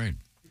 He was great.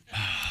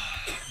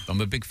 I'm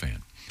a big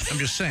fan. I'm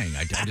just saying.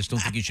 I just don't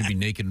think you should be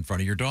naked in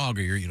front of your dog,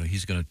 or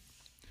he's going to.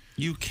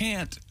 You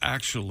can't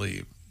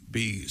actually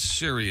be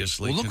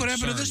seriously. Well, look what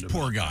happened to this concerned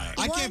poor about guy. that.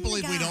 I can't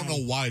believe we don't know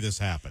why this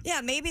happened.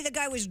 Yeah, maybe the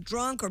guy was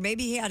drunk, or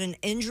maybe he had an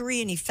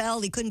injury and he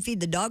fell. He couldn't feed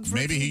the dog for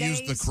Maybe a few he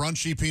days. used the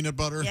crunchy peanut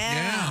butter.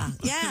 Yeah,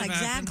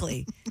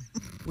 exactly.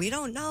 We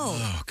don't know.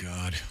 Oh,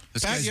 God.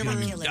 This Pat, guy's you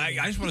gonna ever- be,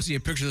 I just want to see a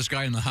picture of this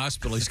guy in the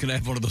hospital. He's going to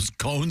have one of those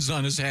cones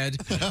on his head.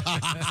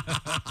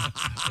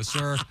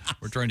 Sir,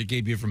 we're trying to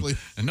keep you from...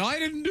 No, I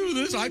didn't do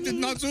this. I did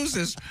not do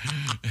this.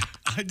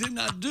 I did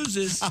not do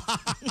this.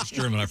 It's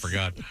German, I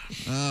forgot.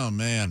 Oh,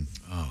 man.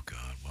 Oh,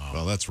 God. Wow.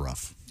 Well, that's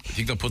rough. You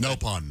think they'll put No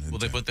pun. Will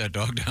they put that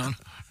dog down?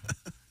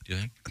 Do you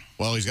think?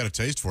 Well, he's got a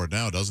taste for it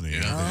now, doesn't he?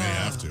 Yeah. They may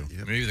have to.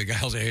 Maybe the guy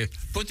will say,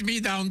 put me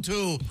down,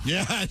 too.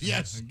 Yeah,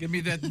 yes. Give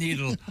me that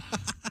needle.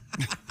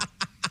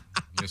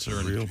 Yes,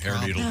 sir.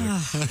 Hair needle.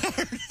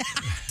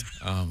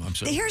 I'm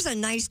sorry. Here's a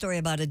nice story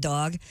about a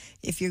dog.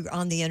 If you're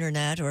on the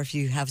internet or if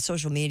you have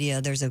social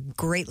media, there's a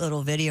great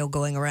little video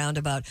going around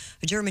about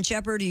a German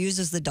Shepherd who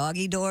uses the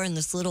doggy door, and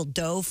this little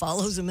doe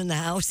follows him in the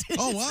house.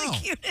 Oh, It's wow. the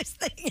cutest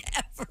thing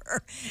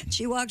ever.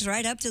 She walks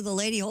right up to the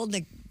lady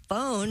holding the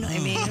phone. I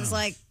mean, it's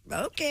like,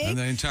 okay. And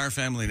the entire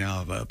family now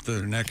have up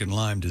their neck and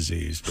Lyme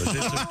disease. But it's a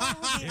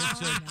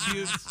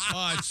cute.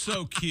 Oh, it's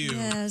so cute.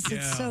 Yes,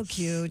 it's so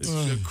cute.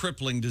 It's a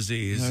crippling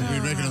disease.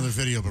 We'd make another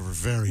video, but we're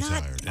very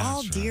tired.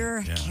 All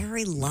deer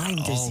carry Lyme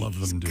disease. All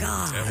of them do.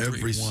 God.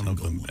 Every one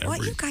of them.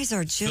 What you guys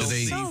are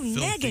just so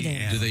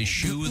negative. Do they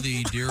shoo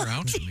the deer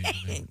out?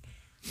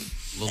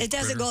 It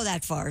doesn't go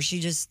that far. She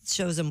just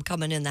shows them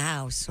coming in the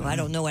house. So I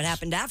don't know what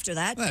happened after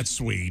that. That's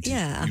sweet.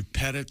 Yeah. You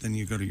pet it, then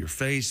you go to your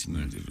face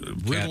and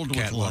riddled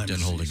Cat with Lyme walked in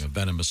disease. holding a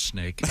venomous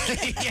snake.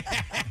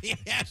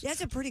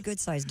 That's a pretty good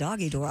sized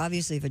doggy door,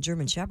 obviously, if a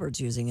German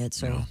Shepherd's using it.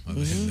 So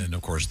And then,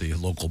 of course, the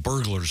local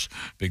burglars,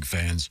 big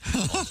fans.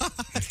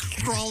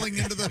 Crawling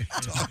into the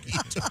doggy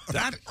door.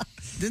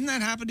 Didn't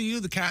that happen to you,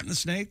 the cat and the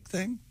snake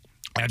thing?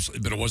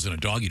 Absolutely, but it wasn't a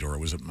doggy door. It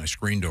was at my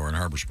screen door in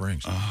Harbor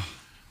Springs.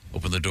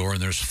 Open the door and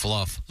there's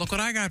Fluff. Look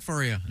what I got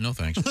for you. No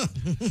thanks.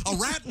 A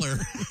rattler.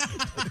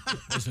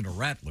 It wasn't a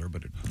rattler,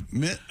 but it...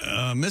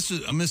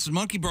 Mrs.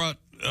 Monkey brought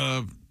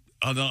a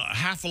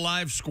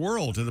half-alive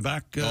squirrel to the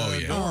back door.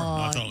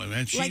 I thought,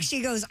 man, like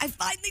she goes, I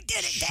finally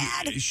did it,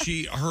 Dad.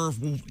 Her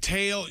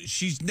tail,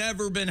 she's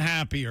never been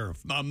happier.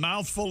 A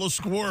mouthful of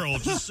squirrel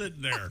just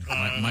sitting there.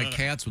 My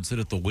cats would sit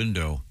at the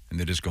window and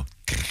they'd just go...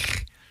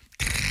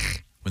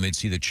 when they'd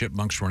see the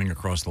chipmunks running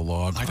across the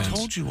log fence. I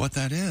told you what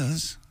that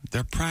is.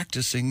 They're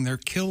practicing their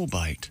kill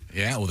bite.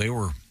 Yeah, well, they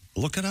were...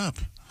 Look it up.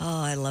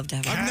 Oh, I love to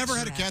have I've never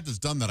had a cat that's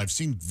done that. I've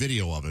seen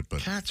video of it, but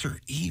cats are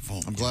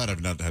evil. I'm glad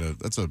I've not had a.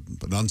 That's an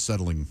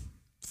unsettling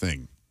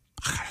thing.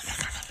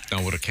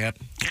 Now, would a cat?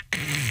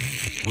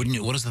 Wouldn't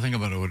you? What is the thing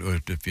about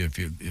it?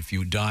 If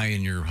you die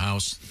in your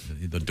house,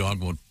 the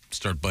dog won't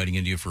start biting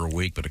into you for a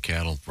week, but a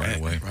cat will right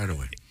away. Right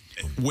away.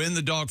 When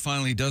the dog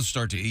finally does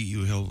start to eat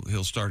you,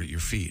 he'll start at your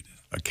feet.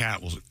 A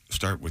cat will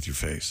start with your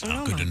face.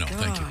 Oh, good to know.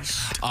 Thank you.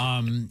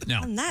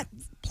 Now, on that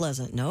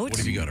pleasant note, what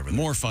have you got over there?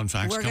 More fun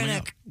facts we're coming going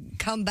up. to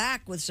come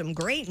back with some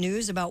great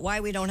news about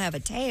why we don't have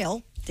a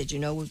tail. Did you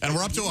know? And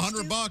we're up to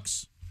 $100.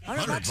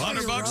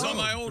 $100 bucks on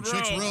my old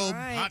Chick's road. robe.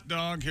 Right. Hot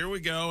dog. Here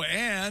we go.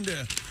 And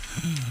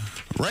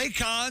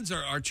Raycons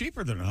are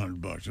cheaper than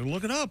 $100.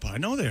 Look it up. I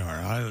know they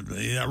are.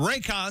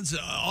 Raycons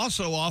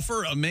also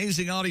offer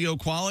amazing audio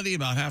quality,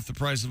 about half the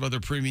price of other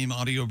premium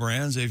audio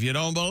brands. If you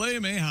don't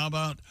believe me, how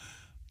about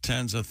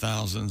tens of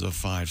thousands of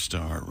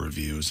 5-star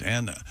reviews?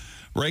 And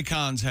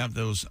Raycons have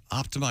those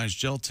optimized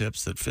gel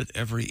tips that fit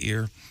every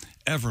ear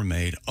ever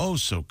made. Oh,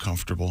 so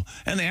comfortable.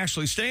 And they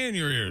actually stay in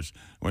your ears,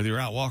 whether you're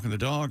out walking the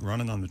dog,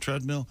 running on the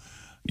treadmill,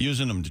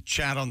 using them to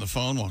chat on the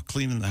phone while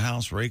cleaning the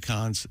house.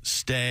 Raycons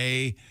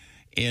stay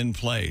in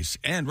place.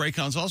 And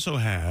Raycons also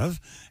have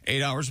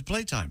 8 hours of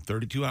playtime,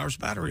 32 hours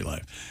battery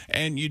life.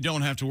 And you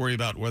don't have to worry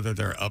about whether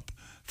they're up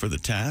for the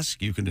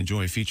task. You can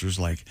enjoy features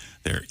like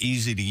their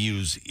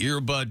easy-to-use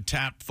earbud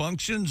tap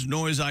functions,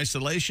 noise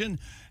isolation,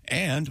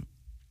 and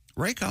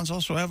Raycons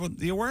also have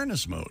the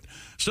awareness mode.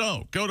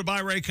 So go to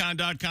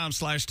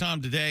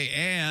buyraycon.com/Tom today,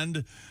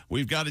 and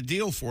we've got a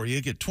deal for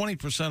you. Get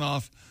 20%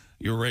 off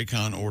your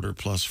Raycon order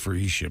plus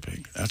free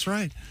shipping. That's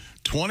right.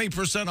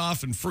 20%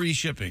 off and free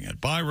shipping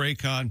at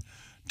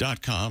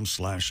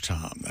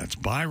buyraycon.com/Tom. That's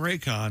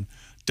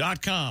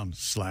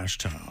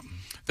buyraycon.com/Tom.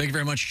 Thank you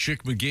very much,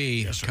 Chick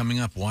McGee. Yes, sir. Coming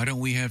up, why don't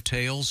we have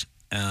tails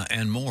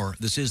and more?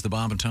 This is the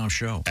Bob and Tom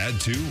Show. Add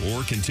to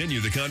or continue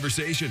the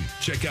conversation.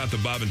 Check out the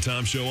Bob and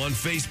Tom Show on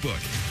Facebook.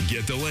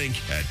 Get the link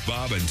at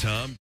Bob and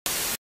Tom.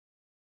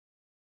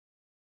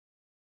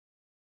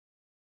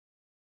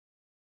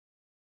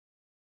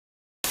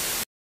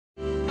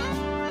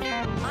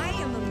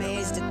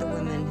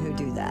 would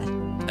do that.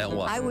 At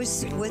what? I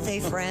was with a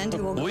friend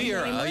who will go We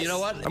are, nameless. you know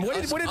what?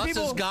 Us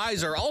as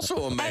guys are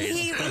also And amazed.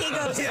 he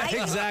goes,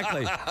 Yeah,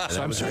 exactly.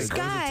 So I'm sorry. This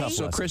guy-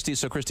 So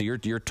Christy,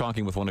 you're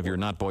talking with one of your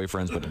not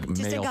boyfriends, but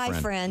just male a guy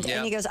friend, Yeah.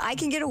 and he goes, I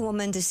can get a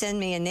woman to send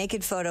me a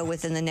naked photo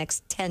within the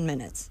next 10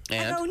 minutes.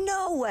 And? I go,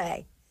 no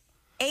way.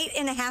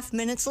 8.5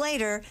 minutes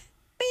later,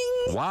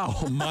 bing.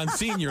 Wow,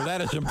 Monsignor,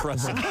 that is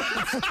impressive.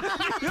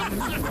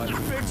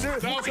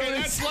 Okay,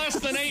 that's less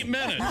than 8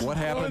 minutes. What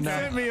happened now?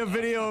 Sent me a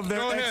video of their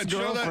Go ahead, show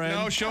that. ex-girlfriend.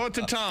 No, show it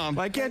to Tom.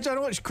 I can't. I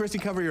don't want Christy,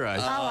 cover your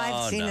eyes. Oh,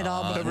 I've seen it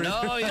all before.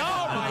 No, yeah.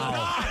 Oh, my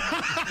God.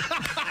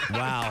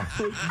 Wow.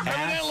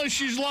 Evidently,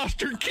 she's lost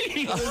her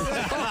keys.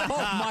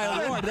 Oh,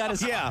 my Lord, that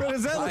is... Yeah.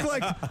 Does that look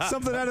like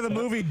something out of the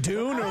movie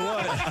Dune or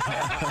what?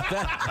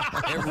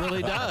 It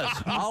really does.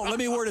 Let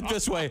me word it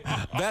this way.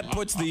 That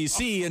puts the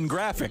C in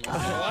graphic.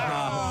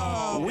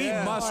 We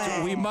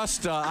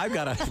must. I've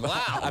got to.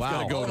 Wow. I've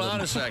got to go. Hold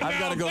on a second. I've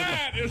got to go.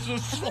 That is a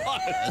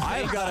slut.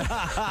 I've got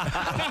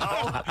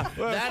to.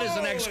 That is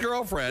an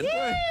ex-girlfriend.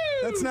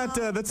 That's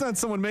not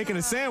someone making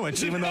a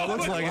sandwich, even though it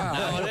looks like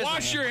it.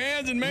 Wash your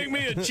hands and make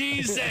me a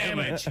cheese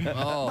sandwich.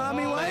 Oh,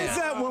 Mommy, why is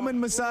that woman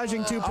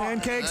massaging two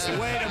pancakes?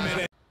 Wait a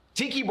minute.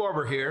 Tiki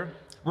Barber here.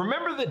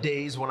 Remember the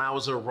days when I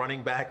was a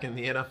running back in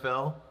the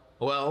NFL?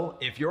 Well,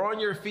 if you're on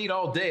your feet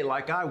all day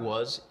like I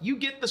was, you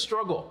get the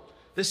struggle.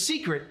 The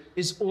secret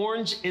is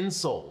orange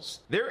insoles.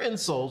 Their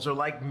insoles are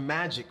like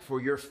magic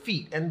for your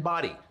feet and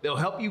body. They'll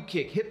help you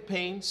kick hip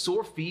pain,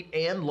 sore feet,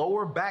 and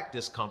lower back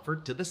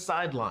discomfort to the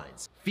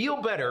sidelines.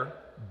 Feel better,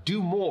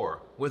 do more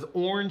with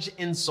orange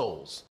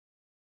insoles.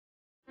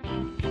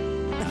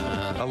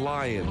 A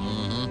lion.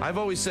 I've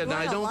always said, You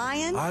want I don't. a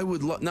lion? I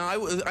would.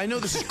 I know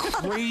this is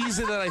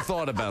crazy that I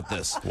thought about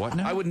this. What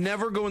now? I would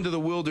never go into the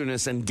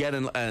wilderness and get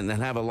and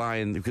have a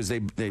lion because they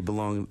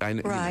belong. Right.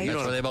 You know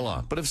That's where they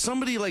belong. But if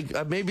somebody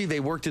like maybe they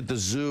worked at the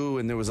zoo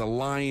and there was a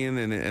lion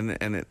and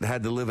it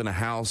had to live in a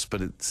house,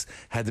 but it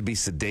had to be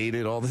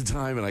sedated all the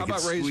time, and I How could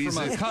about raised squeeze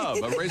from it. a cub?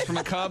 I'm raised from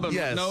a cub and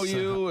Yes. know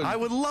you. And... I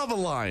would love a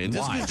lion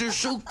just Why? because they're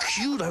so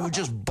cute. I would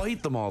just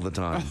bite them all the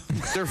time.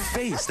 Their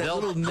face, that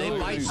little They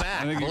nose. bite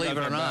back, believe it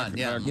or not.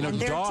 Yeah. You know, And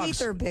their dogs.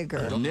 teeth are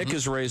bigger. Nick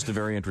has raised a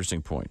very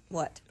interesting point.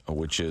 What?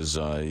 Which is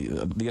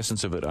the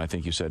essence of it. I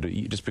think you said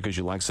just because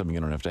you like something,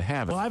 you don't have to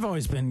have it. Well, I've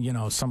always been,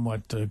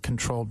 somewhat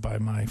controlled by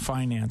my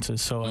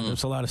finances, so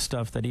there's a lot of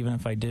stuff that even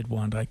if I did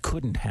want, I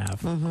couldn't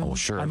have. Oh,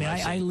 sure. I mean,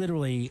 I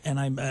literally, and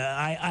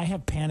I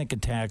have panic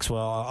attacks.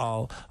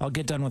 Well, I'll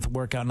get done with the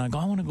workout and I go,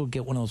 I want to go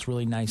get one of those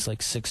really nice like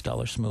 $6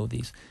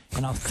 smoothies,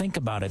 and I'll think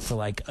about it for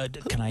like,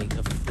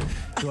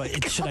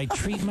 should I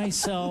treat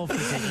myself?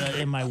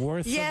 Am I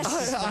worth?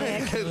 Yes,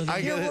 Nick.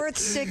 You're worth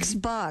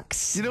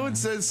 $6. You know what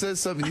says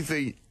something you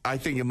think? I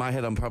think in my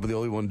head I'm probably the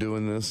only one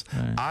doing this.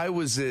 Right. I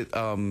was at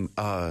Whole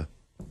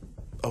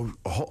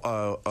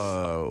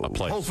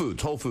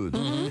Foods,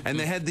 and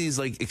they had these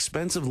like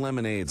expensive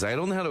lemonades. I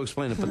don't know how to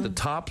explain it, but the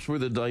tops were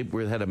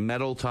where it had a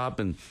metal top,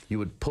 and you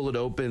would pull it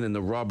open, and it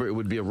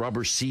would be a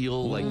rubber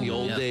seal like the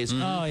old days.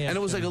 Oh, yeah. And it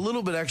was like a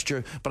little bit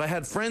extra. But I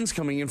had friends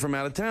coming in from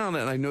out of town,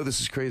 and I know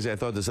this is crazy. I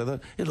thought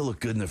it'll look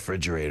good in the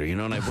refrigerator,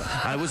 And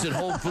I was at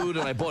Whole Foods,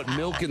 and I bought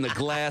milk in the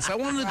glass. I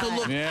wanted it to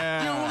look,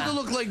 I wanted it to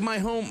look like my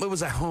home. It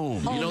was a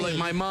home, like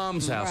my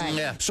mom's house. Right.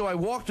 Yeah. So I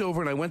walked over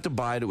and I went to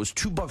buy it. It was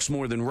 $2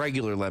 more than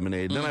regular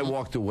lemonade. Then I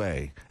walked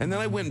away. And then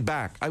I went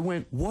back. I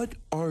went, what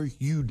are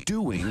you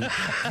doing?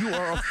 You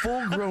are a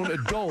full-grown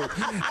adult.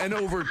 And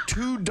over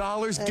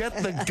 $2, get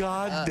the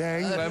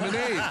goddamn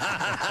lemonade.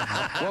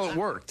 Well, it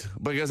worked.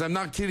 Because I'm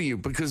not kidding you.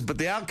 But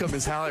the outcome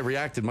is how I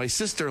reacted. My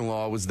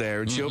sister-in-law was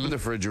there, and she opened the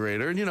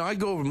refrigerator. And, I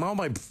go over. All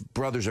my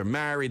brothers are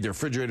married. Their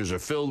refrigerators are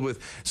filled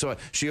with. So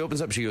she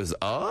opens up. She goes,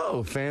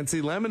 oh,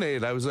 fancy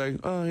lemonade. I was like,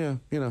 oh, yeah,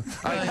 I didn't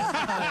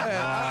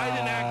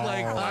act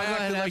like, I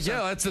acted like,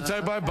 yeah, that's the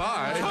type I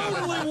buy.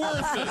 Totally worth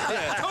it.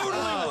 Yeah,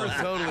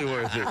 totally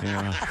worth it.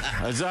 Yeah.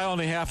 As I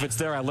only half it's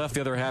there, I left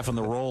the other half in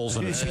the rolls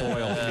and it's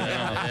spoiled.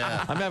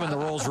 I'm having the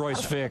Rolls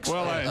Royce fixed.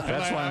 Well,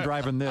 that's why I'm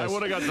driving this. I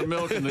would have got the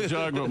milk in the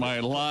jug, but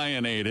my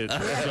lion ate it. So.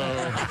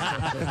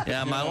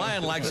 Yeah, my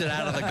lion likes it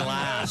out of the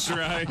glass. That's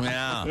right.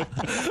 Yeah.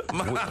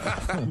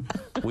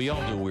 We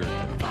all do weird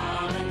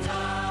things.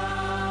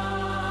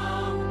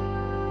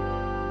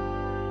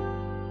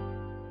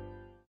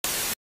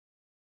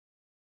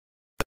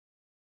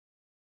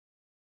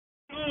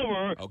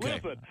 Okay.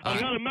 Listen, I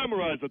gotta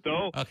memorize it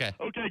though. Okay.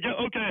 Okay.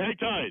 Hang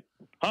tight.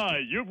 Hi,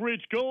 you've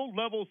reached gold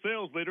level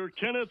sales leader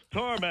Kenneth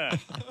Tarmac.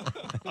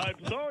 I'm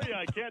sorry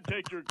I can't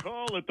take your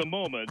call at the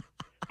moment,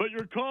 but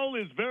your call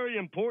is very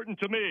important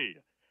to me.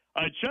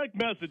 I check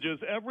messages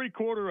every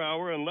quarter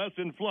hour unless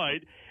in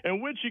flight, in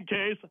which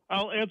case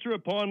I'll answer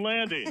upon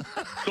landing.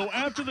 So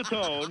after the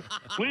tone,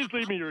 please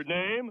leave me your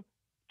name,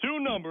 2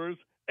 numbers,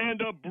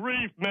 and a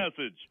brief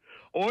message.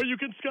 Or you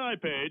can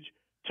Skypage,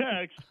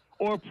 text,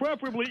 or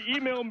preferably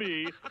email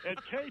me at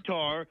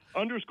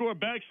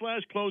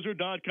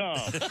ktar_closer.com.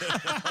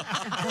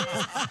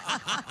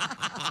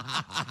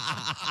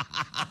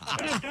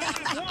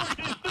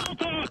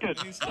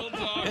 He's still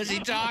talking. Is he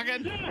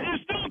talking? Yeah,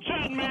 he's still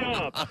chatting me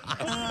up. Oh,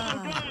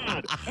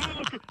 God.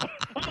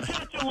 I'll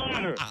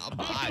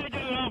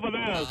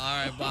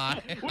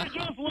We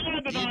just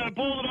landed and I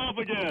pulled it off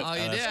again. Oh,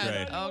 you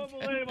did? I don't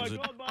believe I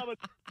called Bob.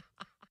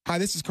 Hi,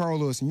 this is Carl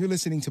Lewis, and you're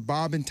listening to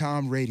Bob and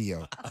Tom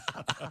Radio.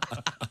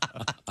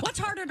 What's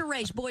harder to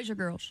raise, boys or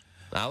girls?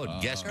 I would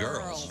guess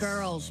girls.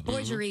 Girls.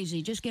 Boys are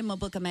easy. Just give them a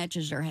book of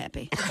matches, they're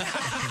happy.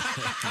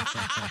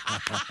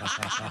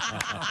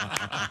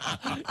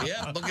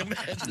 Yeah, book of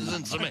matches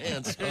and some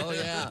hands. Oh,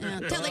 yeah.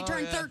 Until they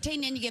turn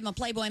 13, then you give them a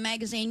Playboy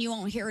magazine. You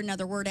won't hear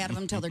another word out of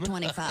them until they're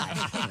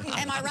 25.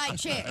 Am I right,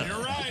 chick? You're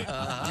right.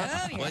 Oh,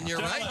 yeah. When you're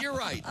right, you're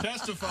right.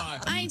 Testify.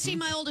 I ain't seen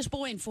my oldest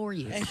boy in 4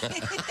 years.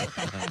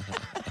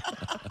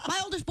 My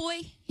oldest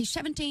boy, he's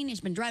 17.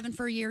 He's been driving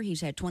for a year.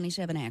 He's had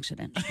 27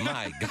 accidents.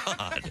 My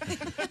God.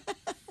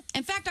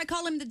 In fact, I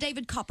call him the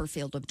David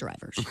Copperfield of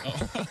drivers.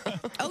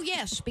 Oh,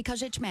 yes,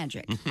 because it's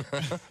magic.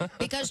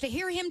 Because to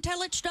hear him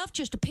tell it, stuff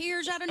just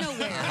appears out of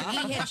nowhere and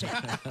he hits it.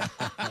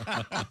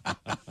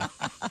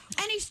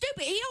 And he's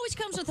stupid. He always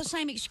comes with the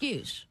same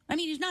excuse. I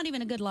mean, he's not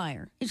even a good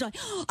liar. He's like,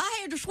 I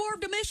had to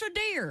swerve to miss a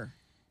deer.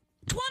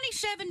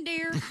 27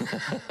 deer.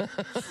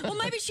 Well,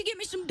 maybe she get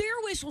me some deer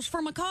whistles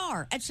for my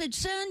car. I said,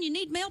 son, you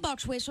need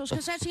mailbox whistles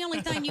because that's the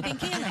only thing you've been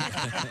killing.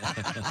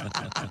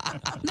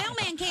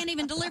 Mailman can't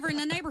even deliver in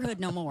the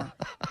neighborhood no more.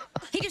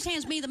 He just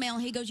hands me the mail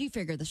and he goes, you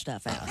figure the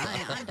stuff out.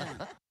 I'm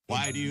done.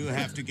 Why do you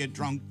have to get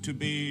drunk to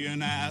be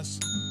an ass?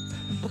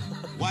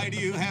 Why do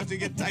you have to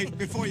get tight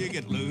before you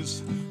get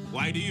loose?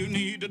 Why do you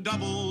need a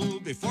double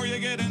before you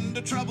get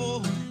into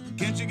trouble?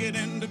 Can't you get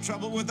into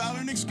trouble without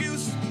an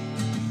excuse?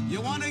 You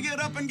want to get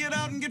up and get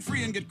out and get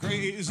free and get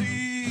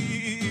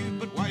crazy.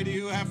 But why do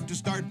you have to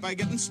start by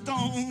getting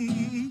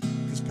stoned?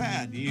 Because,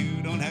 Pat,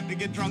 you don't have to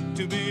get drunk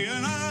to be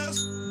an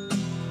ass.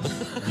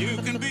 You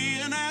can be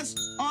an ass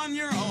on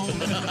your own.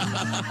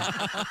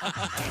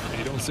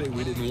 Hey, don't say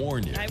we didn't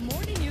warn you. I'm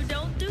warning you,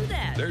 don't do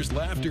that. There's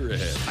laughter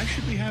ahead. I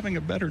should be having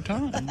a better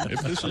time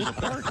if this is a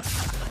party.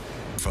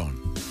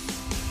 Phone.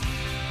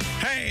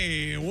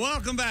 Hey,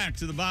 welcome back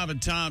to the Bob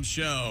and Tom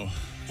Show.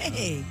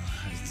 Hey.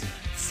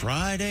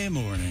 Friday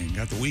morning.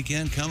 Got the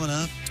weekend coming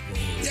up.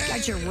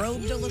 Got your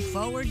robe to look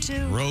forward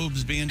to?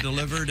 Robes being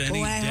delivered any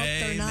Boy, I day,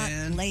 hope they're not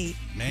man. late.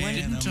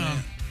 Man,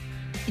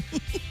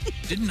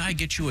 Didn't I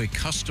get you a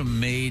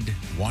custom-made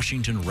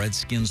Washington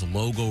Redskins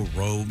logo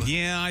robe?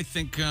 Yeah, I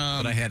think...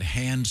 that I had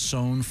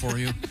hand-sewn for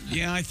you?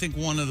 Yeah, I think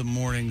one of the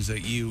mornings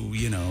that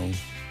you know,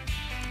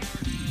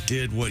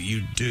 did what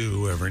you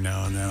do every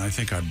now and then, I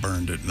think I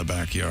burned it in the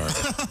backyard.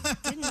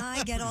 Didn't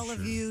I get all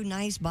of you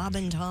nice Bob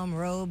and Tom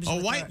robes? Oh,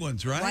 with white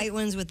ones, right? White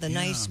ones with the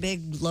nice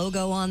big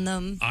logo on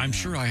them. I'm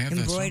sure I have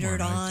embroidered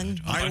that on.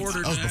 I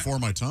ordered that was before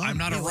my time. I'm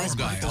not a robe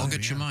guy. I'll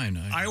get you mine.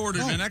 I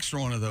ordered an extra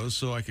one of those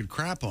so I could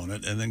crap on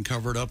it and then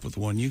cover it up with the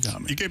one you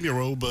got me. You gave me a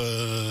robe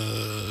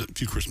a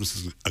few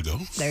Christmases ago.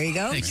 There you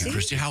go. Thank you,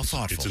 Christy. How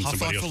thoughtful. How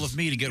thoughtful of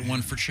me to get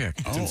one for Chick.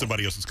 It's in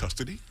somebody else's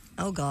custody.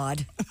 Oh,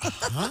 God.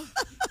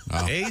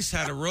 Ace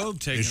had a robe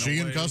taken Is she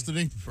away in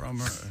custody? From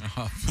her.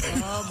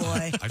 Oh,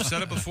 boy. I've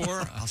said it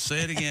before. I'll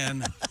say it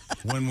again.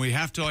 When we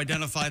have to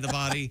identify the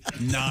body,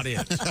 not it.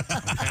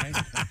 Okay?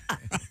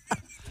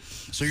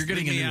 So you're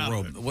getting a new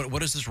robe.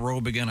 What is this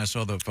robe again? I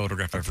saw the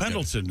photograph.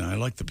 Pendleton. I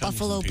like the Pendleton.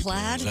 Buffalo people.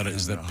 plaid?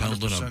 Is that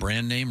Pendleton a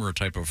brand name or a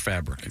type of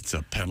fabric? It's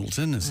a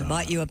Pendleton. I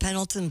bought you a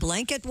Pendleton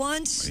blanket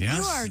once. Yes,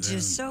 you are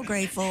just so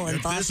grateful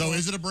and thoughtful. So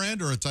is it a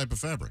brand or a type of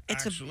fabric?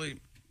 It's Actually,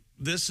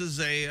 this is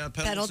a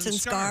Pendleton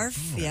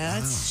scarf.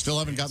 Yes. Still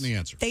haven't gotten the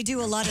answer. They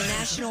do a lot of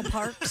national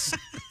parks.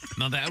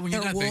 Now that when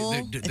you They're got wool.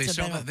 they It's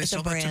sell a that they it's a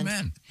sell that to brand.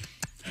 men.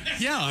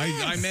 Yeah,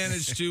 I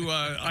managed to.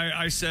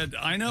 I said,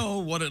 I know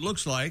what it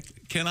looks like.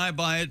 Can I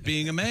buy it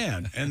being a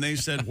man? And they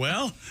said,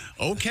 well,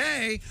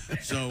 okay.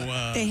 So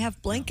they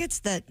have blankets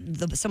that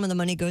some of the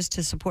money goes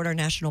to support our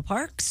national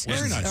parks.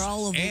 Very nice. They're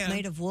all And-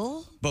 made of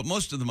wool. but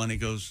most of the money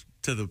goes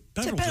to the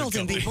Pendleton, Pendleton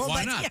company. people,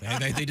 Why but not?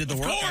 yeah. They did the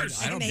work. Of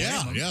course. I don't blame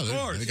Yeah, them.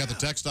 yeah. They got the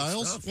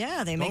textiles.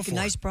 Yeah, they Go make a for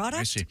nice it. product.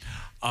 I see.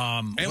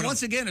 And What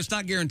once again, it's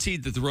not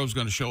guaranteed that the robe's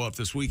going to show up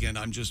this weekend.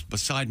 I'm just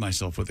beside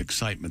myself with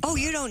excitement. Oh,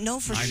 you don't know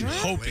for I'm sure?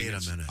 hoping. Wait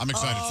a minute. I'm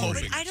excited for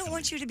But it. I don't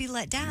want you to be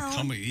let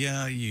down.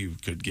 Yeah, you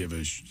could give a.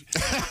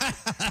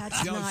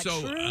 That's not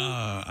so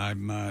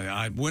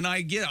true. when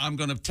I get, I'm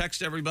going to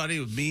text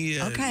everybody with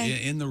me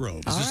Okay. in the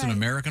robe. Is this an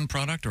American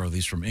product or are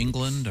these from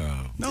England?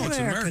 No, it's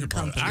an American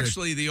product. company.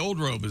 Actually, the old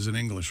robe is an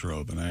English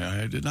robe, and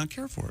I did not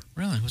care for it.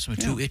 Really? Was it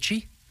too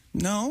itchy?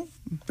 No,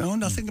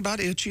 nothing about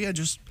itchy. I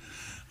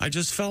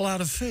just fell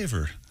out of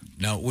favor.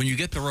 Now, when you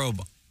get the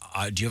robe,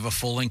 do you have a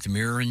full-length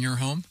mirror in your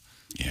home?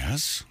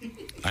 Yes.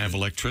 I have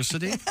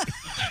electricity.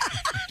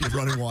 You have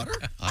running water?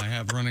 I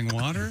have running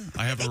water.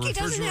 I have a he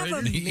doesn't have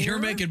refrigerator. a You're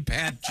mirror? making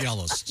Pat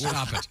jealous.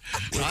 Stop it.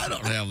 I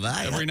don't have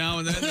that. Every now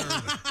and then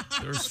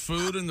there's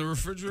food in the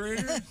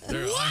refrigerator.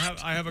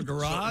 I have a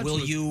garage. Will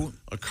with you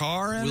a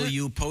car in Will it.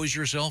 you pose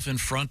yourself in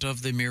front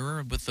of the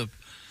mirror with the?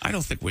 I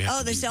don't think we have. Oh,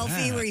 to the do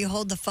selfie that. where you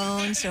hold the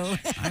phone. So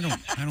I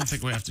don't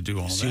think we have to do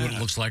all See that. what it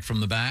looks like from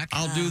the back.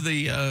 I'll do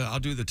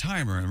the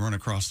timer and run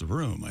across the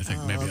room. I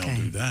think maybe okay. I'll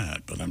do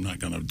that, but I'm not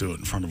going to do it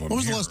in front of a When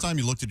was the mirror. last time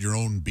you looked at your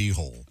own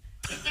beehole?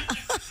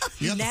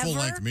 You got the Never?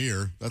 full-length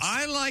mirror. That's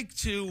I like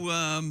to.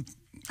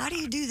 how do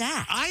you do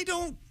that? I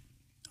don't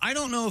I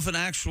don't know if an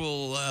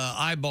actual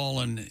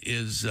eyeballing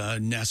is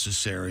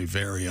necessary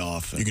very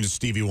often. You can just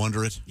Stevie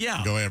Wonder it. Yeah.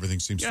 And go, everything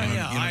seems fine.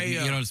 Yeah.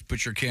 You don't just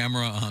put your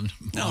camera on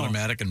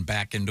automatic and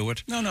back into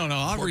it. No.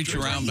 I'll reach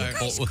around back,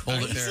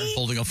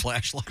 holding a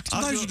flashlight.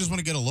 Sometimes you just want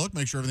to get a look,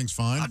 make sure everything's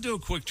fine. I'll do a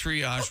quick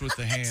triage with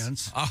the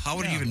hands. How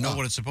would you even know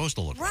what it's supposed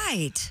to look like?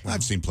 Right.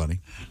 I've seen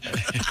plenty.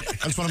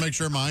 I just want to make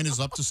sure mine is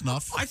up to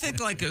snuff. I think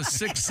like a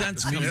sixth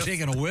sense. You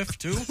taking a whiff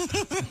too?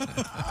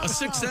 A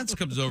sixth sense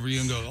comes over you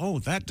and goes, "Oh,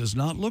 that does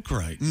not look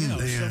right."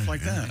 Stuff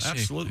like that.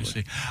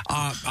 Absolutely.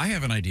 I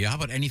have an idea. How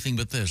about anything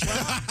but this?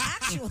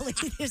 Actually,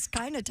 this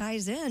kind of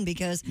ties in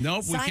because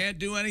nope, we can't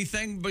do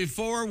anything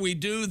before we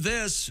do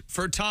this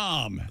for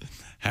Tom.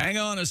 Hang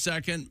on a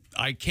second.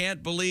 I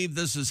can't believe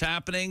this is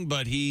happening,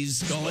 but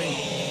he's going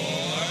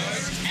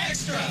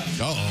extra.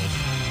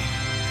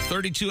 Uh-oh.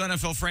 32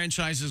 NFL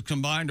franchises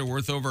combined are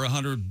worth over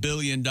 $100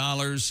 billion.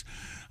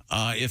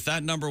 If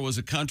that number was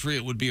a country,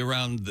 it would be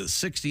around the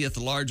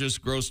 60th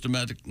largest gross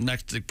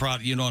domestic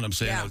product. You know what I'm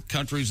saying? Yeah.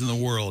 Countries in the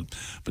world.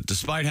 But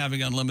despite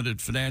having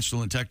unlimited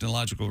financial and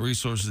technological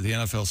resources, the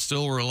NFL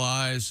still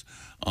relies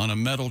on a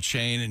metal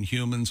chain and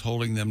humans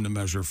holding them to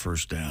measure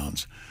first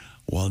downs.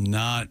 Well,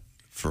 not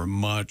for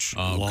much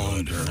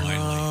longer. Good.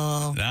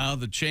 Finally. Now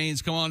the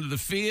chains come onto the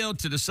field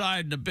to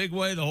decide in a big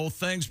way. The whole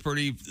thing's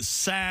pretty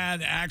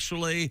sad,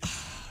 actually.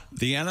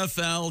 The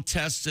NFL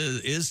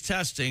is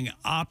testing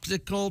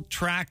optical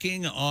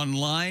tracking on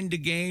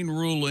line-to-gain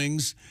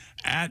rulings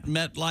at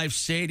MetLife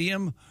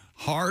Stadium,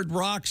 Hard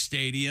Rock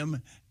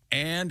Stadium,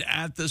 and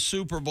at the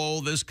Super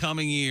Bowl this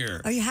coming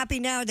year. Are you happy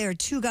now? There are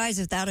two guys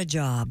without a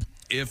job.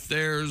 If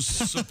there's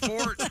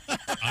support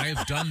I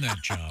have done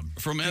that job.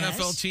 from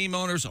NFL team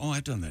owners,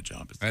 I've done that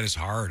job. That is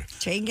hard.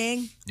 Chain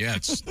gang? Yeah,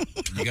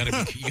 you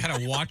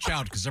gotta watch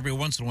out because every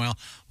once in a while,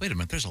 wait a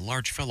minute, there's a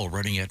large fellow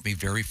running at me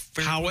very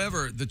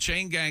However, the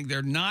chain gang,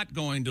 they're not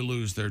going to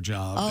lose their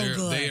job.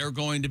 Good. They are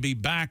going to be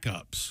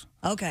backups.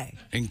 Okay.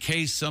 In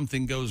case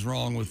something goes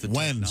wrong with the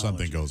When technology.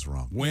 something goes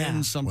wrong.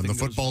 When something When the goes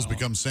footballs wrong.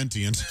 become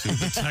sentient.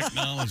 The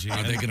technology.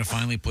 Are they going to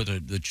finally put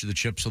the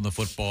chips on the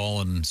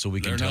football and so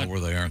we can tell where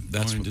they are?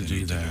 That's going what to they do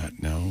need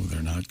that. No,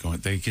 they're not going.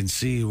 They can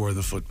see where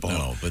the football.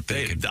 No, but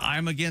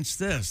I'm against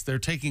this. They're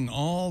taking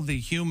all the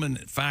human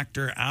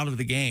factor out of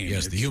the game.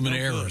 Yes, the human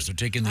errors. They're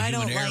taking the I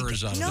human don't like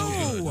errors it. out of No.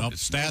 the game. Nope,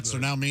 stats are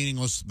now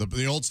meaningless.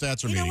 The old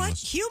stats are You know what?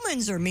 meaningless.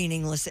 Humans are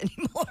meaningless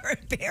anymore,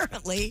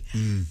 apparently.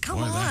 Come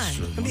Boy, on. that's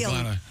true. It'll be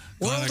a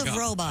world of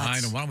robots. I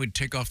know. Why don't we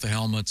take off the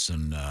helmets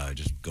and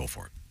just go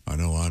for it? I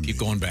know. Keep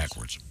going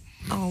backwards.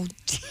 Oh,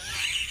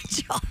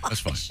 That's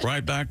fine.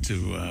 Right back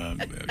to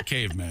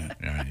caveman.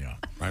 Yeah.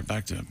 Right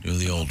back to Do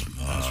the old.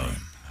 That's right.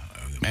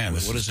 Man,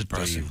 what is it?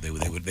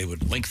 They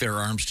would link their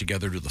arms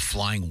together to the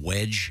flying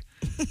wedge.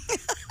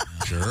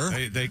 Sure.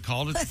 They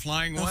called it the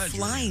flying wedge.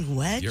 Flying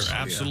wedge? You're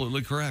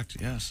absolutely correct.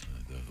 Yes.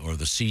 Or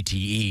the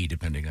CTE,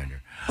 depending on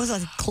your. Was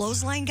it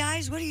clothesline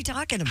guys? What are you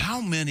talking about?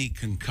 How many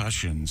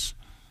concussions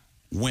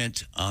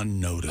went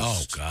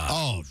unnoticed? Oh God.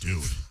 Oh,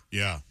 dude.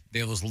 Yeah. They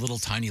have those little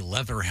tiny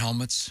leather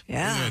helmets.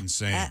 Yeah. They're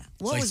insane.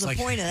 What was the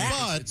point of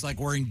that? But it's like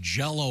wearing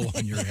Jello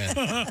on your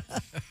head.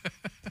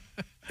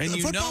 And the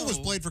you football know, was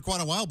played for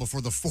quite a while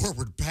before the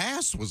forward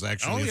pass was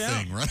actually a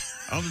thing, right?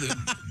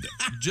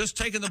 Just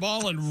taking the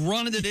ball and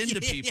running it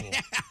into people.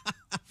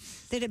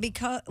 Did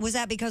it was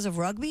that because of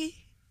rugby?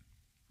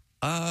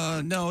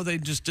 No, they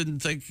just didn't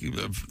think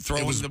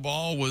throwing the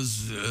ball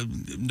was.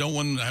 No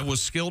one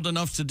was skilled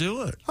enough to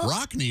do it.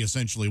 Rockney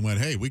essentially went,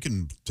 "Hey, we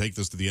can take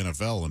this to the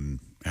NFL," and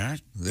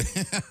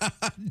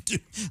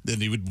then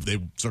they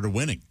started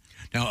winning.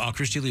 Now,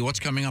 Christy Lee, what's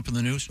coming up in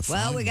the news?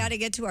 Well, we got to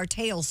get to our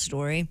tail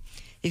story.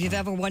 If you've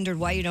ever wondered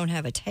why you don't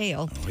have a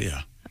tail,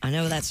 yeah, I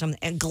know that's something.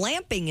 And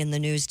glamping in the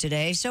news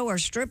today. So are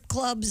strip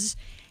clubs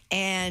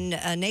and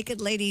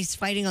naked ladies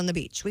fighting on the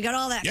beach. We got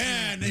all that.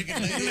 Yeah,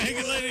 naked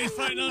ladies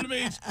fighting on the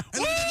beach.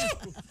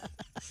 Woo!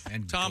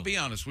 And Tom, be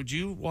honest. Would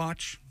you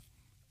watch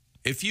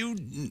if you?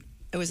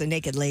 It was a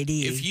naked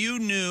lady. If you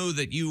knew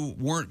that you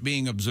weren't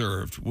being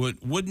observed,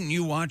 wouldn't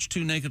you watch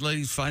two naked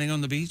ladies fighting on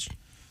the beach?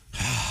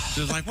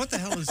 So it's like, what the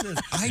hell is this?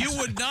 You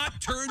would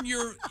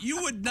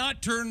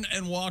not turn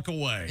and walk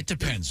away. It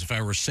depends. If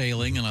I were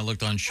sailing and I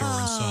looked on shore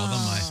and saw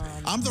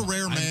them, I'm the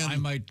rare man. I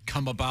might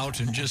come about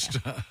and just.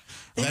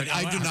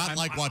 I do not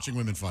like watching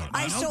women fight.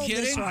 I sold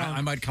this wrong.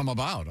 I might come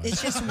about.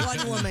 It's just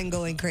one woman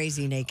going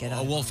crazy naked.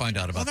 We'll find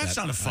out about that. That's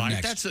not a fight.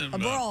 Next. That's a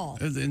brawl.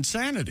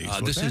 Insanity.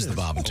 This is the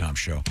Bob and Tom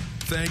Show.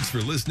 Thanks for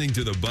listening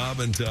to the Bob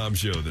and Tom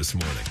Show this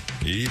morning.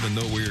 Even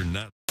though we're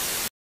not.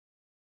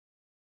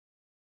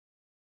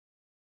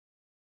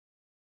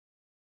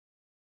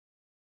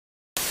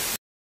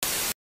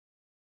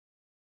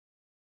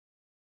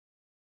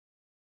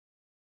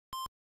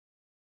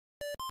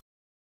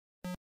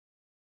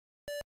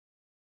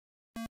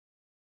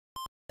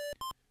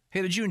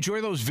 Hey, did you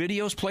enjoy those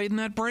videos played in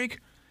that break?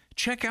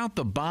 Check out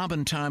the Bob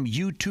and Tom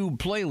YouTube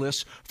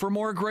playlist for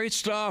more great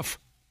stuff.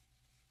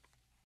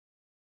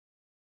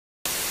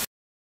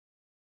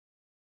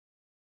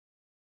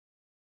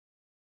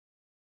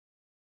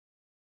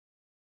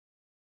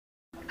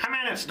 I'm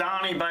at it's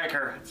Donnie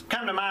Baker. It's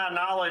come to my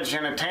knowledge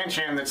and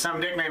attention that some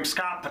dick named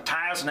Scott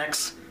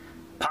Potasniks,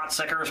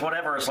 Potsickers,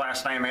 whatever his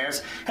last name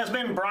is, has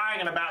been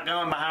bragging about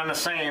going behind the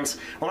scenes.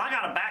 Well, I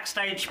got a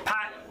backstage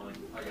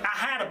I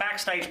had a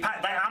backstage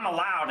I'm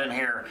allowed in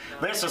here.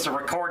 This is a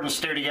recording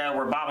studio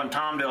where Bob and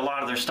Tom do a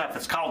lot of their stuff.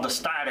 It's called the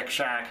Static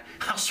Shack.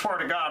 I swear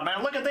to God,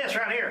 man, look at this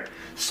right here.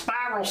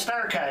 Spiral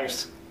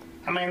staircase.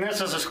 I mean,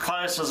 this is as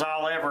close as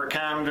I'll ever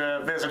come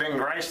to visiting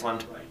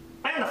Graceland.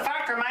 And the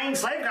fact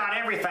remains, they've got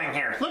everything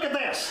here. Look at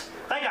this.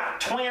 They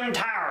got twin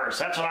towers.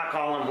 That's what I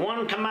call them.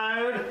 One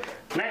commode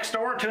next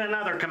door to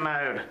another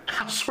commode.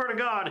 I swear to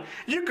God,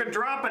 you could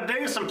drop a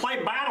deuce and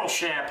play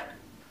Battleship.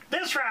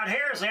 This right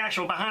here is the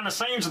actual behind the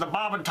scenes of the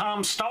Bob and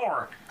Tom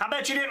store. I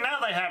bet you didn't know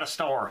they had a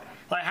store.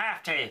 They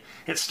have to.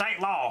 It's state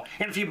law.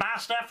 And if you buy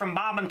stuff from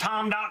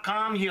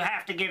bobandtom.com, you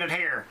have to get it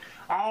here.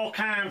 All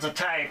kinds of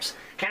tapes,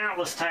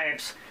 countless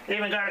tapes.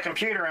 Even got a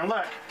computer, and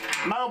look,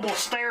 mobile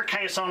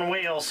staircase on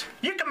wheels.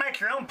 You can make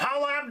your own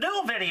Paula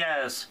Abdul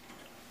videos.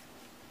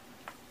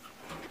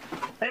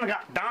 They even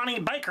got Donnie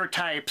Baker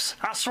tapes.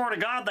 I swear to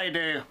God they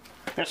do.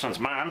 This one's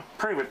mine.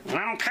 Prove it. And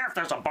I don't care if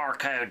there's a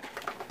barcode.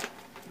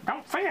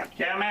 Don't fit.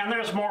 Yeah, man,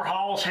 there's more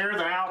halls here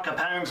than Al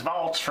Capone's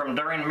vaults from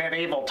during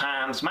medieval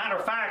times. Matter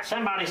of fact,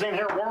 somebody's in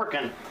here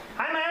working.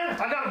 Hey, man,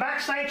 I got a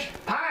backstage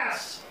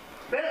pass.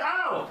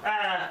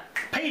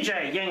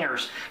 PJ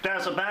Yingers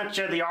does a bunch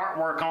of the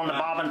artwork on the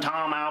Bob and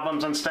Tom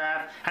albums and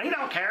stuff. And he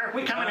don't care.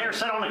 We come in here,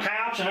 sit on the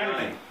couch and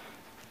everything.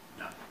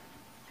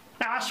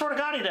 Now, I swear to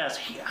God he does.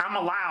 I'm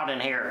allowed in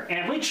here. And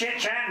if we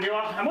chit-chat and do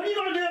all... And what are you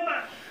going to do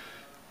about...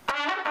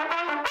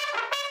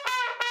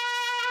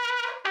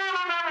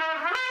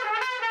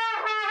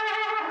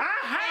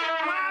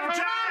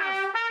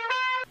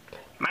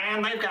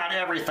 Man, they've got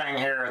everything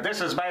here. This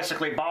is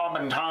basically Bob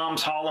and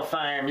Tom's Hall of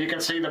Fame. You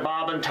can see the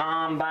Bob and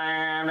Tom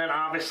band, and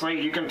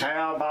obviously you can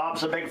tell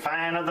Bob's a big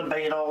fan of the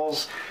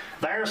Beatles.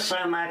 There's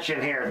so much in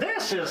here.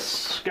 This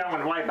is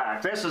going way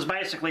back. This is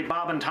basically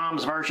Bob and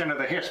Tom's version of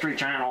the History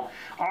Channel.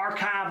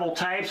 Archival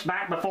tapes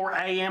back before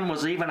AM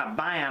was even a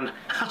band.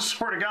 I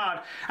swear to God,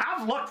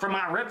 I've looked for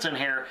my roots in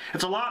here.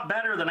 It's a lot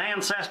better than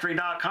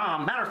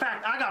Ancestry.com. Matter of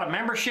fact, I got a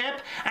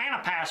membership and a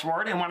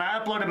password, and when I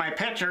uploaded my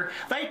picture,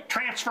 they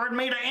transferred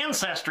me to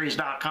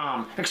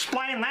Ancestries.com.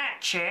 Explain that,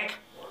 chick.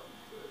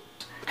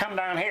 Come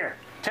down here.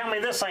 Tell me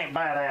this ain't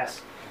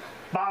badass.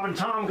 Bob and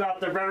Tom got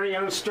their very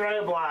own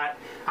strobe light.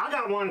 I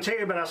got one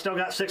too, but I still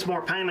got 6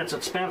 more payments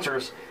at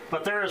Spencer's.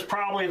 But there is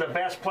probably the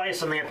best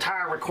place in the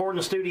entire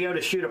recording studio to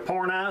shoot a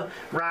porno,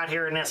 right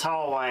here in this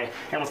hallway.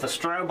 And with the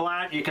strobe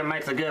light, you can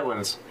make the good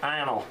ones.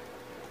 Anal.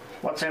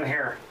 What's in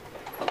here?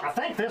 I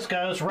think this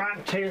goes right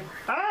into...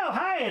 Oh,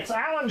 hey, it's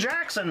Alan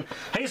Jackson.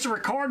 He's the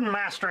recording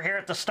master here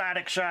at the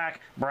Static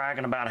Shack,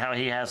 bragging about how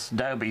he has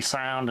Dolby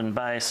sound and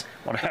bass,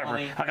 whatever.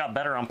 I got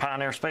better on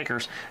Pioneer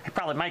speakers. He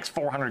probably makes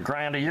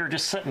 $400,000 a year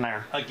just sitting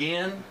there.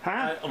 Again?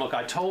 Huh? Look,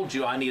 I told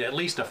you I need at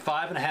least a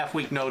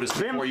 5.5-week notice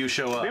before you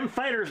show up. Them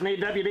faders need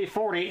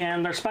WD-40,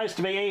 and they're supposed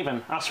to be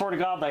even. I swear to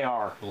God they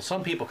are. Well,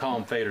 some people call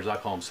them faders. I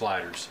call them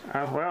sliders.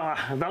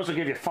 Those will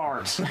give you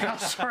farts. I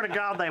swear to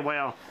God they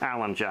will.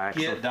 Alan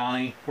Jackson. Get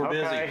Donnie. We're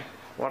busy.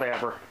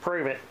 Whatever.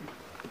 Prove it.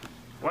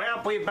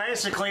 Well, we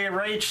basically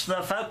reached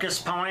the focus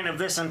point of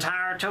this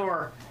entire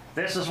tour.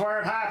 This is where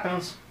it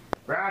happens.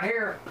 Right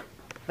here.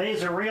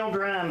 These are real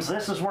drums.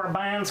 This is where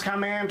bands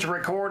come in to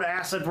record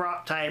acid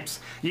rock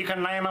tapes. You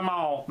can name them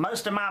all.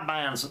 Most of my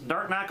bands,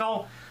 Dirt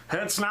Knuckle,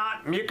 Hood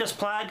Snot, Mucus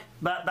Plug,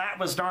 but that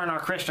was during our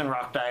Christian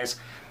rock days.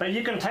 But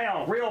you can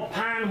tell, real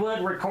pine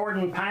wood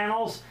recording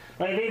panels.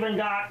 They've even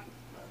got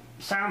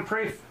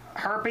soundproof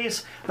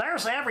herpes.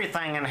 There's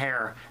everything in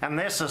here, and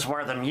this is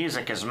where the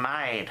music is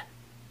made.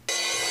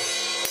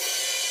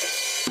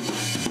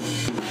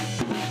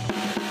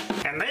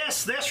 And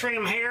this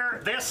room here,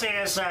 this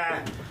is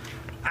I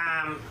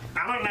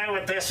don't know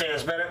what this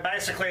is, but it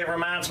basically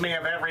reminds me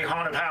of every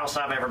haunted house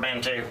I've ever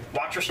been to.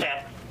 Watch your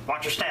step.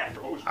 Watch your step.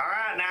 All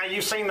right, now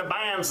you've seen the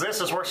bands.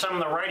 This is where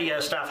some of the radio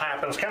stuff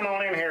happens. Come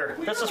on in here.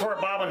 This is where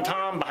Bob and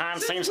Tom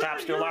behind the scenes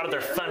types do a lot of their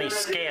funny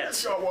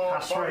skits. I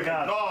swear to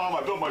God. Tom,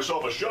 I built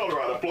myself a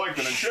shelter out of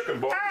plankton and chicken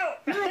bones. Oh,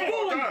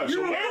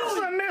 it's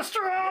the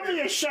Mr.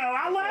 Obvious show.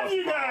 I love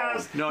you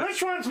guys. No,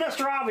 which one's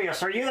Mr.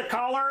 Obvious? Are you the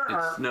caller?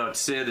 Or? No, it's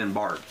Sid and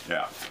Bart.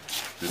 Yeah.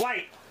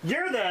 Wait,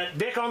 you're the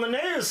dick on the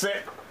news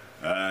that...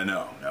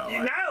 No.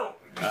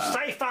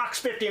 Say Fox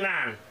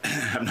 59.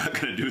 I'm not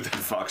going to do that,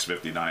 Fox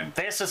 59.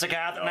 This is a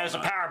guy that knows the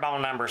Powerball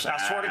numbers. I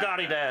swear to God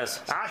he does.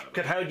 I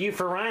could hold you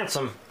for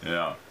ransom.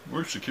 Yeah,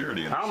 we're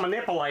security. I'll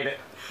manipulate it.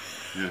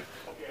 Yeah.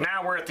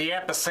 Now we're at the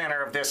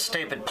epicenter of this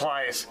stupid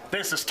place.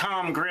 This is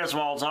Tom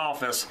Griswold's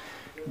office,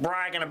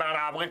 bragging about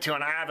I went to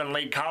an Ivy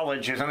League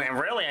college, and it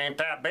really ain't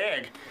that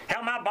big.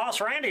 Hell, my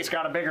boss Randy's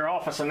got a bigger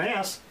office than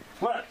this.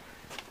 Look.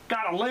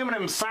 Got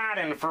aluminum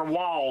siding for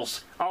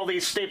walls. All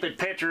these stupid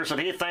pictures that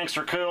he thinks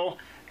are cool.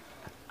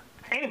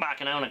 Anybody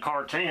can own a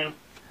cartoon.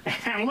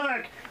 And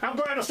look, I'm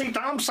glad to see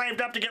Tom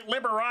saved up to get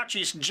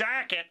Liberace's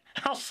jacket.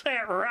 I'll say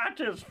it right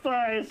to his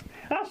face.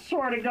 I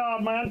swear to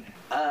God, man.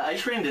 I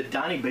just ran into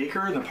Donnie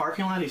Baker in the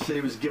parking lot. He said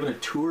he was giving a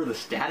tour of the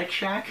Static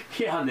Shack.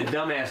 Yeah, and the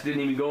dumbass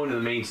didn't even go into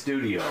the main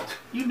studio.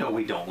 You know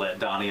we don't let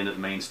Donnie into the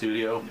main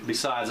studio.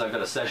 Besides, I've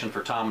got a session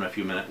for Tom in a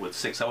few minutes with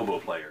 6 oboe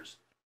players.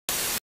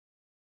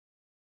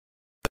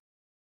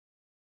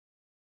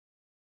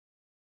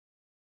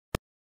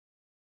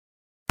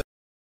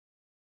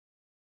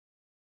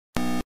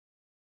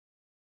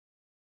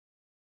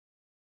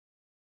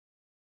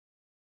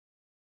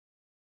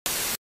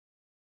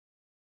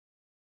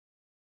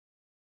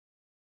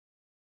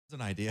 An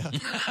idea.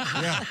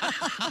 Yeah.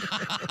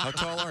 How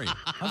tall are you?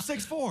 I'm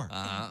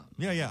 6'4".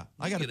 Yeah.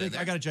 I got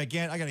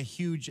a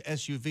huge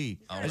SUV.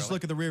 I just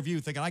look at the rear view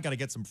thinking I got to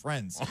get some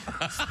friends.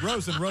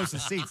 Rows and rows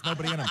of seats,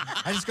 nobody in them.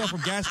 I just go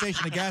from gas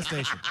station to gas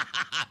station.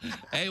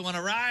 Hey, want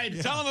to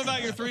ride? Tell them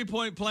about your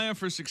 3-point plan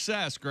for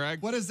success,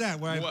 Greg. What is that?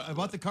 Where I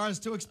bought the car is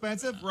too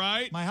expensive?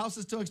 Right. My house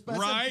is too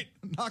expensive? Right.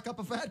 Knock up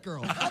a fat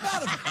girl. I'm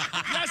out of it.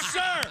 Yes,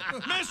 sir.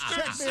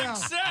 Mr.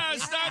 Success.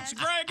 That's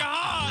Greg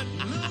Hahn.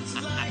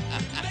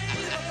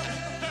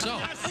 So,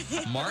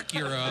 Mark,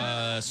 you're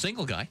a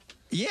single guy.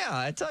 Yeah,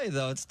 I tell you,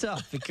 though, it's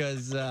tough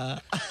because I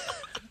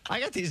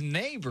got these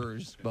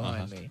neighbors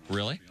behind me.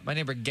 Really? My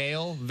neighbor,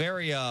 Gail,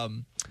 very...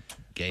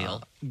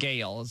 Gail?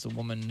 Gail is a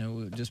woman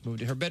who just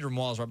moved. Her bedroom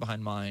wall is right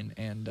behind mine,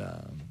 and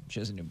she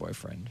has a new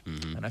boyfriend.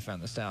 Mm-hmm. And I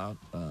found this out.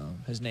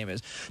 His name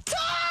is...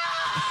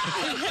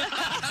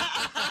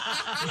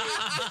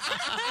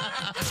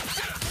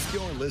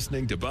 You're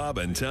listening to Bob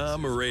and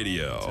Tom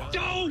Radio.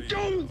 Don't.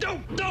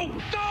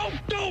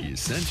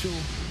 Essential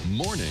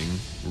Morning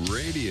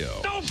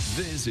Radio.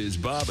 This is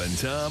Bob and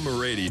Tom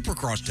Radio. For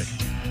cross ticket.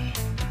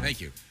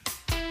 Thank you.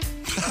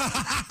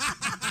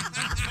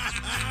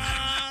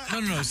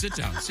 No. Sit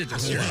down.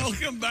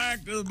 Welcome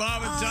back to the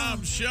Bob and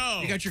Tom Show.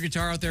 You got your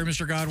guitar out there,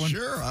 Mr. Godwin?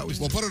 Sure.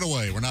 We'll put it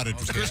away. We're not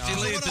interested. Christy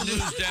Lee at the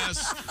news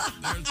desk.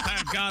 There's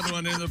Pat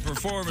Godwin in the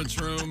performance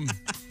room.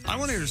 I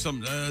want to hear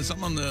something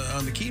on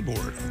the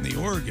keyboard, on the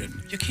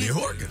organ. The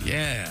organ?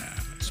 Yeah.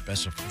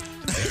 Specify.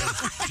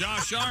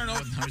 Josh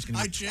Arnold. I was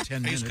going to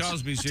 10 minutes. Ace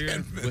Cosby's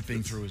here.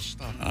 Whipping through his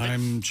stuff.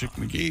 I'm Chick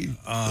McGee.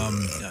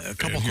 A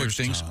couple quick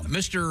things. Tom.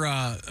 Mr.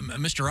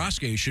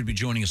 Oskay should be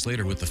joining us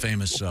later with the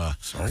famous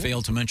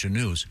Failed to Mention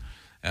News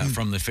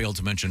from the Failed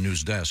to Mention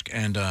News desk.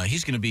 And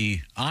he's going to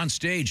be on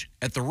stage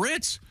at the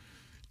Ritz,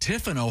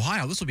 Tiffin,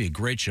 Ohio. This will be a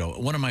great show.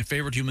 One of my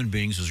favorite human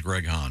beings is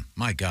Greg Hahn.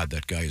 My God,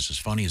 that guy is as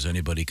funny as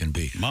anybody can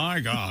be. My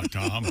God,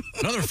 Tom.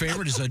 Another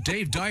favorite is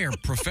Dave Dyer,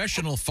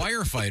 professional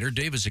firefighter.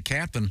 Dave is a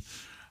captain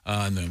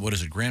in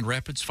the, Grand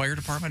Rapids Fire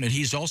Department, and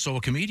he's also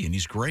a comedian.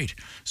 He's great.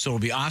 So it'll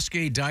be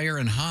Oskay, Dyer,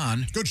 and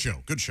Hahn. Good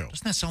show.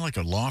 Doesn't that sound like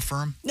a law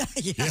firm?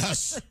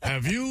 Yes.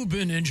 Have you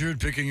been injured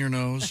picking your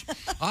nose?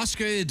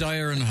 Oskay,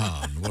 Dyer, and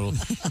Hahn. Well,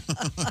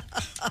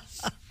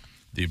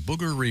 the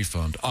booger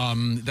refund.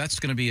 That's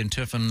going to be in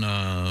Tiffin,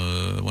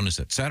 when is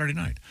that? Saturday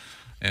night.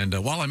 And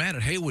while I'm at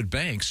it, Haywood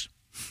Banks,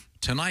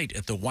 tonight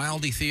at the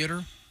Wildy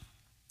Theater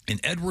in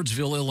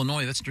Edwardsville,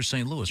 Illinois. That's near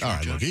St. Louis, All right,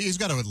 right, look, he's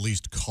got to at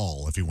least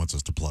call if he wants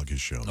us to plug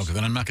his shows. Okay,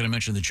 then I'm not going to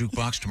mention the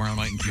jukebox tomorrow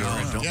night in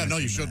Peoria. No,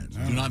 you shouldn't.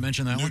 Do not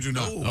mention that one? Do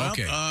not.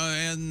 Okay.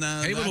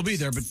 Haywood will be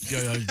there, but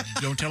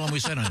don't tell him we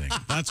said anything.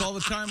 That's all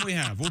the time we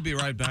have. We'll be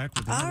right back.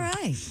 With All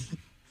right.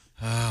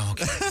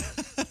 Okay.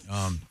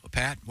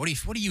 Pat, what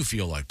do you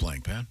feel like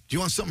playing, Pat? Do you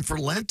want something for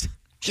Lent?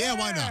 Yeah,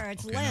 why not? Sure,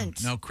 it's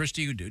Lent. Now,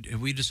 Christy,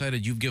 have we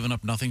decided you've given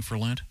up nothing for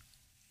Lent?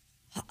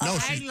 No,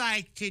 I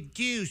like to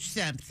do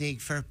something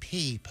for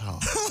people.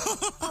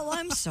 Oh,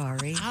 I'm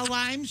sorry. Oh,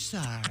 I'm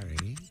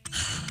sorry.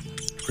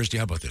 Christy,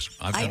 how about this?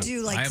 I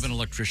have an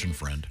electrician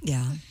friend.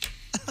 Yeah.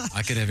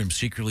 I could have him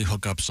secretly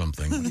hook up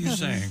something. What are you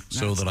saying?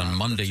 So that on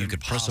Monday you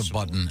could press a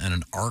button and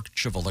an arc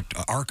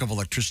of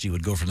electricity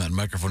would go from that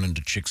microphone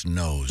into Chick's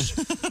nose.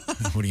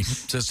 When he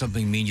says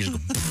something mean, you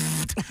just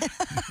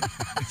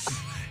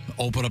go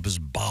open up his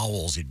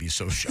bowels. He'd be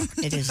so shocked.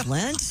 It is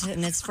Lent,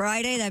 and it's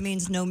Friday. That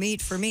means no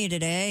meat for me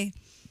today.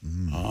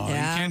 Oh,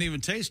 Yeah. you can't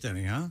even taste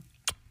any, huh?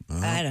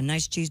 I had a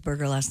nice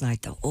cheeseburger last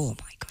night, though. Oh, my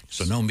goodness.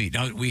 So no meat.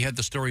 Now, we had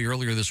the story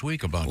earlier this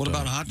week about... What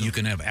about a hot dog? You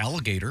can have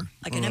alligator.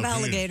 I can have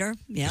alligator.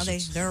 Yeah,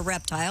 they're a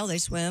reptile. They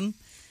swim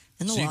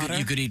in the water.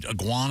 You could eat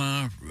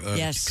iguana,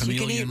 yes,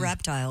 chameleon. you can eat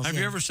reptiles. Have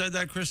yeah. you ever said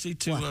that, Christy,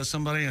 to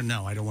somebody?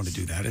 No, I don't want to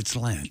do that. It's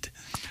Lent.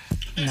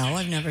 No,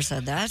 I've never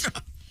said that.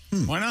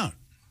 Why not?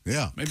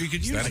 Yeah. Maybe you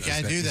could use I it.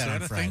 can't do that on a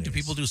thing? Fridays. Do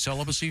people do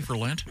celibacy for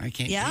Lent? I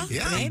can't Yeah, do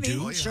that. maybe.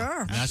 do?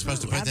 Sure. I'm not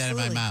supposed to put that in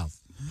my mouth.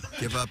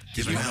 Give up.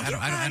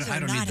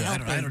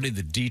 I don't need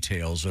the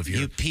details of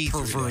your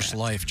perverse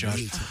life,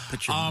 Josh.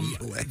 Put your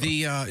meat away.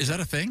 Is that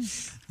a thing?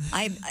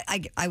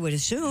 I would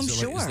assume,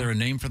 sure. Is there a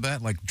name for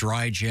that? Like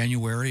dry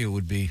January? It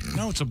would be.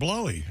 No, it's a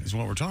blowy, is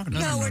what we're talking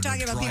about. No, we're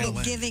talking about people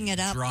Lent. giving it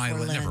up Dry for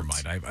Lent. Lent. Never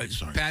mind.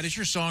 Sorry. Pat, is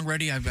your song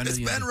ready? It's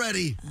been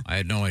ready. I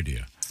had no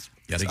idea.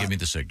 You got to give me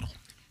the signal.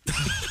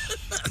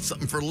 That's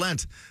something for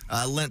Lent.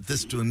 I lent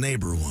this to a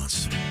neighbor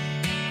once.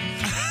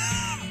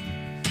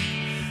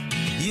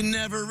 You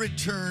never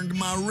returned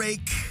my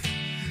rake,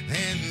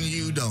 and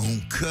you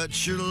don't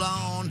cut your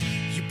lawn.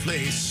 You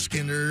play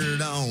Skinner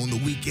on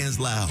the weekends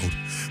loud.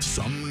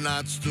 Some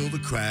nights till the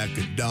crack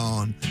of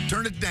dawn.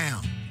 Turn it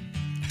down.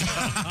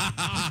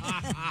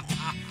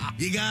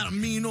 You got a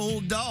mean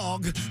old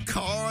dog,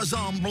 cars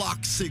on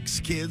block 6,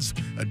 kids,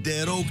 a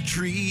dead oak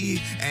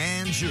tree,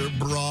 and your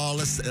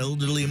braless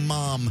elderly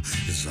mom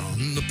is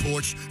on the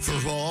porch for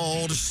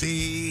all to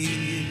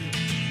see.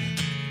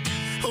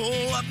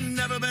 Oh, I've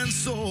never been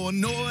so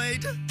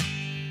annoyed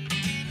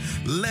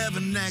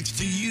living next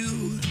to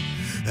you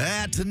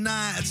at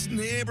tonight's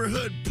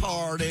neighborhood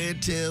party.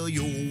 Tell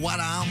you what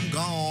I'm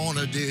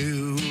gonna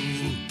do.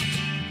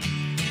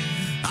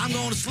 I'm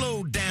gonna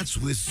slow dance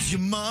with your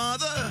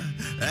mother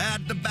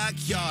at the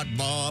backyard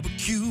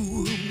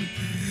barbecue.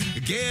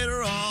 Get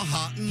her all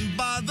hot and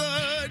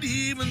bothered,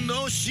 even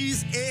though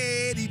she's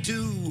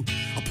 82.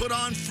 I'll put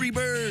on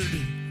Freebird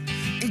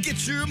and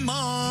get your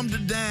mom to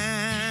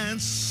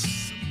dance.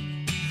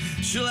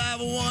 She'll have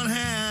one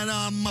hand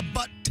on my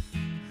butt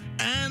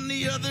and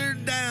the other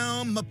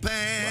down my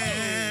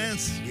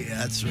pants. Whoa. Yeah,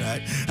 that's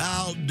right.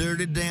 I'll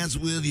dirty dance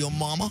with your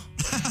mama.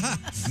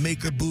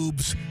 Make her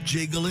boobs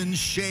jiggle and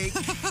shake.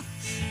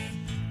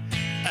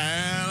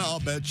 And I'll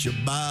bet you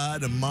by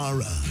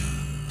tomorrow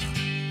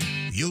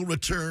you'll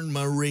return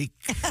my rake.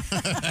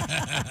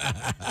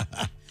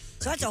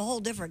 So that's a whole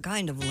different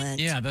kind of Lent.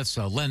 Yeah, that's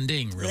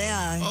lending, really.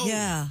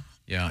 Yeah,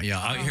 yeah.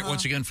 Yeah. Here,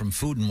 once again, from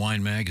Food and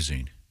Wine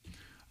magazine.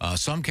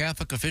 Some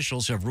Catholic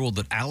officials have ruled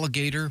that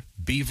alligator,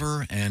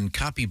 beaver, and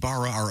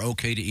capybara are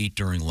okay to eat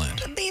during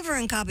Lent. Beaver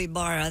and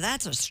capybara,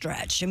 that's a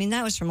stretch. I mean,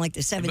 that was from like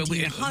the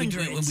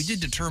 1700s. We did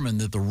determine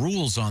that the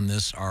rules on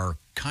this are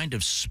kind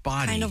of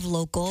spotty. Kind of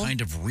local.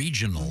 Kind of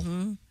regional.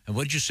 Mm-hmm. And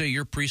what did you say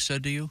your priest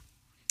said to you?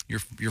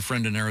 Your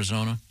friend in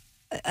Arizona?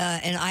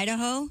 In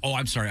Idaho? Oh,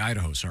 I'm sorry,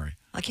 Idaho, sorry.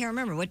 I can't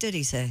remember. What did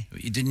he say?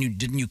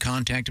 Didn't you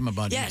contact him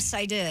about it? Yes,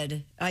 I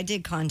did. I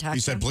did contact him. He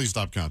said, please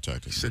stop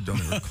contacting. He said, don't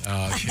ever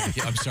call.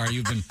 Yeah, I'm sorry.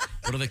 You've been,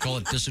 what do they call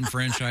it?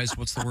 Disenfranchised?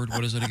 What's the word?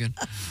 What is it again?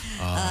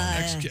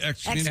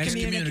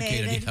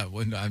 Excommunicated.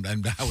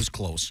 Yeah, I was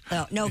close.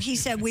 No, he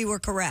said we were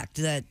correct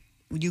that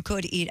you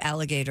could eat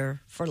alligator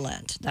for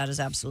Lent. That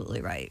is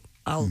absolutely right.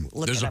 I'll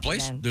look There's it a up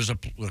place. again. There's a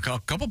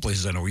couple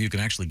places I know where you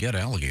can actually get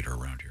alligator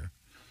around here.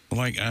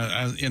 Like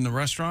in the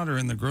restaurant or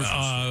in the grocery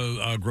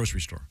store?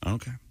 Grocery store.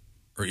 Okay.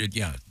 Or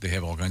yeah, they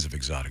have all kinds of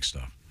exotic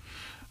stuff.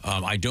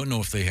 I don't know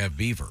if they have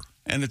beaver.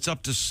 And it's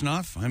up to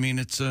snuff? I mean,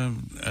 it's a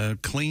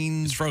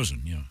clean... It's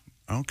frozen, yeah.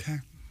 Okay.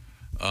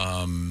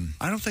 I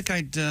don't think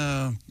I'd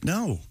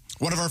know.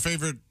 One of our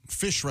favorite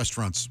fish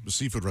restaurants,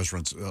 seafood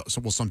restaurants,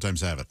 will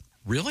sometimes have it.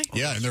 Really?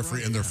 Yeah, in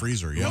their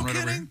freezer. Yeah. No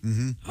kidding?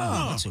 Mm-hmm.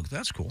 Oh,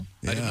 that's cool.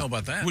 I didn't know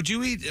about that. Would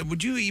you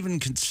even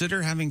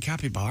consider having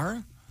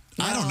capybara?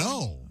 No. I don't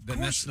know.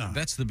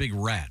 That's the big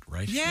rat,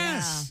 right? Yes.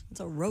 Yeah, it's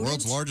a rodent.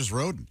 World's largest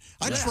rodent.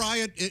 I'd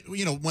try it,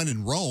 when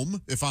in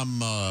Rome, if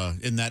I'm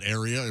in that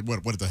area.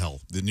 What the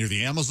hell? Near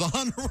the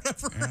Amazon or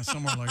whatever? Yeah,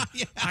 somewhere like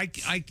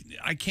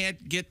I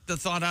can't get the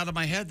thought out of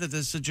my head that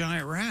it's a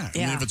giant rat.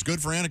 Yeah. I mean, if it's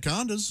good for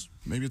anacondas,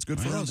 maybe it's good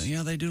for us.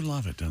 Yeah, they do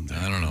love it, don't they?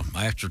 I don't know.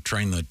 After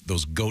trying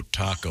those goat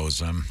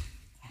tacos,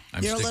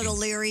 You're a little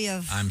leery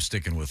of... I'm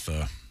sticking with...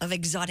 of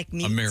exotic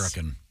meats.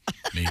 American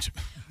meat.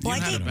 Well, I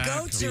think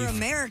goats are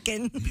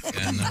American.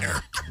 And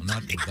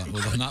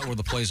not where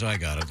the place I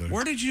got it.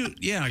 Where did you...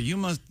 Yeah, you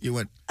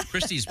went...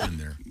 Christy's been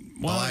there.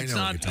 Well, I it's know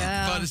not,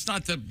 but it's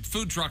not the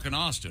food truck in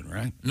Austin,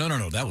 right?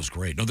 No, that was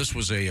great. No, this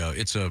was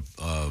it's a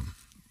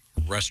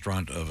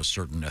restaurant of a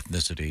certain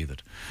ethnicity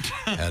that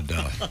had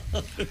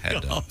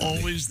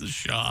always the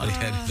shot.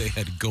 They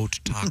had goat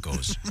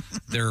tacos.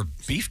 Their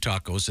beef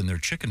tacos and their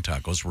chicken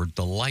tacos were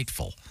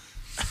delightful.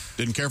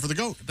 Didn't care for the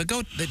goat. The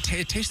goat,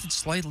 it tasted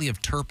slightly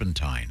of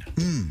turpentine,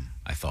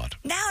 I thought.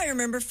 Now I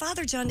remember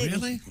Father John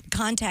didn't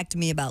contact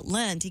me about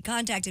Lent. He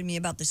contacted me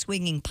about the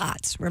Swinging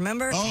Pots.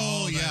 Remember?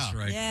 Oh, yeah. That's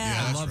right.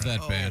 Yeah. I love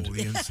that band.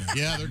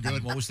 Yeah, they're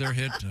good. What was their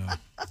hit?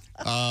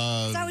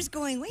 I was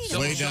going, wait a minute.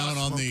 Way down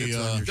on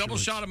the... double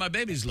shot of my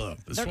baby's love.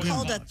 They're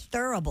called a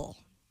thurible.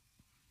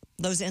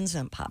 Those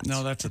incense pots.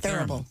 No, that's a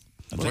thurible.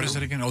 What is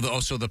it again?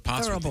 So the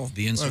pots with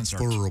the incense are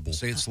thurible.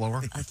 Say it slower.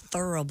 A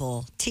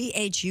thurible.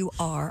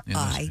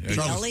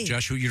 Thurible.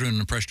 Josh, who you're doing an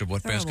impression of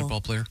what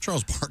basketball player?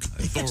 Charles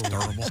Barkley.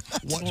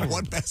 Thurible.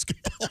 What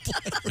basketball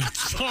player?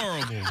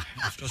 Thurible.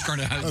 I was trying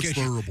to.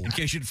 In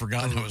case you'd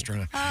forgotten, I was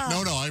trying to.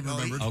 No, I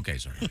remembered. Okay,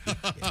 sorry.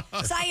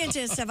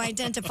 Scientists have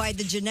identified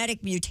the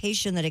genetic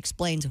mutation that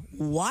explains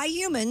why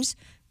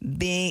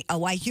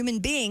human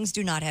beings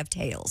do not have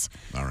tails.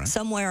 All right.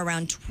 Somewhere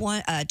around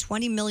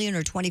 20 million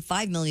or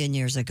 25 million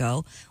years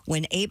ago,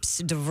 when apes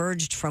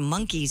diverged from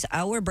monkeys,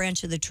 our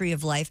branch of the tree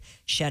of life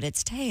shed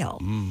its tail.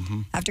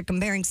 Mm-hmm. After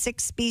comparing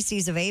 6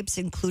 species of apes,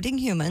 including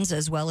humans,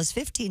 as well as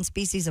 15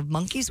 species of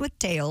monkeys with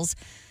tails,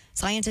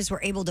 scientists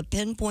were able to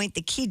pinpoint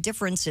the key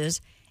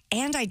differences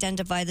and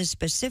identify the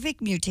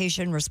specific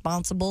mutation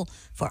responsible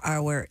for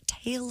our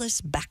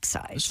tailless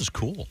backside. This is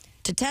cool.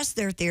 To test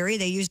their theory,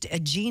 they used a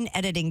gene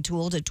editing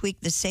tool to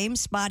tweak the same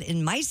spot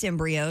in mice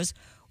embryos,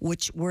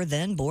 which were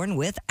then born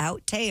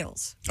without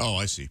tails. Oh,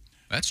 I see.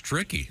 That's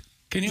tricky.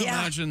 Can you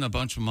imagine a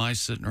bunch of mice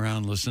sitting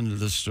around listening to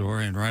this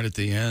story, and right at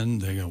the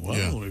end, they go,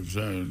 well, we've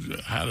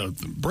had a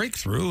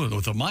breakthrough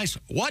with a mice.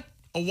 What?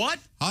 A what?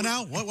 Oh,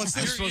 no. What's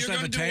this? You're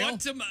going to do what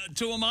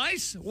to a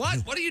mice? What?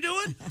 What are you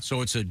doing?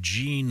 So it's a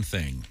gene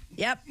thing.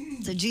 Yep,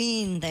 it's a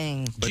gene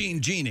thing.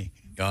 Genie.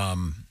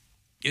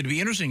 It'd be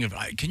interesting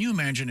can you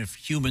imagine if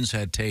humans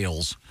had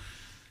tails?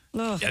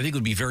 Ugh. I think it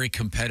would be very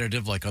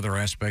competitive, like other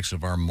aspects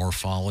of our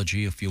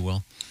morphology, if you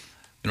will.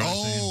 You know what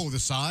I'm saying? The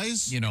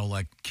size? You know,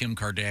 like Kim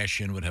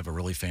Kardashian would have a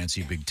really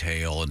fancy big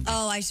tail and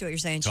I see what you're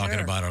saying. talking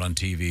about it on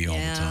TV all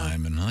the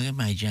time. And look at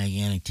my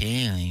gigantic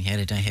tail.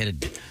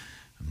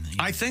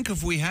 I think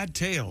if we had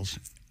tails,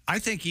 I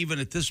think even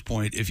at this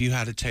point, if you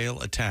had a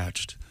tail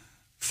attached,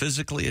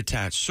 physically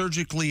attached,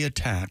 surgically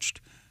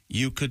attached,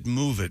 you could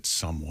move it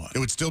somewhat. It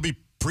would still be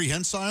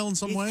prehensile in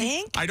some way?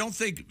 Think? I don't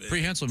think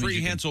prehensile means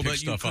you can pick but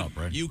stuff up,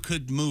 right? You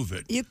could move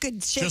it. You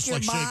could shake Just your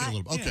like shake it a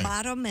little. Okay.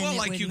 bottom and well, it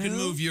like would you can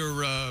move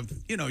your,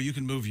 you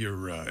can move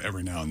your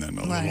every now and then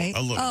a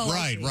little. Oh,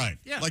 Right.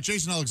 Yeah. Like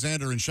Jason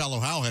Alexander in Shallow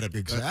Hal had a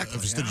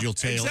vestigial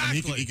tail, and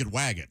he could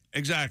wag it.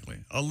 Exactly.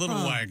 A little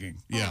wagging.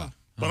 Yeah.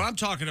 But I'm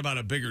talking about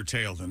a bigger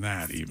tail than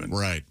that even.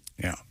 Right.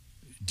 Yeah.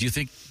 Do you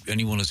think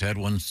anyone has had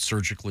one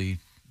surgically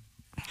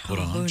put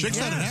on? Chicks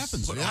said it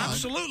happens. Well, Yeah.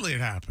 absolutely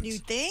it happens. You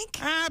think?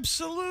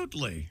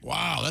 Absolutely.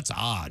 Wow, that's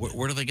odd.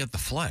 Where do they get the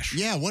flesh?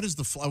 Yeah, what is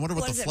the I wonder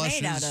what the What is it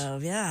flesh made is. out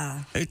of?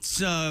 Yeah.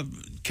 It's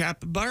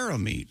capybara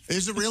meat.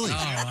 Is it really?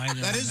 I know.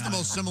 That is the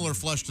most similar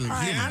flesh to the All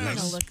right, human. I'm going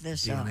to look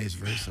this up. DNA is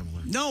very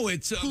similar. No,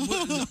 it's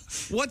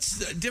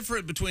what's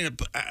different between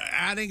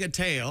adding a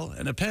tail,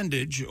 an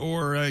appendage,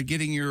 or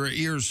getting your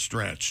ears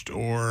stretched,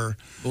 or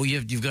Well,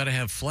 you've got to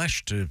have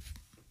flesh to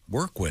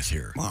work with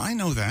here. well, I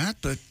know that,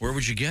 but Where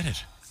would you get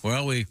it?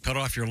 Well, we cut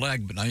off your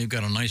leg, but now you've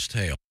got a nice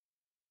tail.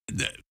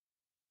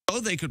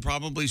 they could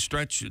probably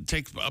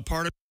take a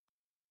part of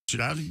it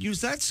out and use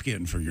that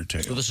skin for your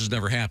tail. So this has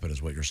never happened,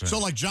 is what you're saying. So,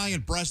 like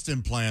giant breast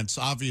implants,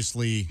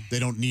 obviously they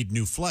don't need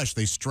new flesh;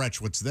 they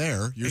stretch what's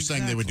there. You're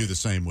saying they would do the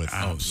same with?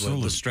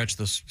 Absolutely. Let's stretch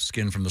the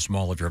skin from the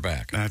small of your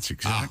back. That's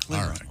exactly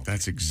all right. right.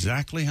 That's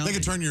exactly how They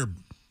could turn your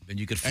Then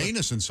you could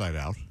anus inside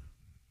out.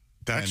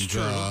 That's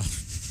true.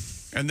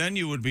 And then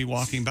you would be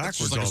walking backwards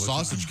Just like all a the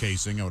sausage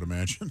casing, I would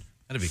imagine.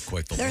 That'd be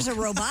quite the There's look.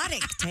 a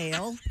robotic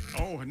tail.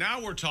 Oh,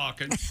 now we're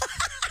talking.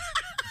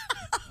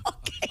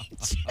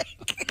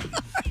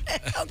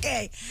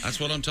 Okay. That's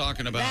what I'm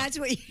talking about.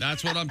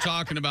 That's what I'm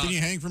talking about. Can you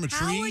hang from a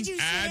tree? How would you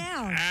sit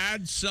down?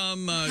 Add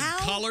some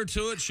color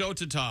to it. Show it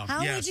to Tom.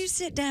 How would you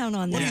sit down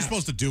on that? What are you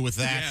supposed to do with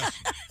that? Yes.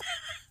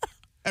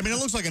 I mean, it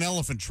looks like an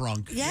elephant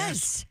trunk.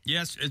 Yes.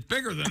 Yes, it's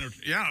bigger than it.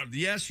 Yeah.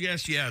 Yes.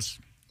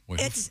 Wait,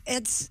 It's.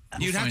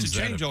 You'd have to finds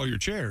that change all your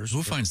chairs.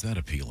 Who finds that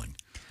appealing?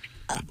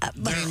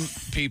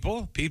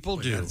 People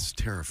do. That's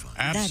terrifying.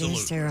 Absolutely.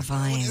 That is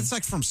terrifying. It's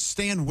like from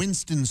Stan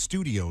Winston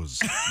Studios.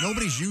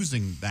 Nobody's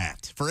using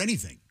that for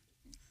anything.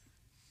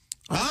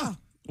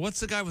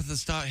 What's the guy with the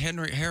stop?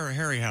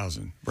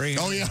 Harryhausen.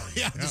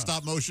 The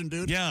stop motion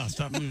dude. Yeah,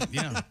 stop moving.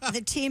 Yeah. The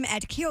team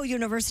at Kyoto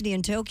University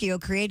in Tokyo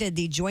created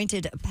the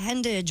jointed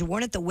appendage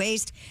worn at the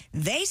waist.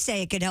 They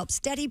say it could help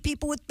steady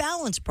people with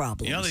balance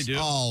problems. Yeah, they do.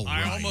 All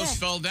I right. almost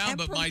fell down,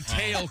 but my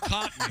tail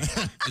caught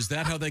me. Is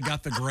that how they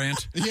got the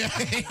grant? Yeah.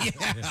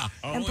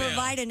 And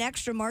provide an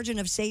extra margin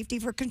of safety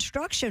for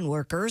construction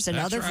workers and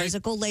That's other right.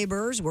 physical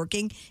laborers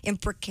working in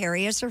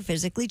precarious or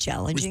physically We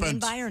challenging spent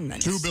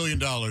environments. $2 billion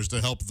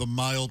to help the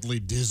mildly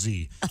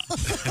dizzy.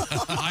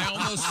 I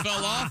almost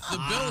fell off the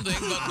building,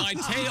 but my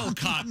tail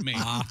caught me.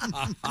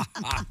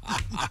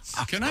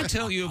 Can I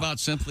tell you about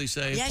Simply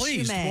Safe? Yes,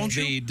 Please, you may. won't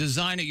you? The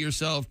design it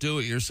yourself, do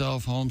it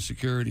yourself home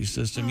security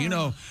system. You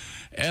know,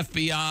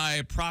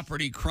 FBI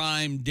property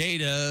crime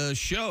data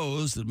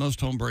shows that most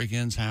home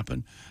break-ins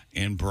happen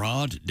in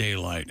broad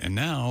daylight. And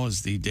now,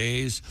 as the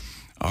days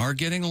are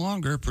getting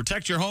longer,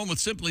 protect your home with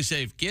Simply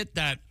Safe. Get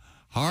that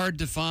hard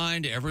to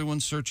find,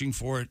 everyone's searching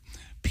for it,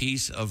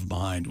 peace of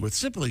mind with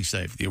Simply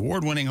Safe, the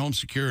award-winning home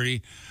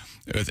security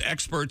with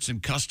experts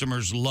and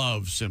customers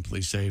love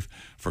Simply Safe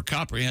for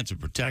comprehensive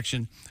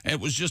protection. It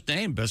was just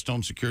named Best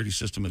Home Security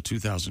System of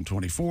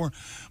 2024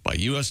 by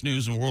U.S.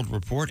 News and World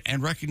Report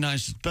and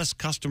recognized as Best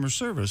Customer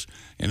Service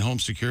in Home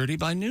Security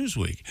by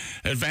Newsweek.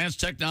 Advanced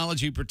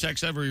technology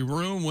protects every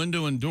room,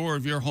 window, and door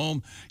of your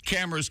home.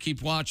 Cameras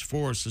keep watch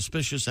for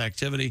suspicious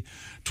activity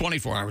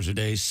 24 hours a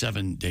day,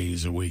 7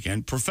 days a week.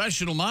 And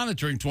professional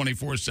monitoring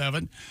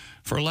 24/7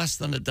 for less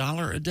than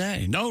 $1 a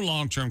day. No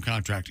long-term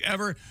contract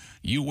ever.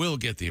 You will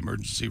get the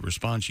emergency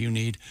response you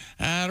need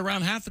at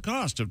around half the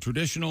cost of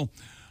traditional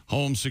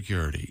home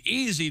security.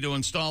 Easy to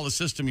install the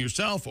system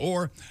yourself,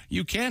 or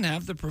you can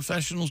have the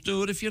professionals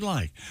do it if you'd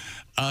like.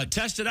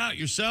 Test it out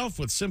yourself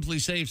with Simply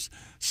Safe's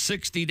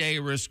 60-day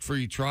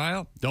risk-free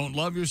trial. Don't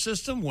love your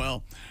system?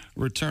 Well,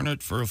 return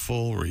it for a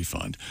full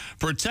refund.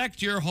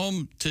 Protect your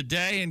home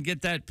today and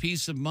get that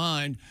peace of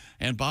mind.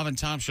 And Bob and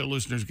Tom Show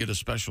listeners get a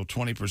special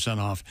 20%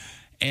 off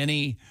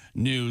any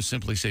new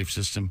Simply Safe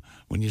system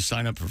when you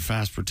sign up for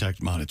Fast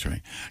Protect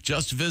monitoring.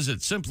 Just visit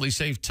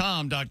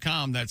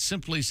simplysafetom.com. That's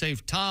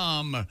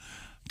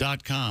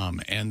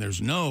simplysafetom.com. And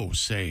there's no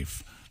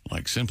safe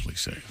like Simply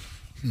Safe.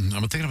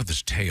 I'm thinking about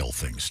this tail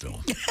thing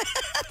still.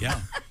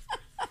 Yeah.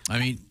 I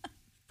mean,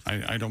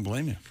 I don't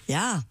blame you.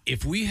 Yeah.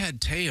 If we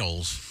had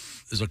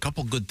tails, there's a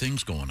couple good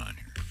things going on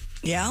here.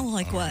 Yeah,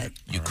 like what?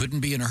 You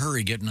couldn't be in a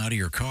hurry getting out of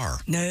your car.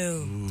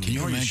 No. Can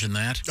you imagine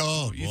that?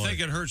 Oh, you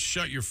think it hurts?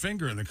 Shut your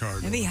finger in the car.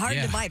 It'd be hard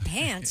to buy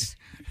pants.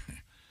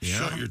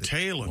 Shut your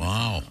tail in.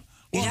 Wow.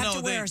 You'd have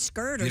to wear a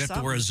skirt or you'd have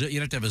something.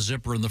 you'd have to have a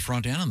zipper in the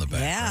front and in the back.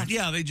 Yeah. Right?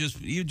 Yeah,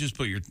 you just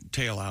put your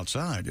tail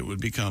outside. It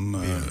would become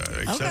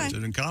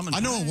accepted and common. I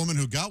know a woman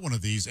who got one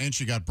of these, and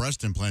she got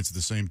breast implants at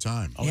the same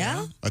time. Oh,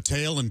 yeah? A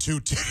tail and 2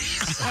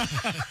 titties.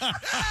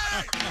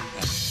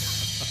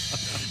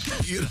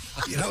 You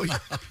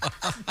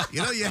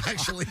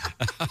actually.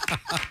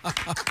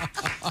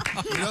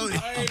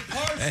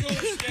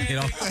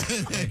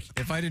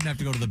 If I didn't have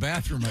to go to the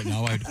bathroom right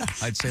now,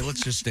 I'd say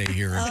let's just stay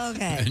here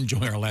and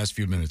enjoy our last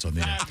few minutes on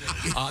the air.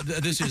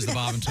 This is the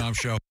Bob and Tom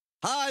Show.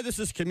 Hi, this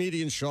is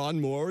comedian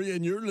Sean Morey,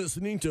 and you're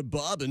listening to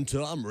Bob and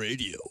Tom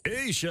Radio.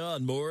 Hey,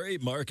 Sean Morey,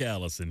 Mark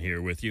Allison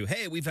here with you.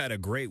 Hey, we've had a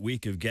great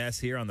week of guests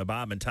here on the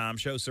Bob and Tom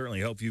Show.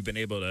 Certainly hope you've been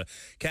able to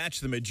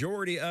catch the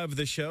majority of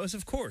the shows.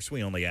 Of course,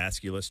 we only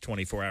ask you list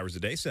 24 hours a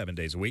day, 7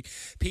 days a week.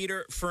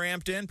 Peter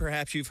Frampton,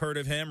 perhaps you've heard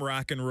of him,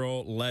 rock and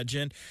roll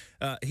legend.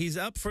 He's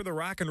up for the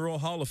Rock and Roll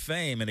Hall of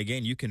Fame, and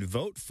again, you can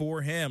vote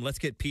for him. Let's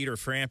get Peter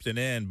Frampton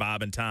in,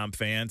 Bob and Tom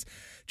fans.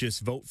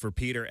 Just vote for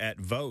Peter at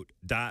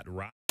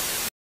vote.rock.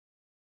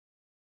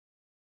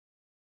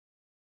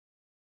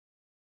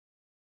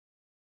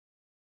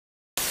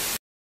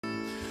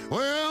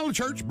 Well, the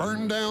church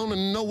burned down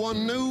and no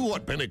one knew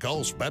what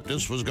Pentecost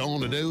Baptist was going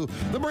to do.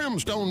 The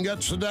brimstone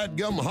got so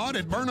dadgum hot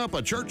it burned up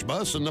a church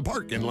bus in the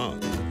parking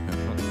lot.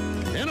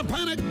 In a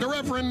panic, the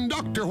Reverend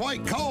Dr.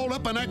 White called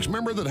up an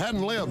ex-member that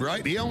hadn't lived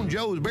right. He owned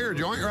Joe's beer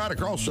joint right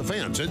across the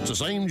fence. It's the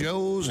same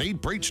Joe's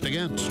he'd preached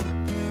against.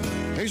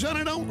 He said,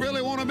 I don't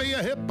really want to be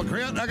a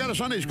hypocrite. I got a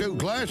Sunday school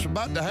class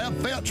about to have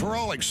fits. We're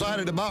all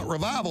excited about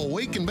Revival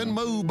Week and been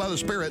moved by the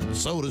Spirit,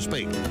 so to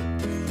speak.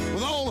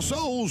 With all the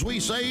souls we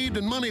saved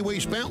and money we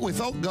spent, we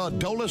thought God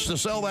told us to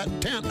sell that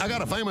tent. I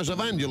got a famous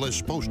evangelist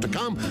supposed to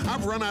come.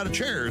 I've run out of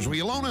chairs. Will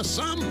you loan us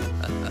some?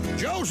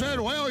 Joe said,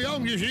 well, y'all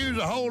can just use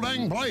the whole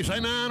dang place.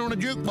 Ain't nine on a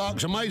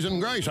jukebox,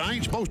 Amazing Grace. I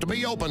ain't supposed to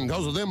be open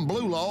because of them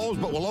blue laws,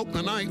 but we'll open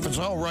tonight if it's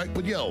all right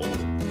with y'all.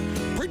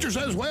 Preacher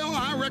says, well,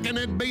 I reckon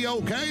it'd be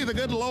okay. The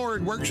good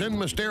Lord works in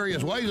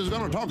mysterious ways. Is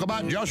going to talk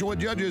about Joshua,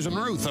 Judges, and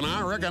Ruth, and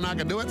I reckon I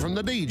could do it from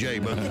the DJ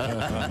booth.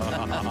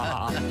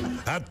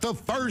 At the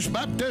First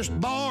Baptist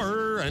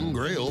Bar and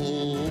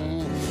Grill,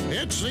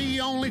 it's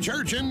the only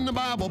church in the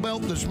Bible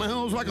Belt that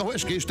smells like a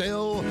whiskey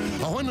still.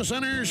 When the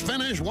sinners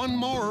finish one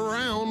more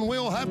round,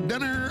 we'll have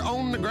dinner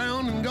on the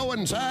ground and go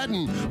inside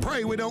and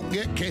pray we don't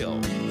get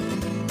killed.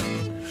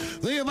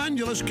 The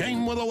evangelist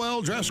came with a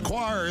well-dressed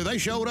choir. They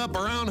showed up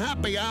around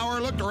happy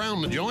hour, looked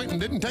around the joint, and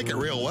didn't take it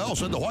real well,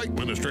 said the white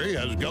ministry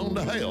has gone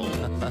to hell.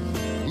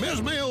 Ms.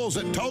 Mills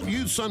that taught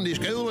youth Sunday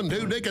school and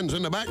 2 deacons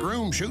in the back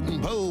room shooting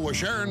pool was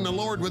sharing the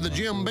Lord with the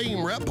Jim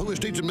Beam rep who was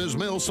teaching Ms.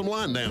 Mills some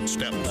line dance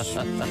steps.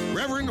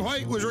 Reverend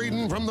White was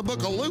reading from the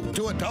book of Luke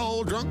to a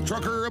tall drunk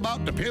trucker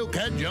about to puke,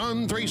 had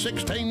John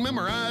 3:16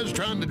 memorized,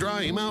 trying to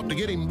dry him out to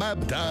get him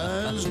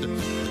baptized.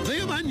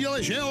 The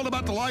evangelist yelled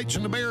about the lights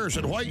and the beer,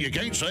 said, White, you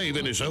can't save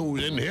any souls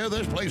in here.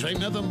 This place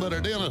ain't nothing but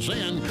a den of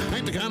sin.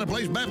 Ain't the kind of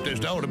place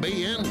Baptists ought to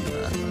be in.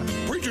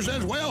 Preacher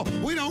says, well,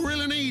 we don't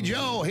really need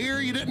y'all here.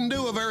 You didn't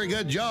do a very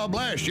good job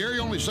last year.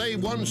 You only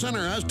saved one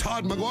sinner. That's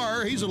Todd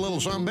McGuire. He's a little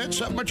sumbitch,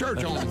 set my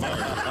church on fire.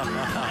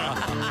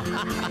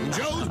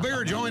 Joe's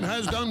beer joint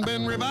has done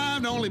been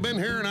revived. Only been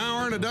here an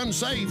hour and it done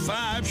saved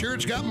 5. Sure,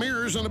 it's got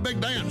mirrors and a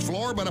big dance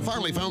floor, but I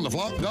finally found the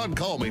flock God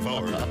called me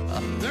for.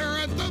 They're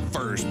at the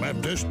First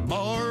Baptist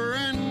Bar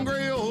and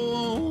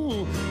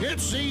Grill.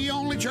 It's the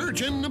only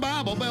church in the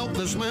Bible Belt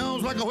that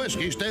smells like a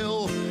whiskey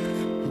still.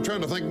 I'm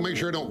trying to think, make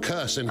sure I don't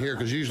cuss in here,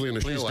 because usually in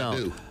the show I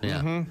do. Yeah.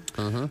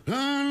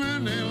 I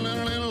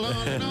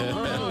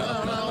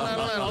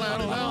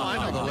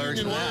know the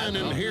lyrics. Wine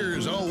and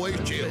here's always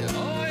chill.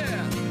 Oh,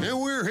 yeah. And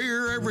we're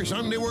here every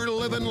Sunday. We're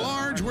living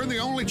large. We're the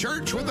only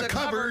church with a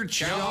covered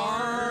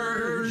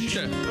charge.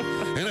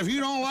 And if you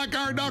don't like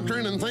our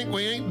doctrine and think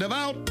we ain't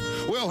devout,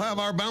 we'll have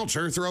our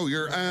bouncer throw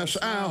your ass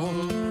out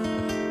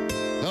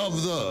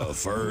of the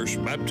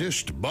First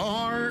Baptist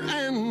Bar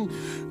and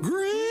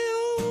Grill.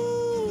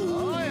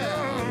 Oh,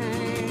 yeah.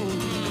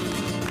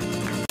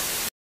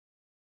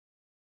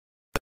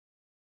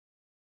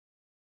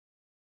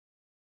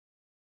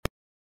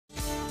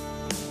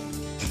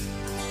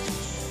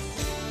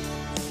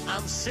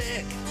 I'm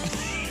sick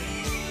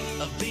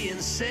of being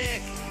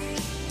sick.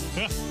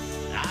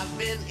 I've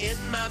been in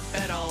my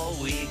bed all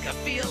week. I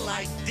feel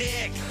like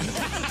dick.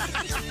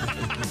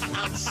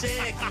 I'm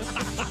sick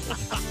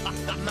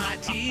of my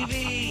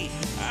TV.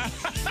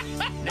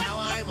 Now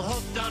I'm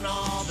hooked on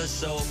all the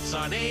soaps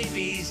on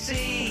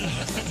ABC.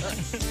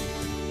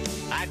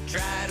 I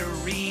try to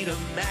read a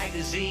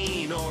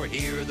magazine or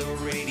hear the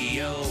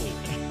radio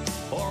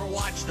or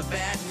watch the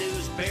Bad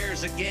News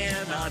Bears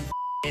again on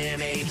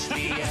in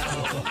HBO.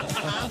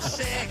 I'm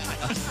sick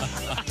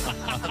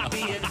of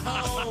being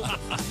home.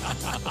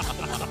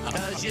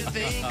 'Cause you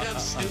think of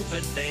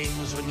stupid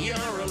things when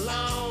you're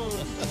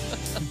alone.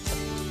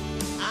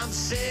 I'm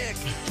sick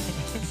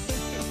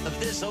of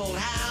this old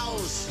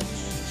house.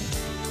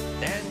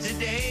 And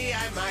today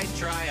I might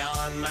try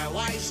on my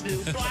wife's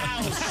new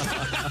blouse.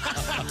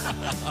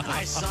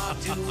 I saw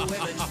two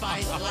women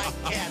fight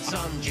like cats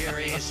on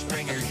Jerry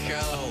Springer's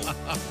show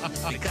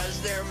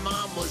because their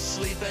mom was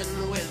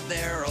sleeping with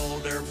their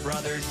older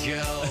brother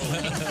Joe.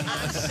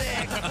 I'm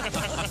sick,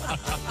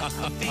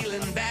 I'm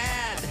feeling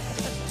bad,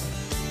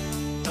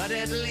 but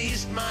at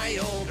least my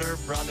older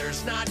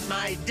brother's not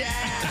my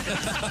dad.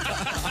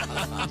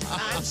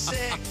 I'm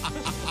sick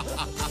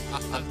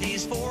of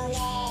these four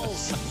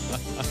walls,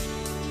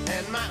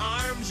 and my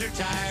arms are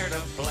tired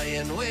of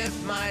playing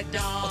with my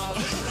dog.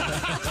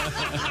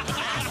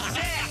 I'm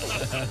sick.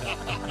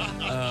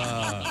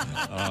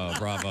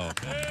 Bravo.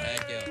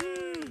 Thank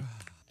you.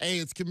 Hey,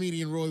 it's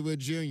comedian Roy Wood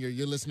Jr.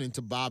 You're listening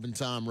to Bob and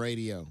Tom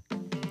Radio.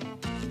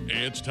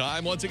 It's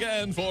time once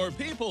again for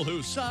people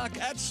who suck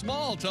at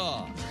small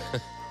talk.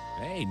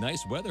 Hey,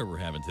 nice weather we're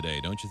having today,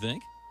 don't you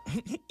think?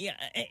 Yeah,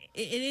 it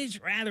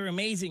is rather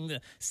amazing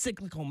the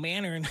cyclical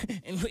manner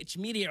in which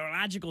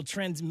meteorological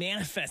trends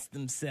manifest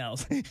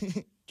themselves.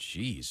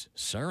 Jeez,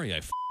 sorry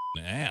I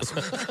asked.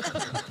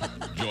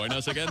 Join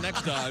us again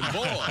next time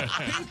for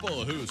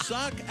people who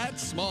suck at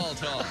small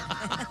talk.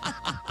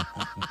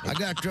 I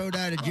got thrown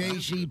out of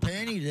J.C.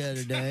 Penney the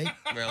other day.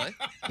 Really?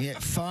 Yeah,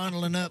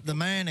 fondling up the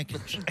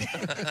mannequins. You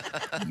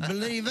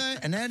believe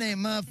that? And that ain't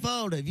my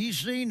fault. Have you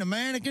seen the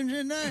mannequins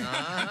in there?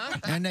 Uh-huh.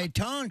 And they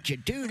taunt you,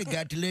 too. They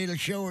got the little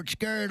short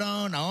skirt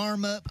on, the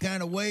arm up,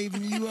 kind of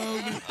waving you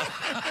over.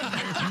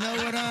 You know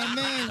what I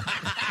mean?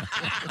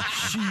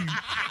 Shoot.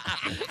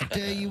 I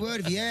tell you what,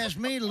 if you ask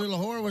me, the little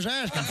whore was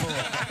asking for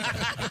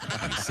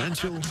it.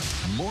 Essential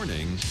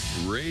Morning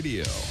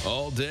Radio.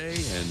 All day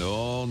and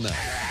all night.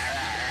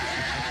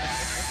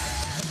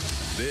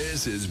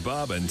 This is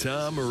Bob and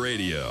Tom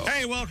Radio.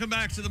 Hey, welcome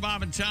back to the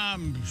Bob and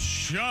Tom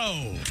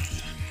Show.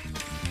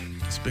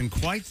 It's been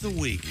quite the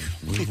week.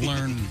 We've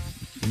learned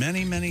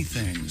many, many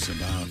things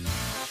about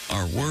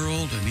our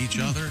world and each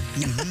other.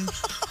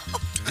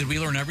 Did we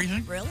learn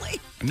everything? Really?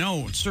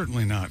 No,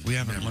 certainly not. We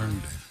haven't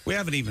learned. We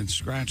haven't even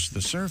scratched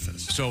the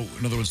surface. So,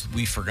 in other words,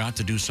 we forgot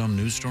to do some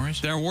news stories?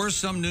 There were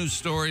some news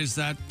stories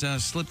that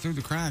slipped through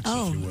the cracks,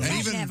 Oh, if you will.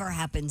 that never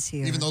happens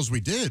here. Even those we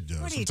did,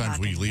 What are you sometimes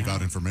we talking leave about?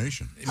 out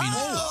information.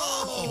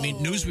 You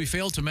mean news we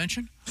failed to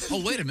mention?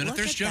 Oh, wait a minute. Look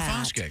There's at Jeff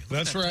that. Oskay.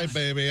 That's right,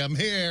 baby. I'm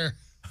here.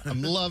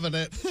 I'm loving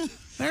it.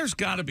 There's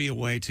got to be a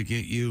way to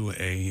get you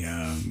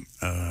a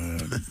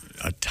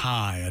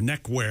tie, a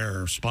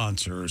neckwear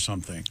sponsor or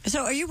something.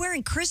 So are you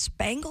wearing Chris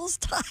Spangle's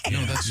tie?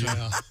 No, that's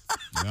Yeah.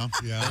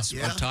 that's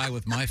a tie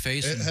with my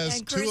face. It has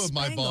And two Chris of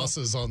my Spangle.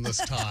 bosses on this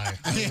tie.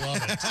 I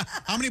love it.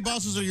 How many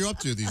bosses are you up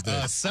to these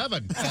days?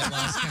 7 at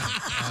last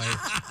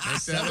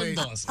count. 7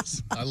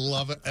 bosses. I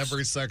love it,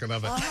 every second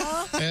of it.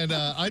 And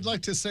I'd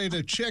like to say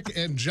to Chick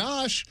and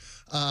Josh,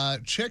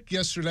 Chick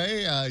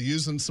yesterday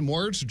using some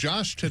words,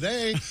 Josh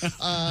today,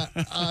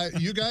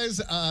 you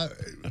guys,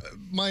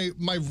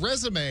 my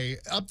resume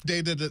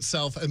updated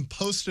itself and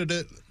posted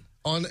it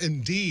on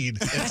Indeed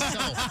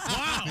itself.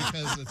 Wow.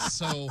 Because it's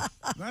so...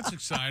 That's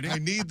exciting. I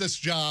need this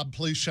job.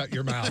 Please shut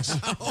your mouths.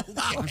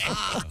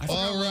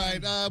 All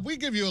right. We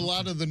give you a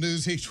lot of the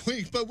news each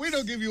week, but we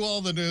don't give you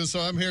all the news, so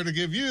I'm here to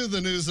give you the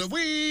news that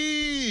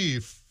we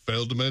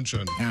failed to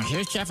mention. Now,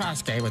 here's Jeff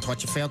Oskay with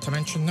what you failed to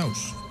mention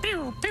news.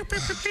 Pew, pew, pew,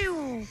 pew,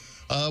 pew.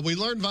 We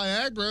learned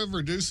Viagra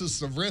reduces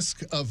the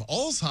risk of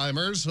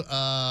Alzheimer's.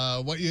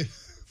 What you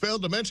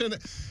failed to mention,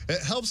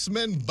 it helps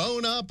men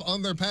bone up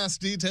on their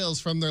past details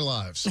from their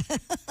lives.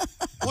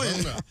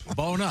 Bone up.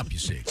 Bone up, you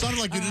see. Sounded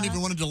like you didn't even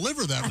want to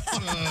deliver that.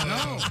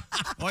 No.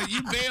 Well,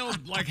 you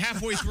bailed like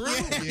halfway through.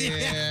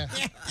 Yeah.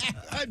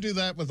 I do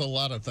that with a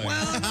lot of things.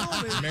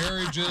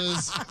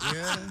 Marriages,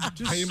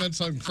 payments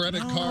on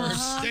credit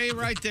cards. Stay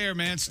right there,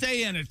 man.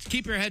 Stay in it.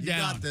 Keep your head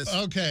down. Got this.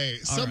 Okay,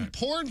 some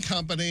porn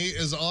company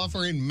is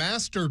offering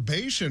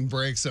masturbation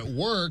breaks at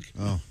work.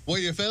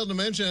 What you failed to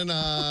mention,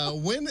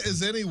 when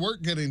is any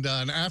work getting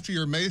done? After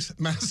your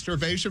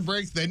masturbation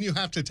break, then you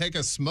have to take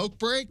a smoke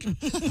break?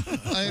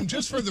 And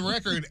just for the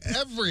record,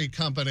 every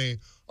company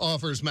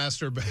offers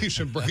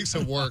masturbation breaks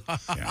at work.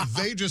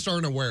 They just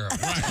aren't aware of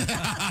it.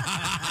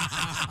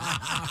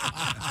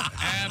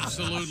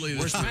 Absolutely.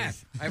 Where's Matt?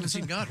 I haven't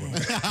seen Godwin.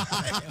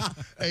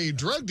 A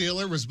drug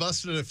dealer was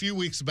busted a few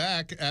weeks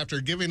back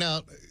after giving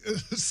out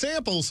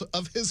samples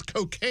of his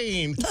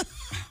cocaine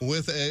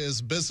with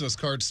his business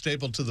card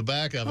stapled to the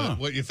back of it.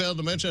 What you failed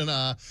to mention,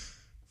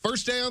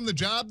 first day on the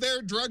job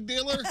there, drug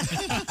dealer?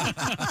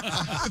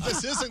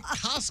 This isn't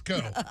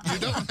Costco. You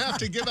don't have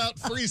to give out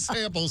free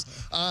samples.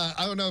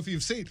 I don't know if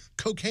you've seen.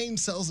 Cocaine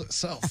sells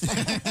itself.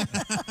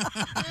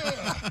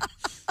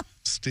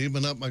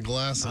 Steaming up my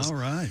glasses. All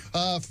right.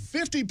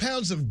 50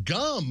 pounds of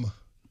gum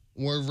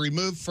were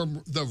removed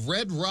from the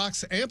Red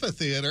Rocks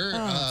Amphitheater.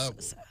 So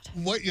sad.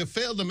 What you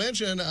failed to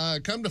mention,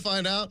 come to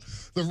find out,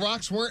 the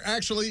rocks weren't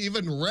actually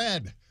even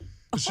red.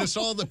 It's just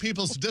all the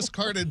people's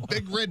discarded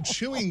Big Red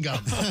chewing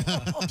gum.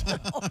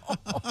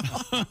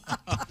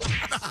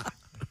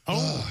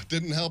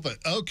 Didn't help it.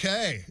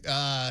 Okay.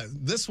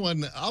 This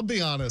one, I'll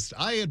be honest,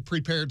 I had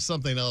prepared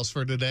something else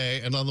for today,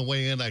 and on the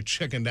way in, I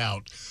chickened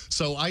out.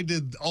 So I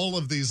did all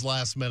of these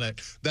last minute.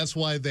 That's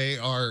why they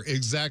are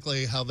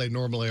exactly how they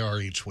normally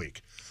are each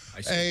week.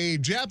 A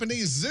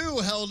Japanese zoo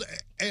held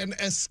an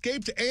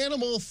escaped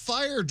animal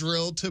fire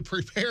drill to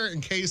prepare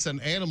in case an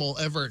animal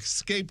ever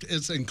escaped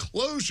its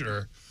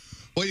enclosure.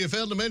 What you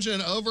failed to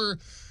mention, over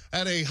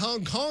at a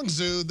Hong Kong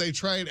zoo, they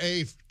tried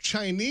a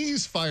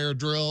Chinese fire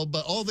drill,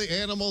 but all the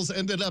animals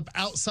ended up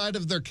outside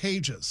of their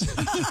cages.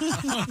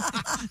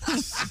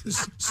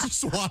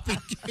 Swapping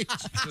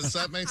cages. Does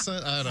that make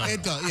sense? I don't know.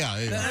 It does,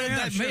 yeah.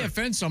 That may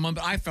offend someone,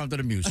 but I found it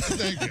amusing.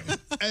 Thank you.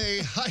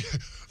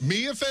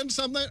 Me offend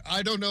something?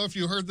 I don't know if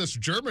you heard this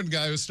German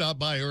guy who stopped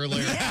by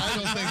earlier. I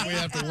don't think we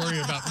have to worry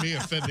about me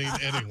offending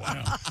anyone.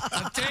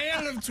 A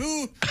tale of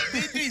two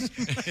babies.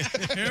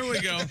 Here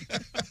we go.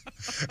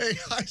 A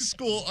high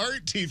school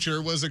art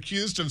teacher was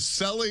accused of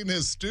selling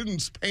his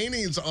students'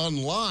 paintings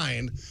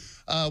online.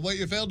 What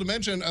you failed to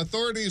mention,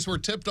 authorities were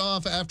tipped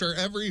off after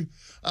every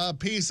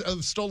piece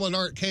of stolen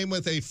art came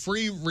with a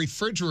free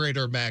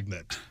refrigerator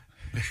magnet.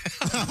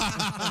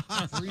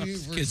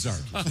 Kids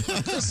art.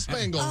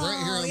 Spangle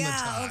right here on the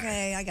tie.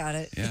 Okay, I got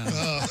it. Yeah.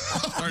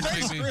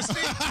 Thanks, Christy.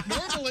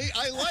 Normally,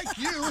 I like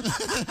you.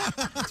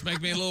 It's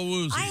making me a little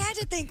woozy. I had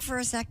to think for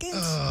a second.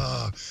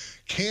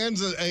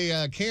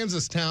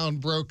 Kansas town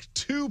broke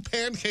 2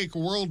 pancake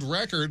world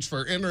records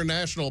for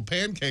International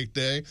Pancake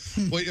Day.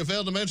 What you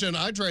failed to mention,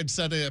 I tried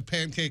setting a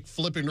pancake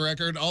flipping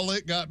record. All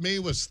it got me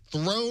was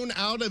thrown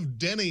out of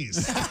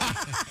Denny's.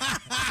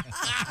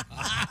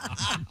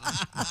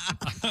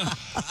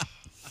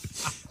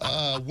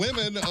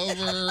 Women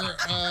over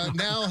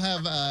now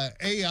have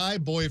AI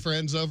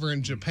boyfriends over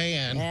in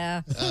Japan.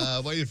 Yeah.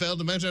 What you failed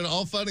to mention,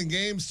 all fun and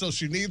games till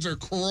she needs her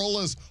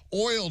Corolla's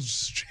oil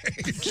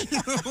change.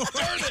 Darn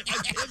it, I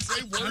can't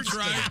say words. That's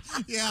right.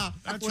 Yeah.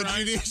 That's What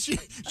right. She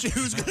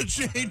was going to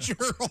change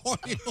her oil.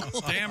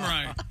 Damn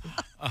right.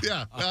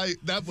 Yeah,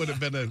 that would have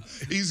been an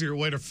easier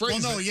way to phrase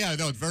it. Well, no, yeah,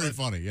 no, it's very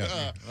funny.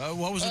 Yeah.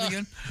 What was it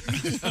again?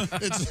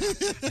 It's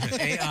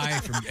AI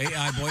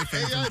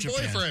boyfriend AI from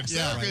Japan. boyfriend.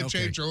 Yeah, Right, okay.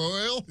 change her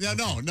oil. Yeah,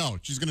 no.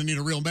 She's going to need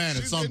a real man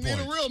at some She's gonna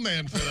point. need a real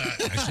man for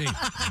that. I see.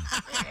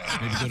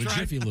 Maybe go to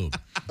Jiffy Lube.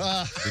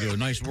 They do a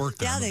nice work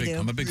there. Yeah,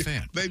 I'm a big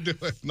fan. They do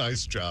a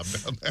nice job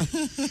down there.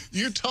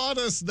 You taught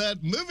us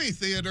that movie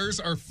theaters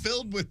are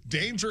filled with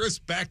dangerous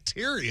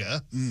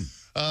bacteria.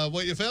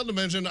 What you failed to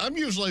mention, I'm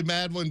usually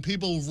mad when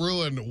people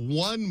ruin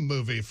one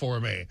movie for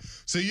me.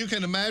 So you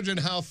can imagine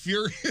how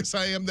furious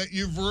I am that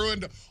you've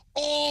ruined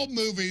all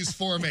movies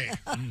for me.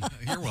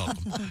 You're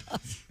welcome.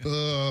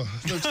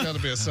 There's got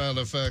to be a sound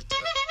effect.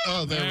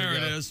 Oh, there we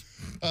go. It is.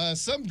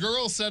 Some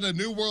girl set a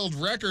new world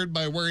record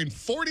by wearing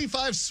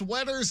 45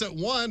 sweaters at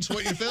once.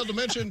 What you failed to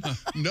mention,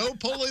 no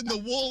pulling the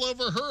wool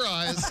over her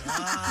eyes.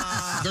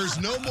 There's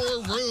no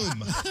more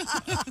room.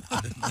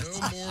 No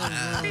more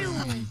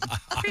room.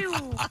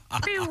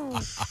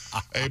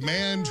 A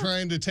man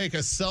trying to take a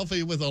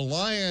selfie with a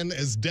lion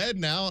is dead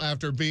now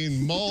after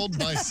being mauled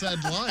by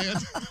said lion.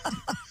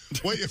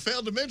 What you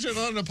failed to mention,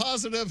 on a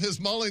positive, his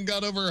mauling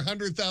got over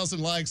 100,000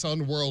 likes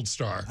on World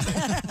Star.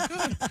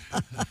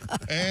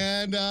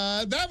 And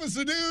that was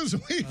the news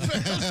we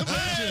failed to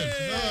mention.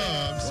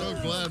 Oh, I'm so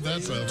glad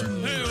that's over.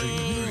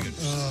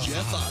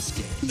 Jeff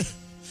Oskay.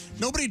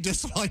 Nobody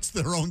dislikes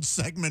their own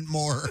segment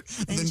more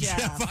than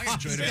Jeff. I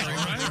enjoyed it very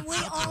much. And we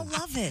all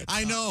love it.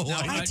 I know.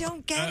 I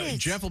don't get it.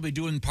 Jeff will be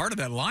doing part of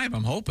that live,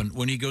 I'm hoping,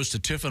 when he goes to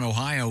Tiffin,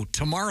 Ohio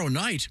tomorrow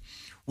night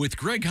with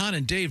Greg Hahn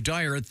and Dave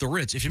Dyer at the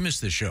Ritz. If you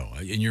missed this show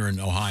and you're in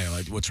Ohio,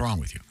 what's wrong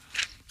with you?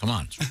 Come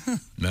on. No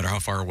matter how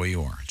far away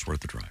you are, it's worth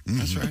the drive.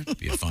 That's right. It'll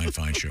be a fine,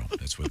 fine show.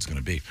 That's what it's going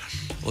to be.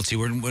 Let's see.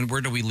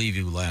 Where do we leave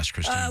you last,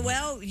 Christine?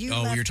 Well, you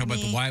Oh, left you're talking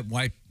me. about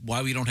why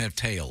we don't have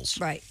tails.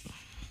 Right.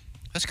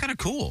 That's kind of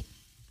cool.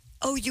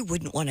 Oh, you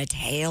wouldn't want a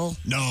tail?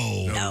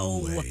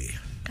 No. way.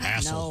 God,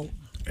 Hassle.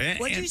 no.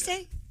 What'd you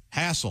say?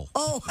 Hassle.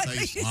 Oh, I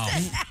thought you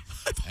said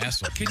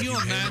Asshole. Can you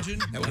imagine?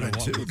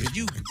 Could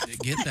you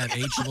get that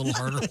H a little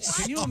harder?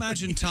 Can you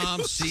imagine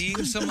Tom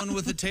seeing someone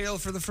with a tail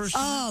for the first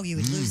time? Oh, he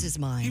would lose his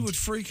mind. He would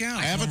freak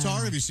out.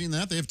 Avatar, have you seen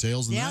that? They have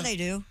tails in that. Yeah, they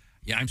do.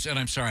 Yeah,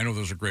 I'm sorry. I know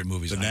those are great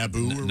movies. The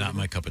Naboo or not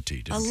my cup of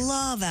tea. I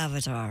love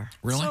Avatar.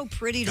 Really? So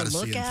pretty to Gotta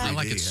look see it in at. I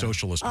like its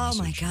socialist Oh,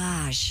 my message.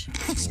 gosh.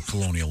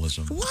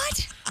 Colonialism.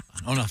 What?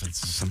 Oh, nothing.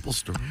 It's a simple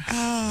story.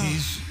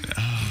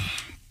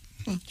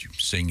 You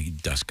sing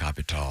Das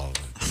Kapital.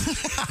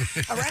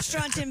 A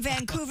restaurant in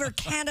Vancouver,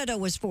 Canada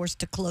was forced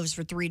to close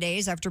for 3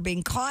 days after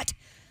being caught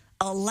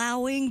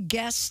allowing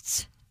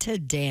guests to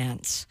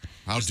dance.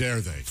 How dare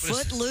they?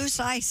 Footloose,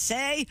 I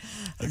say.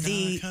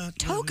 The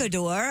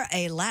Tocador,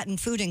 a Latin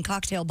food and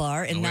cocktail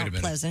bar in Mount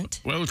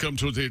Pleasant. Welcome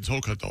to the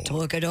Tocador.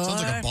 Tocador.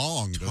 Sounds like a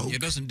bong.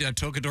 It doesn't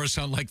Tocador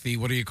sound like the,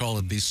 what do you call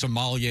it, the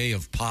sommelier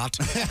of pot?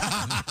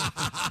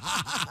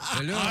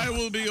 Hello. I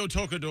will be your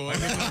Tocador.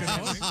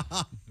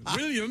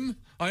 William,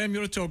 I am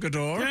your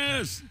Tocador.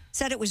 Yes.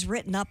 Said it was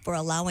written up for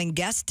allowing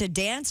guests to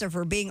dance or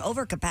for being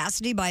over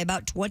capacity by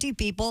about 20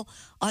 people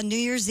on New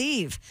Year's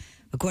Eve.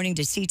 According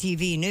to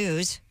CTV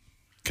News.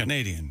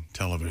 Canadian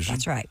television.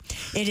 That's right.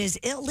 It is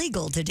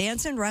illegal to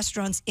dance in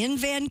restaurants in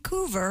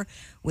Vancouver,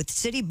 with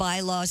city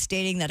bylaws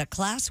stating that a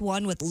Class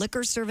 1 with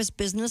liquor service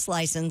business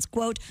license,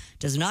 quote,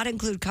 does not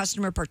include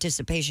customer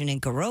participation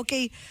in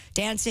karaoke,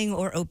 dancing,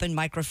 or open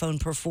microphone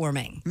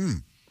performing.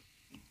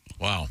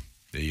 Wow.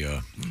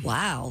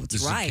 Wow, that's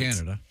this right. is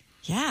in Canada.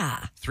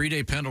 Yeah.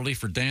 3-day penalty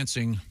for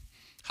dancing.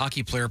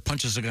 Hockey player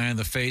punches a guy in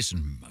the face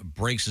and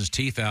breaks his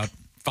teeth out.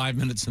 5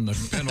 minutes in the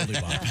penalty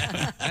box.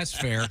 That's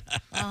fair.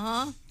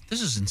 Uh-huh.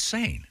 This is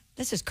insane.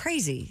 This is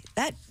crazy.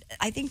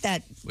 I think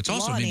that What's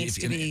also, needs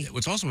to be...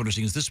 what's also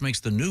interesting is this makes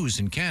the news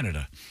in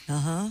Canada.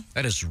 Uh-huh.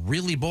 That is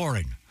really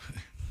boring.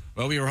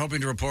 Well, we were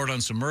hoping to report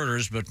on some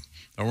murders, but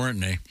there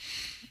weren't any.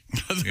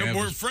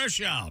 We're fresh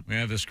out. We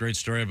have this great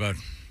story about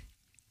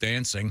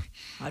dancing.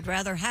 I'd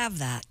rather have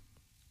that.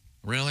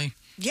 Really?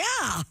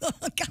 Yeah.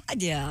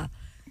 God, yeah.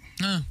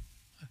 You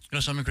know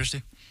something,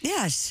 Christy?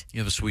 Yes. You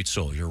have a sweet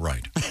soul. You're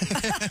right.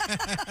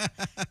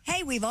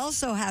 Hey, we've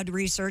also had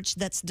research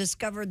that's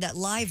discovered that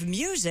live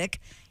music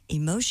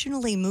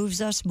emotionally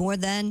moves us more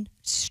than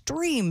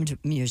streamed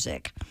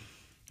music.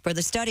 For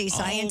the study,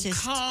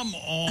 scientists... Oh, come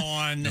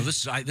on. No,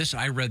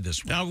 I read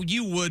this one. Now,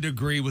 you would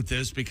agree with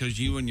this because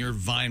you and your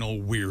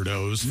vinyl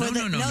weirdos.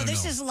 No,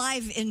 this is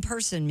live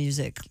in-person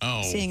music.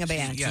 Oh. Seeing a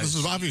band. So this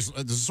is obvious.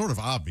 This is sort of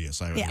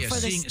obvious.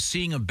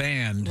 Seeing a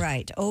band.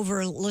 Right,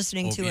 over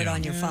listening to it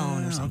on your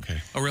phone or something.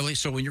 Okay. Oh, really?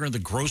 So when you're in the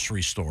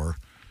grocery store...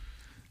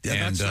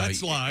 Yeah,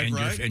 that's live,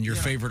 right? And your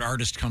favorite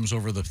artist comes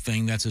over the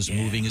thing. That's as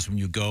moving as when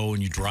you go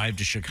and you drive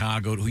to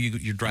Chicago.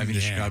 You're driving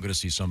to Chicago to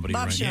see somebody,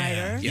 Bob right?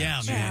 Schneider.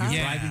 Yeah, man.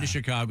 You're driving to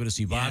Chicago to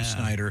see Bob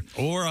Schneider.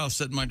 Or I'll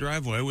sit in my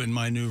driveway in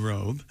my new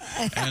robe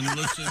and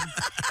listen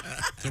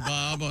to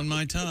Bob on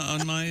my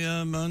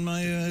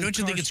Don't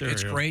you think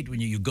it's great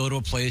when you go to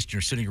a place and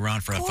you're sitting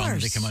around for a fun?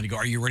 They come out and you go,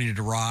 "Are you ready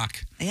to rock?"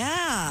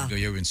 Yeah. You go,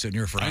 "You've been sitting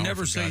here for an hour." I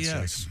never say God's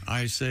yes. sakes.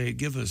 I say,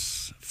 give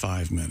us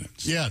 5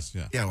 minutes. Yes.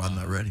 Yeah. Yeah, well, I'm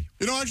not ready.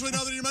 You know, actually,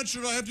 now that you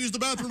mentioned it, I have to use the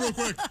bathroom real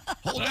quick.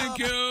 Thank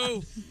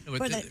you.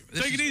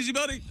 Take it easy,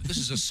 buddy. This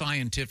is a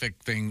scientific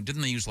thing.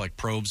 Didn't they use like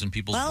probes in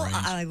people's brains?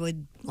 Well, I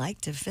would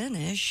like to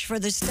finish for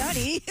the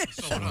study.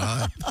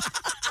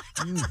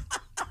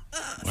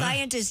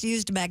 Scientists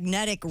used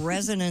magnetic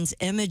resonance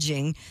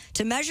imaging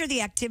to measure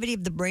the activity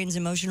of the brain's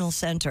emotional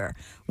center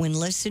when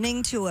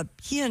listening to a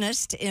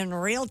pianist in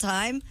real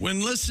time. When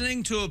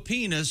listening to a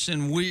penis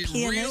in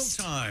real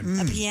time.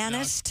 A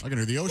pianist. I can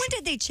hear the ocean. When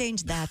did they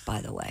change that,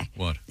 by the way?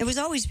 What? It was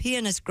always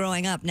pianist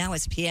growing up. Now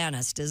it's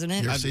pianist, isn't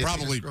it?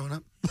 Probably growing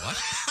up. What?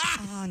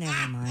 Oh,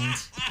 never mind.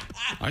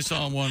 I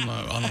saw one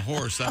on a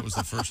horse. That was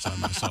the first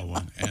time I saw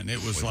one. And it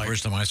was like... The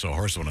first time I saw a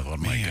horse, I thought,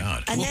 my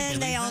God. And then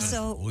they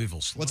also...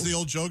 What's the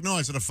old joke? No,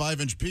 I said a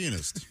 5-inch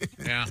pianist.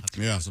 Yeah.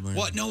 Yeah, something.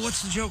 What? No,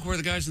 what's the joke where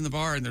the guy's in the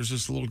bar and there's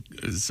this little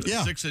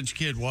 6-inch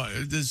kid?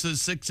 There's a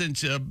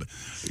 6-inch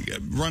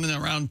running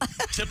around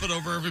tipping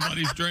over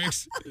everybody's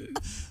drinks.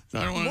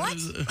 I don't want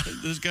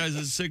this guy's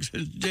a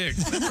 6-inch dick.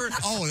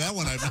 Oh, that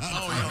one I've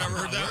Oh, you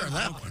never heard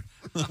that one?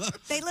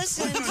 They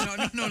listened.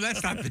 No,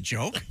 that's not the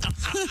joke.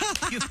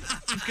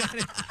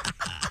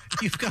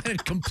 You've got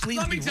it completely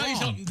wrong. Let me tell you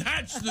something.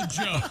 That's the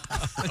joke.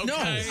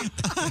 Okay?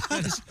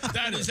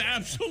 That is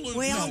absolutely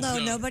We all know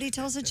joke. nobody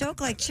tells a joke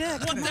like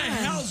Chick. What the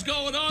hell's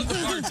going on? The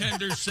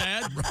bartender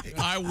said.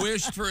 I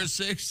wished for a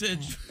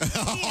 6-inch.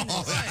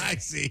 I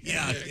see.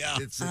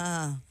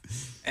 Yeah.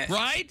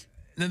 Right?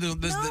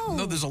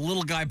 There's a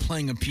little guy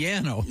playing a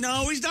piano.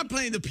 No, he's not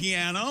playing the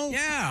piano.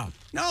 Yeah.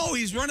 No,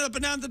 he's running up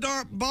and down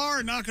the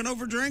bar, knocking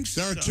over drinks.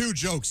 There are two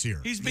jokes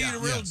here. He's being a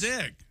real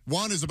dick.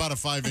 One is about a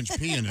 5-inch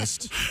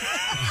pianist,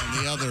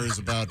 and the other is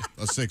about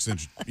a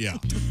 6-inch. Yeah.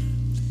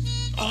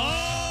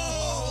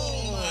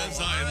 Oh, as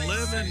I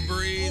live and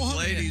breathe,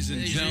 ladies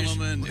and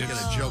gentlemen. Get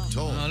a joke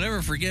told. I'll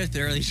never forget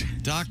there. These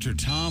Dr.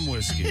 Tom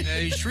Whiskey.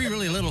 these 3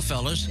 really little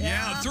fellas.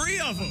 Yeah, 3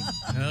 of them.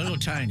 A little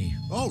tiny.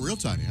 Oh, real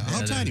tiny.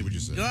 How tiny would you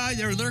say?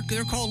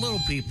 They're called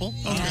little people.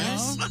 Okay.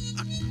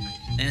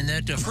 And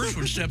that first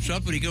one steps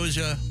up and he goes,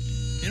 you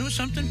know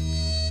something?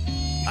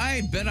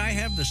 I bet I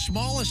have the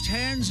smallest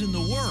hands in the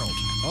world.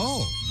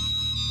 Oh.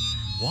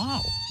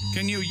 Wow.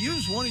 Can you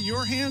use one of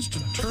your hands to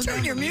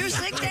turn your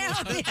music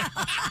down?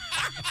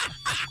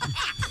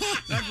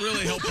 That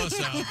really helped us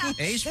out.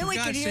 Ace, for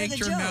God's sake,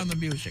 turn down the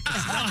music.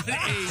 It's not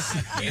Ace.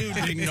 You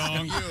ding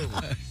dong.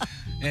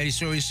 And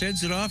so he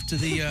sends it off to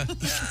the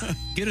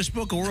Guinness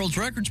Book of World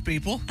Records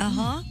people.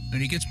 Uh-huh.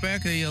 And he gets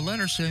back a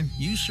letter saying,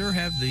 you, sir,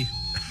 have the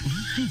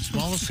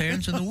Smallest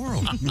hands in the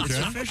world. It's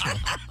official.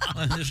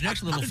 This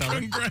next little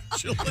fella.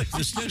 Congratulations.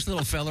 This next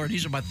little fella, and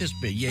he's about this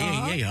big. Yay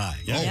high.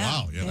 Oh,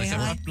 wow.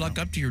 Yeah, Like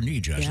up to your knee,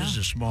 Josh. This is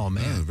a small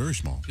man. Yeah, very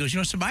small. He goes,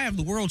 I have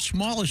the world's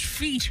smallest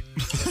feet.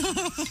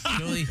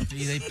 So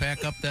they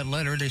pack up that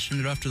letter. They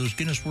send it off to those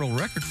Guinness World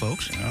Record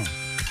folks. Oh.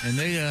 And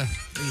they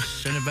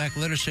send it back a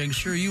letter saying,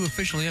 sir, you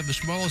officially have the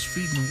smallest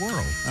feet in the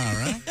world. All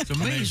right. It's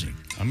amazing.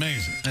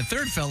 Amazing. And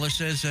third fella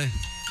says,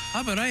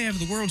 how about I have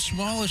the world's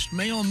smallest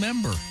male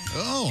member?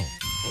 Oh.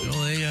 So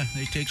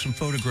they take some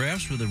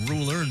photographs with a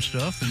ruler and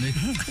stuff, and they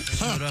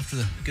send it off to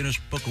the Guinness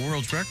Book of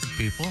World Record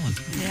people. And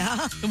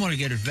they want to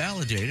get it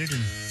validated,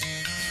 and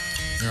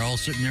they're all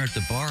sitting there at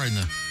the bar,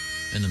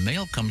 and the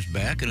mail comes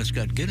back, and it's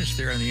got Guinness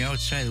there on the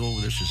outside.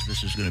 Oh, this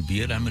is going to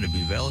be it. I'm going to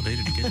be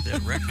validated to get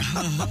that record.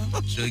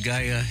 So the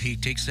guy, he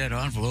takes that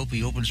envelope,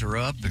 he opens her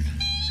up, and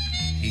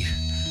he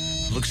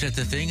looks at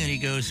the thing, and he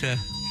goes, oh,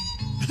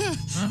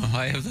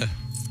 I have the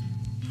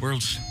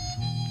world's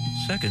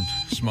second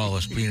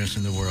smallest penis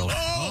in the world.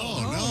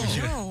 Oh,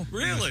 no.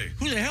 Really?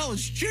 Who the hell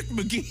is Chick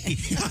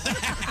McGee?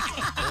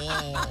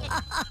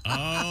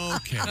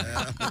 Okay.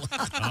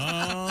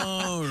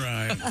 All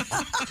right.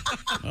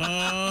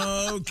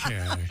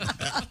 Okay.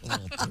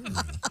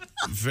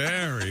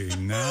 Very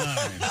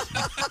nice.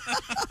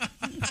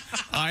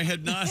 I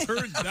had not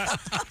heard that.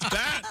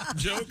 That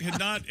joke had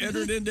not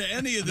entered into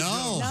any of the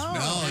jokes.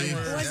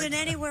 It wasn't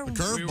anywhere.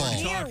 Curveball. We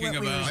were talking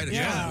about.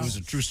 It was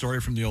a true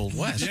story from the Old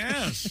West.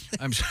 Yes.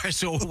 I'm sorry.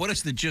 So what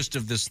is the gist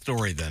of this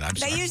story then? I'm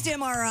sorry. They used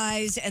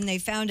MRIs, and they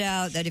found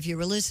out that if you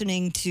were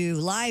listening to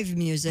live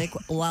music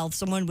while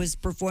someone was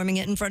performing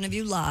it in front of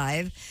you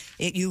live,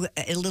 it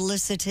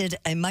elicited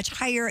a much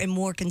higher and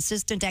more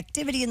consistent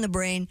activity in the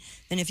brain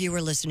than if you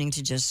were listening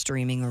to just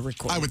streaming or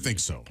recording. I would think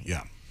so,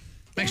 yeah.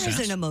 There's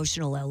an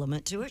emotional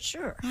element to it,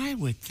 sure. I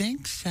would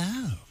think so.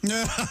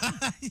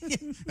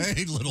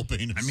 Hey, little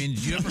penis. I mean,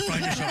 do you ever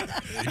find yourself,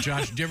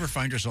 Josh, do you ever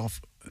find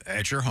yourself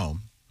at your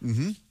home?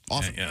 Mm-hmm.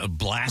 Often.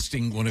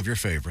 Blasting one of your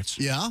favorites.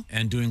 Yeah.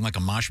 And doing like a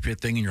mosh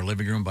pit thing in your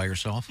living room by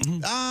yourself?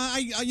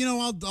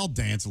 Mm-hmm. I'll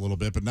dance a little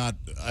bit, but not.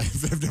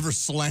 I've never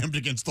slammed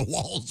against the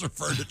walls or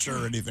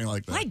furniture or anything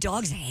like that. My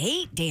dogs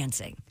hate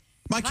dancing.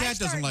 My If cat I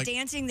start doesn't like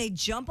dancing. They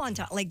jump on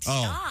top. Like,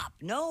 stop!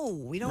 No,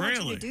 we don't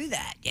want you to do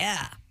that.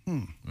 Yeah.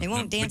 They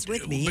won't dance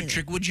with me. But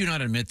Chick, would you not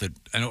admit that,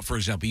 I know, for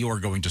example, you are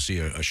going to see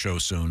a show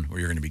soon where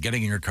you're going to be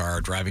getting in your car,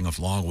 driving a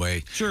long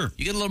way. Sure.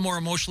 You get a little more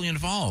emotionally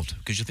involved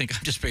because you think, I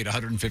just paid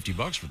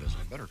 $150 for this.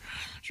 I better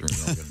I'll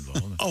get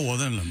involved. Oh, well,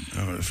 then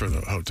for the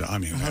hotel. I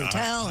mean,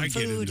 hotel I and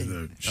get food into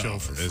the show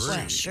for free.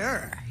 Well,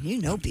 sure. You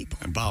know people.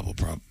 And Bob will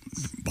probably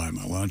buy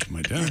my lunch and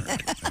my dinner.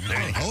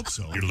 I hope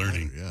so. You're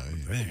learning. Yeah.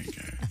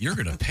 You're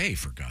going to pay,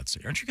 for God's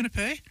sake. Aren't you going to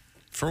pay?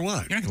 For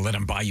what? You're not going to let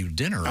him buy you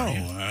dinner, are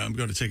you? I'm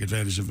going to take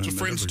advantage of him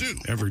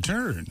every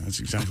turn. That's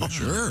exactly what.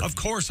 Sure. Of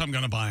course, I'm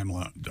going to buy him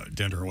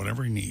dinner or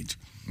whatever he needs.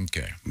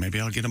 Okay. Maybe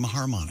I'll get him a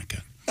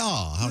harmonica.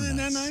 Oh, how Isn't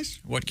nice. that nice?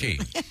 What key?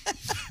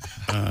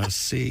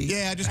 C.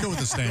 Yeah, just go with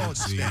the standard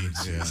C.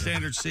 Yeah.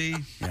 Standard C.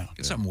 Yeah.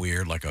 Get something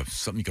weird, like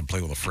something you can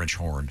play with a French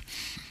horn.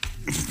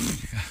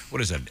 What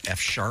is that, F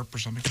sharp or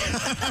something?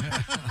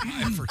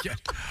 I forget.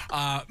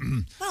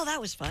 Well,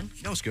 that was fun.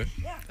 That was good.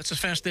 Yeah. That's a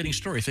fascinating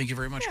story. Thank you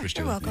very much, Christy.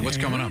 you're welcome. What's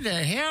coming up? Who the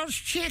hell's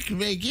Chick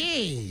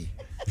McGee?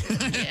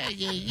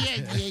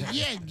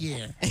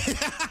 yeah.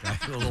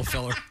 A little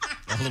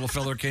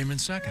feller came in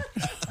second.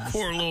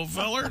 Poor little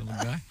feller. Little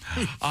guy.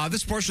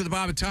 This portion of the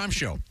Bob and Tom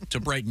Show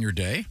to brighten your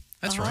day.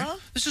 That's right.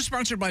 This is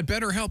sponsored by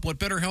BetterHelp. What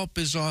BetterHelp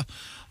is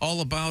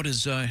all about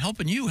is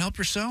helping you help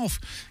yourself,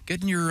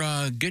 getting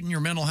your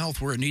mental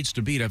health where it needs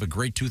to be to have a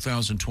great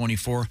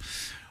 2024.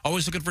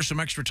 Always looking for some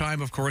extra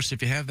time, of course.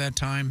 If you have that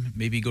time,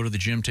 maybe go to the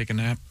gym, take a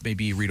nap,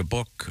 maybe read a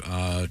book,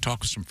 talk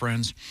with some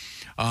friends,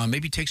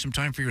 maybe take some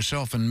time for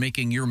yourself and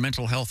making your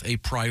mental health a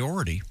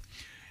priority.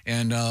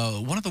 And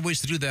one of the ways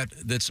to do that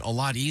that's a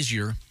lot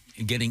easier,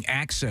 getting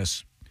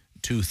access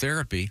to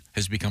therapy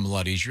has become a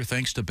lot easier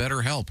thanks to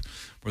BetterHelp.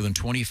 More than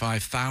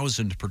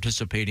 25,000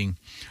 participating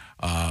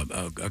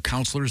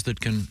counselors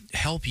that can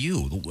help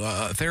you,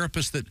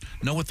 therapists that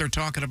know what they're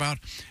talking about.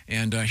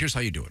 And here's how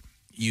you do it.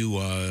 You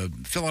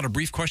fill out a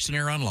brief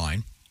questionnaire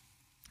online.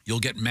 You'll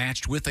get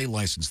matched with a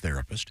licensed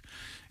therapist.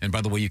 And by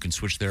the way, you can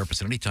switch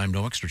therapists at any time,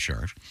 no extra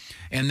charge.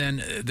 And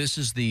then this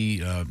is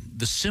the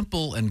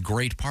simple and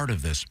great part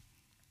of this.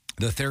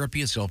 The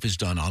therapy itself is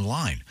done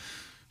online.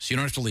 So you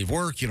don't have to leave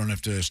work. You don't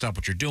have to stop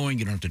what you're doing.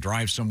 You don't have to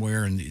drive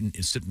somewhere and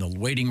sit in the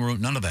waiting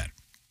room. None of that.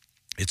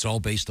 It's all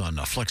based on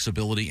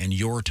flexibility and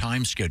your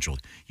time schedule.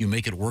 You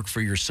make it work for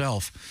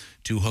yourself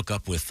to hook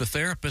up with the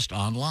therapist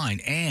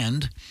online.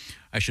 And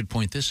I should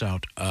point this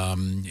out.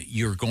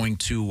 You're going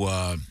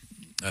to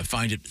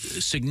find it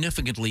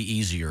significantly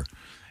easier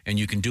And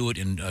you can do it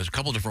in a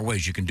couple different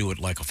ways. You can do it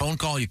like a phone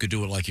call. You could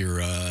do it like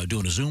you're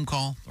doing a Zoom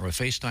call or a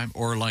FaceTime,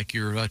 or like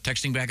you're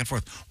texting back and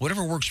forth.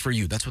 Whatever works for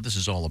you. That's what this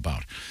is all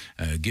about.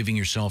 Giving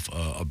yourself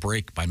a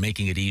break by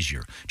making it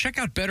easier. Check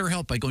out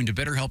BetterHelp by going to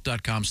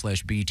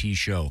BetterHelp.com/BT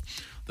Show.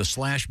 The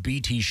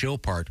 /BT Show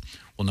part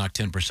will knock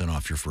 10%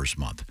 off your first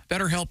month.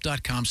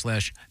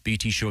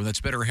 BetterHelp.com/BT Show. That's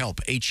BetterHelp,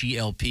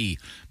 H-E-L-P.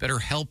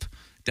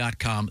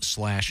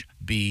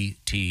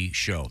 BetterHelp.com/BT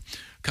Show.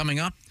 Coming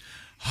up,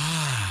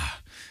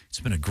 it's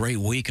been a great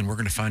week, and we're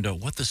going to find out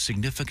what the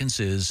significance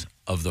is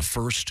of the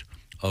 1st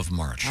of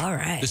March. All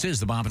right. This is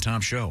the Bob and Tom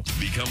Show.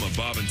 Become a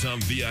Bob and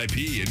Tom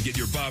VIP and get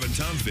your Bob and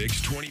Tom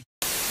fix 20.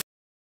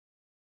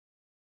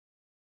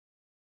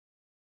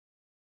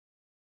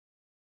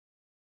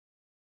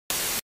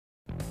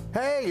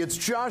 Hey, it's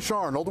Josh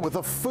Arnold with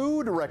a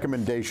food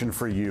recommendation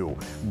for you.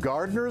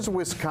 Gardner's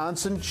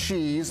Wisconsin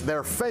cheese,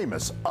 their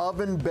famous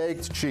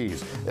oven-baked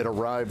cheese. It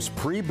arrives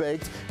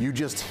pre-baked. You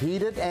just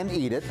heat it and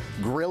eat it,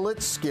 grill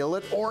it,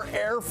 skillet, or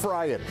air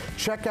fry it.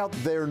 Check out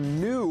their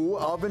new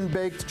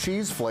oven-baked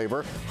cheese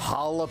flavor,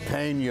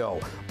 jalapeno.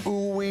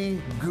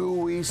 Ooey,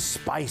 gooey,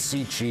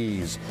 spicy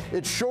cheese.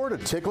 It's sure to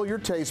tickle your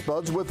taste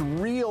buds with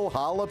real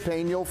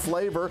jalapeno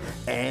flavor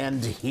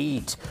and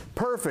heat.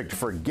 Perfect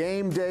for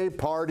game day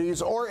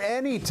parties or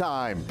any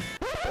time.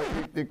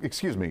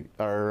 Excuse me,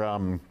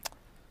 are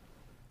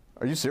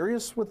you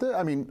serious with this?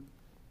 I mean,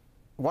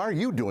 why are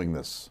you doing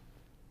this?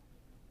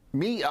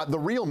 Me, the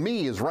real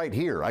me is right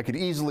here. I could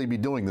easily be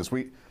doing this.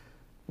 We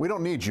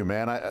don't need you,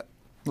 man.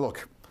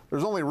 Look,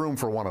 there's only room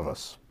for one of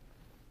us.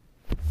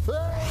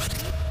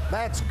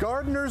 That's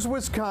Gardner's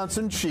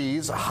Wisconsin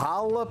cheese,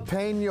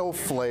 jalapeno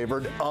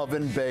flavored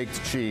oven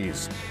baked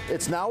cheese.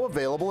 It's now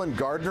available in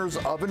Gardner's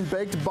oven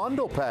baked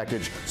bundle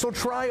package. So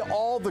try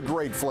all the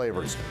great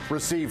flavors.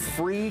 Receive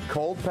free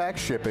cold pack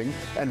shipping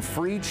and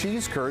free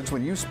cheese curds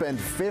when you spend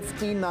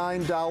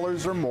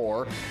 $59 or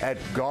more at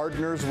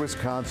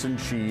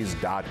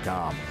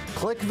Gardner'sWisconsinCheese.com.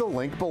 Click the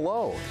link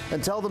below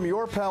and tell them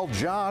your pal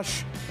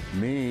Josh,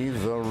 me,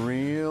 the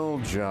real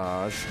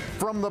Josh,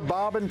 from the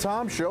Bob and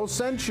Tom Show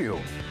sent you.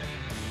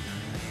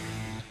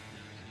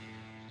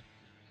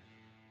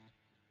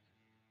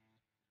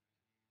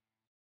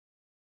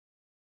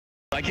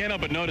 I can't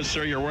help but notice,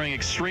 sir, you're wearing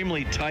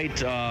extremely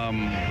tight,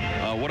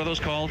 what are those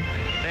called?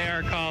 They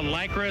are called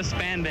Lycra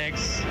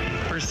Spandex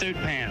Pursuit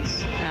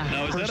Pants.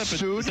 Now, is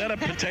that a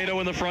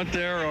potato in the front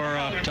there, or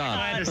Tom?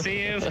 Glad to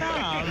see you.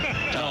 Tom.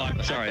 Oh,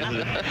 I'm sorry.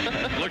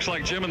 Looks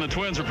like Jim and the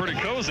twins are pretty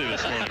cozy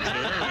this morning,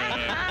 sir.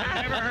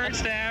 Never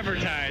hurts to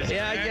advertise.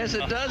 Yeah, I guess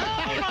it does.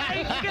 Oh,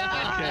 my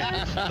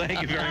God. Okay.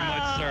 Thank you very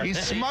much, sir. He's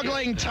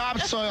smuggling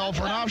topsoil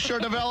for an offshore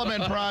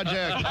development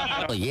project.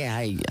 Well, yeah,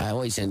 I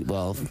always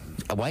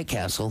a White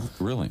Castle.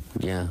 Really?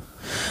 Yeah.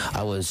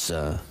 I was,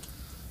 I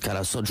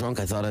was so drunk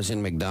I thought I was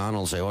in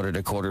McDonald's. I ordered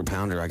a quarter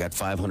pounder. I got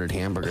 500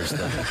 hamburgers. You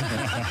know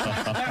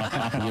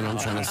what I'm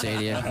trying to say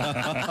to you?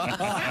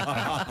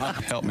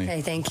 Help me.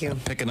 Okay, thank you.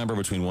 Pick a number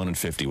between 1 and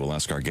 50. We'll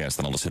ask our guest,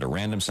 then I'll just hit a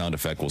random sound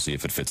effect. We'll see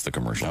if it fits the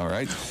commercial. All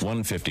right. 1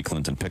 and 50,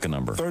 Clinton. Pick a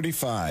number.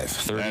 35.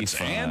 35. That's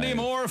Andy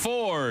Moore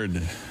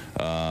Ford.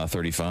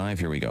 35.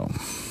 Here we go.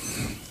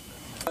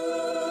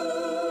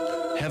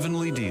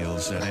 Heavenly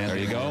deals at Andy. There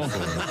you go.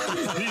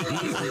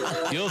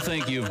 You'll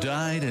think you've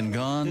died and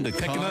gone to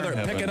Pick car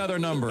heaven. another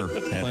number,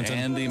 Clinton.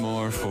 Andy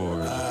Moore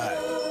Ford.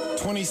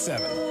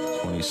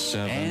 27.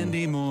 27.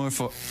 Andy Moore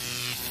Ford.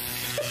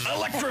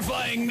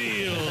 Electrifying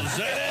deals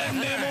at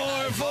Andy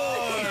Moore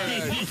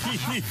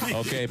Ford.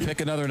 Okay,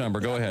 pick another number.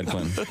 Go ahead,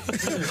 Clinton.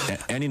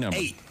 Any number.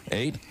 8.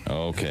 8?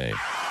 Okay.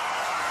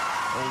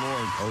 Oh,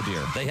 Lord. Oh,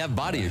 dear. They have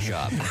body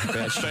shop.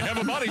 They have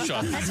a body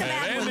shop. That's a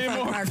bad Andy one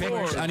for Moore our Ford.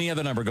 commercial. Any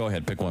other number. Go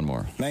ahead. Pick one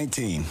more.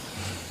 19.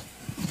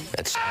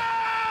 That's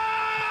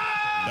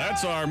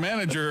our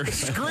manager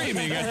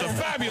screaming at the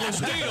fabulous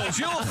deals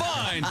you'll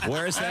find.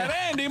 Where is that? At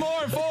Andy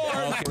Moore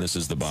Ford. This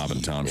is the Bob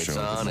and Tom Show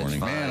on, this morning.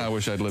 it's fine. Man, I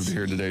wish I'd lived to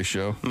hear today's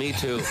show. Me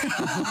too.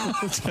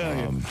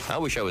 I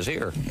wish I was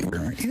here.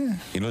 You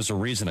know, there's a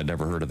reason I'd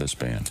never heard of this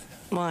band.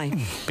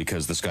 Why?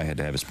 Because this guy had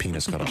to have his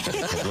penis cut off for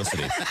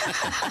publicity.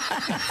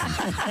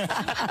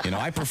 You know,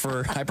 I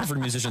prefer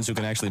musicians who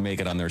can actually make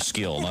it on their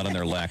skill, not on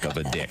their lack of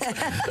a dick.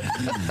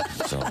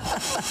 So,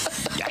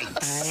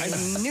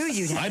 yikes! I knew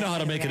you'd. I know how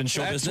to make it in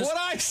show business. That's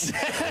what I said.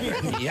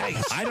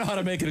 Yikes! I know how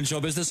to make it in show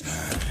business.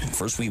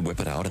 First, we whip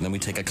it out, and then we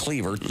take a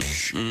cleaver.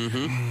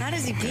 How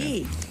does he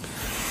pee?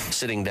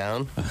 Sitting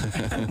down.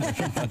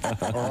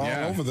 Or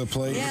all over the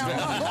place. Yeah,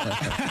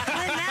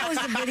 that was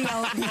the video.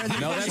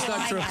 No, that's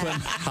not true.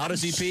 How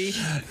does he pee?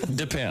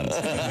 Depends.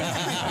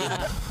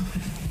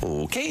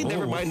 Okay,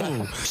 never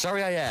mind.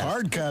 Sorry I asked.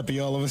 Hard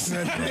copy all of a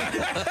sudden.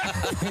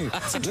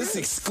 This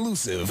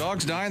exclusive.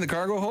 Dogs die in the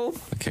cargo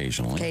hold?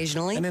 Occasionally.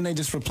 Occasionally. And then they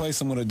just replace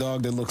them with a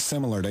dog that looks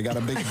similar. They got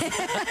a big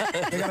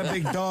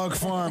dog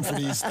farm for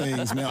these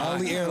things, man. All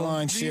the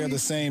airlines share the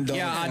same dog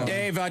farm.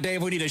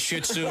 Dave, we need a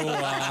Shih Tzu.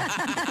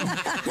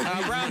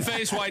 Brown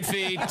face, white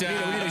feet. We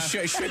need a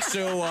Shih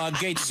Tzu,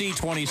 gate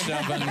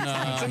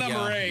C27. It's a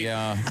number 8.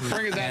 Yeah.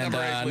 Bring us that and,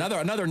 number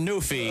 8. another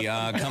newfie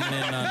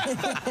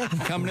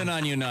coming in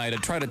on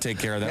United. Try to take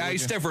care of that. Yeah,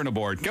 he's stiffer a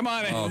board. Come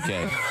on in.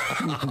 Okay.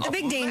 The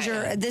big danger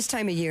at this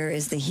time of year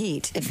is the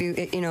heat. If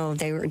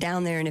they were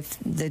down there and if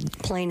the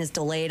plane is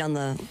delayed on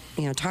the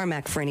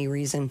tarmac for any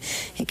reason,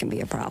 it can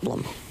be a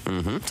problem.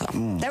 So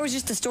that was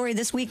just the story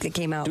this week that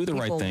came out. Do the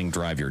right thing.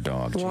 Drive your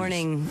dog.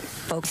 Warning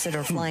folks that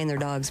are flying their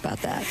dogs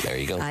about that. There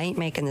you go. I ain't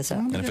making this up.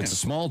 And if it's a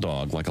small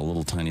dog, like a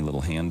little tiny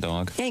little hand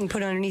dog, yeah, you can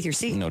put it underneath your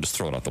seat. No, just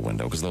throw it out the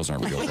window because those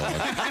aren't real dogs.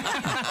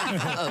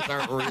 Those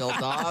aren't real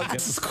dogs.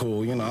 This is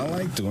cool. I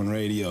like doing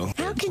radio.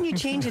 How can you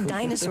change a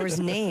dinosaur's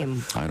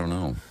name? I don't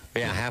know.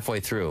 Yeah, halfway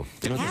through.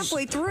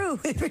 Halfway through.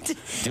 Do you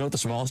know what the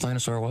smallest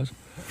dinosaur was?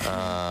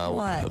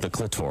 What? The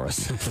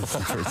clitoris.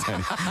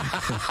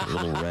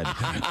 Little red,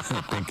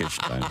 pinkish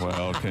dinosaur.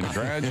 Well,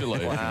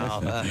 congratulations.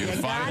 Wow. You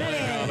finally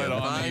got it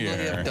on the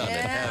air. Done it,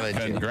 haven't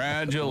you?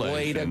 Congratulations.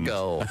 Way to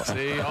go.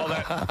 See, all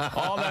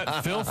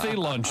that filthy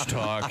lunch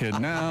talk,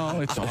 and now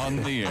it's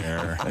on the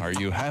air. Are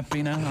you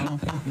happy now?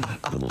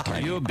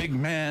 Are you a big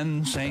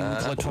man saying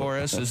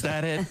clitoris? Is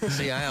that it?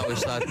 See, I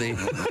always thought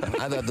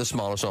the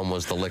smallest one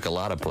was the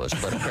lick-a-lot-of-puss,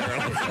 but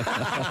apparently.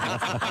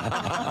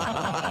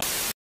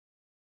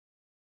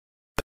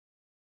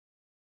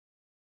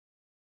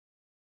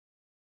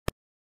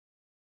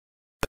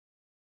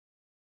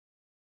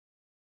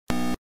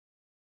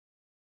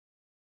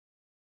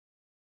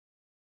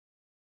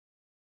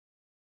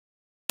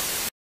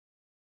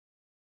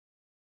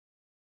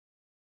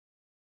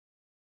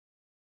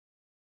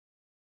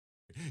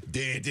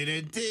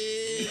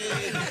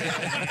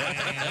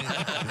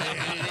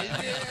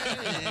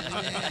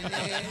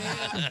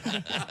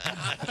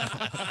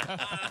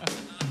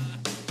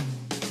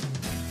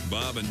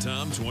 Bob and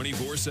Tom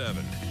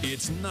 24/7.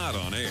 It's not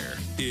on air.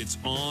 It's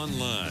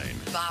online.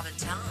 Bob and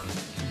Tom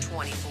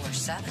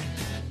 24/7.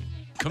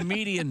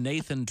 Comedian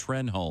Nathan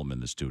Trenholm in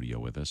the studio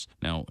with us.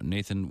 Now,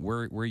 Nathan,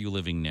 where are you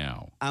living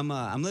now? I'm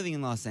living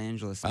in Los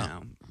Angeles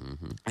now,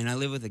 and I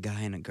live with a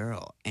guy and a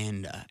girl.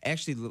 And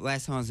actually, the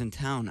last time I was in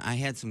town, I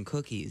had some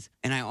cookies,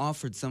 and I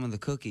offered some of the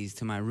cookies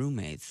to my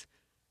roommates,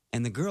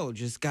 and the girl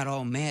just got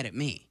all mad at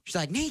me. She's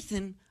like,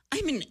 Nathan,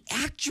 I'm an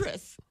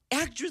actress.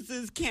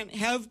 Actresses can't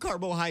have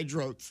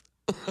carbohydrates.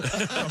 I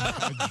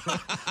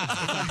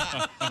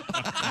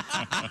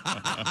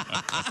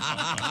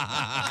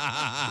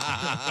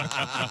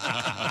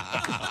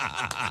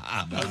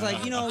was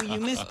like, you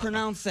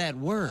mispronounced that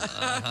word.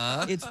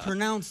 It's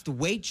pronounced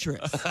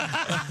waitress.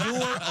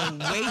 You're a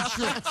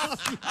waitress.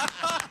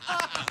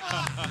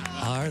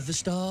 Are the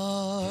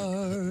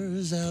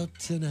stars out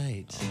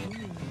tonight?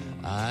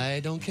 I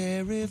don't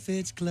care if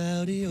it's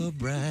cloudy or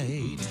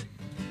bright,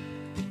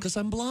 'cause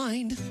I'm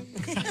blind.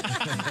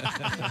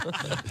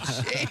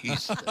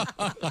 Jeez.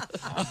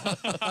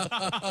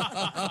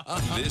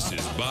 This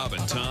is Bob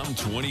and Tom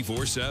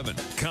 24/7.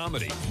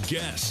 Comedy,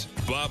 guests,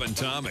 Bob and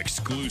Tom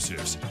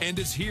exclusives, and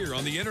it's here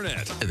on the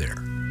internet. There.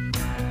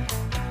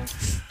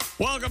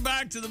 Welcome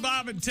back to the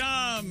Bob and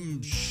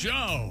Tom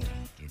Show.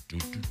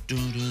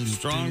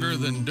 Stronger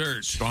than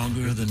dirt.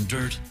 Stronger than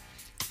dirt.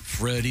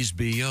 Freddy's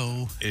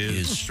B.O.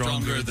 is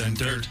stronger than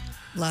dirt.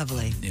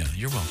 Lovely. Yeah,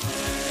 you're welcome.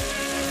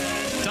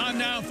 Time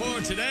now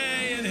for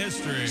Today in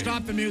History.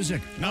 Stop the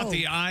music. Not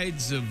the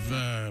Ides of,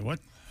 what?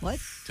 What?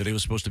 Today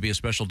was supposed to be a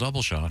special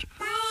double shot.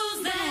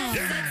 Who's that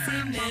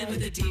sexy man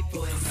with a deep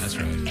voice? That's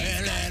right.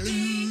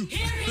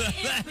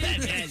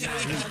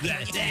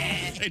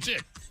 Hey,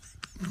 Chick.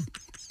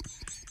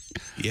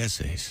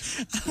 Yes,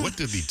 Ace. What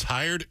did the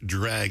tired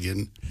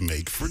dragon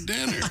make for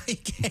dinner?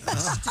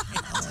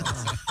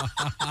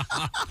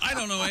 I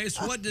don't know, Ace.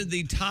 What did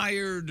the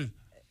tired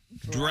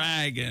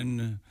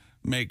dragon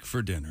make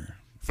for dinner?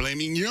 Filet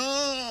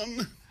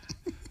mignon.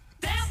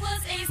 That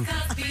was Ace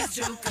Cosby's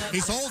joke.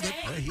 He sold it.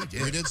 Yeah, he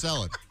did. He did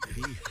sell it.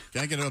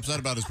 Can't get upset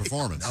about his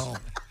performance. No.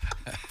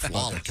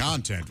 All the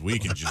content, we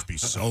can just be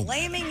so.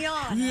 Flaming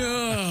yawn.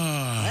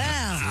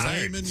 Yeah.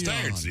 Flaming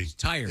yawn.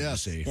 Tired,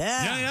 Yes. see.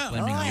 Yeah.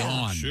 Flaming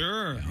yawn.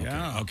 Sure.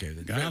 Yeah. Okay.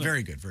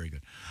 Very good. Very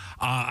good.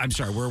 I'm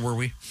sorry. Where were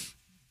we?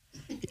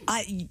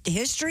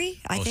 History,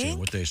 I think.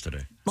 What day is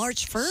today?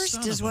 March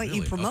 1st is what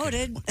you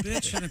promoted. Okay.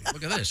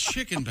 Look at this.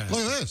 Chicken bastard.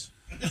 Look at this.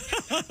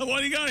 What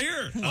do you got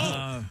here?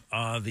 The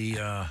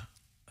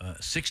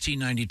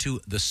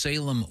 1692, the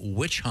Salem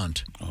witch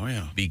hunt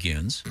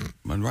begins.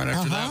 And right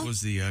after that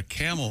was the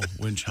camel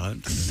witch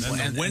hunt, and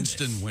then the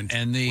Winston witch hunt.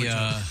 And the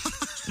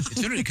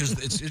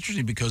it's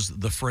interesting because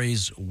the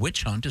phrase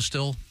witch hunt is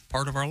still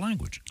part of our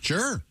language.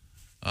 Sure.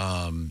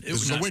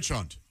 This is a witch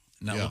hunt.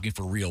 Not looking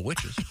for real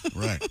witches.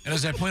 Right. And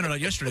as I pointed out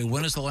yesterday,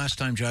 when is the last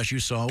time, Josh, you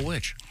saw a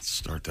witch? Let's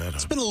start that up.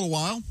 It's been a little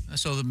while.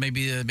 So that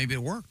maybe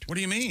it worked. What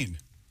do you mean?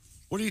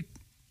 What are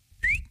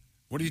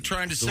you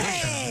trying to say?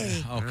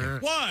 Hey. Okay.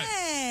 What?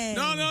 Hey.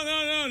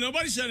 No.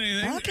 Nobody said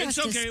anything. It's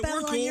okay.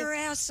 We're cool. Your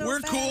ass so We're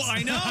fast. cool.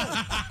 I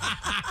know.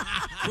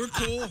 We're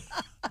cool.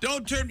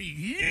 Don't turn me.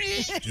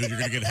 Dude, you're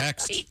going to get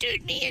hexed. He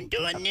turned me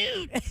into a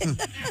nude.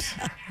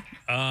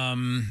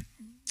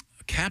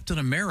 Captain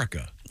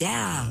America.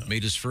 Yeah.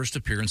 Made his first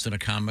appearance in a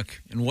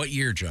comic in what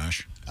year,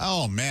 Josh?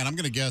 Oh, man. I'm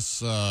going to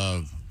guess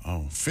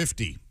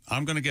 50.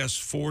 I'm going to guess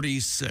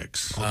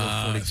 46.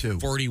 I'll go 42.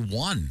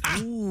 41.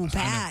 Ooh,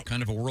 Pat.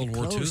 Kind of a World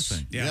War II Close.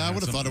 thing. Yeah, I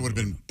would have thought it would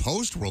have been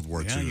post-World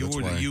War II. You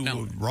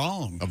were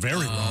wrong.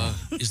 Very wrong.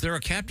 Is there a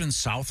Captain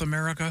South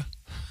America?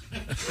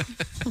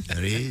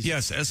 There is.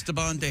 Yes,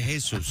 Esteban de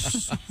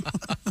Jesus.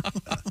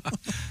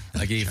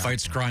 Like he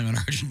fights crime in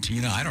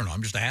Argentina. I don't know.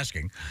 I'm just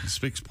asking. He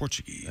speaks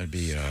Portuguese. That'd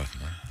be.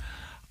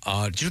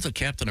 Did you know that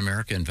Captain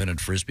America invented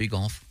Frisbee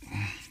golf?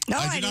 No,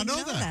 I did not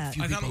know that.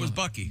 I thought it was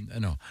Bucky.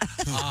 No.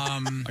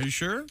 Are you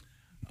sure?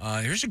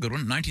 Here's a good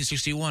one.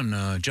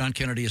 1961, John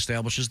Kennedy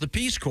establishes the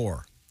Peace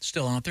Corps.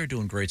 Still out there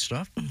doing great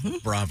stuff.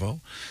 Bravo.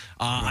 In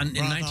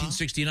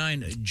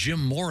 1969,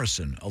 Jim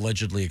Morrison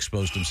allegedly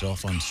exposed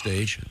himself on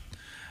stage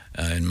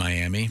in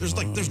Miami.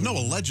 There's no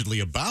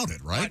allegedly about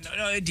it, right?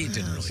 No, it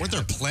didn't really. Weren't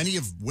there plenty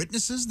of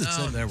witnesses that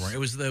said there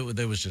weren't.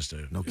 There was just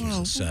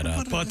a set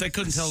up. But they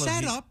couldn't tell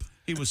set if up?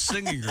 he was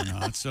singing or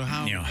not. So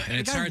how? You know, and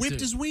The guy whipped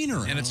his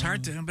wiener. And it's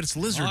hard to, but it's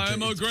lizard.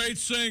 I'm a great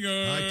singer.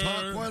 I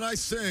talk when I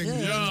sing.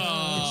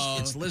 Yeah.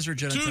 It's lizard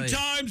 2 genitalia.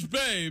 times,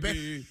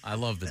 baby. I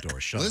love the door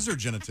shut. lizard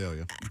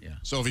genitalia. Yeah.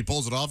 So if he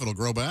pulls it off, it'll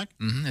grow back?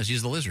 Mm-hmm, as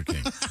he's the lizard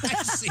king.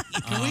 I see.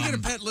 Can we get a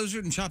pet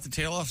lizard and chop the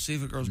tail off, see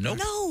if it grows back?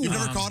 No. You've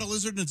never caught a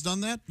lizard and it's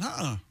done that?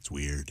 Uh-uh. It's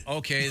weird.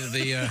 Okay,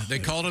 they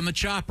called him the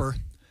Chopper.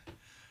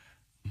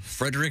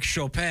 Frederick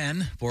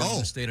Chopin, born in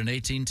the state in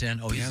 1810.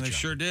 Oh, yeah, they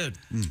sure did.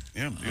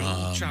 Yeah,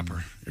 the old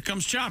Chopper. Here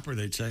comes Chopper,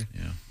 they'd say.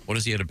 Yeah. What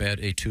is he at a bad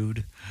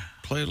etude?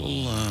 Play a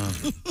little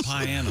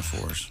piano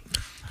for us.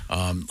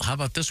 How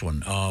about this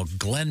one?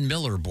 Glenn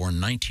Miller,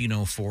 born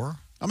 1904.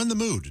 I'm in the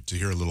mood to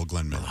hear a little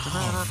Glenn Miller.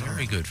 Oh,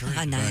 very good. Very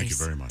good. Nice. Thank you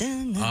very much.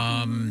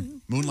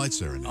 Moonlight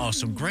Serenade. Oh,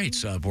 some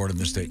greats born in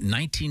the state.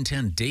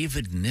 1910,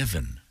 David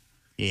Niven.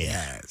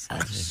 Yes.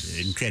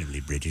 Incredibly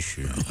British.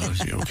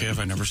 Is he okay if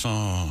I never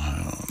saw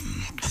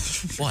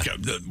What?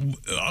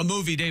 a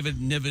movie David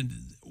Niven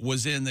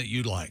was in that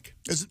you'd like?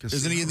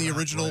 Isn't he in the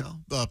original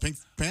Pink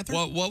Panther?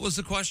 What was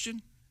the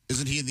question?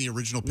 Isn't he in the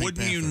original Pink Wouldn't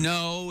Panther? you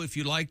know if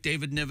you like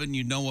David Niven,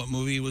 you'd know what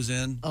movie he was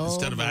in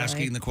instead of boy.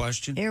 asking the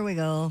question? Here we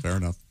go. Fair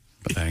enough.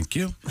 Thank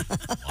you.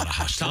 A lot of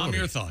hostility. Tom,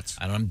 your thoughts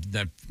on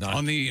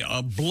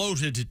the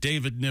bloated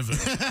David Niven?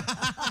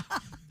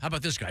 How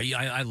about this guy?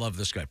 I love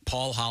this guy.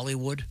 Paul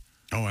Hollywood.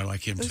 Oh, I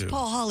like him Who's too.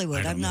 Paul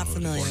Hollywood? I'm not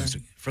familiar.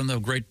 From the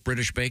Great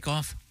British Bake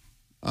Off.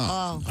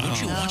 Oh, Don't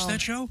you no. watch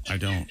that show? I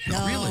don't.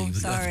 No, Really?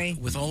 sorry.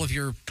 With all of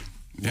your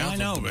Yeah, love I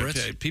know. of the But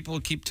Brits? people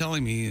keep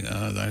telling me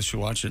that I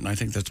should watch it, and I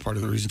think that's part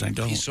of the reason I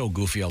don't. He's so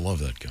goofy. I love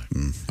that guy.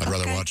 I'd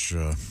rather watch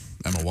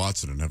Emma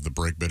Watson and have the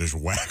Break British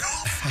whack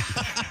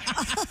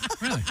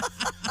off. Really?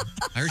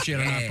 I heard she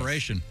had an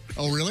operation.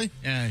 Oh, really?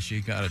 Yeah,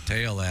 she got a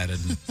tail added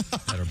and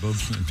had her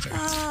boobs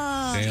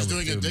impaired. She's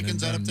doing a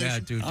Dickens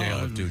adaptation?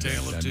 Tale of Two.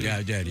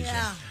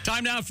 Yeah.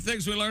 Time now for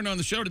things we learned on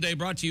the show today,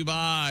 brought to you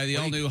by the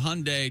all-new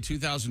Hyundai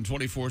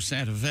 2024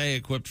 Santa Fe,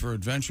 equipped for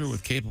adventure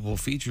with capable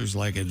features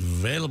like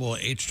available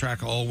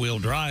H-Track all-wheel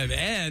drive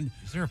and...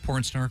 Is there a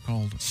porn star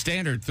called?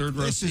 Standard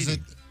third-row This is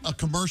seating. a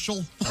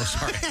commercial? Oh,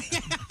 sorry.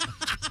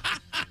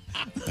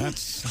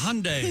 That's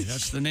Hyundai.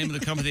 That's the name of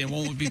the company and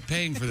won't be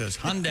paying for this.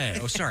 Hyundai.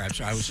 Oh, sorry. I'm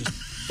sorry. I was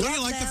just... Don't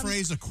you like the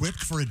phrase equipped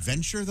for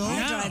adventure, though?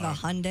 I drive a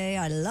Hyundai.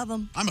 I love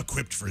them. I'm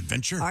equipped for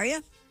adventure. Are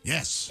you?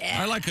 Yes.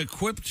 I like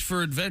equipped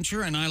for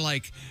adventure, and I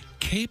like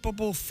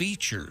capable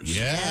features.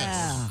 Yes.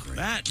 Yeah.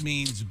 That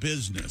means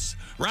business.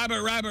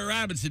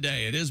 Rabbit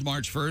today. It is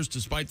March 1st,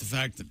 despite the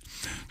fact that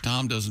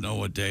Tom doesn't know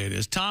what day it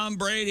is. Tom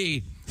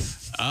Brady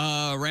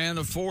ran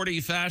a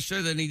 40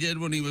 faster than he did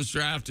when he was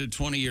drafted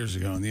 20 years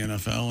ago in the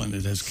NFL, and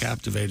it has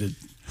captivated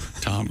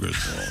Tom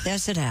Griswold.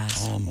 Yes, it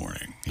has. All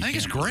morning. I think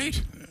it's great.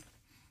 It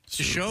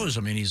just shows.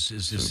 I mean,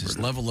 his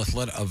level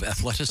of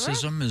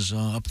athleticism is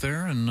up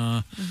there,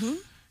 and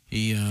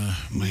he.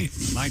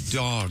 My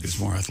dog is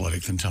more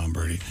athletic than Tom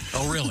Brady.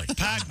 Oh, really?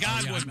 Pat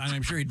Godwin. And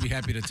I'm sure he'd be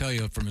happy to tell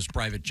you from his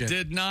private jet.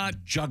 Did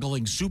not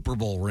juggling Super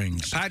Bowl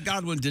rings. Pat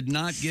Godwin did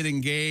not get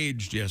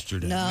engaged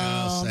yesterday. No,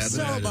 I'm so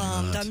sadly, I did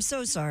bummed. not. I'm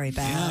so sorry,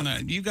 Pat. Yeah, no,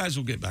 you guys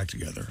will get back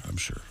together, I'm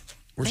sure.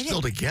 We're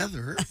still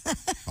together.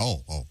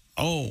 Oh.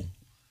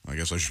 I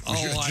guess we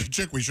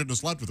shouldn't have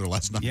slept with her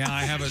last night. Yeah,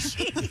 I haven't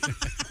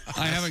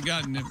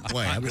gotten it.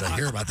 Wait, I'm going to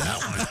hear about that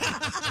one.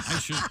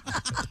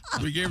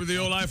 We gave her the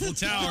old Eiffel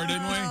Tower,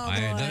 didn't we? I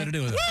had nothing to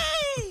do with it.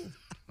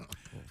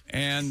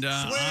 And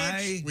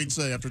we'd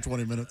say after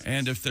 20 minutes.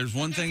 And if there's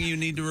one thing you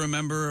need to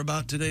remember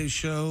about today's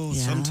show,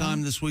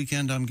 sometime this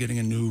weekend I'm getting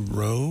a new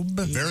robe.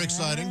 Very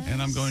exciting.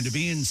 And I'm going to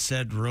be in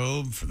said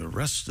robe for the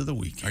rest of the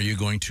weekend. Are you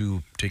going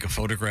to take a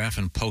photograph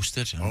and post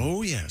it?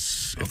 Oh,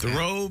 yes. Okay. If the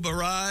robe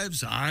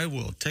arrives, I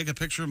will take a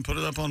picture and put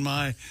it up on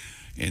my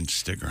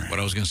Instagram. What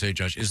I was going to say,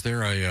 Josh, is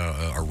there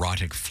a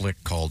erotic flick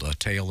called A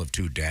Tale of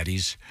Two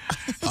Daddies?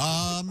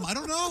 I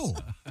don't know.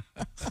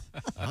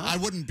 I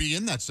wouldn't be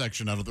in that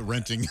section out of the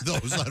renting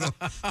those. It's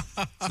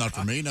not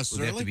for me necessarily. Would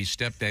they have to be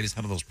stepdaddies?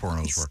 How do those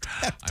pornos work?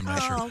 I'm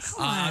not sure. Come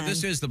on.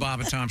 This is the Bob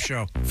and Tom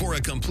Show. For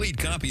a complete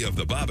copy of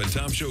the Bob and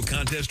Tom Show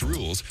contest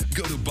rules,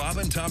 go to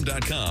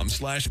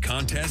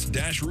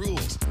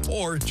bobandtom.com/contest-rules.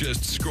 Or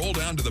just scroll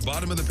down to the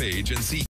bottom of the page and see